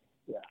guy.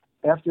 Yeah.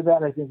 After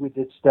that, I think we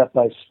did Step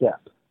by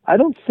Step. I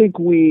don't think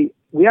we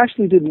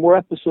actually did more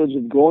episodes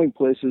of Going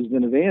Places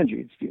than of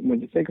Angie, when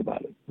you think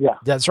about it. Yeah.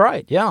 That's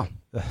right, yeah.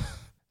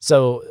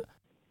 So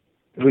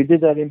we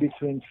did that in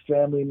between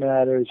Family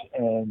Matters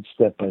and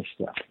Step by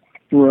Step.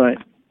 Right.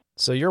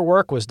 So your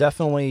work was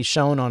definitely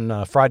shown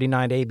on Friday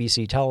night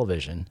ABC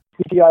television.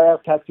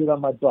 TGIF tattooed on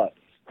my butt.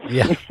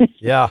 Yeah,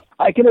 yeah.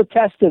 I can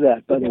attest to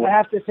that, by the way. I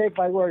have to take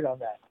my word on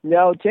that.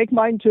 No, take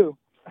mine too.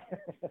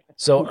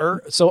 So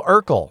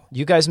Urkel,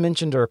 you guys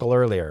mentioned Urkel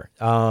earlier.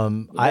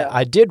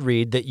 I did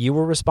read that you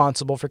were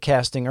responsible for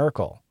casting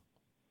Urkel.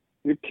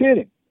 You're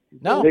kidding.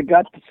 No. They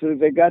got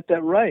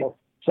that right.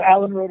 So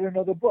Alan wrote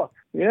another book.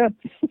 Yeah.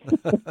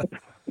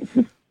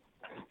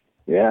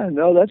 Yeah,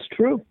 no, that's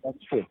true.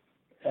 That's true.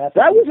 That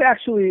was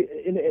actually,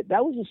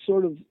 that was a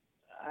sort of,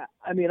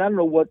 I mean, I don't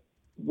know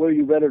where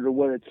you read it or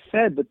what it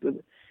said, but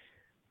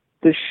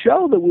the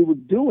show that we were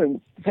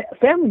doing,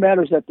 Family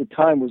Matters at the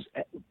time, was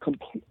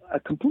a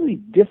completely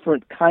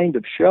different kind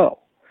of show.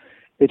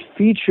 It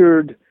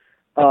featured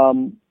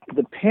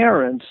the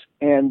parents,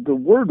 and the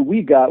word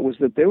we got was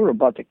that they were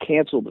about to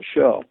cancel the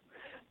show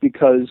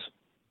because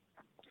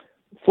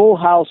Full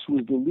House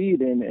was the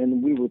lead-in,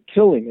 and we were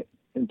killing it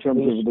in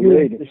terms of the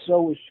ratings. The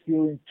show was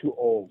skewing too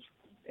old.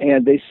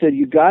 And they said,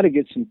 you got to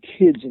get some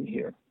kids in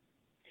here.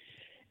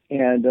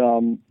 And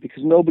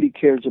because nobody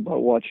cares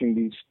about watching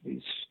these,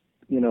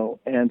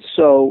 and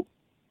so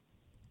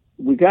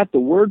we got the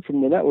word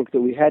from the network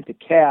that we had to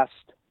cast.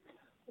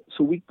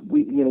 So we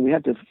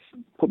had to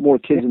put more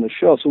kids in the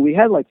show. So we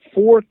had like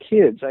 4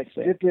 kids, I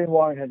think. Bipley and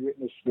Warren had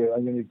written a script.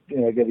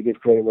 I got to give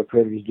credit where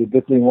credit is due.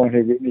 Bipley and Warren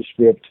had written a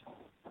script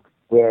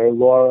where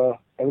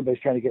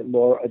everybody's trying to get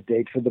Laura a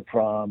date for the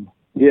prom.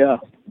 Yeah.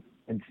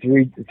 And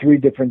three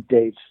different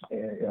dates.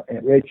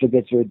 And Rachel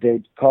gets her a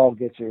date, Carl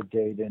gets her a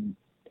date, and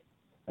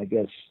I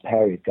guess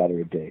Harriet got her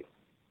a date.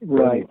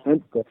 Right.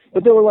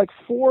 But there were like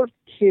 4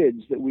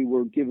 kids that we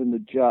were given the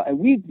job, and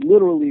we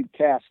literally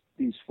cast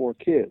these 4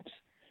 kids.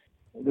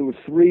 There were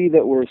 3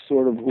 that were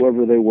sort of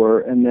whoever they were,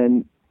 and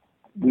then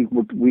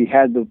we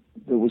had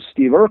there was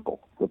Steve Urkel,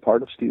 the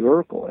part of Steve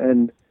Urkel,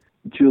 and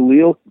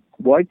Jaleel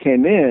White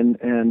came in,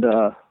 and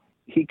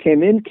he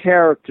came in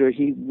character.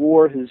 He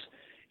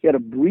had a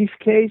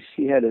briefcase.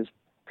 He had his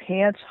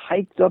pants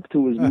hiked up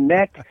to his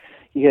neck.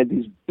 He had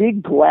these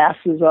big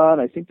glasses on.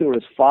 I think they were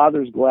his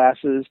father's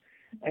glasses.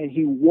 And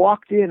he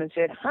walked in and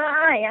said,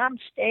 "Hi, I'm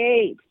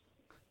Steve."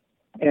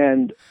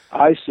 And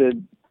I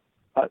said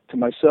to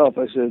myself,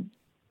 I said,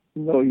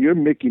 no, you're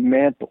Mickey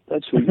Mantle.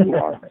 That's who you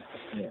are.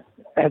 Yeah.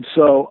 And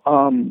so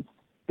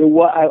there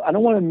was, I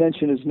don't want to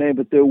mention his name,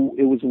 but it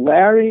was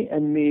Larry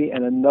and me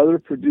and another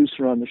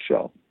producer on the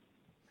show.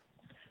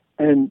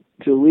 And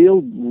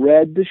Jaleel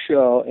read the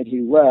show and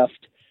he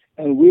left,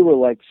 and we were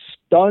like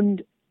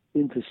stunned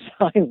into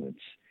silence.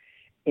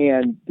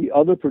 And the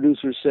other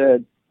producer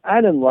said,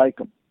 I didn't like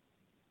him.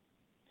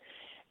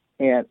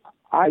 And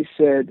I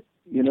said,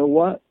 you know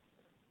what?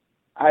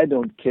 I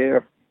don't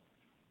care.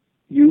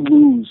 You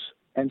lose.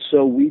 And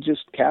so we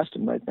just cast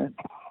him right then.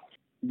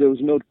 There was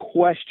no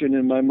question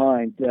in my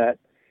mind that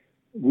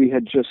we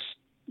just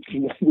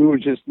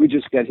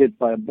got hit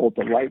by a bolt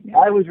of lightning.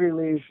 I was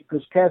relieved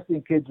because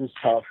casting kids is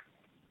tough,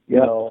 you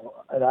Yep. know,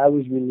 and I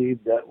was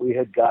relieved that we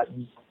had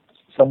gotten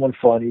someone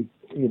funny.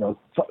 You know,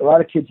 a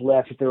lot of kids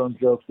laugh at their own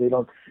jokes. They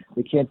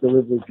can't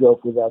deliver a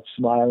joke without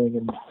smiling.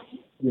 And,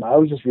 you know, I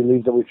was just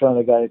relieved that we found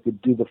a guy that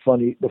could do the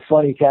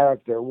funny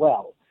character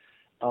well.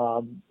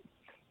 And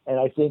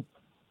I think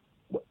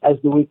as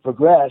the week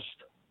progressed,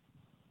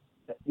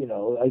 you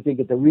know, I think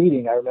at the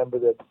reading, I remember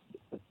that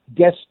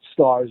guest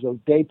stars or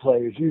day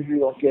players usually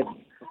don't get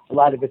a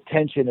lot of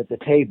attention at the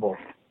table.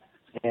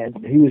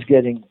 And he was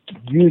getting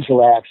huge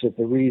laughs at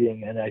the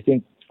reading. And I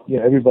think, you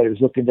know, everybody was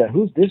looking down,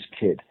 who's this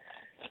kid?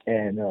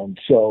 And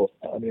so,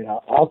 I mean,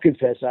 I'll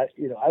confess, I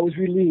was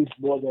relieved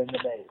more than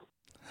amazed.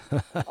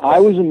 I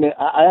was amazed.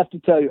 I have to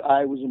tell you,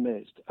 I was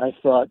amazed. I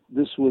thought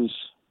this was,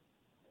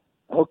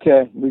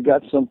 okay, we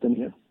got something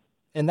here.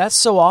 And that's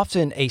so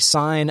often a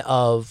sign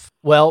of,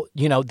 well,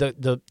 you know,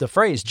 the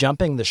phrase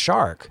jumping the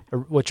shark,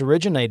 which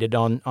originated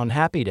on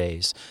Happy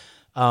Days,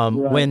 Right.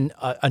 when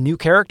a new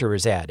character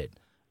is added.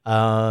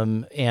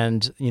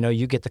 And, you know,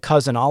 you get the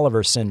Cousin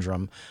Oliver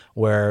syndrome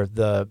where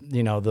the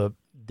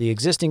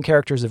existing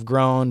characters have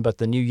grown, but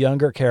the new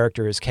younger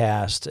character is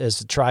cast as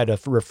to try to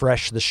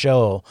refresh the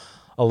show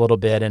a little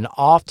bit. And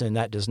often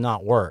that does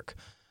not work.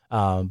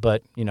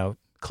 But, you know,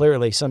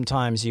 clearly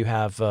sometimes you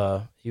have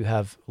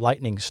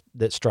lightning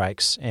that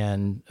strikes,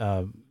 and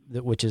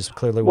which is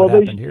clearly what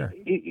happened here.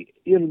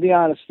 You know, the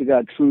honest to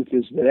God truth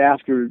is that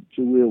after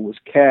Jaleel was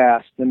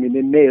cast, I mean,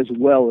 they may as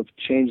well have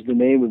changed the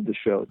name of the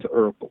show to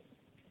Urkel.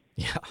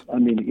 Yeah. I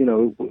mean, you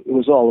know, it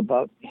was all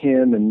about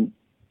him, and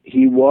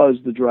he was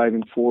the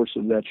driving force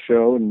of that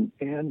show.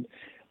 And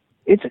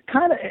it's a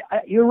kind of,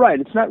 you're right,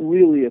 it's not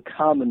really a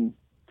common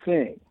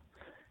thing.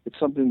 It's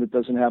something that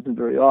doesn't happen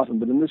very often.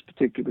 But in this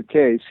particular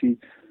case, he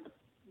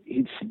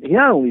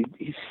not only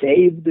he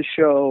saved the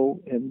show,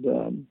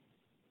 and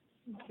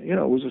you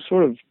know, it was a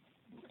sort of,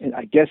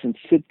 I guess in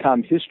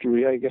sitcom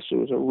history, I guess it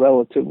was a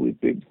relatively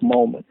big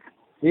moment.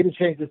 He had to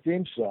change the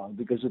theme song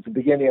because at the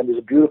beginning it was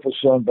a beautiful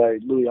song by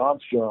Louis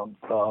Armstrong.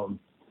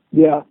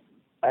 Yeah.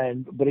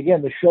 But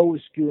again, the show was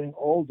skewing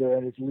older,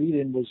 and its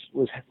lead-in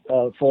was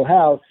Full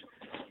House,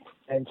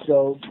 and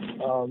so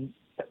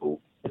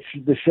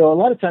the show. A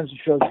lot of times the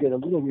shows get a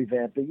little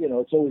revamped, but you know,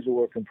 it's always a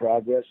work in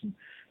progress. And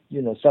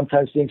you know,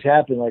 sometimes things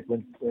happen. Like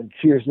when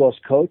Cheers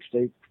lost Coach,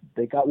 they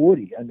got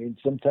Woody. I mean,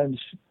 sometimes,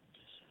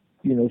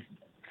 you know,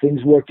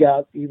 things work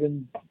out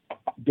even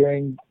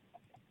during,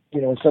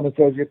 you know, when someone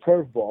throws you a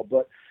curveball.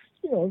 But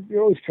you know,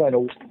 you're always trying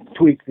to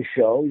tweak the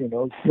show. You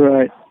know,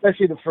 right.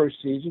 Especially the first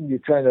season, you're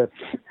trying to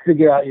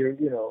figure out your,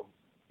 you know,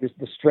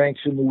 the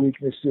strengths and the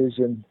weaknesses,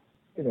 and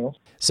you know.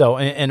 So,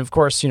 and of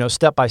course, you know,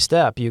 step by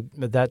step,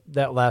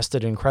 that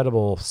lasted an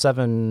incredible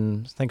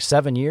 7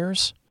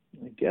 years.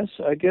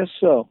 I guess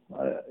so.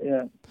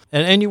 Yeah.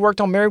 And you worked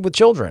on Married with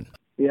Children.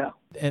 Yeah.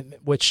 And,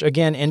 which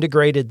again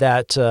integrated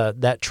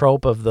that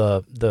trope of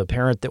the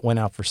parent that went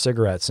out for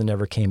cigarettes and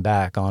never came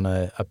back on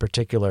a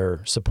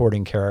particular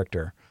supporting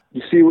character.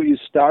 You see what you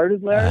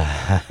started, Larry?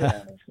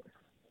 Yeah.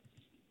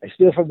 I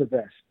steal from the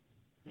best.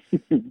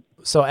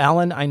 So,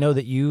 Alan, I know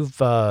that you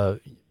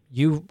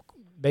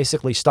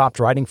basically stopped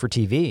writing for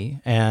TV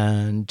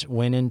and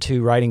went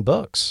into writing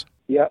books.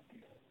 Yeah.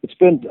 It's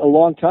been a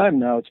long time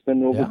now. It's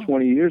been over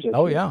 20 years. I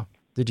think. Yeah.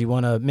 Did you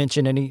want to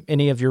mention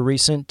any of your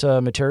recent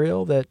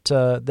material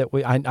that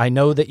we? I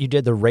know that you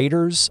did the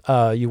Raiders.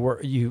 You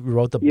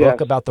wrote the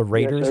book about the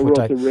Raiders. Yes, I wrote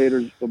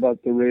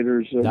about the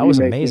Raiders. That was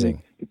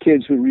amazing. The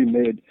kids who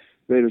remade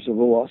Raiders of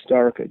the Lost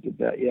Ark. I did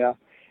that. Yeah.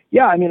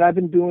 Yeah. I mean, I've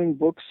been doing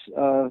books,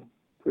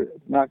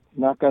 knock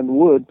on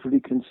wood, pretty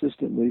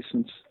consistently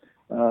since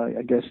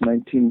I guess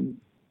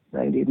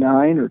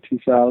 1999 or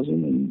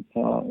 2000,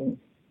 and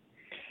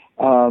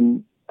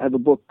I have a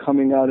book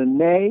coming out in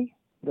May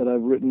that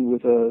I've written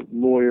with a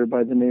lawyer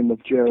by the name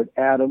of Jared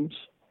Adams.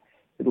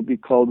 It'll be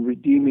called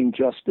Redeeming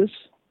Justice.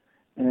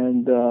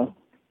 And,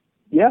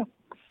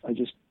 I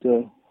just,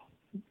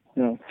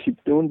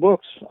 keep doing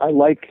books. I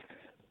like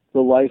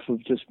the life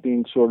of just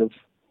being sort of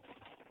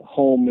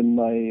home in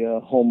my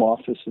home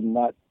office and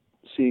not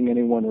seeing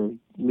anyone or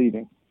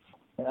leaving.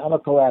 And I'm a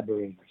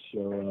collaborator,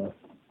 so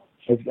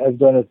I've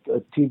done a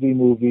TV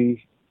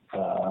movie.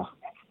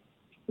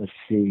 Let's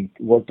see,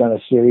 worked on a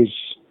series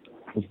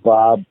with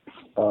Bob,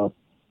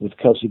 with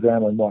Kelsey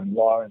Grammer and Martin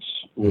Lawrence,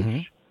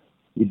 which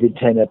we did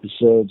 10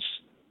 episodes.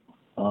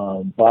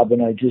 Bob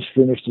and I just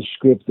finished a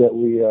script that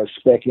we are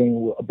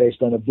speccing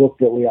based on a book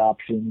that we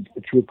optioned,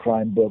 a true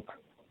crime book.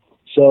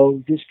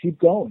 So just keep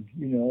going.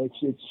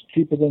 It's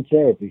cheaper than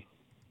therapy.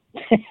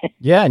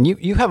 Yeah, and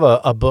you have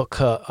a book,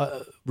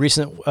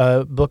 recent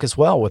book as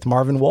well with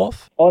Marvin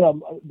Wolf. Oh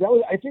no, that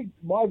was, I think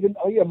Marvin.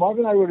 Oh yeah,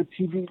 Marvin and I wrote a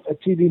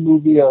TV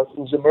movie. It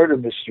was a murder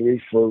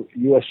mystery for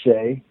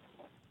USA,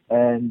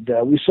 and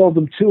we sold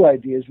them 2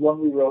 ideas. One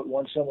we wrote,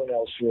 one someone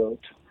else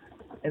wrote,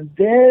 and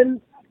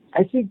then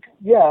I think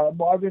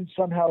Marvin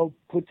somehow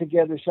put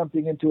together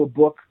something into a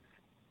book.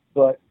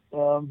 But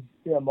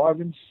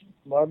Marvin's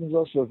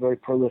also a very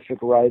prolific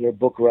writer,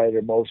 book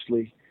writer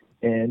mostly.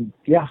 And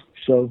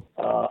so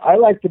I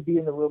like to be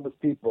in the room with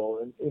people,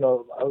 and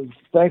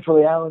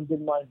thankfully Alan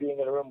didn't mind being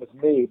in a room with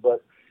me.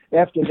 But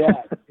after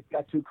that, it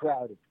got too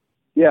crowded.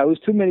 Yeah, it was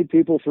too many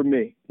people for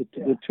me.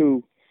 The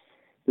two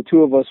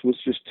of us was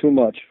just too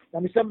much. I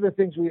mean, some of the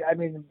things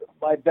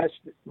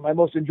my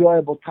most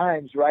enjoyable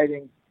times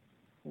writing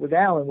with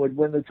Alan would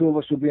when the two of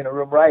us would be in a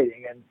room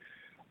writing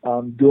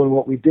and doing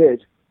what we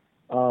did.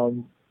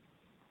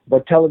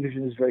 But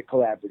television is very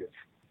collaborative.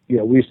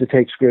 We used to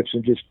take scripts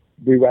and just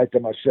rewrite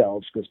them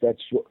ourselves because that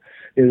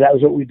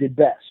was what we did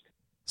best.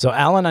 So,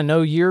 Alan, I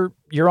know you're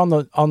on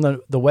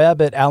the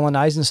web at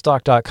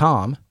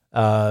alanisenstok.com,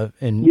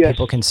 and yes,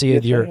 people can see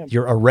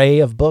your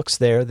array of books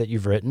there that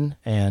you've written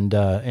and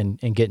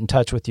get in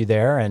touch with you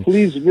there. And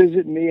please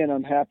visit me, and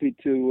I'm happy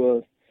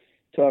to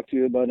talk to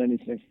you about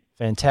anything.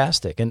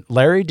 Fantastic. And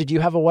Larry, did you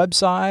have a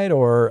website,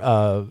 or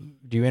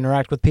do you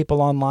interact with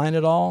people online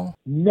at all?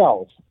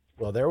 No.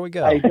 Well, there we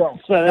go. I don't.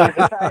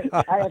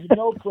 I have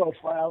no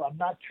profile. I'm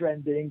not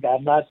trending. I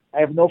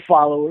have no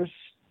followers.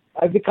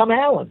 I've become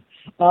Alan.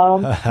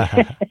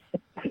 I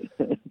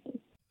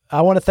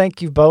want to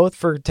thank you both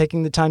for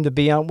taking the time to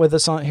be on with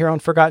us here on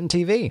Forgotten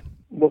TV.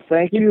 Well,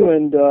 thank you,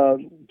 and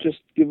just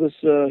give us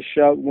a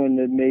shout when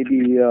it may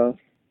be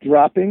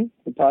dropping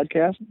the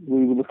podcast.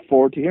 We look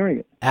forward to hearing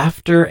it.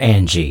 After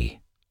Angie.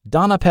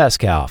 Donna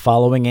Pascal,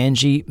 following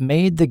Angie,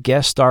 made the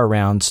guest star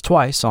rounds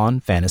twice on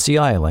Fantasy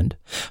Island,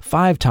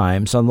 5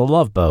 times on The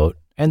Love Boat,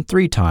 and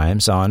 3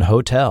 times on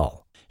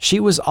Hotel. She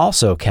was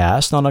also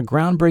cast on a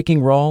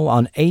groundbreaking role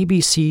on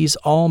ABC's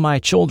All My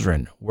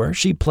Children, where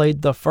she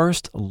played the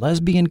first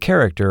lesbian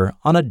character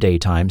on a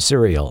daytime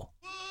serial.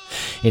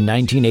 In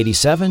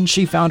 1987,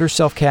 she found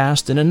herself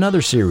cast in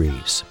another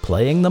series,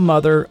 playing the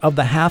mother of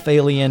the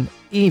half-alien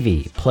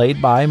Evie,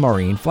 played by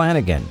Maureen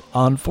Flanagan,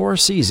 on 4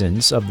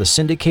 seasons of the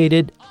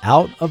syndicated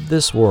Out of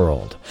This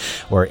World,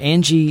 where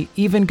Angie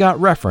even got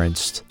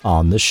referenced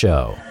on the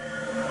show.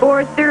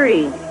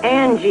 4:30,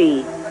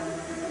 Angie.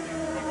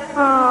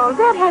 Oh,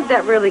 that had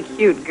that really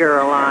cute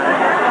girl on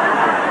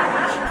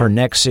it. Her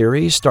next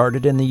series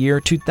started in the year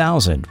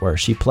 2000, where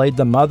she played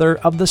the mother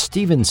of the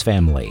Stevens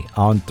family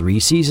on 3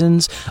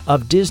 seasons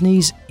of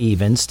Disney's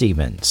Even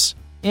Stevens.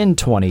 In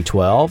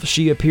 2012,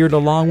 she appeared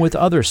along with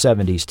other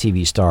 70s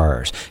TV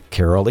stars,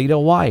 Carolita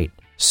White,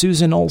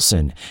 Susan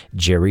Olsen,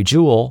 Jerry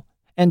Jewell,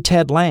 and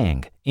Ted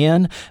Lang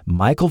in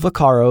Michael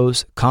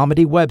Vaccaro's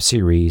comedy web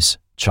series,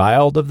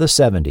 Child of the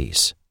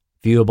 70s,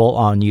 viewable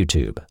on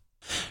YouTube.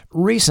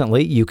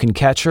 Recently, you can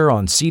catch her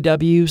on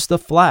CW's The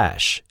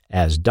Flash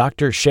as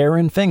Dr.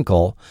 Sharon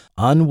Finkel,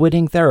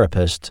 unwitting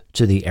therapist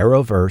to the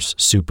Arrowverse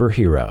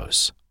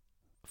superheroes.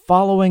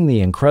 Following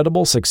the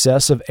incredible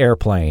success of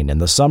Airplane in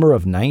the summer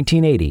of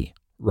 1980,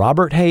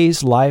 Robert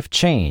Hays' life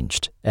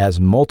changed as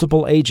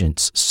multiple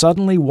agents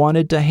suddenly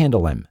wanted to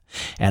handle him,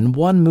 and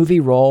one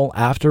movie role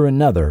after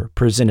another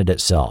presented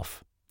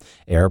itself.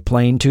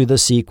 Airplane 2 the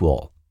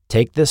sequel,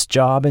 Take This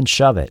Job and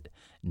Shove It,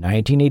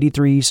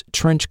 1983's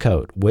Trench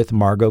Coat with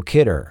Margot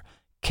Kidder,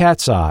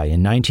 Cat's Eye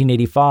in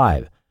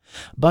 1985,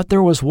 but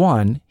there was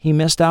one he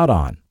missed out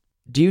on.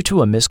 Due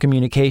to a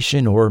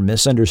miscommunication or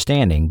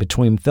misunderstanding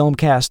between film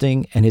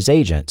casting and his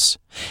agents,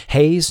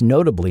 Hays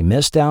notably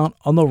missed out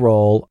on the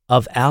role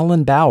of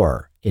Alan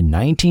Bauer in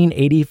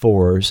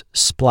 1984's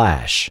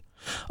Splash,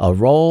 a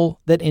role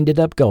that ended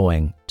up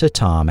going to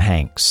Tom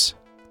Hanks.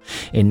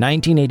 In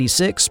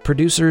 1986,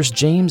 producers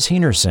James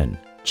Henderson,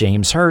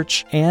 James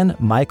Hirsch, and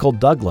Michael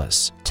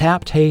Douglas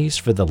tapped Hays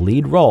for the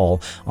lead role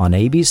on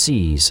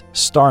ABC's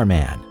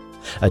Starman,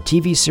 a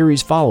TV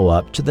series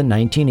follow-up to the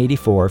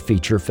 1984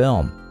 feature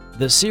film.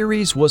 The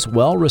series was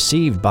well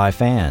received by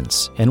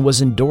fans and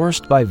was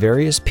endorsed by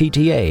various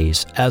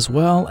PTAs as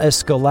well as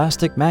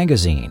Scholastic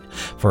Magazine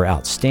for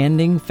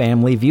outstanding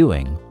family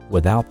viewing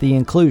without the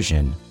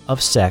inclusion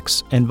of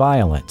sex and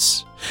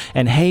violence,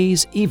 and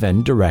Hays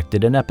even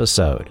directed an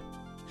episode.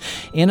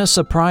 In a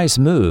surprise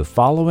move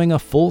following a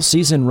full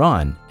season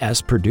run,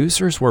 as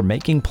producers were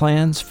making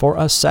plans for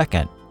a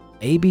second,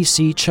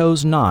 ABC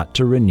chose not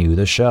to renew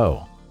the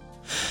show.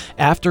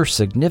 After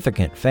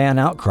significant fan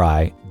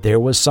outcry, there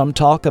was some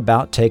talk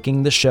about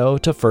taking the show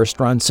to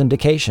first-run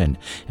syndication,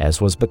 as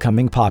was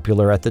becoming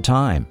popular at the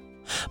time.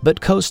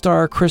 But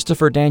co-star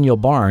Christopher Daniel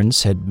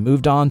Barnes had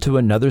moved on to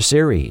another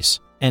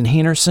series, and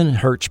Henderson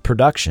Hirsch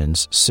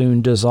Productions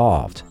soon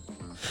dissolved.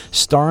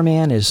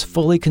 Starman is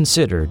fully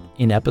considered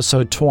in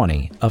episode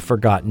 20 of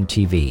Forgotten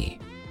TV.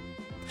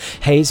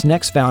 Hayes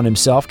next found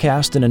himself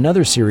cast in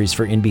another series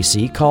for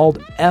NBC called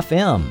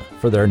FM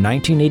for their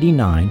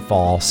 1989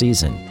 fall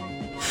season.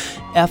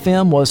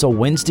 FM was a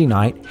Wednesday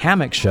night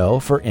hammock show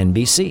for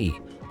NBC,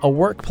 a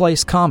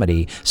workplace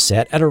comedy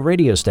set at a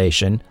radio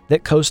station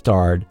that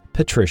co-starred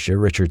Patricia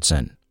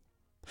Richardson.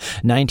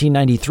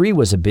 1993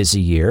 was a busy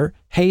year.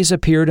 Hayes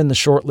appeared in the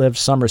short-lived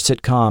summer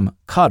sitcom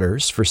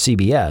Cutters for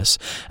CBS,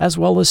 as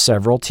well as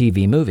several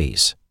TV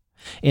movies.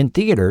 In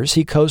theaters,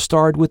 he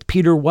co-starred with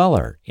Peter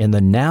Weller in the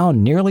now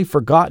nearly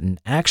forgotten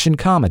action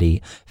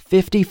comedy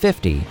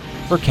 50-50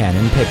 for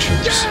Canon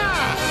Pictures.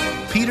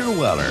 Peter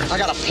Weller. I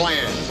got a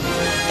plan.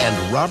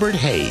 And Robert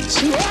Hayes.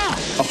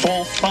 A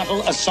full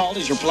frontal assault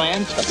is your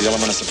plan? Got the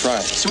element of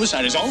surprise.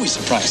 Suicide is always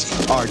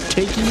surprising. Are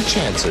taking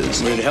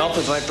chances. Would it help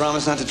if I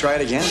promise not to try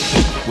it again?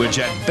 Which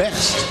at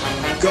best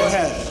Go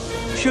ahead.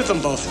 Shoot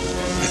them both.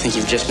 I think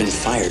you've just been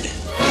fired.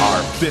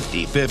 are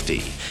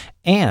 50-50.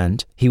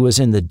 And he was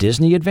in the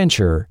Disney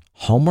adventure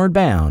Homeward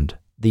Bound,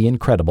 The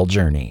Incredible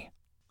Journey.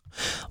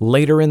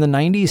 Later in the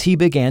 90s, he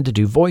began to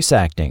do voice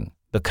acting,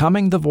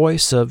 becoming the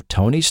voice of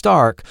Tony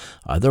Stark,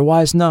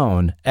 otherwise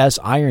known as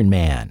Iron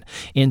Man,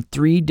 in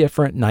 3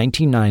 different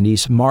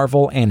 1990s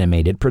Marvel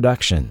animated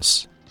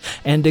productions.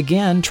 And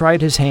again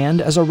tried his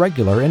hand as a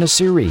regular in a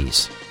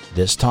series,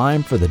 this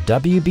time for the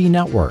WB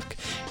Network,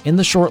 in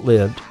the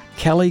short-lived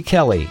Kelly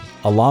Kelly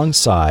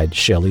alongside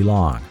Shelley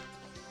Long.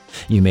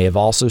 You may have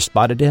also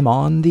spotted him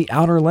on The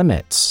Outer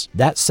Limits,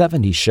 That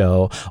 70s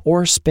Show,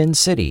 or Spin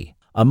City,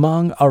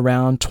 among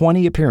around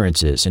 20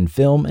 appearances in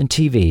film and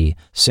TV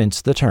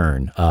since the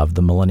turn of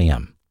the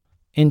millennium.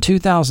 In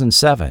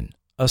 2007,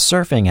 a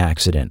surfing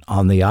accident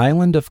on the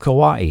island of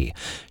Kauai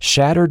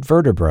shattered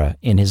vertebra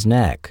in his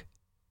neck.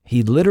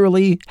 He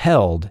literally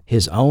held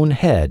his own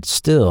head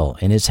still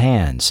in his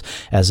hands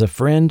as a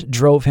friend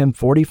drove him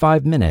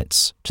 45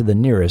 minutes to the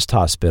nearest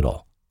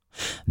hospital.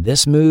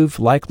 This move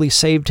likely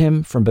saved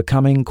him from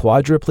becoming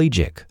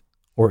quadriplegic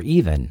or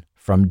even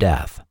from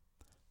death.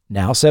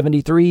 Now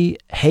 73,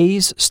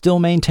 Hayes still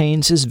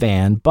maintains his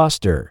van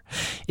Buster,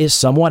 is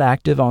somewhat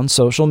active on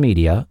social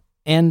media,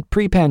 and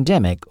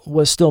pre-pandemic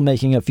was still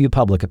making a few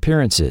public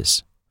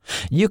appearances.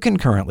 You can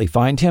currently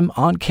find him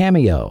on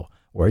Cameo,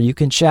 where you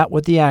can chat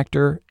with the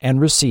actor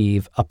and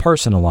receive a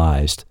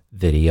personalized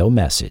video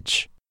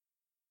message.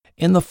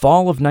 In the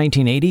fall of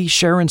 1980,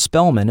 Sharon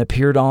Spellman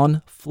appeared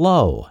on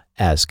Flow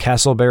as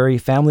Castleberry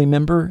family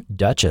member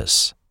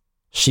Duchess.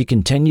 She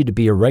continued to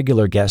be a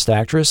regular guest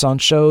actress on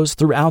shows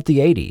throughout the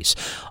 80s,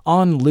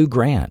 on Lou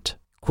Grant,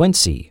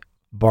 Quincy,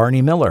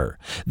 Barney Miller,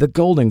 The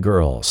Golden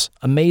Girls,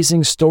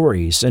 Amazing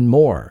Stories, and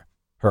more.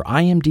 Her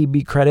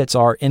IMDb credits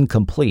are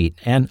incomplete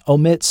and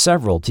omit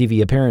several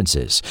TV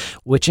appearances,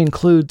 which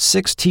include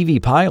 6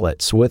 TV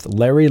pilots with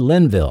Larry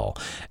Linville,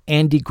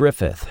 Andy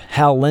Griffith,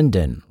 Hal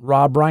Linden,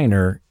 Rob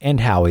Reiner, and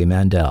Howie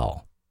Mandel.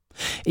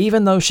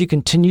 Even though she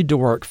continued to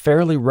work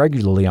fairly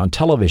regularly on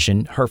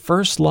television, her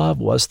first love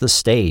was the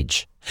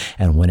stage.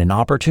 And when an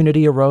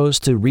opportunity arose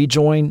to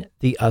rejoin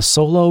the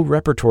Asolo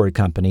Repertory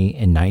Company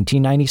in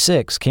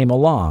 1996 came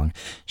along,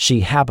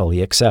 she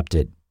happily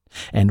accepted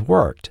and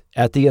worked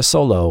at the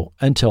Asolo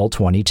until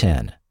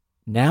 2010.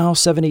 Now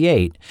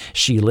 78,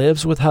 she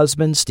lives with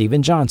husband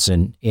Steven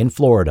Johnson in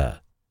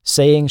Florida,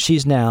 saying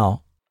she's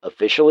now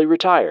officially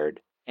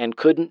retired and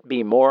couldn't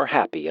be more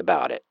happy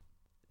about it.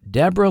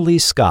 Deborah Lee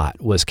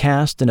Scott was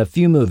cast in a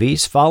few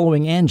movies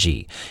following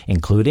Angie,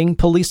 including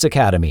Police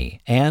Academy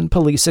and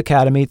Police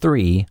Academy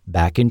 3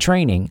 Back in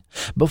Training,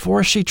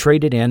 before she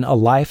traded in a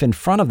life in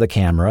front of the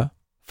camera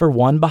for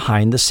one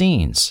behind the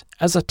scenes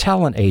as a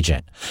talent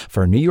agent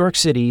for New York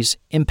City's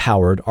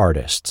empowered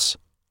artists.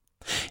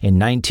 In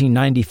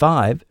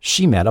 1995,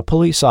 she met a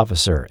police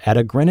officer at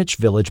a Greenwich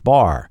Village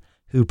bar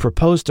who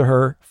proposed to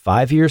her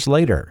 5 years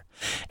later,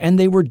 and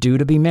they were due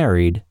to be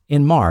married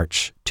in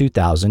March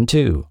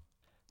 2002.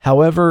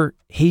 However,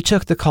 he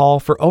took the call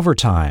for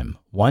overtime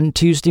one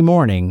Tuesday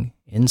morning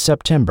in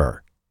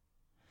September.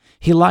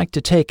 He liked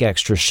to take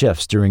extra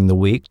shifts during the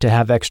week to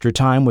have extra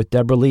time with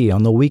Deborah Lee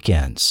on the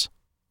weekends.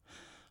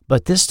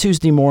 But this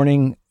Tuesday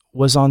morning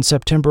was on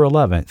September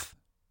 11th,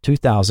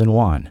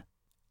 2001,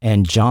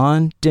 and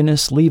John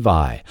Dennis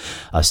Levi,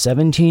 a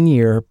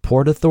 17-year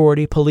Port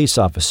Authority police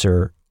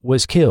officer,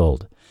 was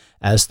killed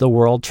as the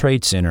World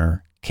Trade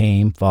Center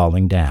came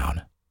falling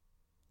down.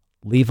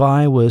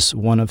 Levi was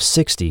one of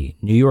 60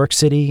 New York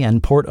City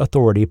and Port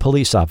Authority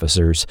police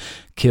officers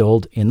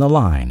killed in the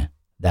line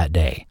that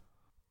day.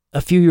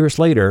 A few years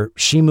later,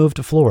 she moved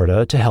to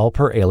Florida to help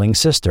her ailing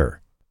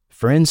sister.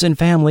 Friends and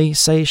family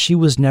say she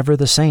was never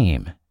the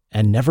same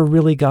and never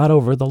really got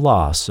over the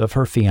loss of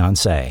her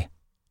fiancé.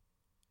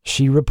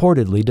 She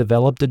reportedly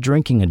developed a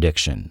drinking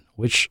addiction,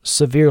 which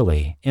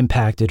severely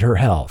impacted her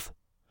health,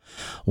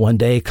 one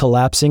day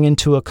collapsing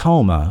into a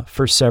coma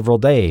for several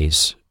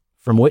days,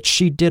 from which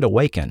she did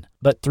awaken,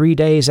 but 3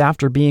 days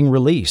after being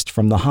released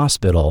from the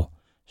hospital,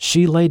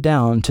 she lay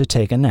down to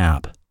take a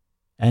nap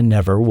and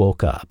never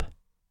woke up.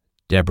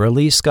 Deborah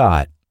Lee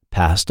Scott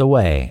passed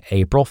away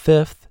April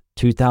 5th,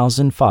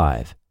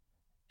 2005,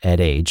 at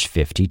age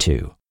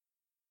 52.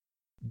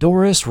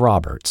 Doris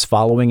Roberts,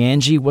 following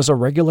Angie, was a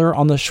regular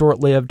on the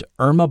short-lived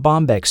Irma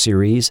Bombeck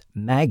series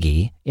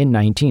Maggie in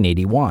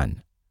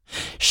 1981.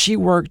 She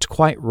worked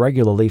quite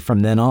regularly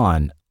from then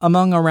on.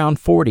 Among around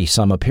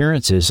 40-some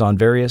appearances on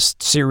various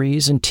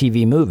series and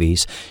TV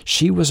movies,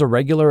 she was a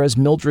regular as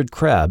Mildred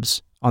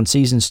Krebs on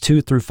seasons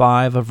 2 through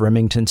 5 of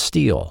Remington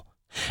Steele,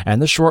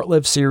 and the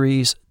short-lived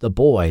series The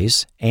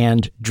Boys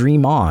and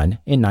Dream On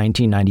in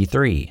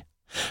 1993.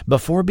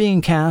 Before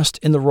being cast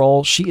in the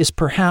role she is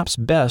perhaps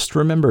best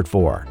remembered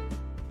for.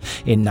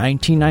 In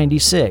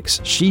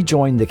 1996, she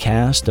joined the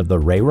cast of the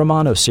Ray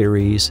Romano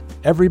series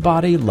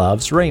Everybody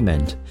Loves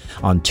Raymond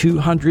on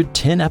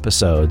 210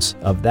 episodes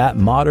of that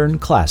modern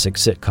classic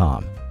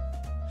sitcom.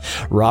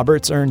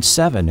 Roberts earned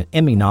 7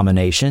 Emmy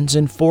nominations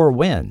and 4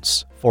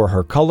 wins for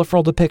her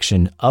colorful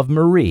depiction of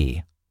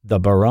Marie, the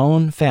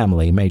Barone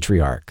family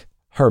matriarch.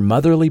 Her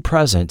motherly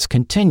presence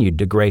continued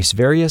to grace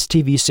various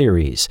TV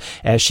series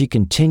as she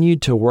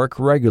continued to work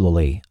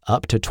regularly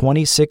up to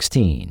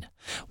 2016,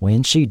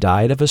 when she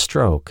died of a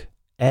stroke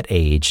at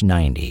age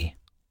 90.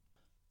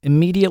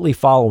 Immediately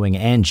following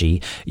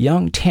Angie,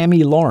 young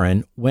Tammy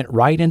Lauren went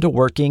right into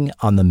working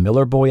on the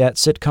Miller Boyett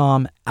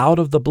sitcom Out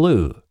of the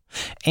Blue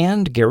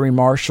and Gary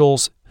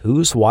Marshall's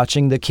Who's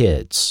Watching the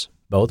Kids,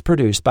 both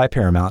produced by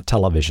Paramount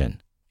Television.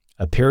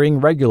 Appearing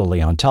regularly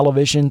on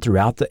television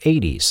throughout the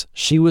 80s,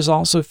 she was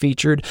also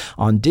featured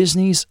on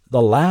Disney's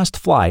The Last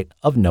Flight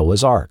of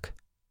Noah's Ark.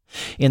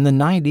 In the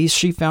 90s,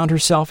 she found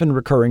herself in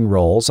recurring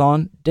roles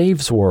on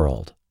Dave's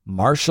World,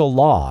 Martial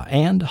Law,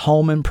 and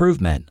Home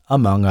Improvement,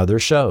 among other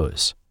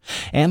shows,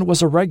 and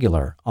was a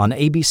regular on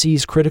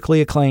ABC's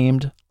critically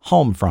acclaimed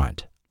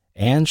Homefront.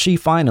 And she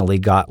finally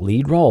got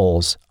lead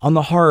roles on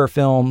the horror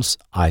films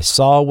I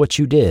Saw What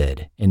You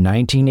Did in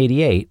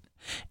 1988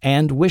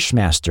 and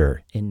Wishmaster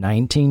in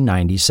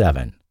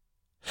 1997.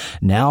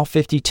 Now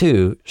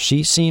 52,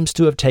 she seems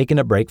to have taken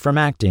a break from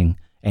acting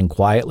and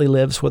quietly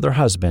lives with her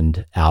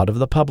husband out of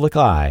the public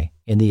eye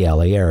in the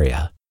LA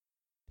area.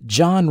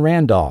 John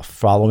Randolph,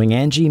 following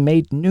Angie,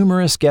 made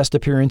numerous guest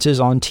appearances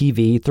on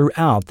TV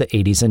throughout the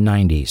 80s and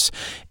 90s,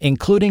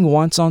 including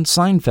once on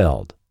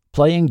Seinfeld,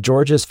 playing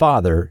George's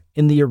father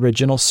in the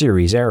original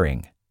series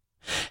airing.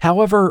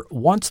 However,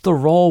 once the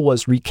role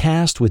was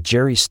recast with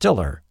Jerry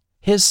Stiller,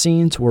 his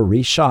scenes were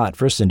reshot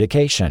for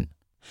syndication.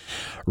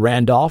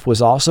 Randolph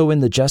was also in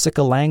the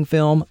Jessica Lange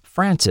film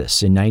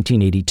Frances in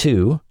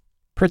 1982,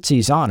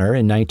 Prizzi's Honor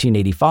in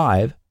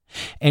 1985,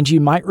 and you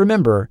might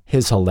remember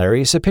his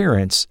hilarious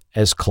appearance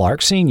as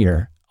Clark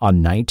Sr.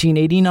 on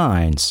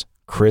 1989's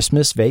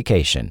Christmas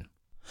Vacation.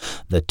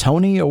 The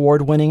Tony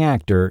Award-winning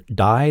actor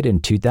died in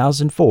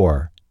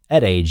 2004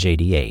 at age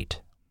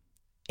 88.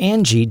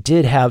 Angie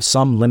did have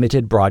some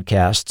limited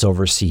broadcasts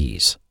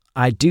overseas.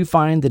 I do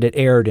find that it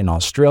aired in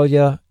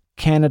Australia,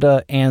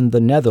 Canada, and the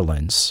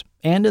Netherlands,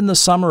 and in the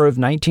summer of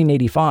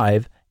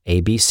 1985,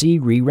 ABC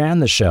reran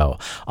the show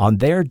on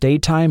their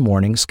daytime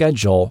morning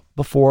schedule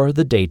before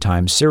the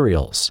daytime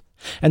serials,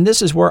 and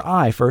this is where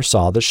I first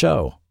saw the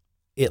show.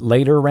 It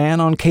later ran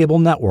on cable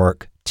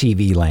network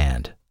TV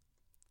Land.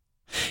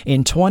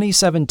 In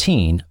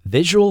 2017,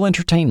 Visual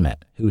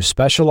Entertainment, who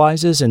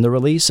specializes in the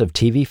release of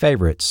TV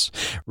favorites,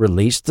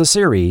 released the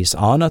series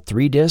on a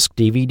 3-disc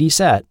DVD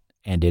set,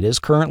 and it is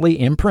currently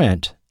in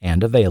print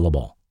and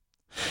available.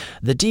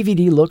 The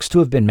DVD looks to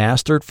have been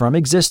mastered from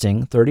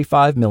existing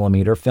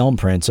 35mm film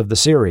prints of the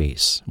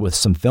series, with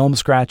some film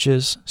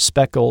scratches,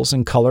 speckles,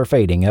 and color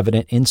fading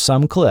evident in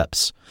some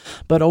clips,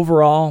 but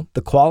overall,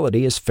 the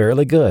quality is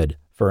fairly good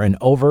for an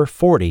over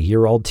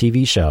 40-year-old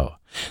TV show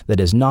that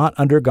has not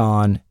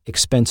undergone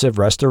expensive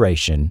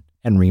restoration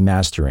and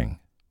remastering.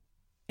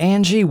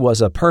 Angie was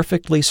a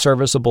perfectly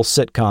serviceable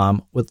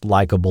sitcom with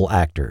likable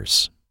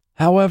actors.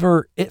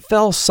 However, it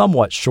fell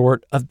somewhat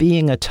short of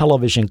being a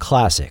television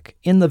classic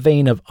in the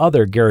vein of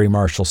other Gary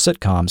Marshall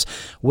sitcoms,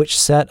 which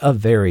set a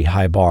very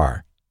high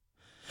bar.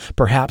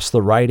 Perhaps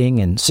the writing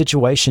and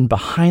situation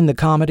behind the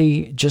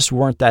comedy just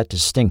weren't that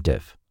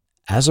distinctive.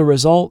 As a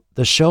result,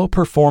 the show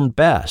performed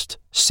best,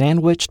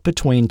 sandwiched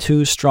between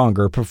 2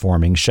 stronger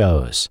performing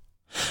shows.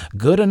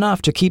 Good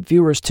enough to keep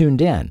viewers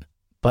tuned in,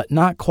 but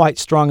not quite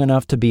strong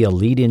enough to be a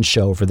lead-in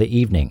show for the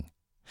evening.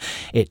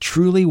 It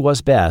truly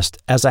was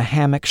best as a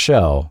hammock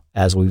show,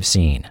 as we've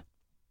seen.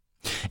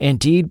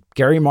 Indeed,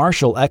 Gary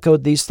Marshall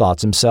echoed these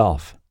thoughts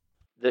himself.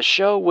 The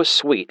show was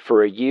sweet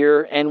for a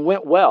year and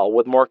went well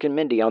with Mork and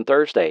Mindy on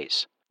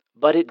Thursdays,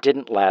 but it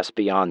didn't last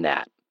beyond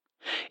that.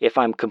 If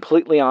I'm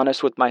completely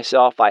honest with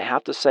myself, I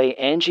have to say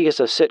Angie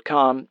as a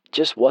sitcom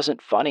just wasn't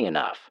funny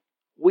enough.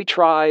 We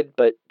tried,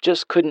 but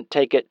just couldn't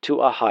take it to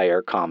a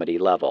higher comedy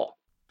level.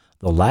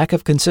 The lack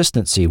of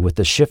consistency with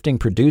the shifting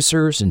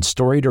producers and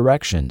story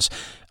directions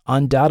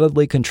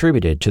undoubtedly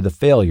contributed to the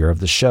failure of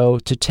the show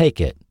to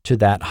take it to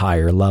that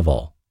higher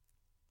level.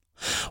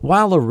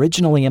 While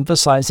originally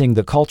emphasizing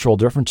the cultural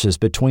differences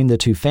between the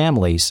 2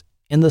 families,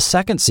 in the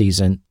second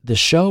season, the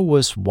show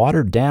was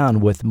watered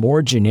down with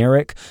more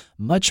generic,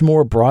 much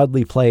more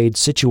broadly played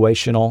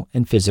situational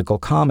and physical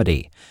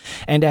comedy,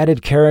 and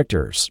added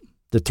characters,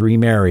 the 3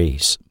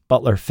 Marys,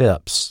 Butler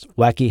Phipps,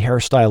 wacky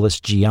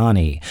hairstylist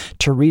Gianni,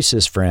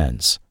 Teresa's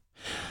friends.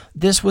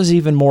 This was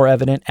even more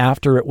evident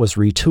after it was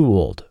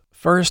retooled,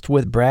 first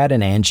with Brad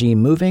and Angie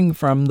moving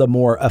from the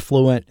more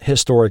affluent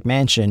historic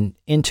mansion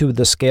into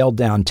the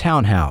scaled-down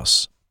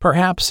townhouse,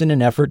 perhaps in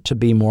an effort to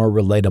be more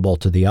relatable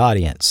to the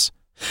audience.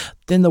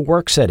 Then the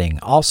work setting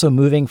also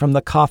moving from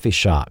the coffee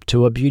shop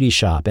to a beauty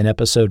shop in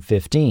episode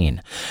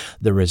 15,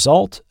 the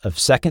result of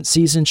second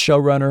season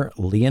showrunner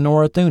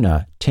Leonora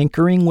Thuna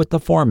tinkering with the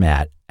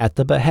format at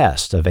the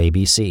behest of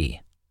ABC.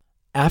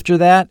 After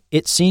that,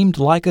 it seemed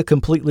like a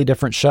completely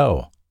different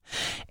show.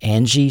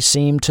 Angie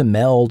seemed to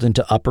meld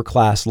into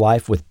upper-class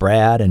life with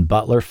Brad and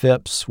Butler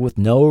Phipps with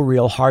no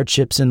real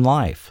hardships in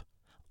life.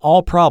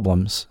 All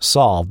problems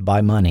solved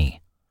by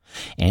money.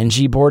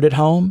 Angie bored at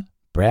home,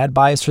 Brad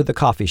buys her the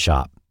coffee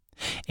shop.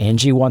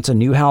 Angie wants a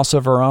new house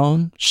of her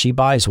own, she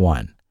buys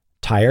one.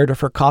 Tired of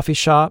her coffee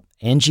shop,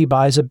 Angie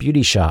buys a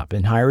beauty shop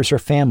and hires her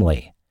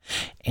family.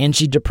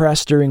 Angie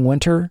depressed during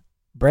winter,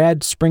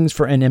 Brad springs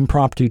for an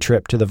impromptu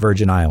trip to the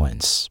Virgin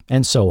Islands,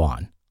 and so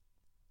on.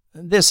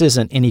 This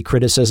isn't any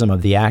criticism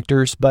of the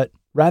actors, but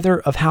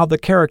rather of how the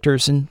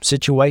characters and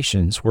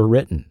situations were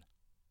written.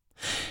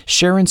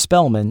 Sharon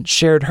Spellman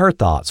shared her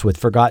thoughts with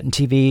Forgotten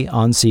TV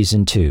on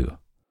Season 2.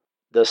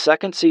 The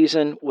second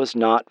season was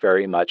not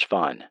very much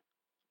fun.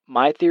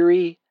 My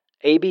theory,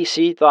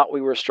 ABC thought we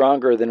were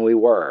stronger than we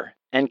were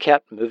and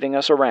kept moving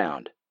us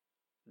around.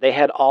 They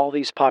had all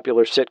these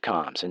popular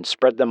sitcoms and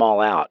spread them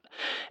all out,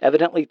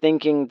 evidently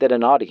thinking that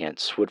an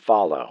audience would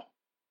follow.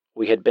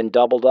 We had been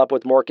doubled up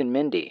with Mork and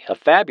Mindy, a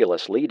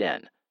fabulous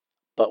lead-in.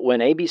 But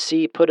when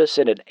ABC put us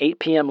in an 8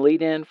 p.m.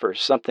 lead-in for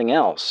something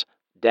else,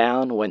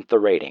 down went the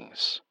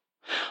ratings.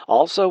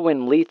 Also,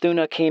 when Lee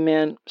Thuna came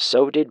in,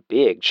 so did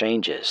big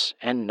changes,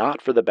 and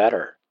not for the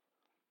better.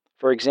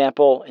 For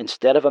example,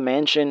 instead of a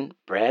mansion,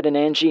 Brad and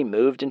Angie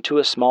moved into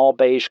a small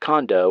beige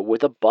condo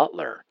with a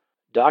butler.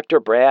 Dr.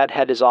 Brad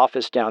had his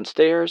office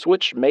downstairs,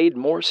 which made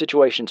more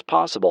situations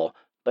possible,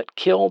 but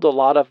killed a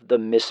lot of the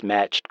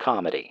mismatched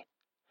comedy.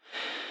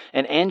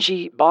 And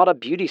Angie bought a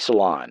beauty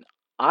salon.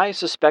 I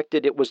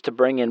suspected it was to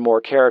bring in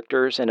more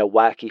characters and a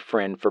wacky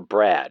friend for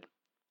Brad.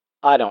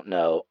 I don't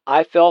know.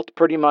 I felt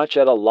pretty much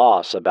at a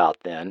loss about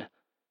then.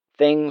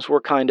 Things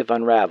were kind of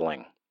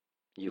unraveling.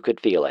 You could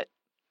feel it.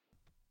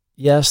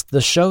 Yes,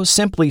 the show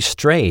simply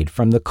strayed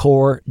from the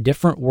core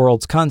different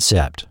worlds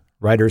concept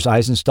writers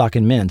Eisenstock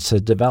and Mintz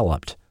had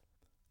developed.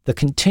 The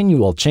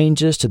continual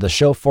changes to the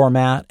show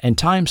format and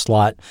time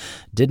slot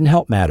didn't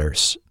help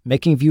matters,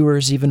 making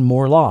viewers even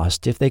more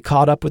lost if they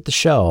caught up with the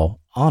show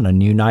on a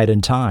new night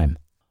and time.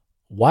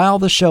 While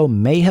the show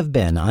may have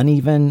been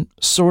uneven,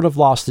 sort of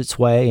lost its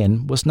way,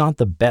 and was not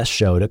the best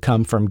show to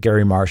come from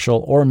Gary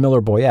Marshall or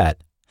Miller Boyett,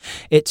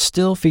 it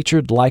still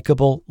featured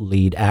likable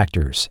lead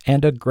actors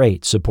and a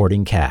great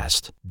supporting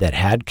cast that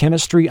had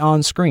chemistry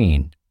on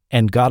screen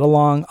and got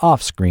along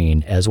off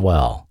screen as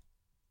well.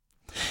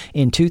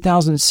 In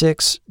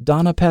 2006,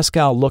 Donna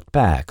Pescow looked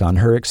back on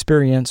her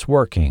experience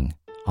working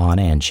on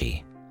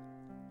Angie.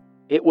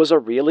 It was a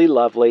really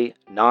lovely,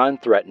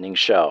 non-threatening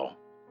show.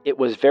 It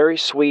was very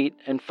sweet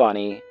and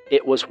funny,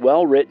 it was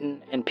well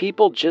written, and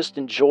people just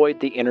enjoyed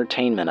the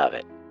entertainment of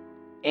it.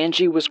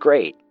 Angie was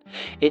great.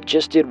 It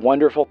just did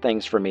wonderful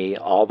things for me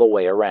all the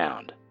way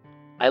around.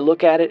 I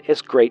look at it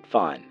as great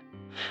fun.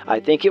 I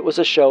think it was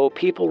a show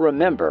people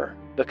remember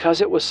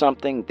because it was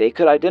something they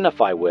could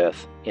identify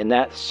with in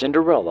that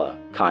Cinderella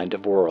kind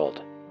of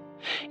world.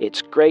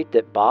 It's great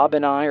that Bob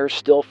and I are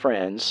still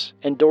friends,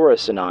 and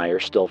Doris and I are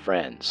still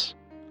friends.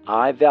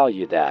 I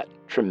value that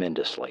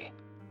tremendously.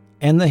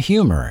 And the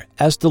humor,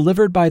 as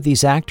delivered by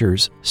these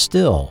actors,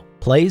 still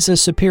plays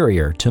as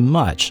superior to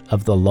much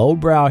of the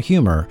lowbrow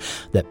humor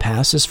that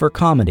passes for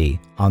comedy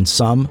on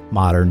some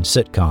modern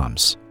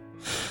sitcoms.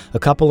 A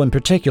couple in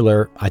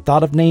particular I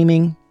thought of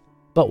naming,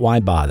 but why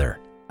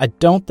bother? I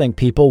don't think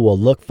people will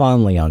look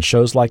fondly on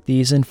shows like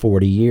these in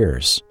 40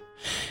 years,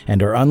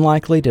 and are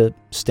unlikely to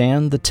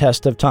stand the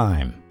test of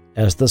time,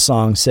 as the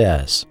song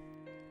says.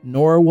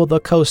 Nor will the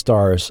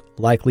co-stars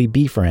likely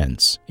be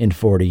friends in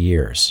 40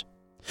 years.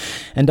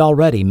 And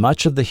already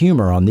much of the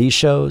humor on these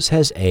shows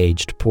has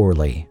aged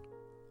poorly.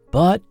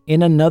 But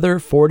in another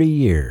 40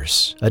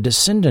 years, a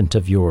descendant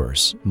of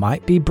yours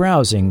might be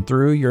browsing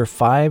through your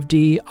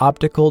 5D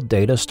optical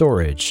data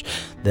storage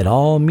that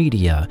all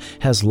media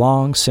has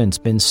long since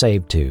been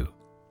saved to,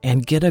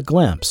 and get a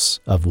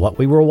glimpse of what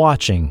we were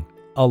watching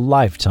a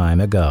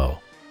lifetime ago.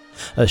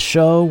 A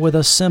show with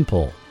a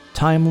simple,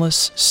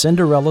 timeless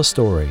Cinderella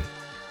story,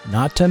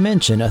 not to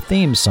mention a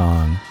theme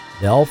song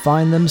they'll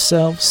find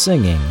themselves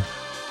singing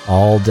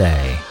all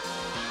day.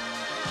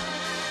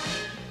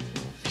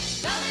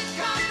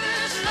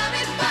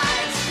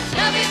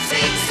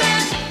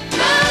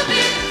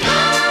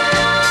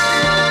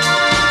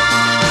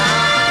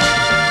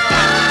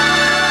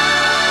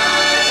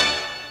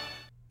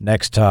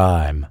 Next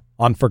time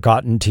on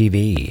Forgotten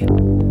TV.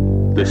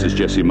 This is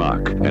Jesse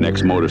Mock, an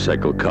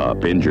ex-motorcycle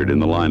cop injured in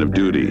the line of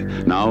duty.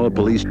 Now a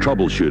police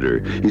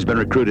troubleshooter. He's been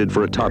recruited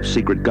for a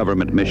top-secret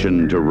government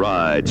mission to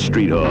ride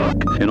Street Hawk,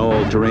 an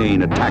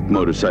all-terrain attack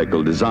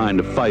motorcycle designed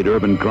to fight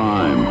urban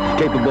crime,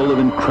 capable of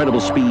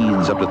incredible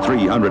speeds up to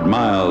 300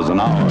 miles an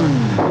hour,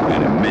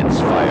 and immense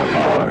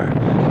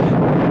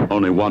firepower.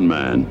 Only one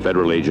man,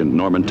 Federal Agent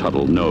Norman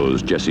Tuttle,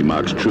 knows Jesse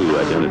Mock's true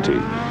identity.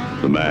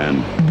 The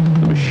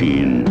man, the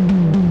machine,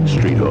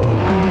 Street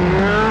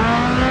Hawk.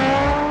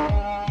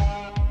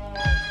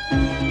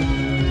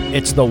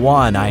 It's the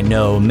one I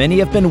know many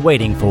have been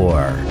waiting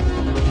for.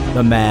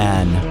 The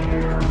man,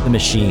 the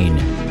machine.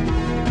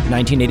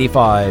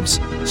 1985's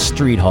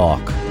Street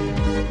Hawk.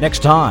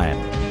 Next time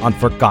on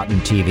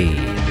Forgotten TV.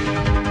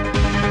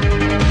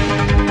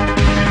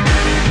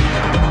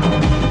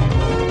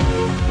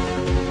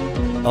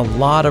 A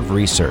lot of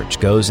research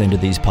goes into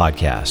these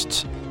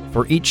podcasts.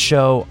 For each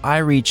show, I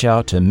reach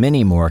out to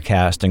many more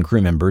cast and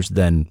crew members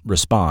than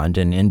respond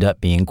and end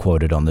up being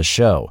quoted on the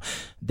show.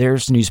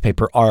 There's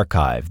newspaper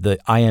archive, the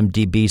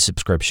IMDb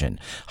subscription,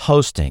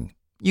 hosting.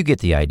 You get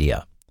the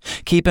idea.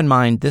 Keep in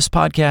mind, this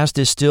podcast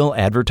is still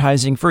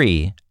advertising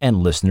free and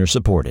listener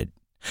supported.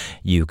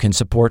 You can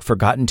support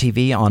Forgotten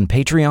TV on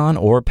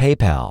Patreon or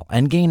PayPal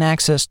and gain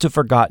access to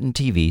Forgotten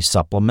TV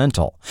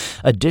Supplemental,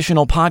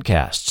 additional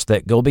podcasts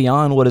that go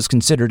beyond what is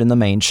considered in the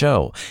main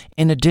show,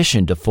 in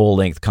addition to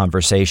full-length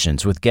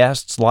conversations with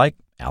guests like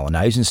Alan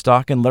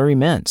Eisenstock and Larry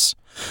Mintz.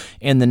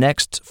 In the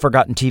next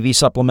Forgotten TV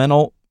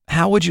Supplemental,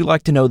 how would you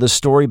like to know the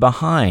story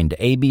behind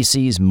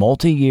ABC's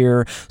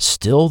multi-year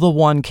Still the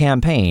One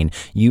campaign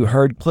you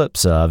heard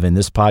clips of in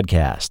this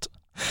podcast?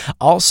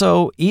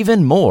 Also,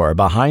 even more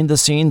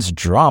behind-the-scenes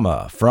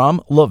drama from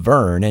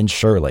Laverne and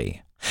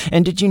Shirley.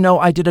 And did you know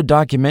I did a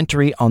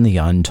documentary on the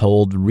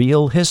untold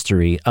real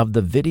history of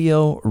the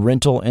video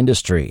rental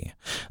industry?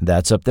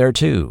 That's up there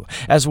too,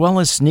 as well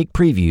as sneak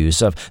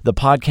previews of the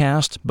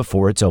podcast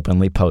before it's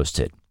openly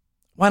posted.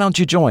 Why don't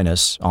you join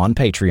us on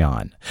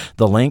Patreon?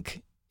 The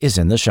link is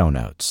in the show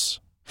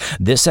notes.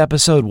 This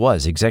episode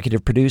was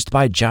executive produced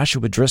by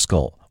Joshua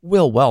Driscoll,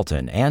 Will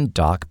Welton, and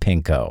Doc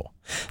Pinko.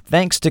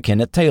 Thanks to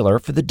Kenneth Taylor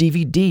for the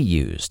DVD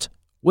used,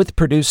 with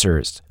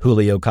producers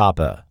Julio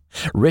Capa,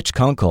 Rich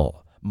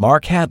Kunkel,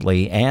 Mark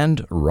Hadley,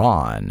 and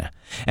Ron.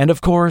 And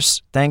of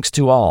course, thanks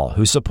to all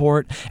who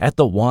support at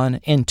the $1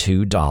 and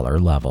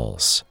 $2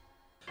 levels.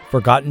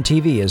 Forgotten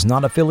TV is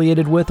not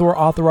affiliated with or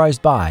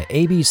authorized by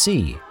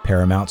ABC,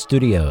 Paramount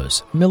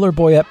Studios, Miller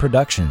Boyett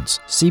Productions,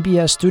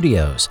 CBS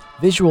Studios,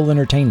 Visual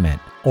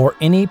Entertainment, or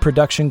any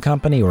production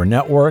company or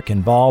network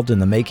involved in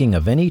the making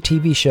of any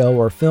TV show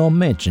or film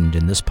mentioned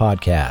in this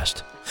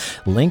podcast.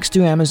 Links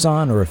to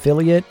Amazon or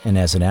affiliate, and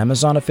as an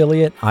Amazon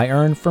affiliate, I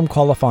earn from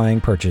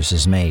qualifying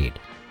purchases made.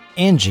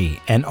 Angie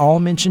and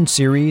all mentioned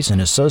series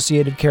and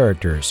associated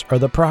characters are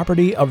the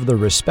property of the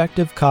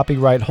respective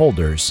copyright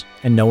holders,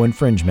 and no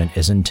infringement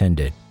is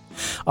intended.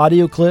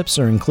 Audio clips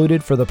are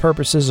included for the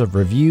purposes of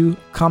review,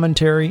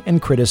 commentary,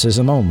 and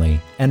criticism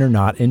only, and are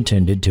not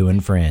intended to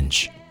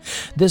infringe.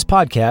 This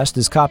podcast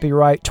is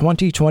copyright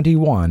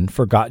 2021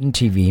 Forgotten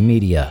TV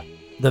Media.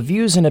 The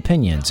views and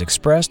opinions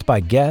expressed by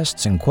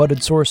guests and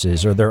quoted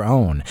sources are their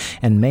own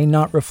and may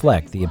not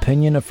reflect the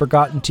opinion of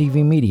Forgotten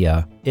TV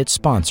Media, its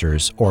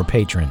sponsors, or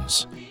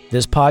patrons.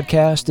 This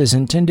podcast is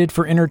intended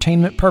for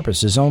entertainment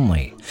purposes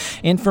only.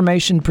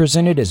 Information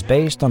presented is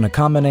based on a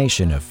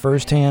combination of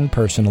first-hand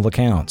personal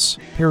accounts,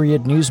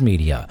 period news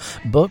media,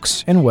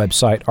 books, and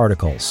website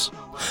articles.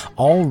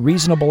 All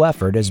reasonable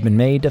effort has been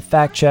made to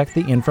fact-check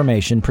the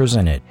information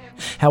presented.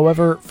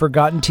 However,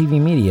 Forgotten TV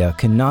Media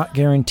cannot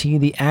guarantee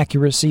the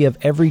accuracy of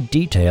every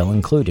detail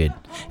included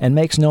and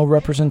makes no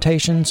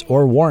representations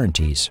or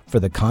warranties for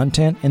the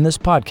content in this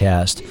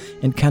podcast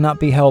and cannot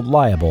be held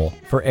liable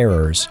for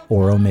errors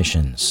or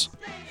omissions.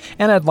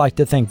 And I'd like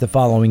to thank the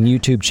following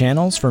YouTube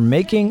channels for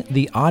making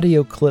the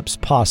audio clips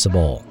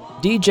possible: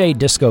 DJ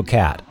Disco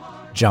Cat,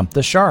 Jump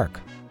the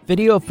Shark,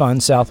 Video Fun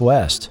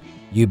Southwest,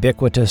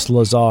 Ubiquitous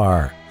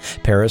Lazar,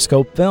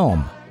 Periscope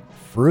Film,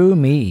 Fru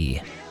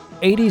Me,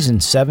 80s and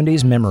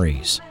 70s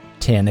Memories,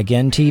 10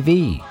 Again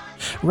TV,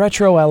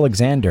 Retro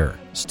Alexander,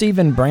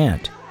 Stephen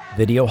Brandt,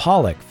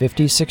 Videoholic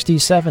 50s, 60s,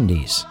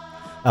 70s,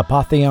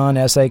 Apotheon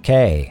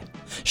SAK,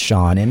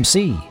 Sean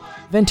MC,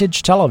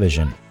 Vintage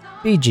Television,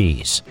 Bee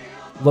Gees,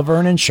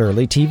 Laverne and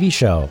Shirley TV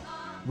Show,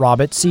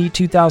 Robert C.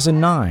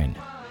 2009,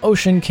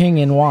 Ocean King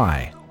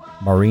NY,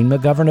 Maureen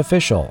McGovern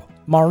Official,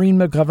 Maureen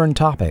McGovern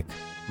Topic,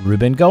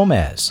 Ruben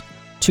Gomez,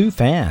 Two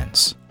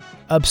Fans,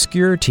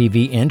 Obscure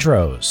TV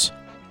Intros,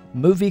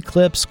 Movie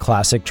Clips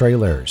Classic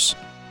Trailers,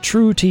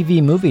 True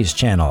TV Movies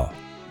Channel,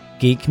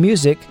 Geek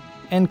Music,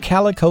 and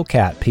Calico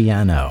Cat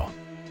Piano.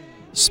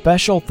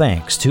 Special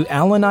thanks to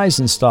Alan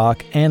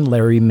Eisenstock and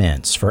Larry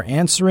Mintz for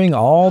answering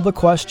all the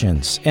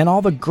questions and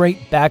all the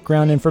great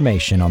background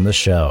information on the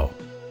show.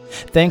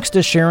 Thanks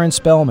to Sharon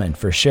Spellman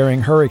for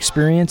sharing her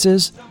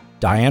experiences,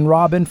 Diane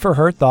Robin for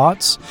her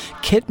thoughts,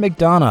 Kit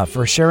McDonough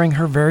for sharing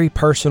her very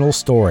personal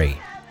story,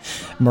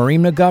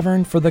 Maureen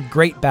McGovern for the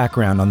great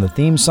background on the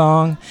theme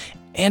song,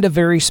 And a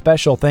very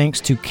special thanks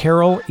to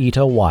Carol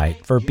Ita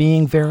White for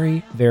being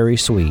very, very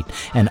sweet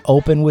and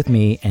open with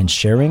me and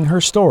sharing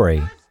her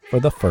story for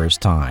the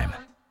first time.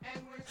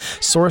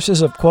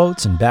 Sources of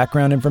quotes and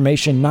background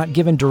information not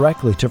given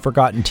directly to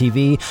Forgotten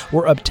TV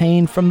were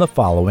obtained from the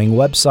following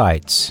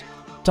websites: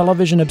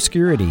 Television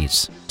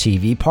Obscurities,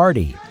 TV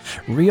Party,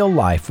 Real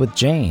Life with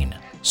Jane,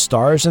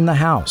 Stars in the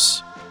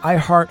House,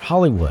 iHeart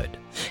Hollywood,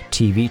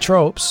 TV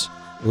Tropes,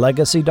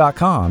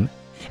 Legacy.com,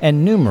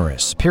 and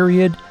numerous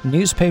period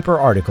newspaper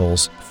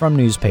articles from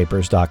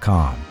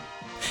newspapers.com.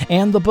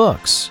 And the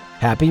books: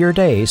 Happier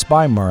Days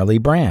by Marley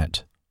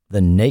Brandt,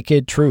 The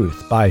Naked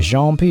Truth by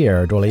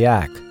Jean-Pierre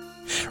Doliac,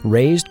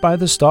 Raised by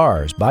the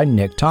Stars by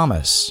Nick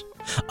Thomas,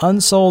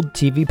 Unsold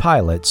TV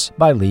Pilots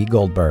by Lee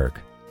Goldberg.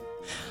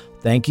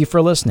 Thank you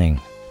for listening.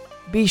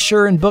 Be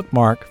sure and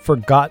bookmark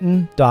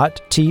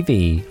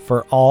forgotten.tv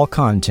for all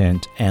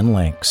content and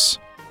links.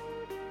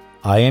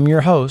 I am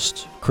your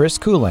host, Chris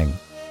Cooling,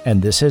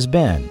 and this has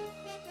been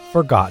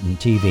Forgotten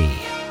TV.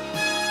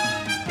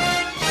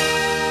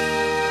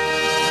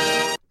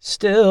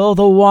 Still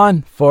the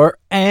one for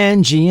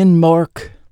Angie and Mork.